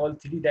this in all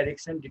 3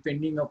 directions,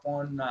 depending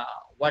upon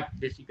what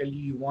basically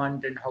you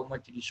want and how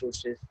much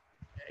resources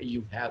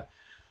you have.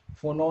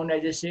 Phonon,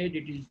 as I said,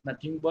 it is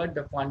nothing but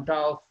the quanta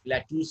of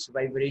lattice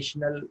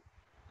vibrational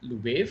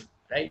wave,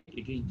 right?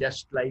 It is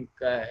just like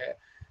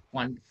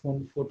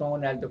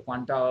photon as the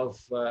quanta of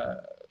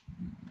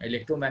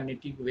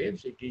electromagnetic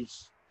waves. It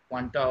is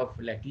quanta of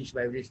lattice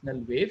vibrational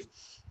wave.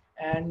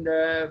 And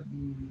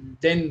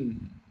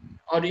then,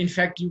 or in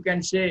fact, you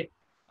can say,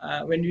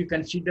 when we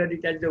consider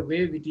it as a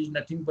wave, it is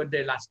nothing but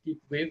the elastic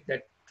wave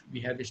that we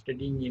have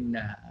studying in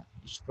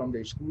from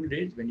the school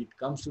days. When it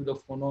comes to the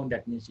phonon,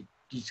 that means it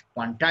is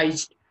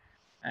quantized.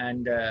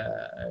 And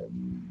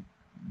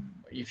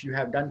if you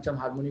have done some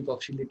harmonic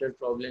oscillator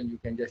problem, you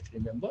can just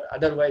remember.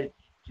 Otherwise,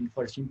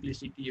 for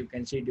simplicity, you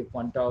can say the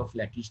quanta of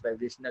lattice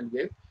vibrational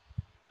wave.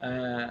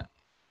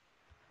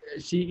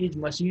 See, is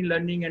machine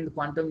learning and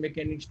quantum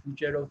mechanics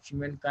future of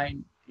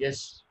humankind?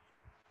 Yes,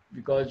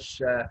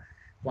 because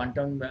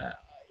quantum,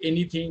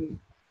 anything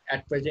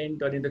at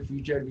present or in the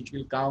future which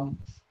will come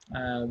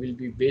will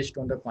be based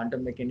on the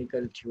quantum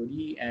mechanical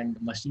theory, and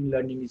machine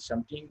learning is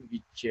something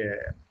which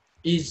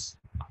is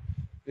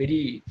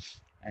very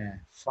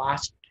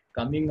fast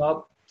coming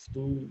up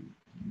to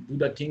do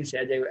the things.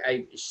 As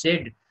I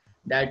said,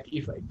 that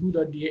if I do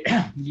the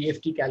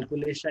DFT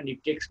calculation,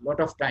 it takes a lot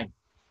of time.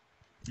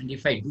 And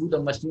if I do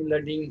the machine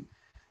learning,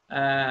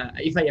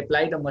 if I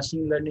apply the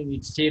machine learning,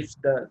 it saves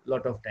the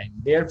lot of time.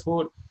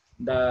 Therefore,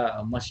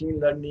 the machine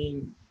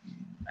learning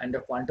and the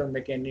quantum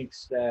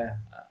mechanics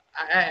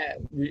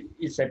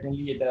is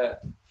certainly the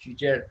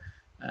future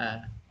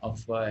of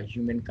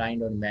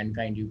humankind or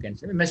mankind, you can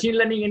say. Machine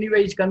learning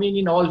anyway is coming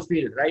in all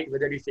fields, right?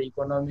 Whether it's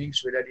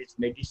economics, whether it's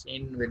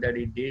medicine, whether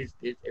it is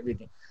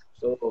everything.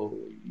 So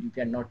you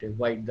cannot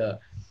avoid the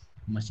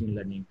machine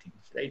learning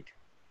things, right?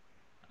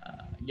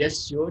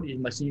 Yes, sure, is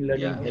machine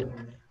learning help,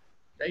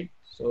 right?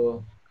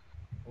 So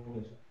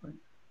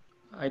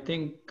I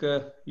think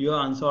you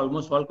answer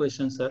almost all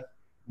questions, sir.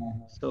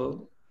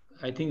 So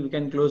I think we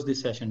can close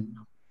this session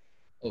now.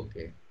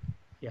 Okay.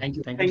 Yeah. Thank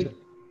you. Thank you,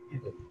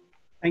 sir.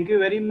 Thank you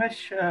very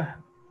much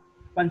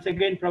once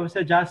again,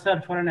 Professor Jha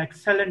sir, for an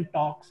excellent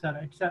talk, sir.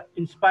 It's an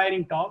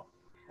inspiring talk.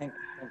 Thank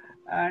you.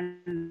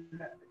 And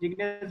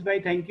Jignesh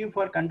bhai, thank you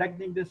for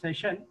conducting this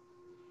session.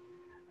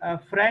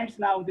 Friends,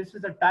 now this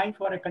is the time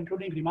for a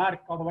concluding remark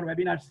of our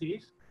webinar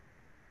series.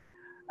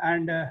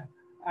 And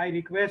I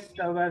request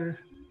our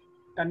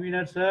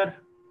convener, sir,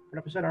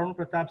 Professor Arun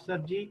Pratap sir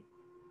ji,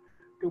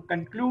 to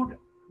conclude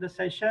the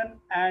session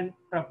and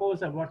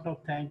propose a vote of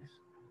thanks.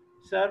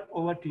 Sir,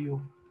 over to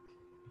you.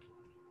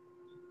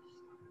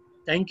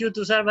 Thank you,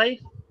 Tushar bhai.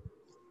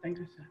 Thank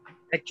you, sir.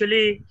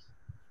 Actually,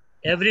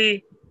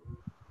 every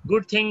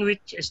good thing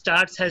which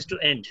starts has to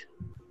end.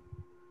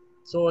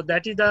 So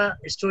that is the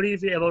story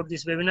about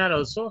this webinar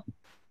also.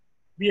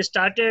 We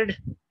started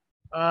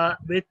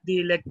with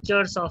the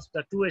lectures of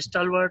the 2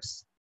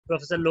 stalwarts,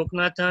 Professor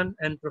Loknathan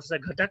and Professor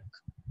Ghatak,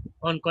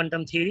 on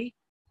quantum theory.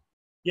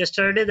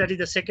 Yesterday, that is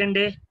the second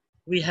day,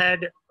 we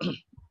had,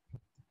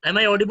 am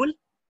I audible?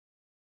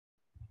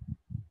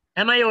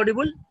 Am I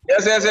audible?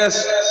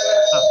 Yes.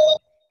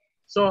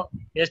 So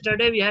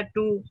yesterday we had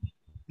 2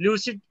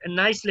 lucid and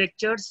nice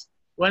lectures,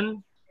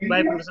 one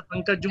by Professor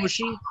Pankaj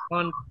Joshi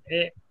on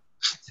a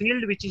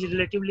field which is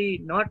relatively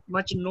not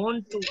much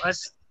known to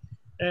us,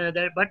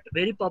 but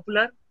very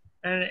popular,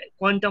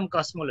 quantum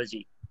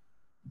cosmology.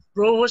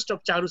 Provost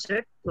of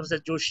Charuset, Professor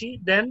Joshi.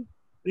 Then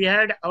we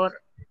had our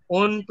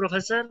own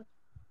Professor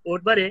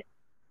Odbare,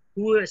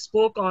 who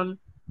spoke on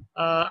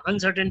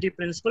uncertainty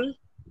principle.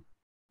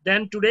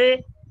 Then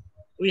today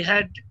we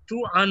had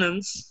 2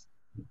 Anands,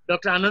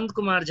 Dr. Anand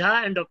Kumar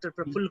Jha and Dr.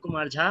 Prafulla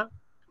Kumar Jha.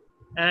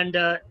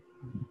 And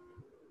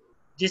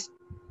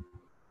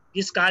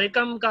जिस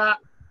कार्यक्रम का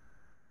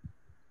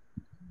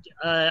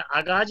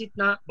आगाज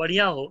इतना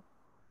बढ़िया हो,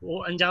 वो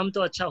अंजाम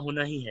तो अच्छा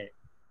होना ही है।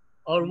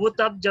 और वो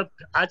तब जब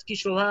आज की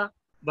शोभा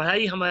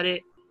बढ़ाई हमारे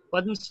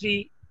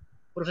पद्मश्री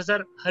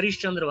प्रोफेसर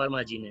हरीश चंद्र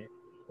वर्मा जी ने,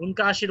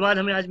 उनका आशीर्वाद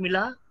हमें आज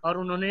मिला और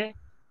उन्होंने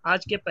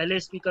आज के पहले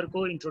स्पीकर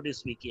को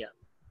इंट्रोड्यूस भी किया।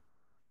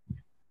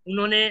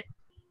 उन्होंने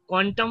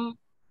क्वांटम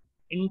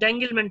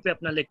इंटेंगलमेंट पे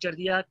अपना लेक्चर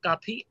दिया,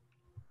 काफी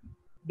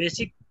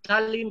बेसिक था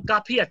लेकिन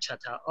काफी अच्छा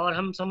था, और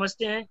हम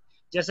समझते हैं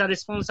जैसा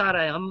रिस्पॉन्स आ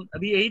रहा है, हम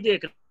अभी यही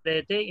देख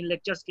रहे थे इन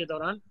लेक्चर्स के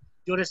दौरान,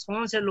 जो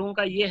रिस्पॉन्स है लोगों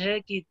का ये है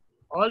कि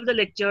all the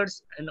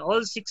lectures and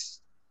all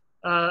 6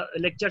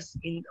 lectures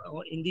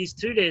in these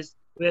 3 days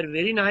were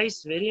very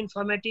nice, very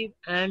informative,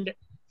 and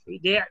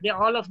they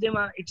all of them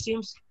are, it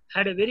seems,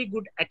 had a very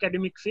good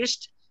academic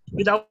feast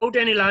without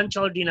any lunch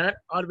or dinner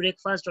or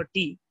breakfast or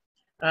tea.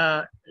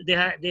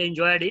 They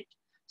enjoyed it,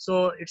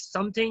 so it's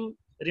something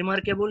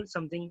remarkable,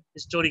 something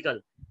historical,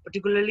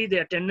 particularly the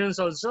attendance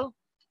also.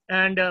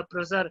 And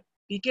Professor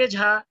P.K.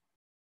 Jha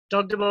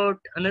talked about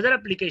another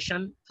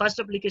application. First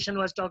application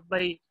was talked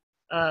by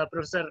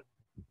Professor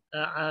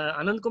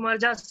Anand Kumar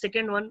Jha,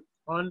 second one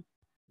on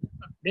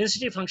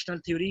density functional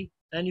theory,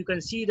 and you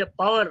can see the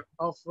power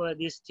of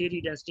this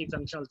theory, density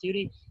functional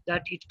theory,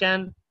 that it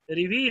can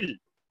reveal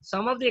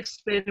some of the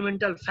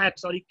experimental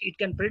facts, or it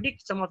can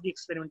predict some of the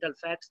experimental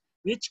facts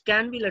which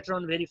can be later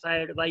on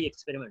verified by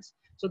experiments.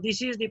 So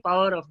this is the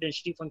power of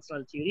density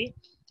functional theory.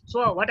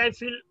 So what I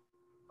feel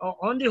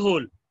on the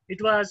whole,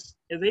 it was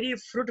a very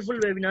fruitful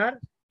webinar,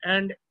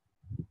 and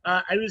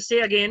I will say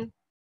again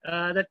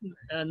that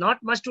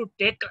not much to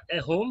take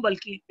home,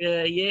 balki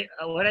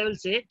what I will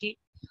say ki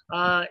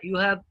you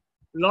have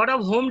lot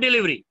of home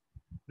delivery,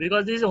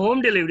 because this is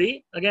home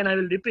delivery. Again, I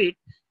will repeat,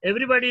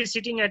 everybody is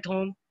sitting at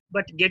home,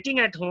 but getting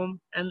at home,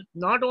 and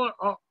not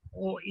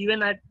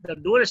even at the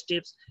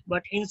doorsteps,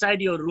 but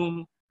inside your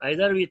room,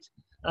 either with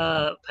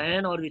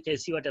fan or with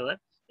AC, whatever,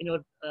 in your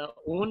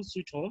own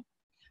sweet home.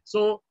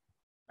 So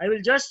I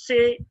will just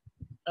say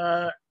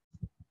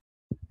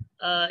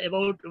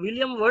about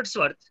William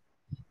Wordsworth.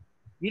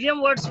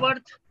 William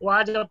Wordsworth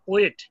was a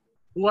poet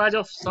who was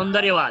of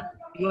Saundaryavad.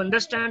 You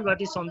understand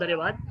what is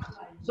Saundaryavad?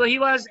 So he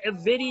was a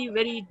very,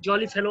 very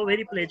jolly fellow,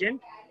 very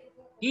pleasant.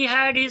 He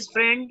had his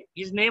friend,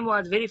 his name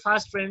was very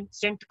fast friend,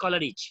 St.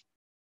 Coleridge.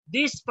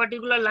 This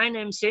particular line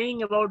I'm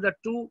saying about the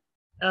two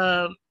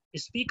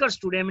speakers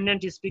today,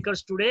 eminent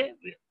speakers today,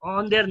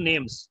 on their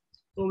names.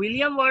 So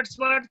William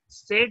Wordsworth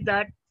said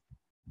that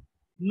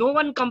no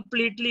one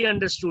completely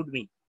understood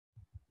me,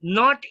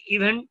 not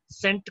even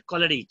St.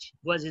 Coleridge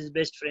was his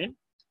best friend.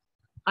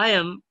 I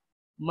am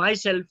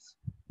myself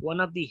one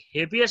of the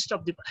happiest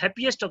of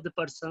the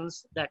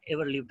persons that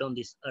ever lived on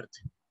this earth.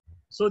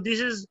 So this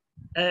is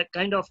a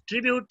kind of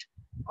tribute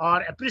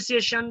or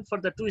appreciation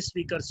for the two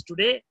speakers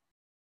today,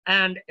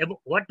 and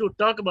what to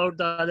talk about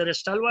the other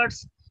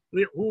stalwarts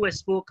who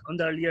spoke on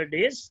the earlier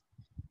days.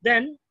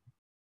 Then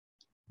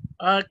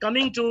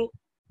coming to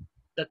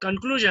the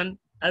conclusion,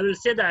 I will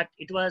say that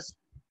it was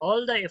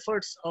all the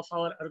efforts of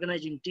our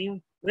organizing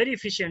team, very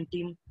efficient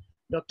team,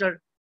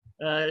 Dr.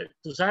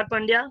 Tushar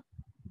Pandya,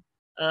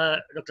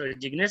 Dr.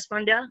 Jignesh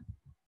Pandya,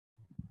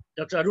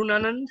 Dr. Arun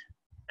Anand,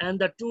 and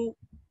the two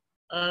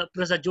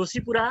Professor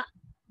Joshipura,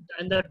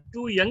 and the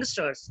two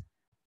youngsters,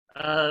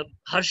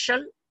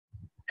 Harshal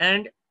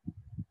and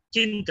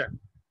Chintan.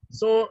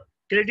 So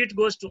credit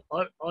goes to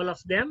all of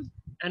them,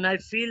 and I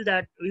feel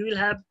that we will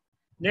have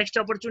next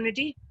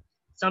opportunity.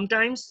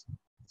 Sometimes,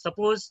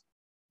 suppose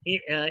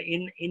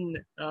in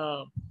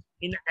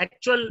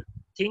actual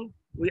thing,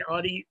 we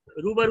are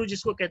रूबरू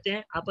जिसको कहते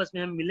हैं, आपस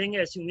में हम मिलेंगे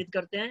ऐसी उम्मीद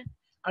करते हैं.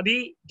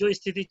 अभी जो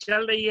स्थिति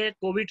चल रही है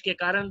कोविड के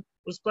कारण,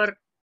 उस पर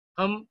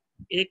हम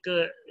एक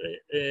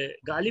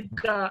गालिब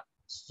का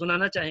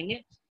सुनाना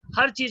चाहेंगे.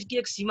 हर चीज की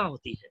एक सीमा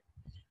होती है,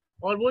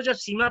 और वो जब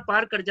सीमा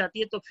पार कर जाती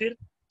है तो फिर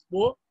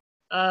वो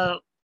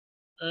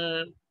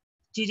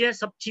चीजें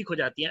सब ठीक हो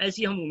जाती हैं,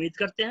 ऐसी हम उम्मीद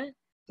करते हैं.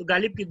 तो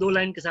गालिब की 2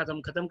 लाइन के साथ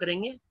हम खत्म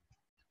करेंगे.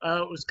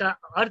 उसका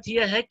अर्थ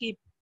यह है कि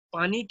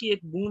पानी की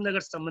एक बूंद अगर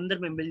समंदर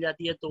में मिल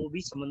जाती है तो वो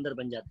भी समंदर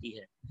बन जाती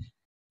है.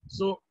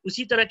 सो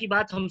उसी तरह की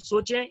बात हम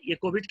सोचें ये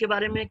कोविड के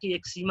बारे में कि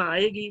एक सीमा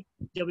आएगी,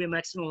 जब ये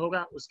मैक्सिमम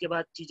होगा उसके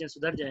बाद चीजें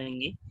सुधर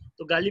जाएंगी.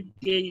 तो गालिब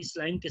के इस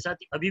लाइन के साथ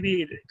अभी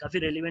भी काफी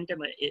रेलिवेंट है,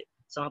 मैं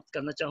समाप्त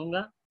करना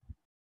चाहूंगा.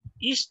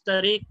 इस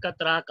तरह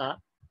कतरा का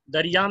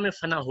दरिया में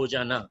फना हो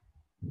जाना,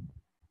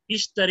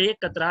 इस तरह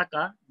कतरा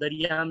का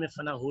दरिया में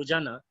फना हो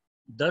जाना,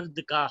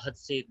 दर्द का हद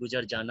से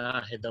गुजर जाना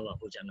है दवा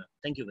हो जाना.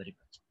 Thank you very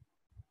much.